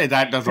 They always say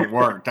that doesn't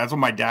work. That's what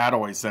my dad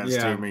always says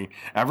to me.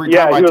 Every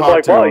Yeah, time I he was talk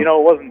like, to well, him.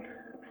 it wasn't.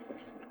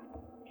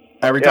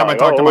 Every time I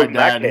talk to my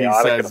dad, he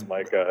chaotic. says, And I'm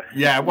like,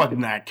 yeah, it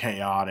wasn't that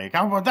chaotic.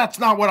 That's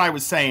not what I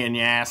was saying,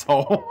 you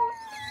asshole.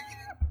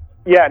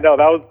 yeah, no,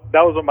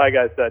 that was what my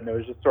guy said, and it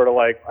was just sort of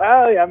like,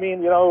 I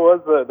mean, there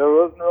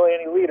wasn't really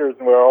any leaders,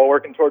 and we were all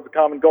working towards a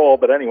common goal.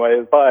 But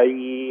anyways,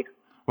 bye.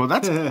 Well,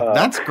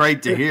 that's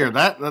great to hear.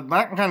 That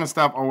kind of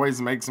stuff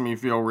always makes me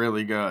feel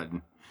really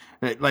good.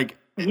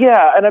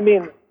 Yeah, and I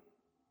mean,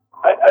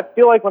 I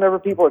feel like whenever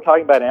people are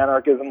talking about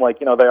anarchism,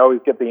 they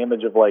always get the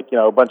image of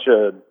a bunch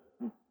of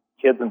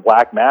kids in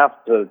black masks.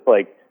 So it's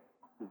like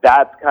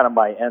that's kind of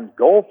my end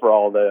goal for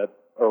all that,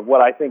 or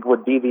what I think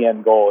would be the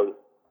end goal is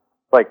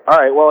all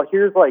right, well,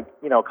 here's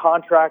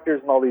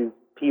contractors and all these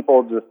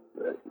people just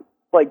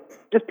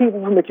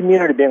people from the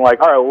community being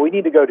like, all right, well, we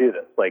need to go do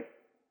this.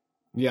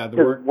 Yeah, the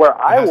work where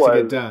I has was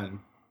to get done.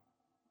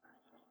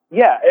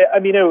 Yeah, I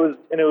mean, it was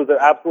an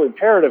absolute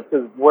imperative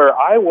because where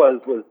I was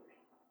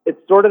it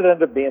sort of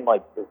ended up being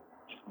the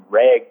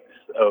dregs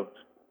of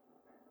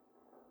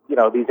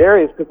these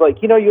areas because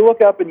you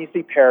look up and you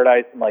see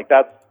Paradise and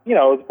that's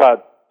it's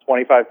about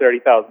 25,000,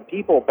 30,000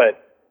 people,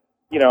 but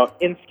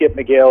in Skip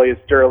Magalia,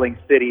 Sterling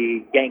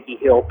City, Yankee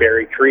Hill,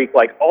 Berry Creek,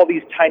 all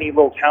these tiny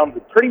little towns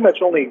that pretty much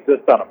only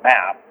exist on a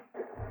map,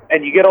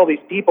 and you get all these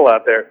people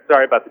out there.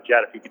 Sorry about the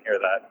jet if you can hear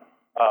that.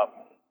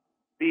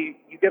 You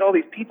get all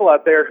these people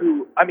out there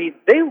who, I mean,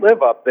 they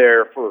live up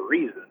there for a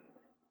reason.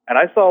 And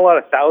I saw a lot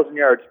of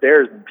 1,000-yard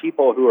stares and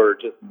people who are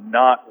just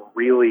not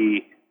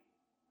really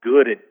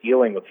good at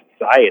dealing with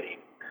society.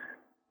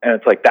 And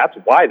it's that's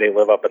why they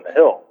live up in the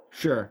hill.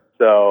 Sure.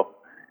 So,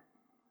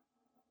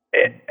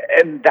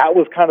 and that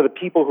was kind of the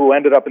people who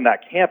ended up in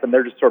that camp, and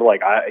they're just sort of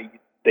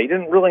they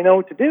didn't really know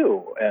what to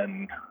do.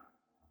 And,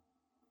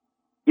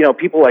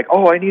 people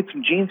oh, I need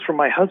some jeans from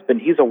my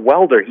husband. He's a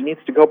welder. He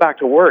needs to go back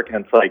to work.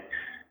 And it's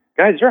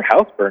guys, your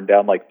house burned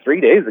down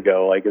 3 days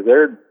ago. Is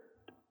there,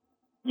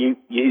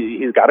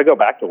 he's got to go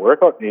back to work?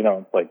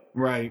 It's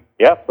right.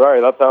 Yeah,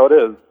 sorry, that's how it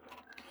is.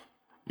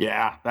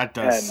 Yeah, that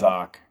does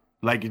suck.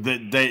 Your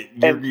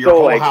so,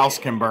 whole house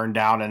can burn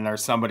down, and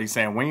there's somebody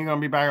saying, when are you going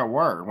to be back at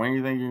work? When do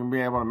you think you're going to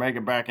be able to make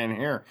it back in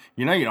here?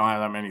 You don't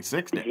have that many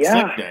sick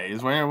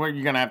days. When are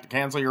you going to have to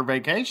cancel your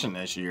vacation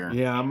this year?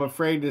 Yeah, I'm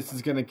afraid this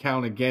is going to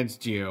count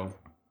against you.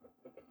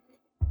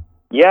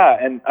 Yeah,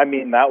 and I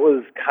mean, that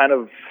was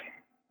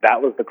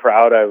the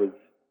crowd I was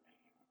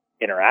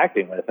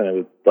interacting with, and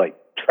it was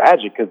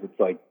tragic because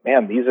it's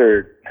man, these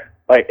are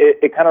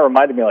it kind of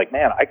reminded me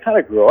man, I kind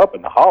of grew up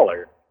in the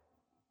holler.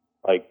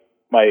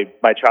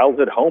 My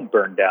childhood home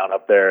burned down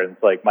up there, and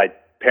it's my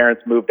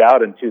parents moved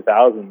out in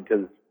 2000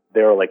 because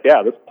they were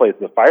yeah, this place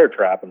is a fire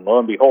trap, and lo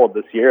and behold,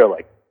 this year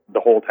the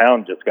whole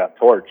town just got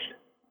torched.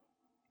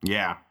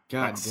 Yeah,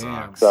 God damn.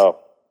 Sucks. So,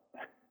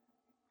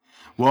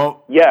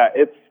 well, yeah,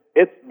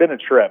 it's been a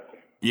trip.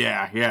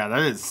 Yeah,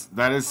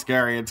 that is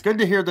scary. It's good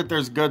to hear that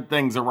there's good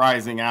things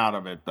arising out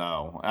of it,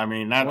 though. I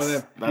mean,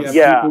 that's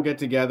people get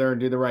together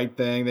and do the right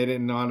thing. They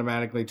didn't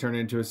automatically turn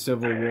into a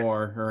civil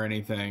war or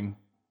anything.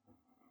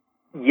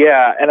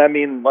 Yeah, and I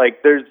mean,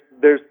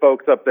 there's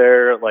folks up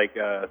there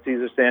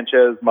Cesar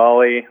Sanchez,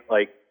 Molly,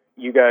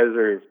 you guys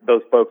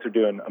those folks are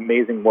doing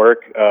amazing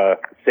work.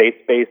 Safe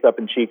Space up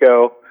in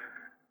Chico.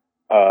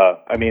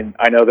 I mean,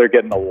 I know they're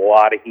getting a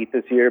lot of heat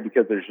this year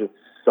because there's just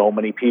so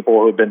many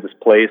people who have been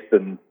displaced,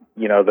 and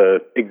the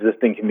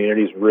existing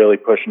community's really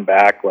pushing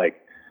back.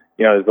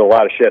 There's a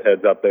lot of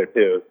shitheads up there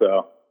too.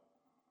 So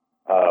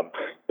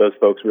those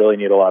folks really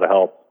need a lot of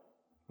help.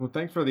 Well,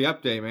 thanks for the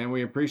update, man.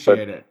 We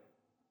appreciate it.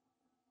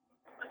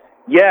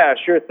 Yeah,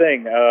 sure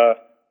thing.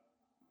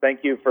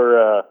 Thanks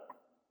for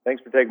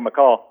taking my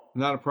call.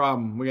 Not a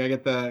problem. We gotta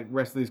get the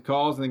rest of these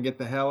calls and then get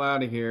the hell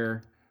out of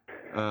here.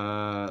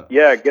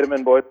 Yeah, get them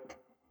in, boys.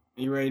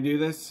 You ready to do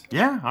this?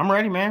 Yeah, I'm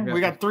ready, man.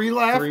 We got 3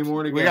 left. 3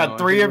 more to go. We got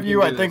 3 of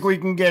you. I think we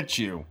can get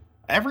you.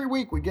 Every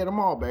week we get them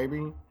all,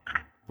 baby.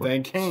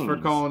 Thanks for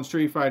calling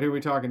Street Fight. Who are we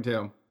talking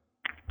to?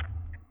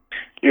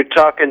 You're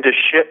talking to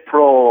Shit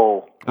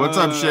Pro. What's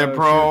up, Shit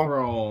Pro? Shit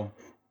Pro.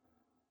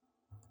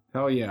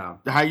 Hell yeah.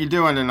 How you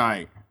doing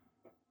tonight?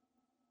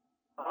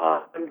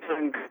 I'm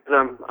doing good.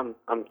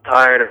 I'm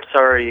tired. I'm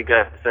sorry you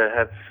guys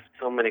have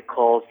so many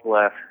calls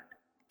left.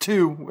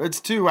 2. It's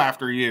 2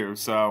 after you,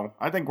 so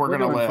I think we're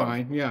gonna doing live.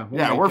 fine. Yeah.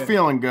 We're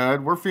feeling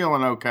good. We're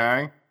feeling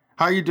okay.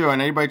 How you doing?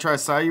 Anybody try to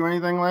sell you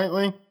anything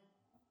lately?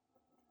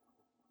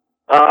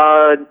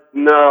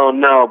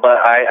 No, but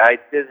I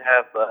did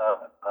have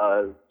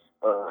a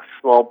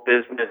small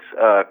business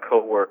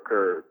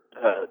coworker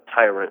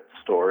tyrant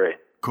story.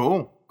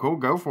 Cool.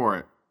 Go for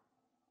it.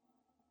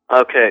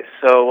 Okay,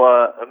 so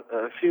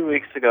a few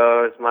weeks ago,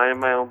 I was minding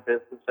my own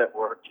business at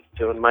work, just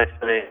doing my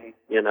thing,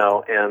 and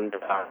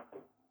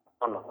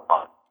on the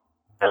lot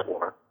at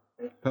work.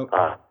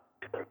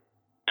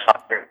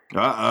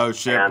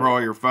 Shit Pro,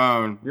 your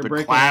phone.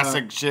 The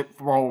classic Shit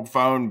Pro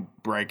phone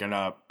breaking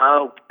up.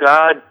 Oh,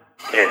 God.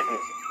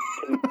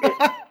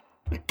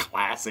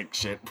 Classic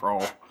shit,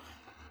 Pro.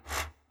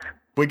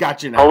 We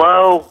got you now.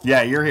 Hello?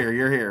 Yeah, you're here.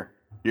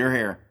 You're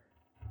here.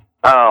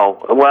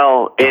 Oh,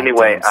 well,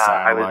 anyway,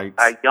 satellites.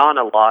 I yawn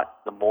a lot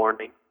in the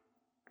morning.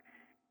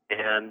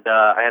 And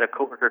I had a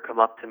coworker come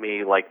up to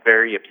me, like,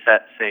 very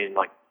upset, saying,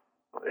 like,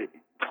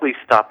 please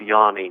stop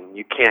yawning.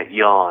 You can't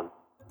yawn.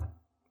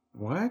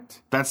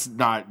 What? That's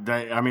not.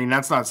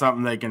 That's not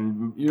something they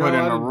can You're put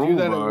not in a allowed to rule do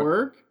that book. at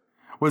work?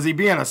 Was he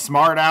being a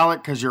smart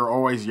aleck because you're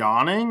always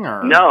yawning,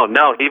 or No,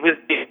 he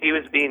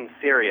was being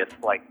serious.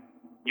 Like,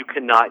 you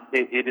cannot.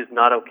 It is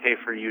not okay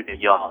for you to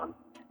yawn.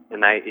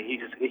 And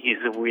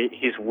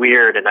he's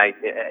weird, and I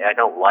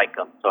don't like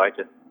him. So I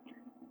just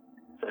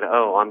said,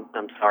 "Oh,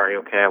 I'm sorry.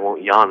 Okay, I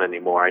won't yawn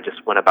anymore." I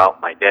just went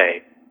about my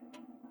day.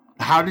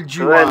 How did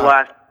you? So then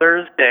last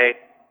Thursday.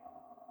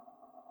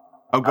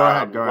 Oh, go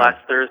ahead.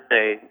 Last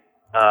Thursday,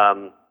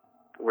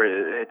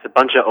 it's a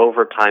bunch of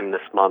overtime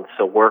this month,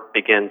 so work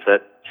begins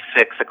at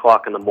 6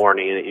 o'clock in the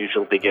morning, and it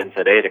usually begins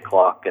at 8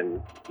 o'clock.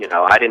 And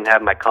I didn't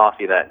have my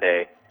coffee that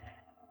day,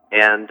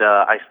 and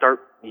I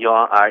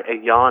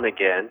yawn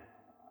again,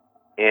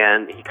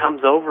 and he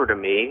comes over to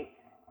me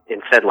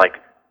and said, like,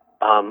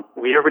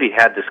 we already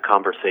had this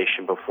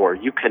conversation before.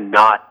 You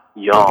cannot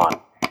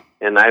yawn.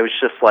 And I was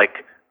just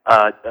like,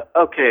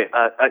 okay,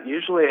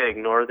 usually I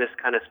ignore this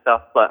kind of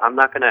stuff, but I'm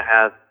not going to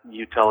have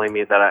you telling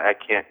me that I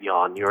can't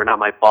yawn. You're not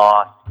my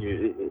boss.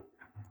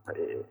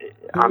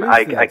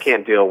 I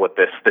can't deal with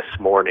this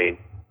morning.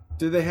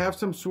 Do they have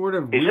some sort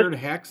of weird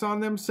hex on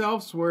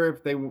themselves where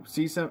if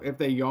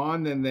they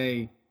yawn, then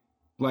they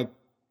like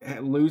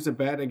lose a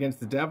bet against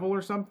the devil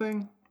or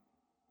something?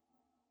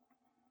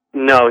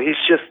 No, he's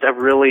just a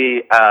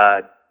really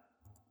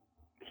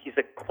he's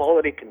a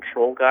quality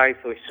control guy,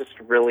 so he's just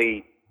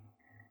really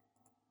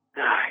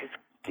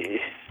he's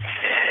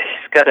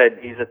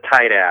a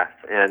tight ass,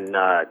 and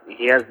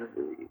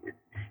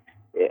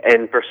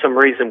and for some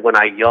reason when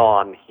I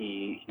yawn,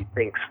 he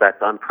thinks that's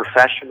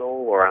unprofessional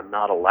or I'm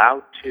not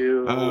allowed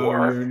to.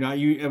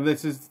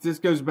 This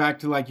goes back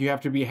to like you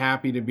have to be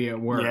happy to be at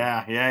work.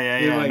 Yeah.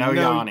 Like, no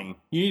yawning.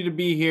 You need to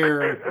be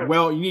here.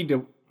 Well, you need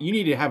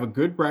to have a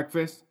good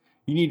breakfast.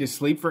 You need to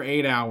sleep for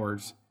 8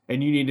 hours,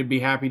 and you need to be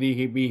happy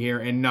to be here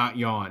and not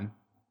yawn.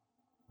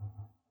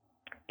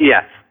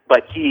 Yes,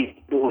 but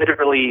he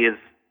literally is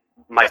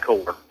my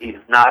coworker. He's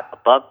not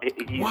above.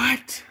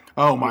 What?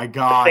 Oh my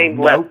God! The same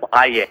level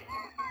I am.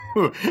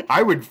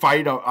 I would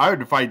fight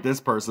this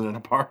person in a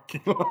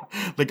parking lot.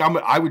 Like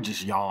I would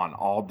just yawn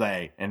all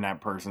day in that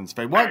person's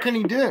face. What can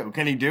he do?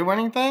 Can he do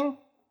anything?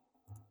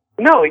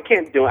 No, he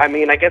can't do it. I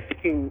mean, I guess he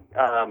can,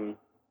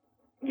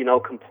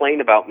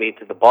 complain about me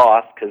to the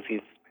boss because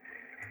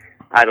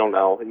I don't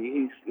know,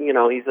 he's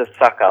a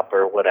suck up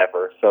or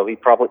whatever. So he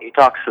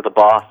talks to the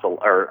boss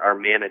or our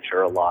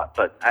manager a lot,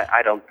 but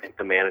I don't think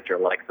the manager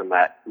likes him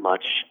that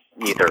much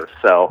either.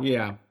 So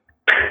yeah.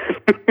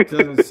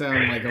 Doesn't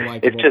sound like a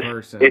likable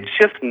person. It's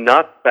just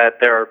nuts that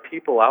there are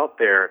people out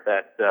there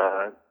that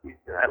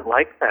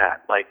like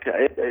that. Like,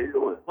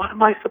 what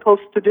am I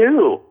supposed to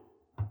do?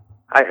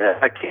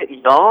 I can't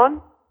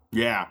yawn.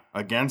 Yeah,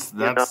 against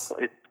that's.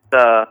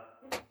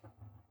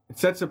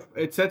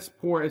 It sets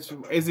poor.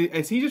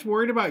 Is he just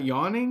worried about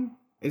yawning?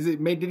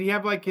 Did he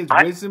have like his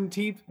wisdom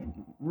teeth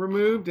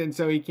removed and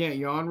so he can't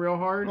yawn real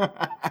hard?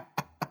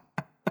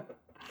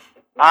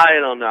 I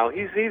don't know.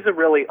 He's a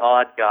really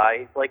odd guy.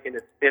 He's like in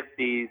his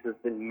 50s, has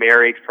been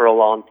married for a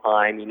long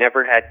time. He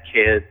never had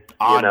kids,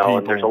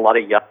 and there's a lot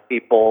of young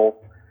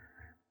people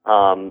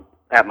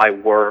at my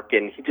work,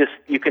 and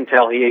you can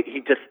tell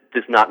he just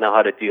does not know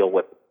how to deal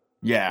with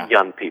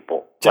young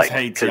people. Just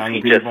hates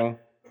young people.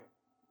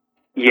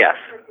 Yes.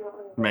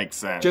 Makes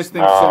sense. Just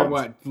thinks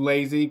they're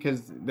lazy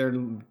because they're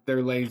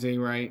lazy,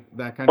 right?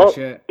 That kind of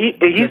shit. He's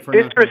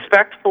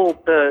disrespectful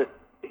to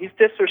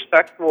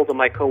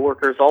my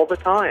coworkers all the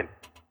time.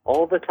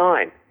 All the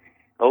time.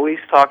 Always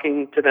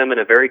talking to them in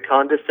a very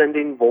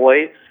condescending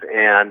voice,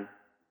 and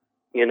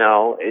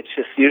it's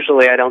just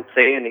usually I don't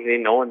say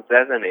anything, no one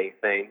says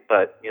anything,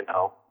 but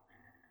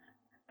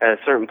at a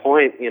certain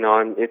point,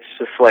 it's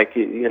just like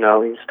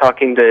he's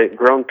talking to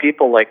grown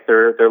people like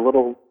they're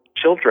little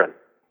children,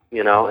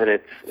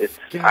 and it's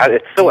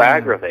so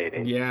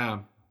aggravating. Yeah.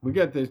 We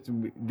got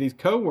these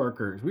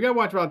coworkers. We got to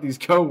watch about these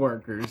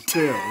coworkers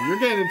too. You're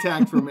getting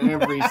attacked from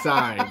every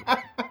side.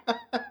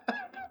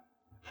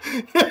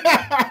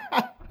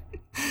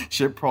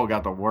 Shit Pro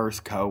got the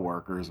worst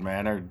coworkers,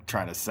 man. They're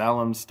trying to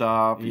sell him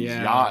stuff. They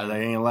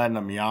ain't letting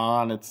him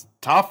yawn. It's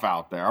tough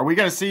out there. Are we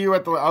going to see you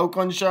at the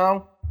Oakland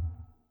show?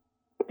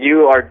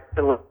 You are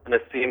going to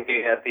see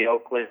me at the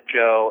Oakland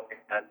show,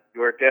 and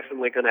you are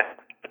definitely going to have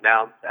to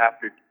announce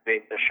after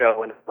doing the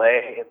show in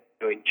LA and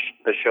doing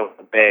the show in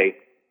the Bay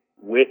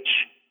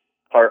which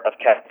part of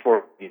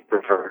California you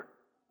prefer.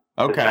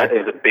 Okay. That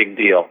is a big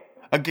deal.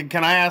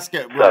 Can I ask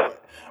it? So,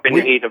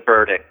 we need a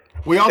verdict.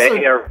 We also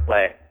Bay or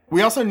play.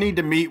 We also need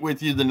to meet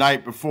with you the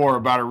night before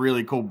about a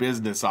really cool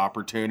business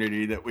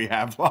opportunity that we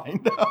have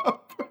lined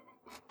up.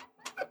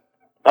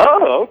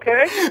 Oh,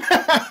 okay.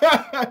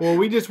 Well,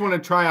 we just want to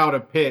try out a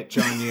pitch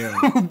on you.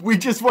 We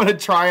just want to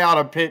try out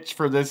a pitch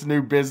for this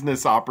new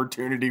business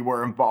opportunity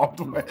we're involved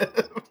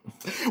with.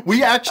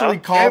 We actually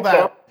call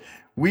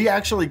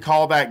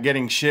that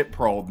getting shit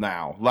prolled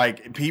now.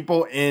 Like,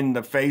 people in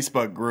the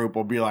Facebook group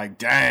will be like,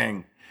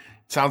 dang,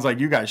 sounds like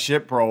you got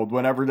shit prolled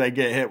whenever they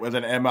get hit with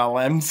an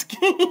MLM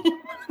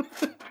scheme.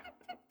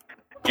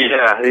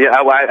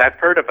 Yeah. Well, I've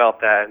heard about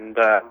that, and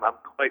I'm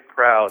quite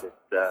proud.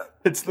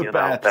 It's the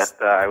best.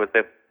 That I was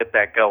able to get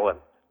that going.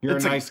 You're a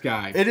nice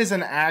guy. It is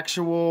an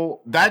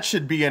actual, that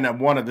should be in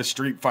one of the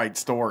Street Fight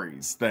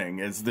stories thing,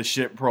 is the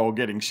shit proll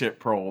getting shit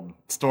prolled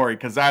story,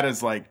 because that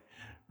is like,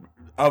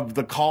 of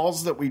the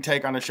calls that we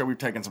take on the show, we've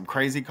taken some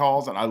crazy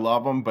calls, and I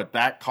love them, but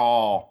that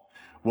call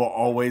will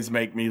always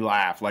make me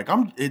laugh. Like,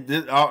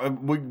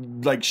 we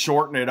like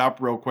shorten it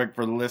up real quick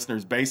for the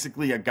listeners.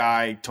 Basically, a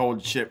guy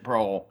told shit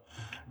proll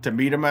to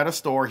meet him at a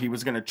store. He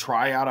was going to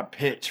try out a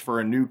pitch for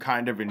a new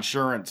kind of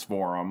insurance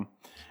for him.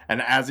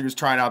 And as he was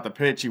trying out the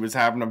pitch, he was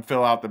having him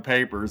fill out the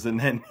papers. And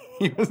then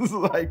he was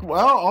like,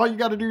 well, all you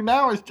got to do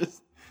now is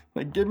just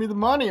like, give me the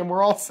money and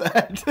we're all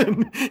set.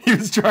 And he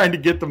was trying to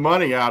get the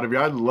money out of you.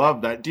 I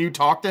love that. Do you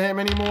talk to him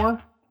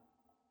anymore?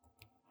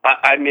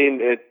 I mean,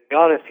 to be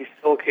honest, he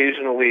still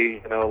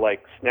occasionally,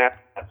 like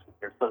Snapchats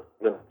or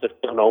something, just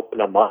don't open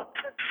them up.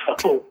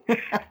 So,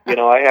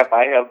 I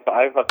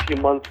have a few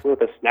months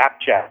worth of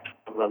Snapchat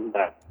from them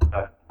that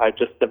I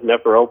just have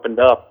never opened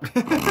up.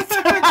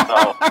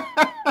 So.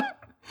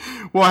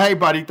 Well, hey,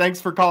 buddy,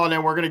 thanks for calling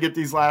in. We're going to get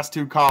these last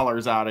two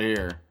callers out of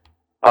here.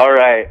 All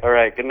right.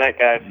 Good night,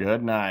 guys.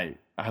 Good night.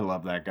 I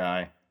love that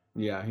guy.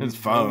 Yeah, his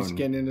phone. He's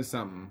getting into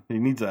something. He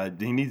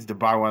needs to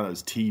buy one of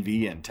those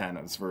TV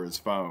antennas for his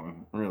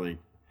phone. Really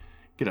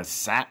get a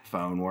sat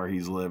phone where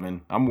he's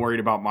living. I'm worried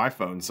about my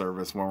phone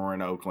service when we're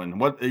in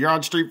Oakland. You're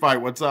on Street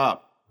Fight. What's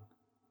up?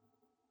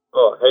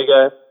 Oh, hey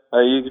guys.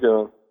 How you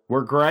doing?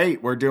 We're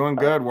great. We're doing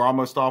good. We're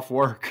almost off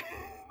work.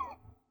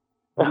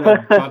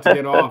 Yeah, about to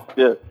get off.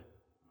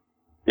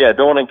 Yeah,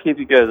 don't want to keep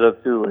you guys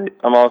up too late.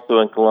 I'm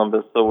also in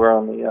Columbus, so we're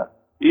on the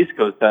East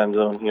Coast time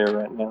zone here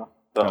right now.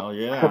 So. Oh,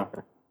 yeah.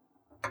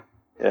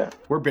 Yeah.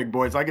 We're big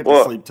boys. I get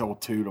to sleep till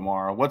 2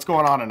 tomorrow. What's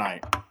going on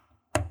tonight?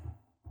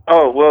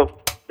 Oh, well,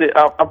 see,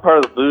 I'm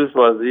part of the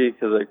bourgeoisie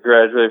because I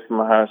graduated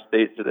from Ohio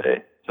State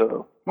today.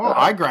 So. Well,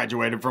 I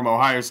graduated from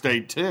Ohio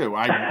State, too.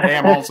 I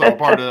am also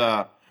part of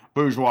the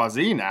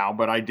bourgeoisie now,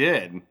 but I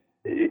did.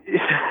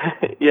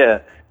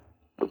 Yeah.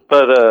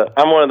 But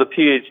I'm one of the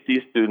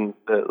PhD students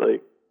that,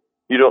 like,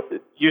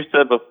 you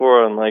said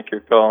before on like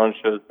your call-in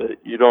shows that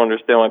you don't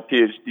understand why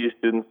PhD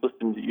students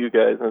listen to you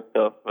guys and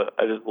stuff, but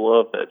I just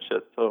love that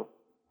shit. So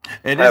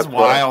it is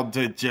wild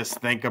to just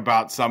think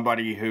about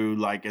somebody who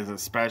like is a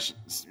special.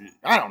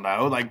 I don't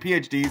know, like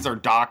PhDs are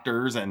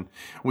doctors, and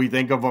we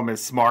think of them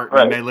as smart,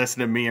 right. And they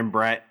listen to me and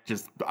Brett,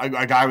 just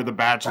a guy with a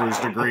bachelor's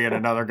degree, and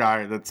another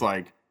guy that's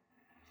like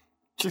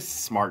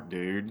just smart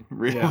dude,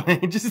 really. Yeah.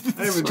 Just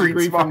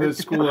street smart from the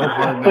School of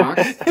Hard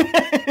Knocks.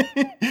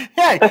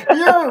 Hey,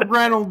 you're a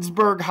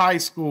Reynoldsburg High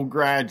School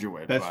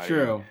graduate. That's buddy.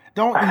 True.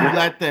 Don't you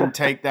let them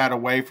take that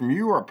away from you.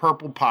 You were a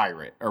purple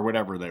pirate or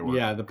whatever they were.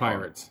 Yeah, the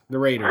Pirates. The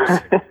Raiders.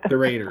 The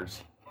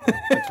Raiders.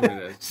 That's what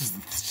it is.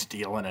 Just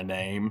stealing a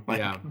name. Like,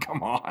 yeah.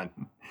 Come on.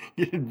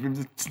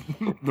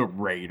 The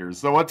Raiders.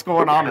 So what's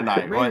going on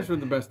tonight? The Raiders were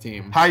the best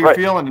team. How you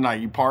feeling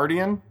tonight? You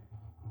partying?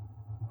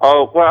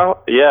 Oh,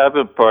 well, yeah, I've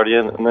been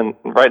partying. And then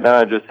right now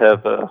I just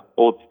have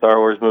old Star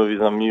Wars movies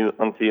on mute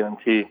on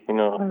TNT,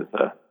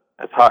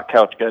 as hot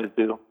couch guys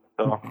do.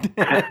 So,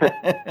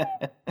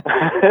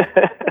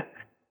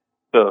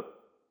 so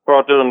we're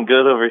all doing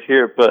good over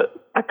here. But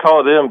I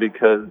called in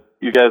because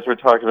you guys were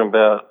talking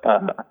about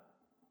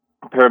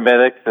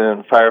paramedics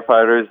and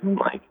firefighters and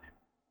like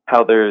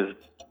how there's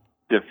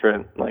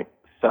different like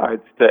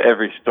sides to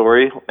every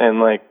story. And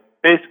like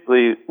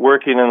basically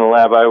working in the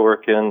lab I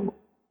work in,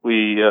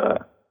 we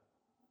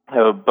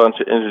have a bunch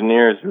of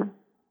engineers who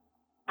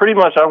pretty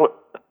much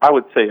I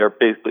would say are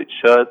basically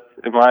chuds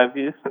in my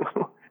view.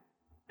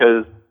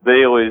 Because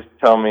they always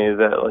tell me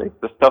that like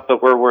the stuff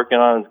that we're working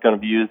on is going to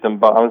be used in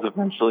bombs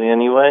eventually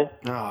anyway.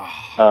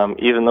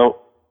 Even though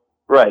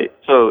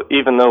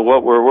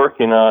what we're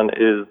working on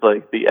is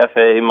like the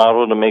FAA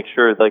model to make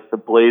sure like the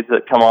blades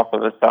that come off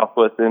of a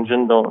Southwest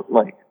engine don't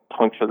like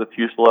puncture the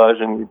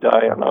fuselage and you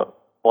die on a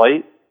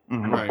flight.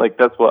 Mm-hmm. Right. Like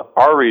that's what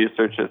our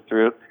research is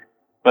through.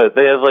 But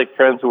they have like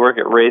friends who work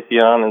at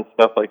Raytheon and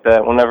stuff like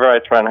that. Whenever I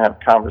try and have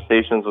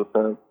conversations with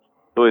them,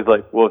 it's always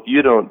like, well, if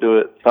you don't do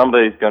it,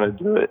 somebody's gonna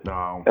do it.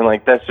 No. And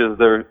like that's just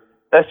their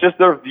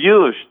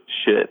view of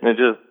shit. And it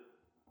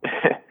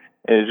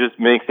just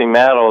makes me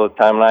mad all the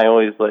time. And I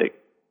always like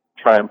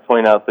try and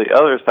point out the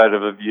other side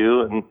of a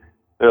view. And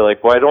they're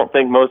like, well, I don't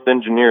think most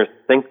engineers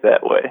think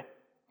that way.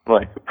 I'm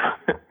like,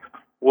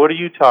 what are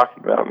you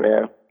talking about,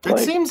 man? It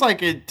seems like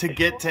to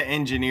get to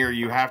engineer,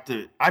 you have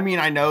to. I mean,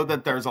 I know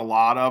that there's a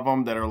lot of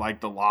them that are like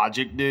the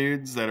logic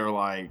dudes that are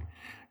like,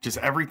 just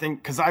everything.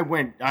 Because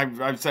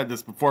I've said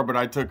this before, but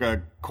I took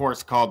a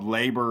course called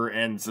Labor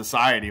and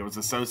Society. It was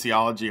a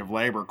sociology of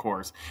labor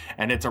course,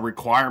 and it's a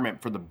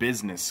requirement for the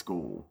business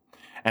school.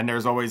 And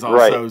there's always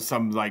also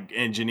some like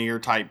engineer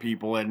type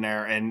people in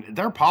there, and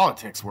their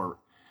politics were,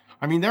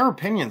 I mean, their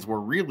opinions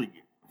were really,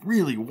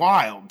 really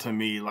wild to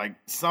me. Like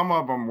some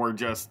of them were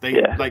just,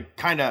 like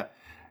kind of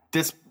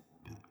this,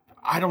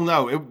 I don't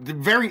know,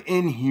 very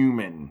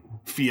inhuman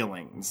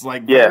feelings,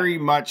 like very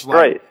much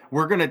like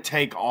we're going to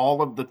take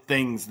all of the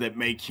things that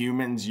make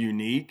humans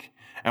unique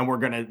and we're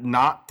going to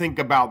not think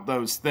about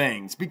those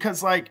things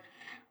because like,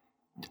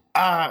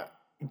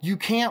 you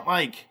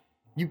can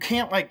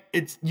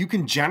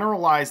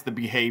generalize the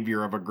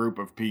behavior of a group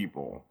of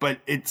people, but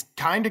it's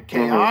kind of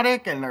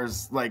chaotic and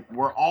there's like,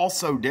 we're all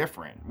so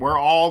different. We're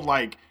all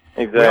like,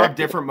 we have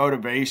different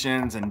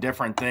motivations and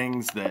different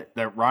things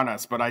that run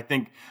us. But I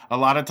think a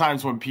lot of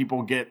times when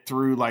people get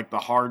through like the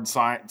hard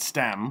science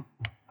STEM,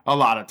 a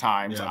lot of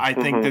times I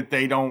think that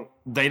they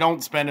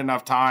don't spend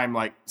enough time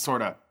like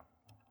sort of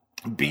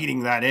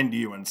beating that into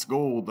you in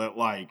school that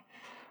like,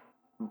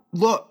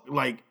 look,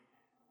 like,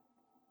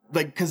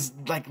 cause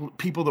like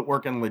people that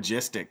work in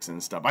logistics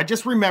and stuff. I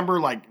just remember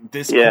like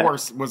this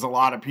course was a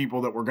lot of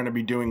people that were going to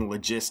be doing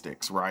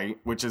logistics, right?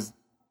 Which is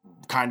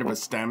kind of a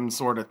STEM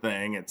sort of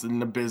thing. It's in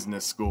the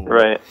business school.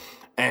 Right.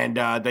 And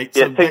it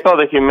takes all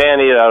the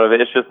humanity out of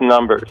it. It's just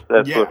numbers.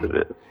 That's what it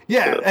is.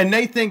 Yeah. So. And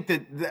they think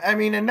that, I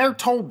mean, and they're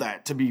told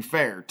that to be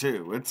fair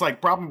too. It's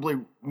like probably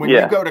when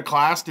you go to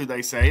class, do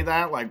they say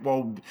that? Like,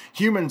 well,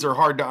 humans are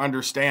hard to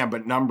understand,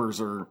 but numbers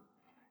are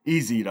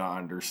easy to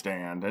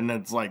understand. And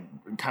it's like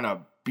kind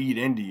of beat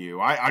into you.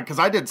 Cause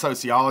I did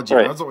sociology.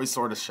 And I was always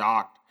sort of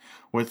shocked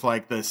with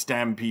like the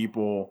STEM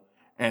people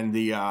and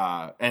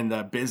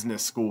the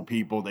business school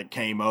people that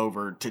came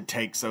over to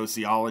take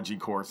sociology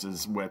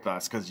courses with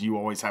us, because you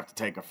always have to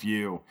take a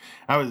few.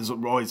 I was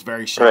always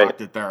very shocked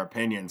at their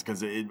opinions,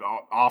 because it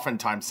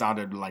oftentimes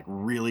sounded like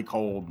really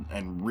cold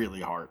and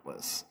really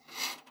heartless.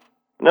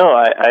 No,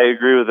 I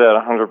agree with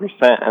that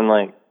 100%. And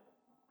like,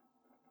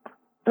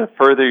 to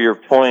further your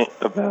point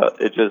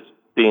about it just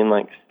being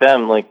like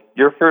STEM, like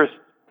your first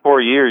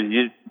 4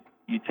 years,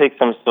 you take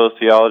some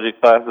sociology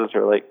classes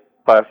or like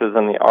classes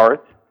in the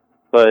arts,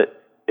 but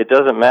it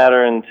doesn't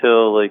matter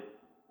until like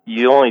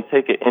you only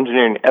take an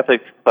engineering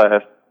ethics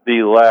class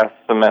the last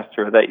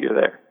semester that you're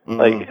there.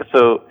 Like,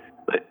 so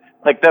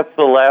like that's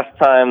the last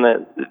time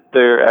that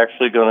they're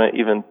actually going to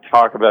even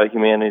talk about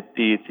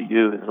humanity to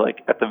you, is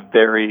like at the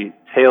very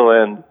tail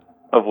end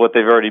of what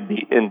they've already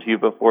beat into you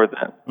before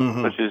then,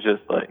 which is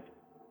just like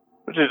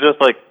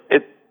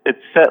it's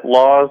set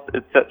laws,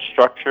 it's set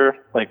structure,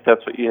 like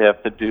that's what you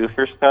have to do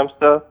for STEM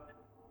stuff,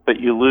 but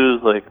you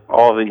lose like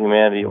all the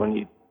humanity when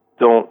you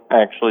don't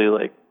actually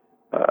like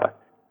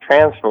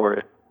transfer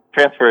it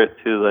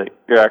to like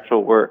your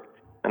actual work.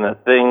 And the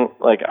thing,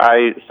 like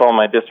I saw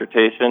my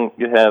dissertation,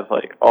 you have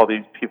like all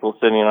these people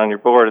sitting on your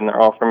board and they're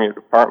all from your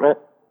department,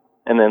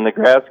 and then the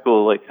grad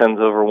school like sends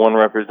over one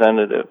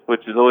representative,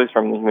 which is always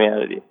from the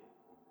humanity.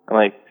 And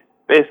like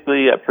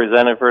basically I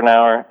presented for an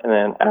hour, and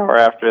then an hour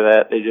after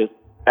that they just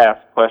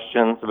ask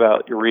questions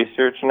about your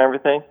research and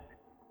everything.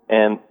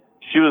 And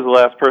she was the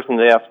last person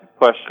to ask a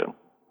question.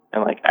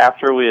 And like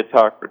after we had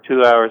talked for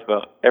 2 hours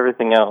about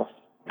everything else,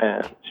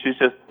 and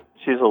she's a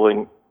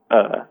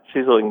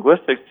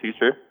linguistics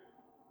teacher,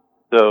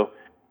 so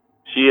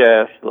she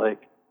asked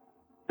like,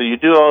 so you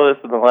do all this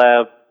in the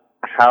lab,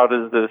 how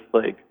does this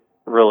like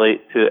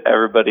relate to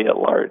everybody at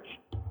large?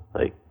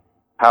 Like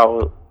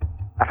how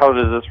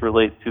does this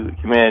relate to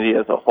humanity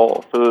as a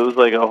whole? So it was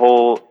like a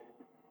whole,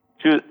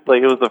 it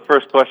was the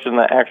first question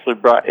that actually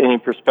brought any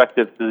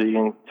perspective to the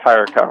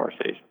entire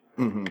conversation.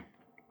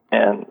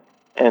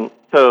 And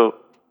so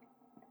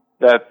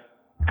that's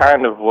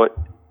kind of what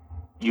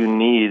you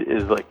need,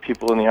 is like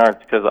people in the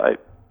arts, because I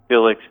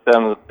feel like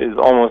STEM is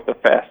almost a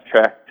fast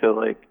track to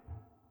like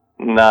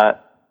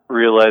not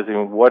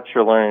realizing what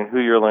you're learning, who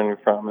you're learning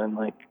from, and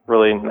like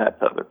relating that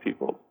to other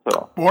people.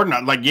 So, or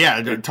not like,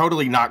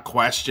 totally not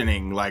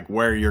questioning like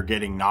where you're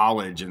getting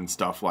knowledge and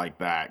stuff like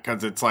that.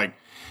 Cause it's like,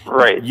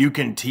 you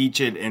can teach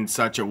it in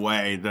such a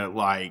way that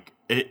like,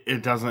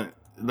 it doesn't,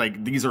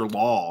 like, these are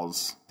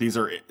laws. These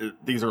are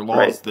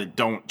laws that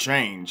don't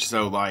change.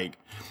 So like,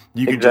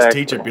 you can just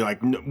teach it, be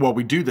like, well,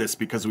 we do this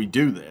because we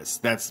do this.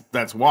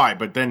 That's why.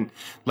 But then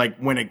like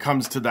when it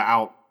comes to the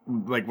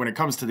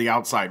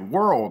outside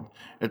world,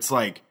 it's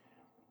like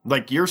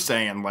you're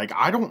saying, like,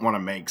 I don't want to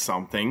make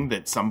something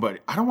that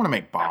I don't want to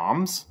make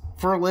bombs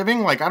for a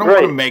living. Like, I don't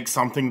want to make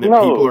something that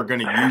people are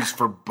going to use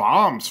for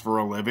bombs for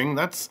a living.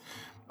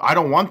 I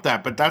don't want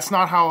that. But that's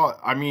not how,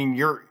 I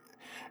mean,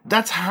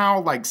 that's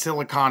how like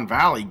Silicon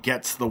Valley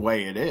gets the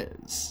way it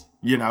is.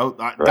 You know,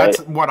 that's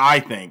what I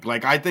think.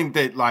 Like, I think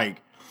that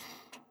like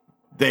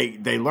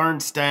they learn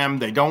STEM.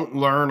 They don't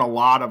learn a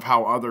lot of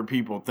how other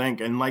people think.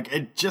 And like,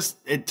 it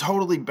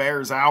totally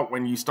bears out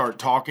when you start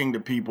talking to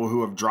people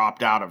who have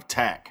dropped out of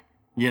tech,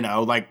 you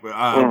know, like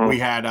we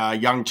had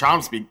young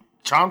Chomsky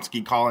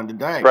calling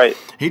today.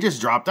 He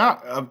just dropped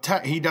out of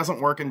tech. He doesn't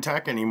work in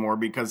tech anymore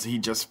because he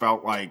just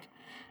felt like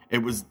it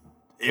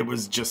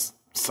was just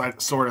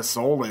sort of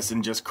soulless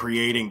and just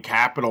creating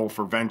capital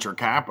for venture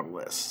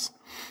capitalists.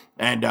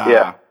 And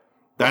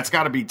that's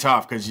got to be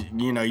tough because,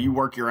 you know, you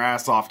work your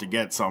ass off to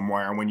get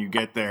somewhere. And when you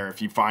get there,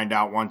 if you find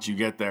out once you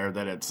get there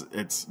that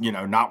it's you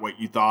know, not what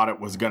you thought it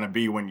was going to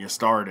be when you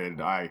started,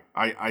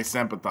 I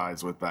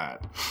sympathize with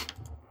that.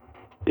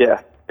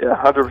 Yeah,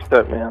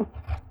 100%, man.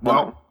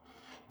 Well,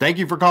 thank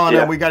you for calling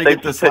in. We got to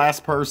get this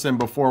last person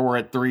before we're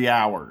at 3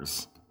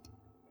 hours.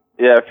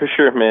 Yeah, for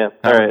sure, man.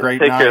 Have All a right, great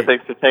take night. care.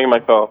 Thanks for taking my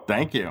call.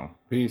 Thank you.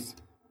 Peace.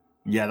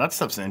 Yeah, that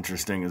stuff's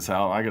interesting as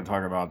hell. I could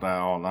talk about that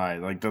all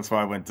night. Like, that's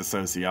why I went to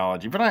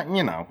sociology. But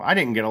I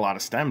didn't get a lot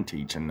of STEM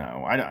teaching,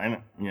 though.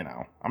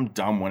 I'm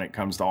dumb when it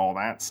comes to all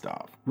that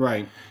stuff.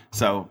 Right.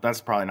 So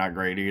that's probably not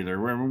great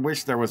either. I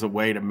wish there was a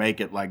way to make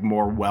it like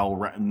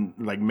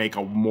make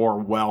a more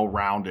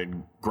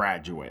well-rounded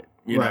graduate,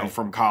 you know,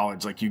 from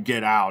college. Like, you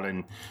get out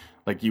and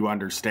like you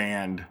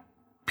understand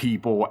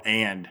people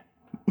and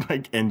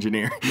like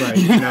engineering, right?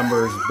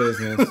 Numbers,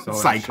 business, all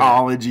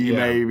psychology,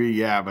 maybe.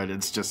 Yeah, but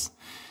it's just,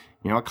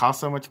 you know, it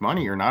costs so much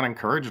money. You're not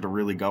encouraged to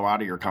really go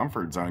out of your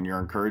comfort zone. You're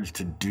encouraged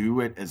to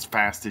do it as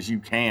fast as you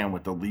can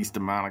with the least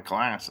amount of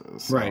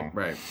classes. So.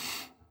 Right.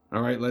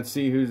 All right, let's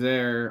see who's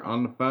there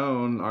on the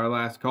phone. Our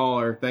last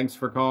caller. Thanks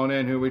for calling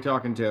in. Who are we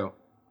talking to?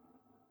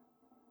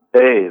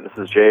 Hey, this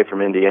is Jay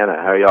from Indiana.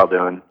 How are y'all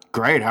doing?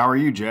 Great. How are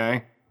you,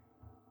 Jay?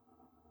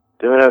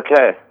 Doing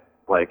okay.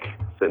 Like,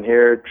 sitting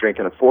here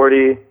drinking a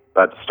 40,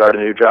 about to start a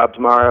new job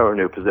tomorrow, or a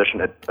new position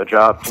at a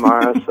job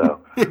tomorrow,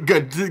 so...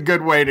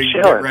 Good way to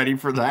get ready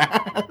for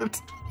that.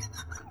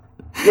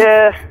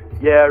 Yeah,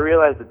 I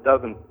realize it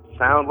doesn't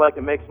sound like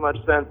it makes much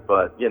sense,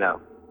 but, you know,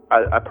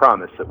 I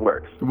promise it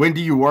works. When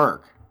do you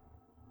work?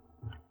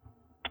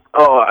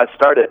 Oh, I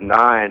start at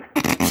 9,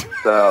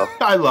 so...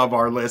 I love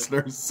our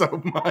listeners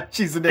so much.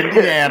 He's in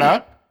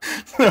Indiana,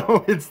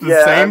 so it's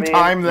the same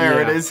time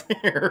there it is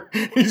here.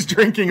 He's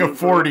drinking a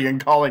 40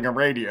 and calling a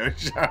radio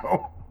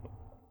show.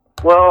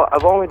 Well,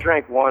 I've only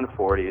drank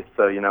 140,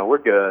 so, you know, we're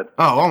good.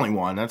 Oh, only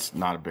one. That's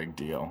not a big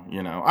deal,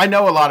 you know. I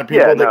know a lot of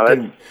people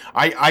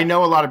I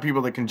know a lot of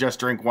people that can just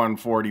drink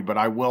 140, but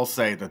I will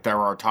say that there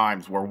are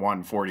times where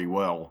 140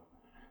 will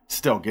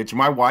still get you.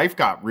 My wife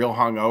got real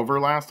hungover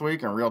last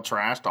week and real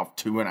trashed off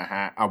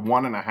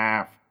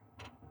 1.5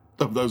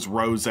 of those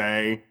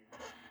rosé,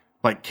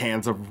 like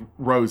cans of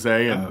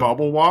rosé and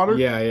bubble water.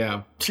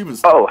 Yeah. She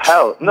was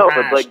hell no,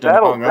 but like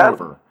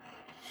hungover.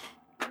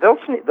 Those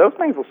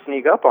things will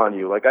sneak up on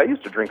you. Like, I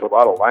used to drink a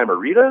lot of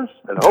Lime-A-Ritas,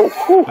 and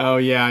oh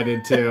yeah, I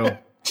did too.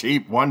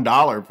 Cheap,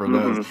 $1 for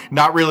those.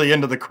 Not really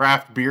into the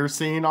craft beer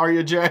scene, are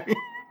you, Jay?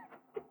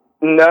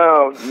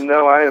 No,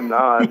 I am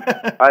not.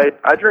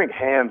 I drink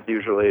hams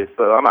usually,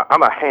 so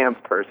I'm a hams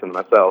person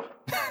myself.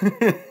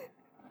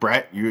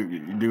 Brett, you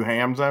do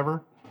hams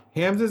ever?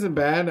 Hams isn't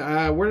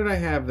bad. Where did I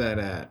have that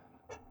at?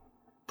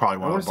 Probably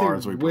one of the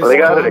bars we played. They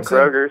got it at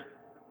Kroger's.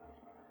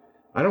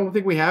 I don't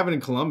think we have it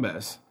in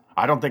Columbus.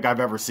 I don't think I've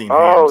ever seen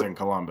hams in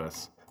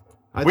Columbus.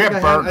 I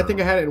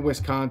think I had it in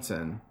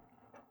Wisconsin.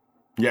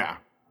 Yeah,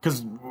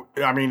 because,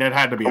 I mean, it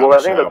had to be Well, I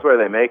think that's where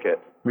they make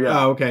it.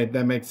 Yeah. Oh, okay.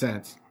 That makes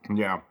sense.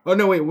 Yeah. Oh,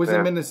 no, wait. Was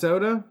it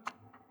Minnesota?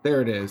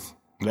 There it is.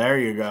 There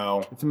you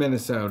go. It's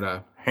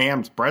Minnesota.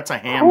 Hams. Brett's a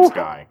hams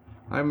guy.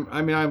 I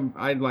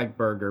like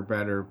burger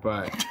better,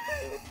 but...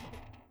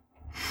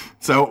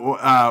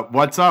 So,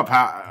 what's up?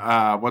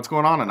 What's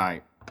going on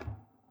tonight?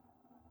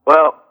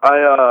 Well,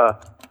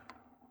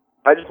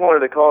 I just wanted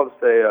to call to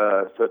say,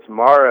 so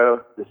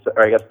tomorrow,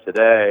 or I guess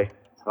today,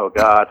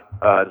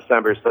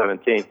 December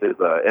 17th is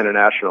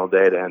International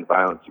Day to End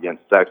Violence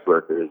Against Sex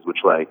Workers, which,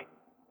 like,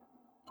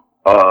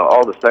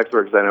 all the sex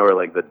workers I know are,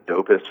 like, the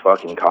dopest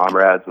fucking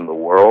comrades in the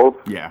world.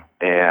 Yeah.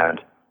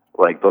 And,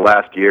 like, the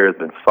last year has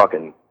been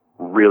fucking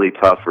really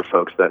tough for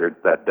folks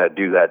that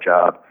do that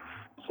job.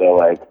 So,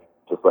 like,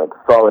 just, like,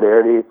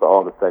 solidarity for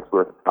all the sex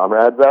worker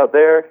comrades out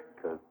there,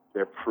 because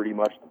they're pretty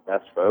much the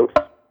best folks.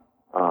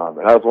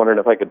 And I was wondering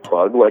if I could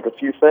plug, like, a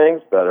few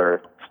things that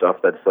are stuff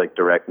that's, like,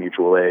 direct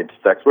mutual aid to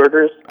sex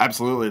workers.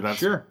 Absolutely.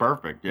 That's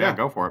perfect. Yeah,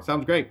 go for it.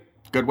 Sounds great.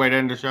 Good way to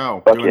end the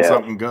show. Fuck Doing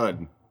something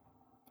good.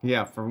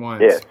 Yeah, for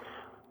once. Yeah.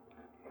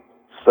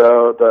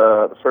 So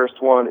the first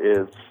one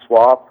is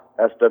SWOP,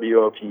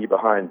 SWOP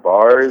behind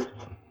bars.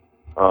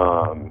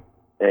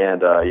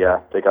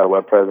 They got a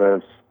web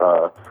presence.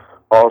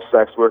 All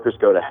Sex Workers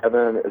Go to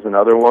Heaven is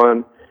another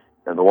one.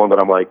 And the one that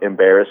I'm, like,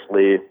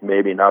 embarrassedly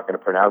maybe not going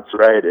to pronounce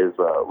right is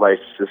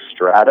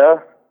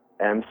Lysistrata,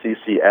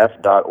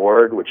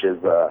 mccf.org, which is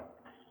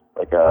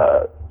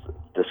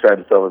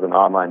describes itself as an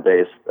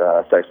online-based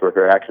sex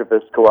worker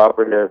activist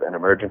cooperative and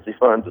emergency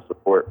fund to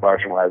support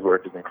marginalized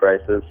workers in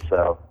crisis.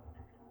 So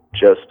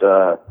just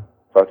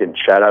fucking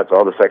shout out to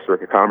all the sex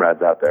worker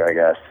comrades out there, I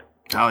guess.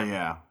 Hell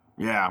yeah.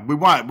 Yeah,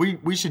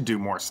 we should do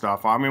more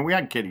stuff. I mean, we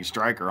had Kitty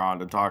Stryker on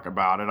to talk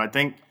about it. I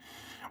think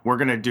we're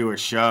going to do a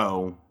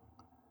show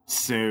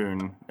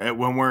soon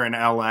when we're in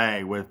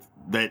LA with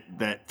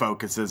that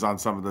focuses on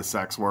some of the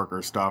sex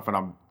worker stuff, and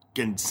I'm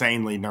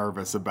insanely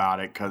nervous about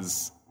it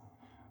because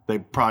they're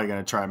probably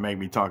going to try and make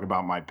me talk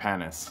about my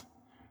penis.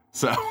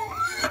 So.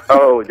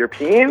 Oh, you're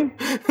peeing?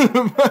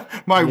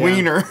 My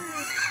wiener.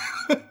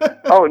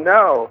 Oh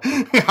no!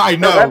 I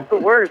know. No, that's the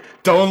worst.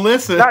 Don't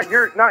listen. Not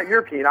your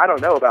peeing. I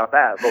don't know about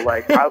that, but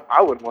like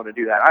I wouldn't want to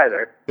do that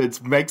either.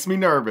 It makes me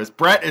nervous.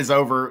 Brett is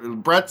over.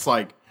 Brett's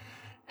like,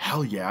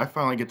 hell yeah! I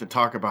finally get to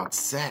talk about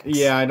sex.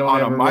 Yeah, I don't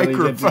on ever a really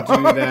microphone. get to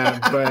do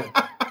that,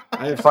 but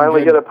I have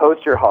Finally get to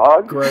post your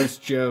hog. gross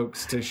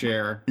jokes to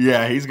share.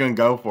 Yeah, he's gonna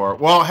go for it.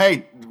 Well,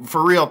 hey,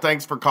 for real,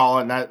 thanks for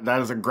calling. That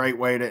is a great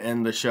way to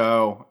end the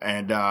show,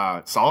 and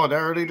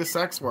solidarity to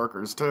sex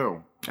workers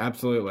too.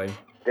 Absolutely.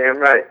 Damn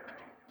right.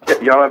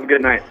 Y'all have a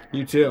good night.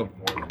 You too.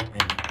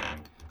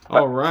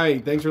 All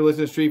right. Thanks for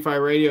listening to Street Fight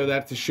Radio.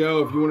 That's the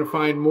show. If you want to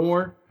find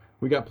more,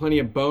 we got plenty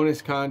of bonus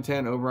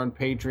content over on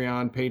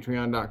Patreon,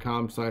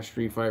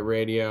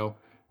 patreon.com/StreetFightRadio.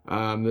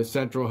 The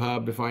central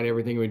hub to find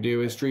everything we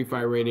do is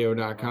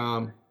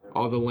StreetFightRadio.com.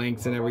 All the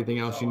links and everything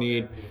else you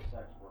need.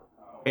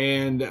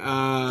 And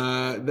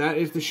that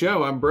is the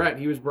show. I'm Brett.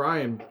 He was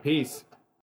Brian. Peace.